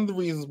one of the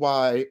reasons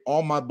why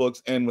all my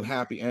books end with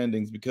happy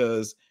endings,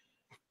 because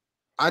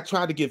I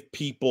try to give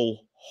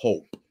people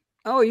hope.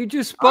 Oh, you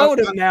just spoiled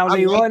it now,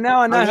 LeRoy.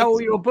 Now I know how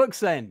all your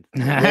books end.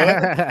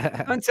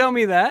 Don't tell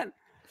me that.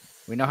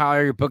 We know how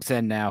all your books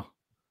end now.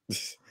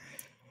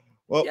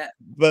 Well,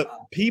 but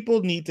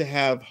people need to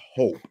have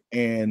hope.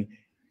 And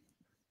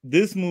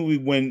this movie,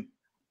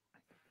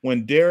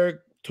 when Derek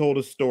told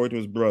a story to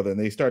his brother and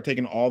they start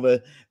taking all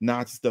the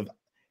Nazi stuff,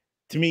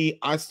 to me,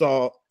 I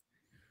saw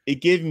it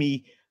gave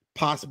me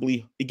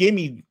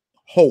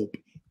hope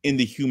in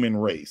the human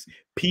race.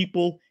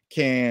 People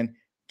can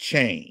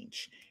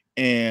change.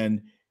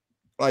 And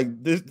like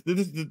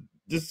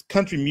this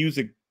country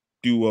music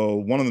duo,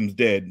 one of them's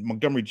dead,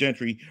 Montgomery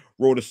Gentry,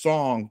 wrote a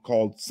song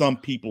called Some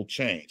People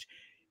Change.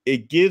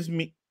 It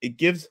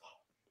gives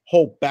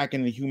hope back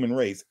in the human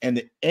race. And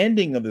the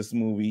ending of this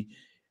movie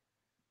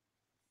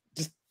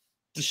just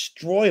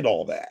destroyed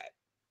all that.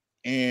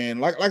 And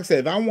like I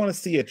said, if I want to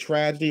see a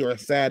tragedy or a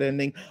sad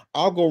ending,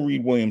 I'll go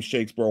read William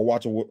Shakespeare or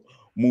watch a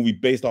movie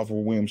based off of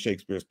William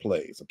Shakespeare's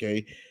plays.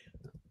 Okay.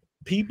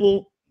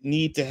 People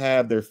need to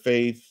have their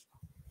faith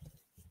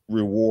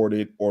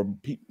rewarded or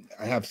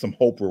have some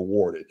hope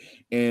rewarded.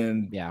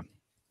 And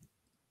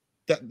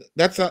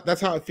that's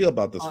how I feel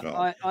about this film.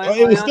 The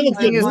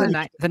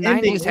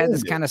 90s had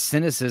this kind of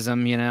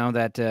cynicism,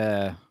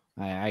 that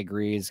I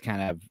agree. It's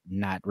kind of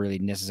not really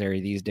necessary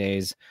these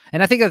days.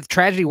 And I think that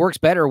tragedy works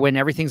better when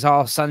everything's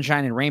all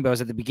sunshine and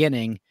rainbows at the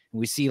beginning. And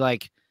we see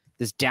like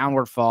this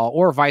downward fall,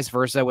 or vice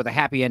versa with a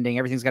happy ending.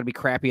 Everything's got to be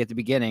crappy at the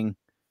beginning.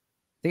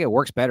 I think it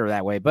works better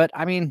that way. But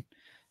I mean,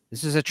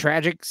 this is a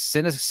tragic,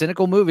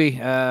 cynical movie.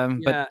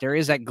 But there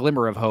is that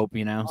glimmer of hope,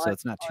 you know, so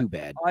it's not too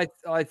bad.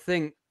 I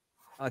think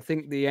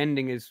the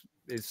ending is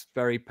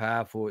very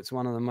powerful. It's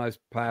one of the most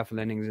powerful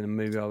endings in a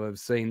movie I've ever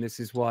seen. This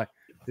is why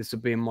this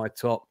would be in my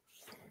top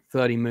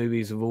 30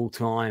 movies of all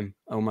time,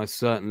 almost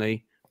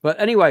certainly. But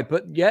anyway,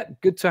 yeah,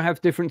 good to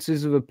have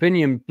differences of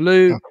opinion.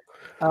 Blue,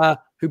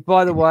 who,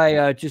 by the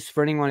way, just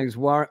for anyone who's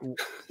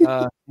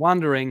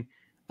wondering,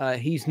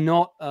 he's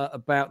not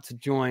about to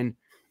join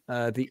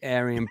the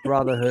Aryan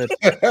Brotherhood.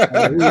 He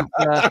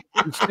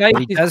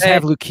does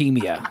have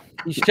leukemia.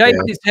 He shaved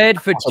his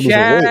head for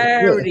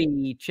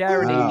charity.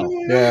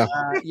 Wow.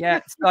 Yeah.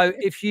 So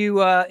if you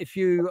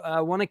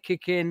want to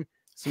kick in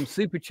some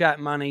super chat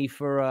money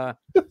for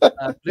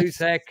Blue's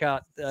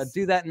haircut,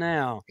 do that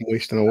now.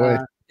 Wasting away.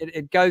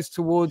 It goes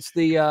towards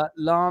the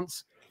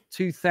Lance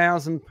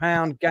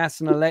 £2,000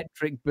 gas and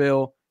electric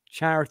bill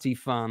charity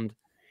fund.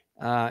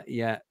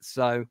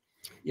 So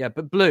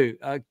but Blue,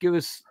 give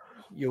us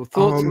your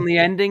thoughts on the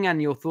ending and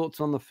your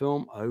thoughts on the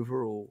film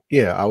overall.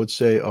 Yeah, I would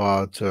say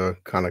to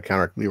kind of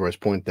counter Leroy's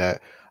point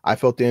that I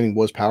felt the ending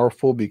was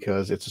powerful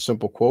because it's a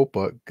simple quote,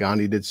 but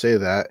Gandhi did say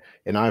that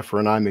an eye for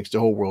an eye makes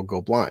the whole world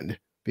go blind.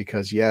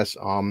 Because yes,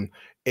 I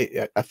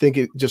think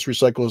it just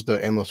recycles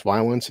the endless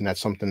violence, and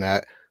that's something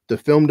that the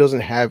film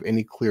doesn't have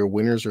any clear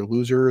winners or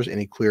losers,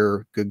 any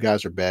clear good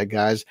guys or bad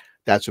guys.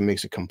 That's what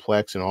makes it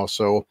complex. And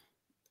also,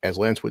 as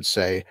Lance would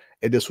say,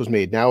 if this was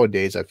made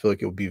nowadays, I feel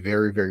like it would be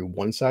very, very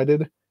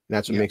one-sided. And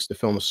that's what makes the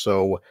film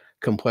so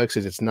complex.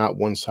 Is it's not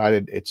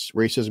one-sided. It's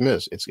racism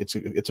is.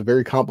 It's a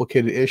very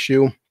complicated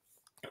issue,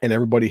 and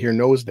everybody here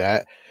knows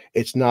that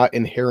it's not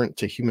inherent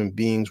to human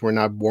beings. We're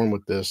not born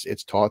with this.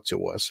 It's taught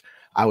to us.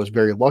 I was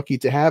very lucky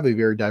to have a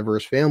very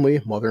diverse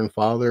family, mother and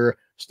father,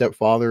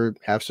 stepfather,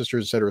 half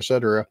sisters, et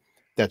cetera,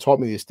 that taught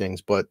me these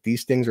things. But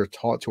these things are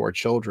taught to our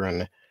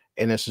children,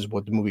 and this is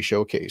what the movie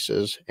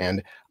showcases.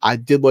 And I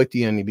did like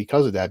the ending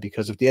because of that,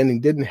 because if the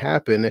ending didn't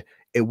happen,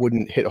 it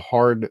wouldn't hit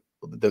hard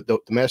the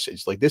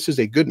message. Like, this is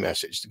a good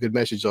message, the good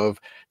message of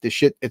this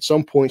shit at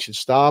some point should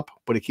stop,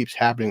 but it keeps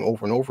happening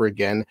over and over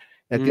again.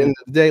 At the end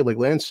of the day, like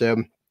Lance said,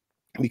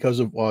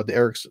 because of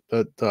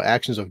the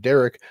actions of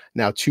Derek,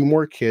 now 2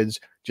 more kids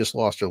just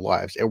lost their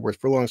lives. Edward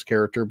Furlong's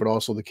character, but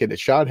also the kid that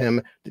shot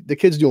him. The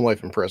kid's doing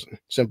life in prison.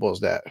 Simple as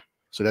that.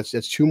 So that's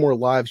 2 more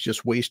lives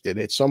just wasted.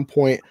 At some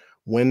point,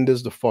 when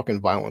does the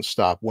fucking violence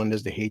stop? When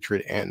does the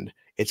hatred end?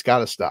 It's got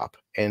to stop.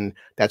 And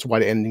that's why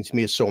the ending to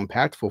me is so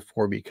impactful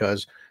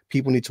because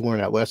people need to learn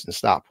that lesson.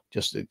 Stop.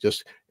 Just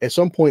at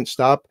some point,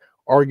 stop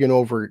arguing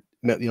over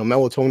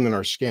melatonin in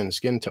our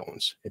skin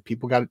tones.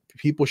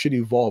 People should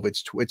evolve.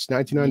 It's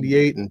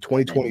 1998 and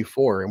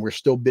 2024, and we're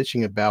still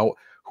bitching about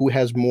who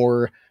has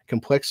more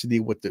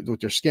complexity with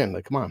their skin.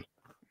 Like, come on,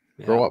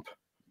 grow up.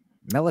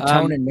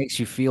 Melatonin makes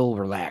you feel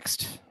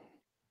relaxed.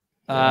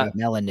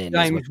 Melanin.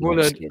 James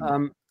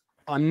Woolard,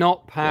 I'm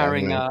not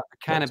powering a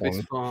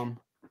cannabis farm.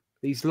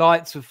 These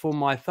lights are for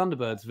my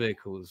Thunderbirds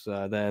vehicles.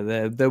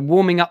 They're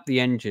warming up the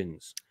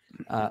engines.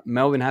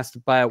 Melvin has to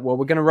bail. Well,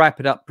 we're going to wrap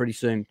it up pretty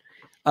soon.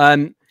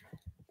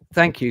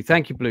 Thank you,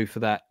 Blue,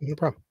 for that. No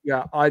problem.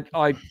 Yeah,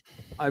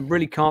 I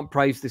really can't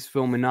praise this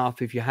film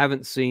enough. If you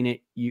haven't seen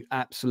it, you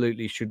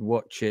absolutely should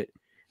watch it.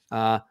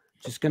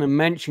 Just going to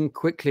mention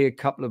quickly a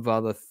couple of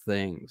other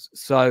things.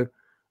 So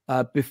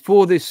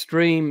before this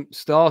stream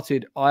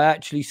started, I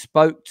actually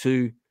spoke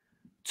to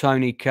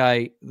Tony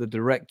Kaye, the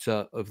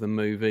director of the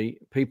movie.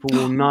 People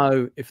will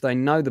know, if they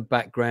know the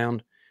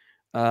background,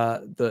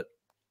 that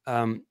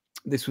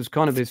this was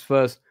kind of his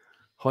first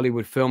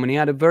Hollywood film, and he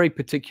had a very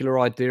particular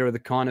idea of the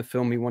kind of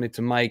film he wanted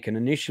to make. And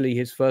initially,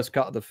 his first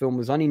cut of the film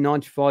was only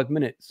 95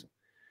 minutes,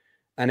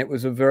 and it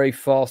was a very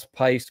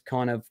fast-paced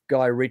kind of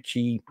Guy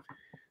Ritchie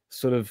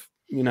sort of,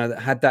 that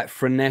had that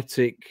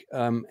frenetic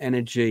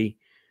energy.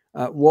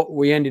 What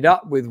we ended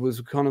up with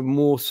was kind of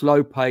more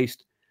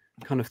slow-paced,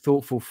 kind of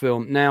thoughtful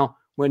film. Now,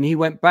 when he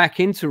went back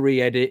into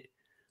re-edit,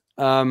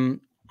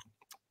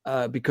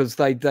 because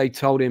they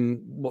told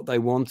him what they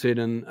wanted,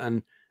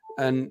 and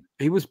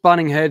he was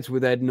butting heads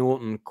with Ed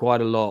Norton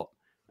quite a lot.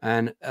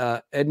 And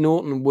Ed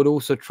Norton would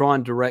also try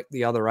and direct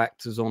the other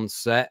actors on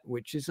set,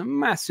 which is a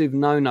massive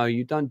no-no.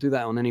 You don't do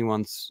that on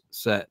anyone's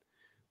set.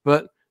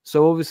 But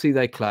so obviously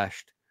they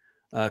clashed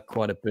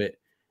quite a bit.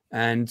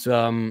 And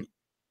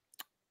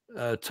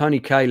Tony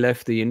Kaye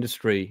left the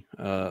industry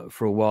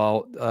for a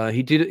while.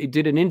 He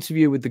did an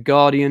interview with The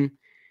Guardian.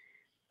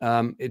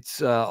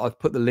 I've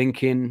put the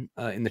link in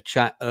the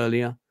chat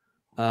earlier.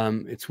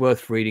 It's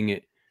worth reading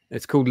it.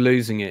 It's called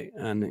Losing It,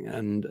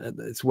 and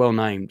it's well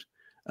named.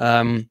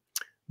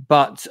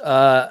 But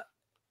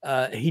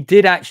he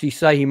did actually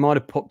say he might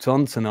have popped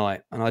on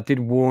tonight, and I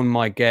did warn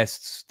my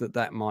guests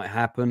that might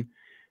happen.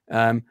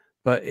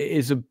 But it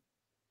is a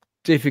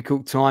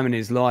difficult time in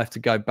his life to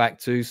go back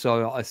to,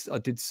 so I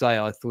did say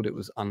I thought it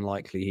was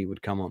unlikely he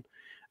would come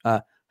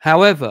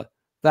However,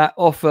 that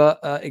offer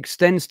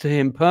extends to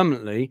him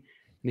permanently.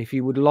 And if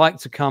you would like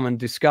to come and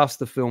discuss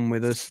the film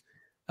with us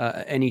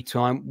at any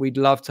time, we'd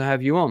love to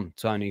have you on,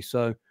 Tony.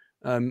 So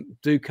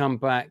do come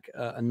back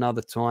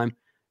another time.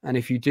 And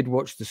if you did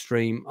watch the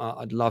stream,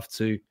 I'd love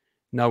to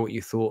know what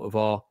you thought of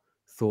our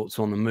thoughts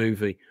on the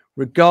movie,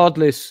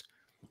 regardless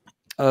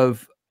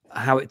of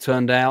how it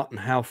turned out and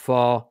how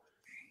far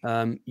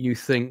you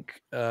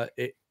think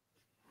it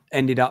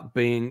ended up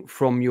being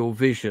from your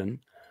vision.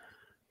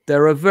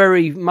 There are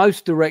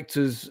most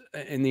directors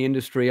in the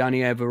industry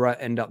only ever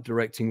end up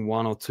directing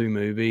 1 or 2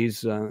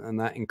 movies, and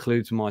that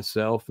includes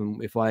myself.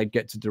 And if I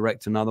get to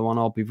direct another one,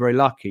 I'll be very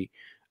lucky.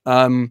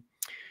 I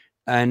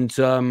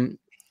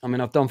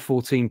mean, I've done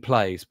 14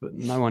 plays, but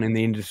no one in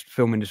the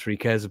film industry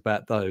cares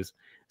about those.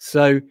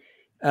 So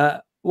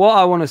what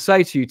I want to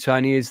say to you,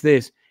 Tony, is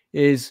this,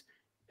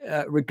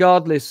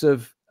 regardless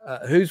of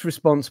who's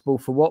responsible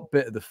for what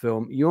bit of the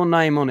film, your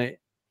name on it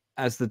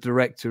as the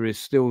director is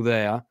still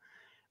there.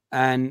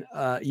 And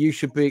you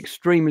should be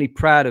extremely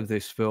proud of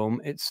this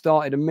film. It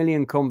started a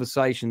million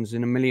conversations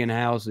in a million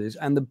houses.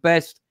 And the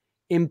best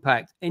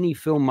impact any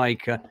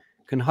filmmaker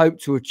can hope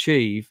to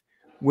achieve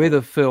with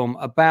a film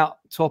about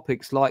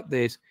topics like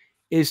this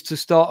is to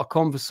start a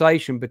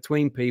conversation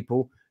between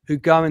people who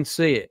go and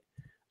see it.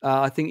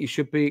 I think you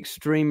should be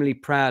extremely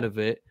proud of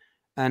it.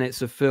 And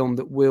it's a film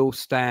that will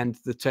stand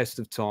the test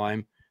of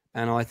time.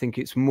 And I think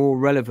it's more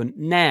relevant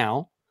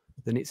now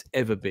than it's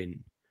ever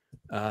been.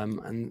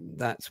 And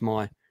that's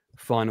my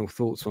final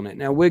thoughts on it.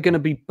 Now we're going to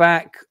be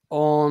back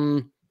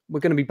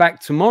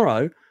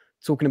tomorrow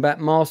talking about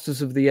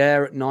Masters of the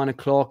Air at 9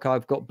 o'clock.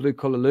 I've got Blue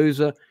Collar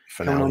Loser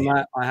coming on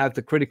that. I have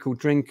The Critical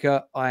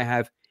Drinker. I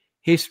have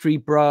History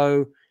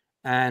Bro.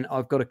 And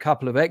I've got a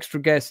couple of extra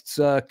guests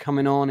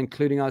coming on,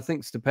 including, I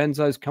think,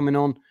 Stupenzo's coming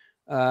on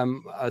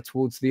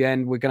towards the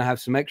end. We're going to have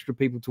some extra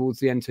people towards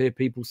the end to hear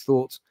people's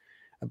thoughts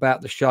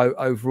about the show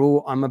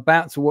overall. I'm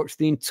about to watch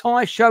the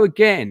entire show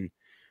again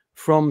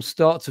from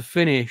start to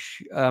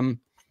finish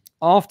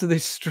after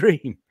this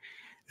stream.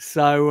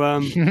 So I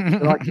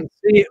can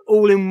see it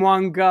all in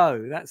one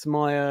go. That's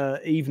my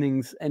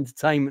evening's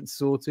entertainment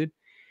sorted.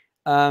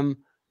 I've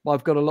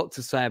got a lot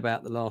to say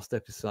about the last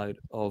episode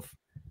of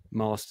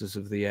Masters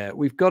of the Air.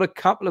 We've got a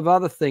couple of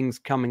other things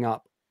coming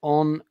up.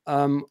 On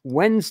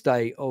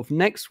Wednesday of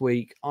next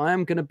week, I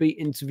am going to be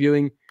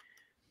interviewing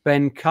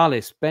Ben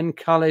Cullis. Ben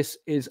Cullis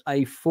is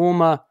a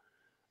former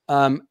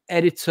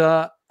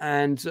editor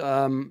and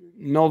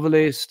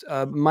novelist,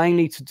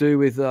 mainly to do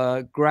with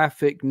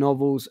graphic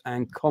novels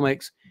and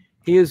comics.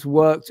 He has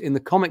worked in the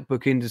comic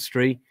book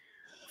industry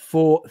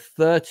for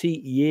 30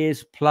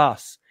 years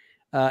plus.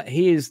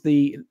 He is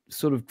the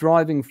sort of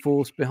driving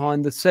force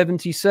behind the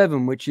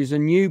 77, which is a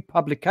new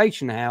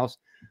publication house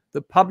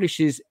that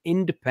publishes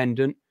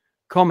independent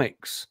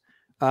comics,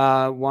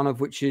 one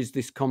of which is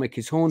This Comic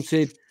is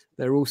Haunted.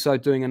 They're also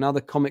doing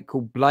another comic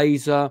called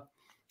Blazer.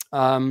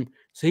 So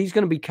he's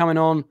going to be coming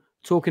on,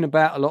 talking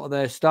about a lot of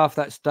their stuff.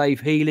 That's Dave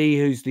Healy,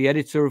 who's the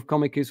editor of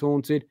Comic is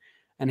Haunted.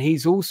 And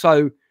he's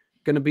also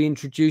going to be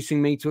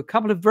introducing me to a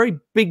couple of very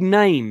big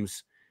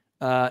names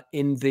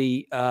in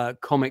the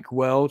comic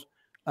world,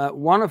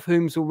 one of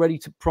whom's already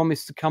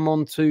promised to come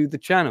on to the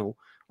channel.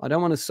 I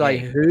don't want to say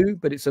who,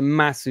 but it's a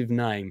massive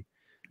name.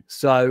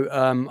 So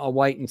I'll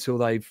wait until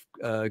they've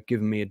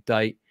given me a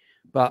date.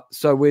 But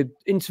so we're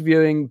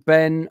interviewing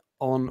Ben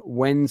on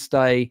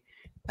Wednesday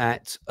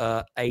at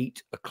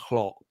 8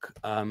 o'clock.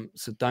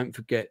 So don't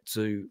forget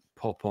to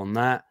pop on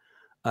that.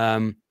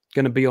 Going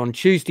to be on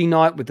Tuesday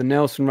night with the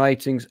Nelson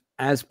ratings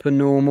as per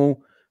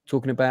normal,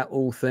 talking about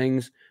all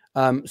things.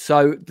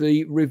 So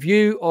the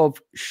review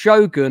of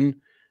Shogun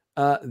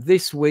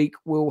this week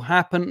will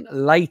happen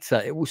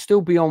later. It will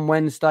still be on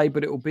Wednesday,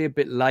 but it will be a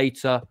bit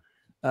later.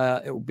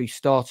 It will be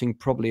starting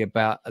probably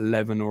about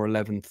 11 or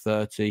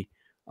 11:30.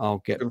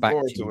 I'll get back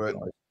to you guys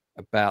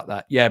about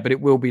that. Yeah, but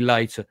it will be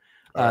later.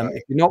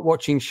 If you're not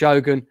watching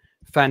Shogun,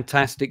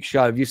 fantastic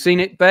show. Have you seen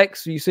it,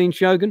 Bex? Have you seen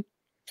Shogun?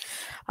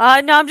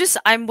 No,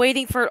 I'm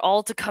waiting for it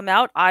all to come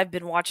out. I've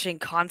been watching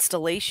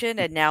Constellation,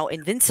 and now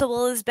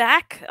Invincible is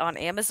back on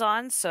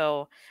Amazon.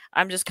 So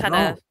I'm just kind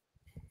of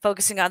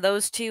focusing on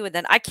those two, and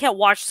then I can't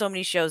watch so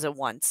many shows at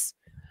once.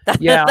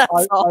 Yeah,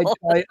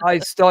 I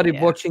started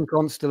watching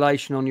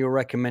Constellation on your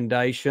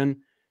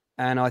recommendation,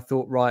 and I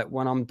thought, right,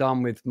 when I'm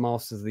done with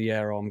Masters of the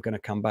Air, I'm going to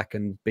come back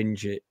and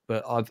binge it.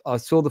 But I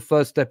saw the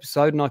first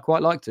episode, and I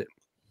quite liked it.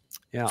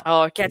 Yeah.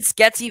 Oh, it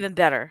gets even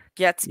better.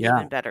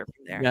 Even better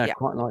from there. Yeah,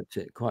 quite liked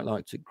it. Quite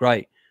liked it.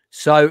 Great.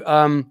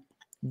 So,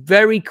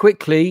 very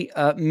quickly,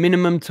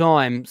 minimum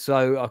time.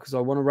 So, because I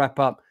want to wrap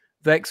up.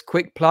 Vex,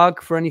 quick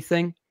plug for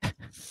anything.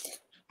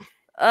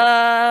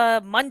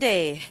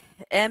 Monday,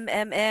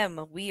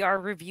 we are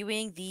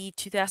reviewing the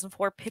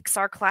 2004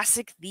 Pixar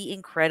classic, The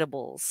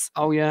Incredibles.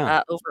 Oh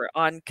yeah, over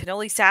on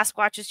Cannoli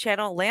Sasquatch's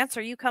channel. Lance,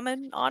 are you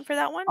coming on for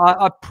that one?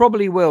 I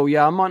probably will.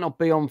 Yeah, I might not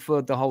be on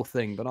for the whole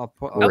thing, but I'll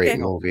put. Great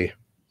movie.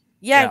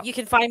 Yeah, you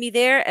can find me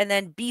there. And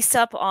then Beast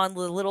Up on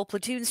the Little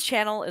Platoons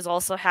channel is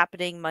also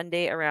happening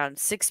Monday around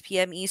 6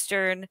 p.m.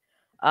 Eastern.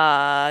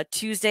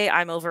 Tuesday,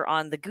 I'm over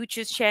on the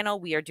Gooch's channel.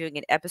 We are doing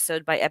an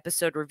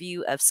episode-by-episode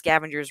review of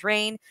Scavenger's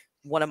Reign,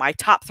 one of my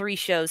top 3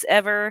 shows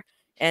ever.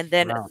 And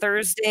then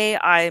Thursday,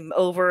 I'm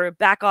over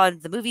back on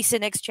the Movie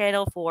Cynics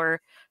channel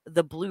for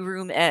the Blue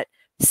Room at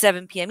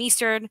 7 p.m.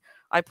 Eastern.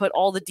 I put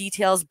all the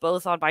details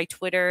both on my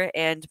Twitter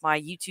and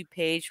my YouTube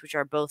page, which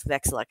are both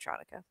Vex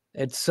Electronica.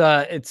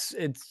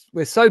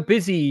 We're so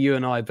busy, you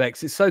and I,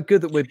 Vex. It's so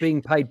good that we're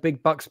being paid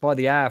big bucks by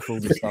the hour for all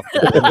this stuff.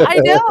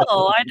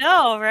 I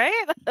know,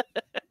 right?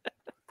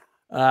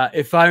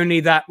 If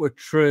only that were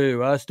true.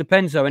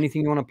 Stupenzo,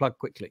 anything you want to plug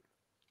quickly?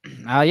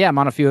 Yeah, I'm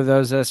on a few of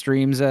those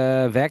streams.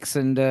 Vex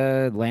and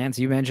Lance,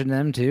 you mentioned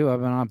them too.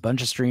 I've been on a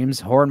bunch of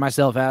streams, whoring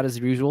myself out as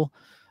usual.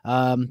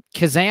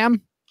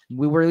 Kazam,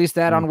 we released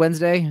that on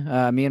Wednesday.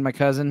 Me and my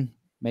cousin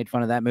made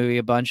fun of that movie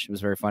a bunch. It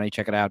was very funny.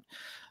 Check it out.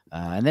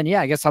 And then,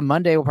 yeah, I guess on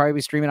Monday we'll probably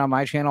be streaming on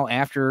my channel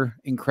after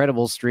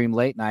Incredibles stream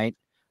late night,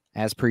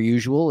 as per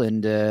usual.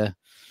 And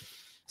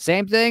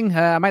same thing.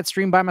 I might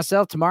stream by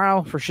myself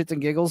tomorrow for shits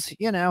and giggles.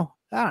 You know,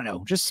 I don't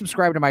know. Just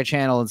subscribe to my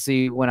channel and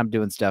see when I'm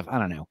doing stuff. I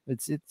don't know.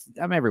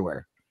 I'm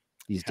everywhere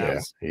these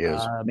days. Yeah, he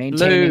is.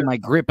 Maintaining my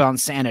grip on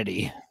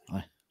sanity.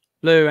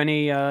 Blue,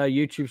 any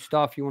YouTube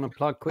stuff you want to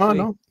plug quickly?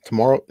 No.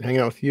 Tomorrow,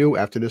 hanging out with you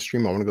after this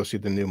stream. I want to go see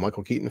the new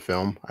Michael Keaton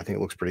film. I think it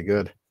looks pretty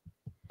good.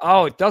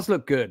 Oh, it does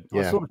look good.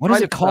 Yeah. What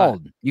is it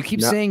called? You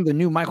keep saying the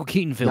new Michael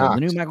Keaton film. Knox.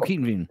 The new Michael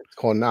Keaton film. It's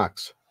called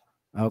Knox.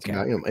 Okay.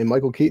 And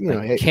Michael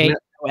Keaton.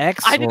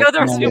 K-O-X? I didn't know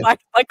there was a new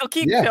Michael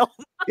Keaton film.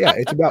 Yeah,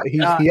 it's about he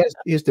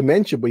has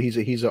dementia, but he's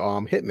a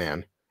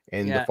hitman,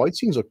 and the fight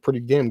scenes look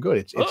pretty damn good.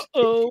 It's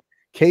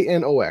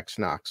K-N-O-X,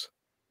 Knox.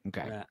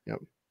 Okay. Yeah. Yep.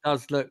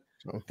 Does look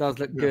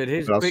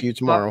good. I'll see you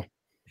tomorrow.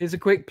 Here's a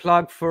quick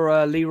plug for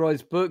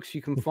LeRoy's books.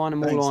 You can find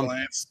them all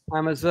on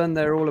Amazon.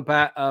 They're all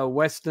about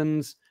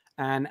westerns.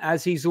 And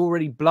as he's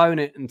already blown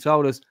it and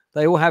told us,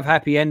 they all have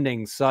happy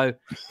endings. So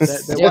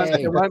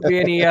there won't be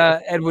any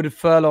Edward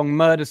Furlong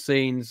murder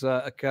scenes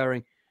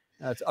occurring.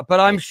 But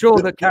I'm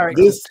sure the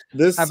characters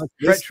have a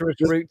treacherous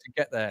route to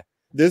get there.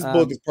 This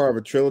book is part of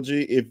a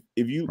trilogy.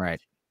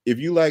 If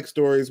you like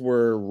stories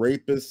where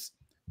rapists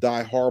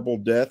die horrible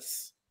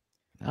deaths,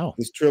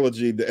 this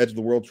trilogy, the Edge of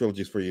the World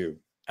trilogy, is for you.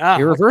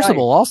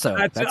 Irreversible, also.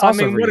 That's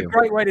also what a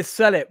great way to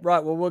sell it.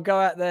 Right. Well, we'll go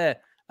out there.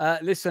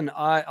 Listen,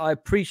 I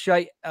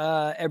appreciate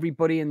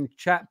everybody in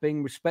chat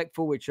being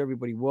respectful, which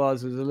everybody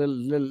was. There's a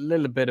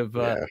little bit of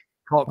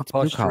cock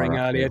posturing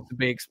earlier to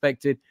be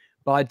expected,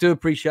 but I do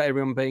appreciate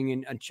everyone being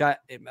in chat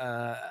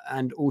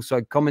and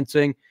also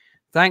commenting.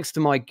 Thanks to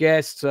my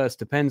guests,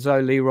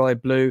 Stupenzo, LeRoy,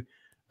 Blue,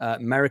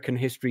 American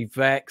History,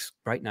 Vex,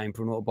 great name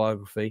for an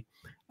autobiography.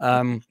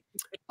 I'm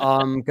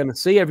going to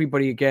see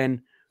everybody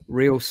again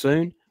real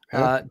soon.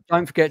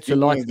 Don't forget to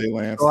like,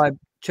 subscribe,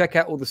 check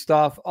out all the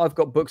stuff. I've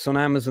got books on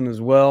Amazon as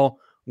well.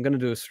 I'm going to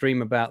do a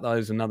stream about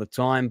those another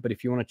time. But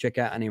if you want to check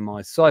out any of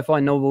my sci-fi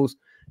novels,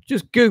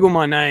 just Google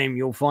my name.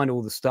 You'll find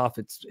all the stuff.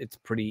 It's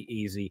pretty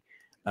easy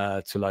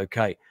to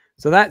locate.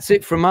 So that's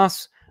it from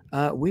us.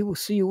 We will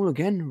see you all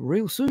again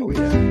real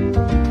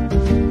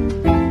soon.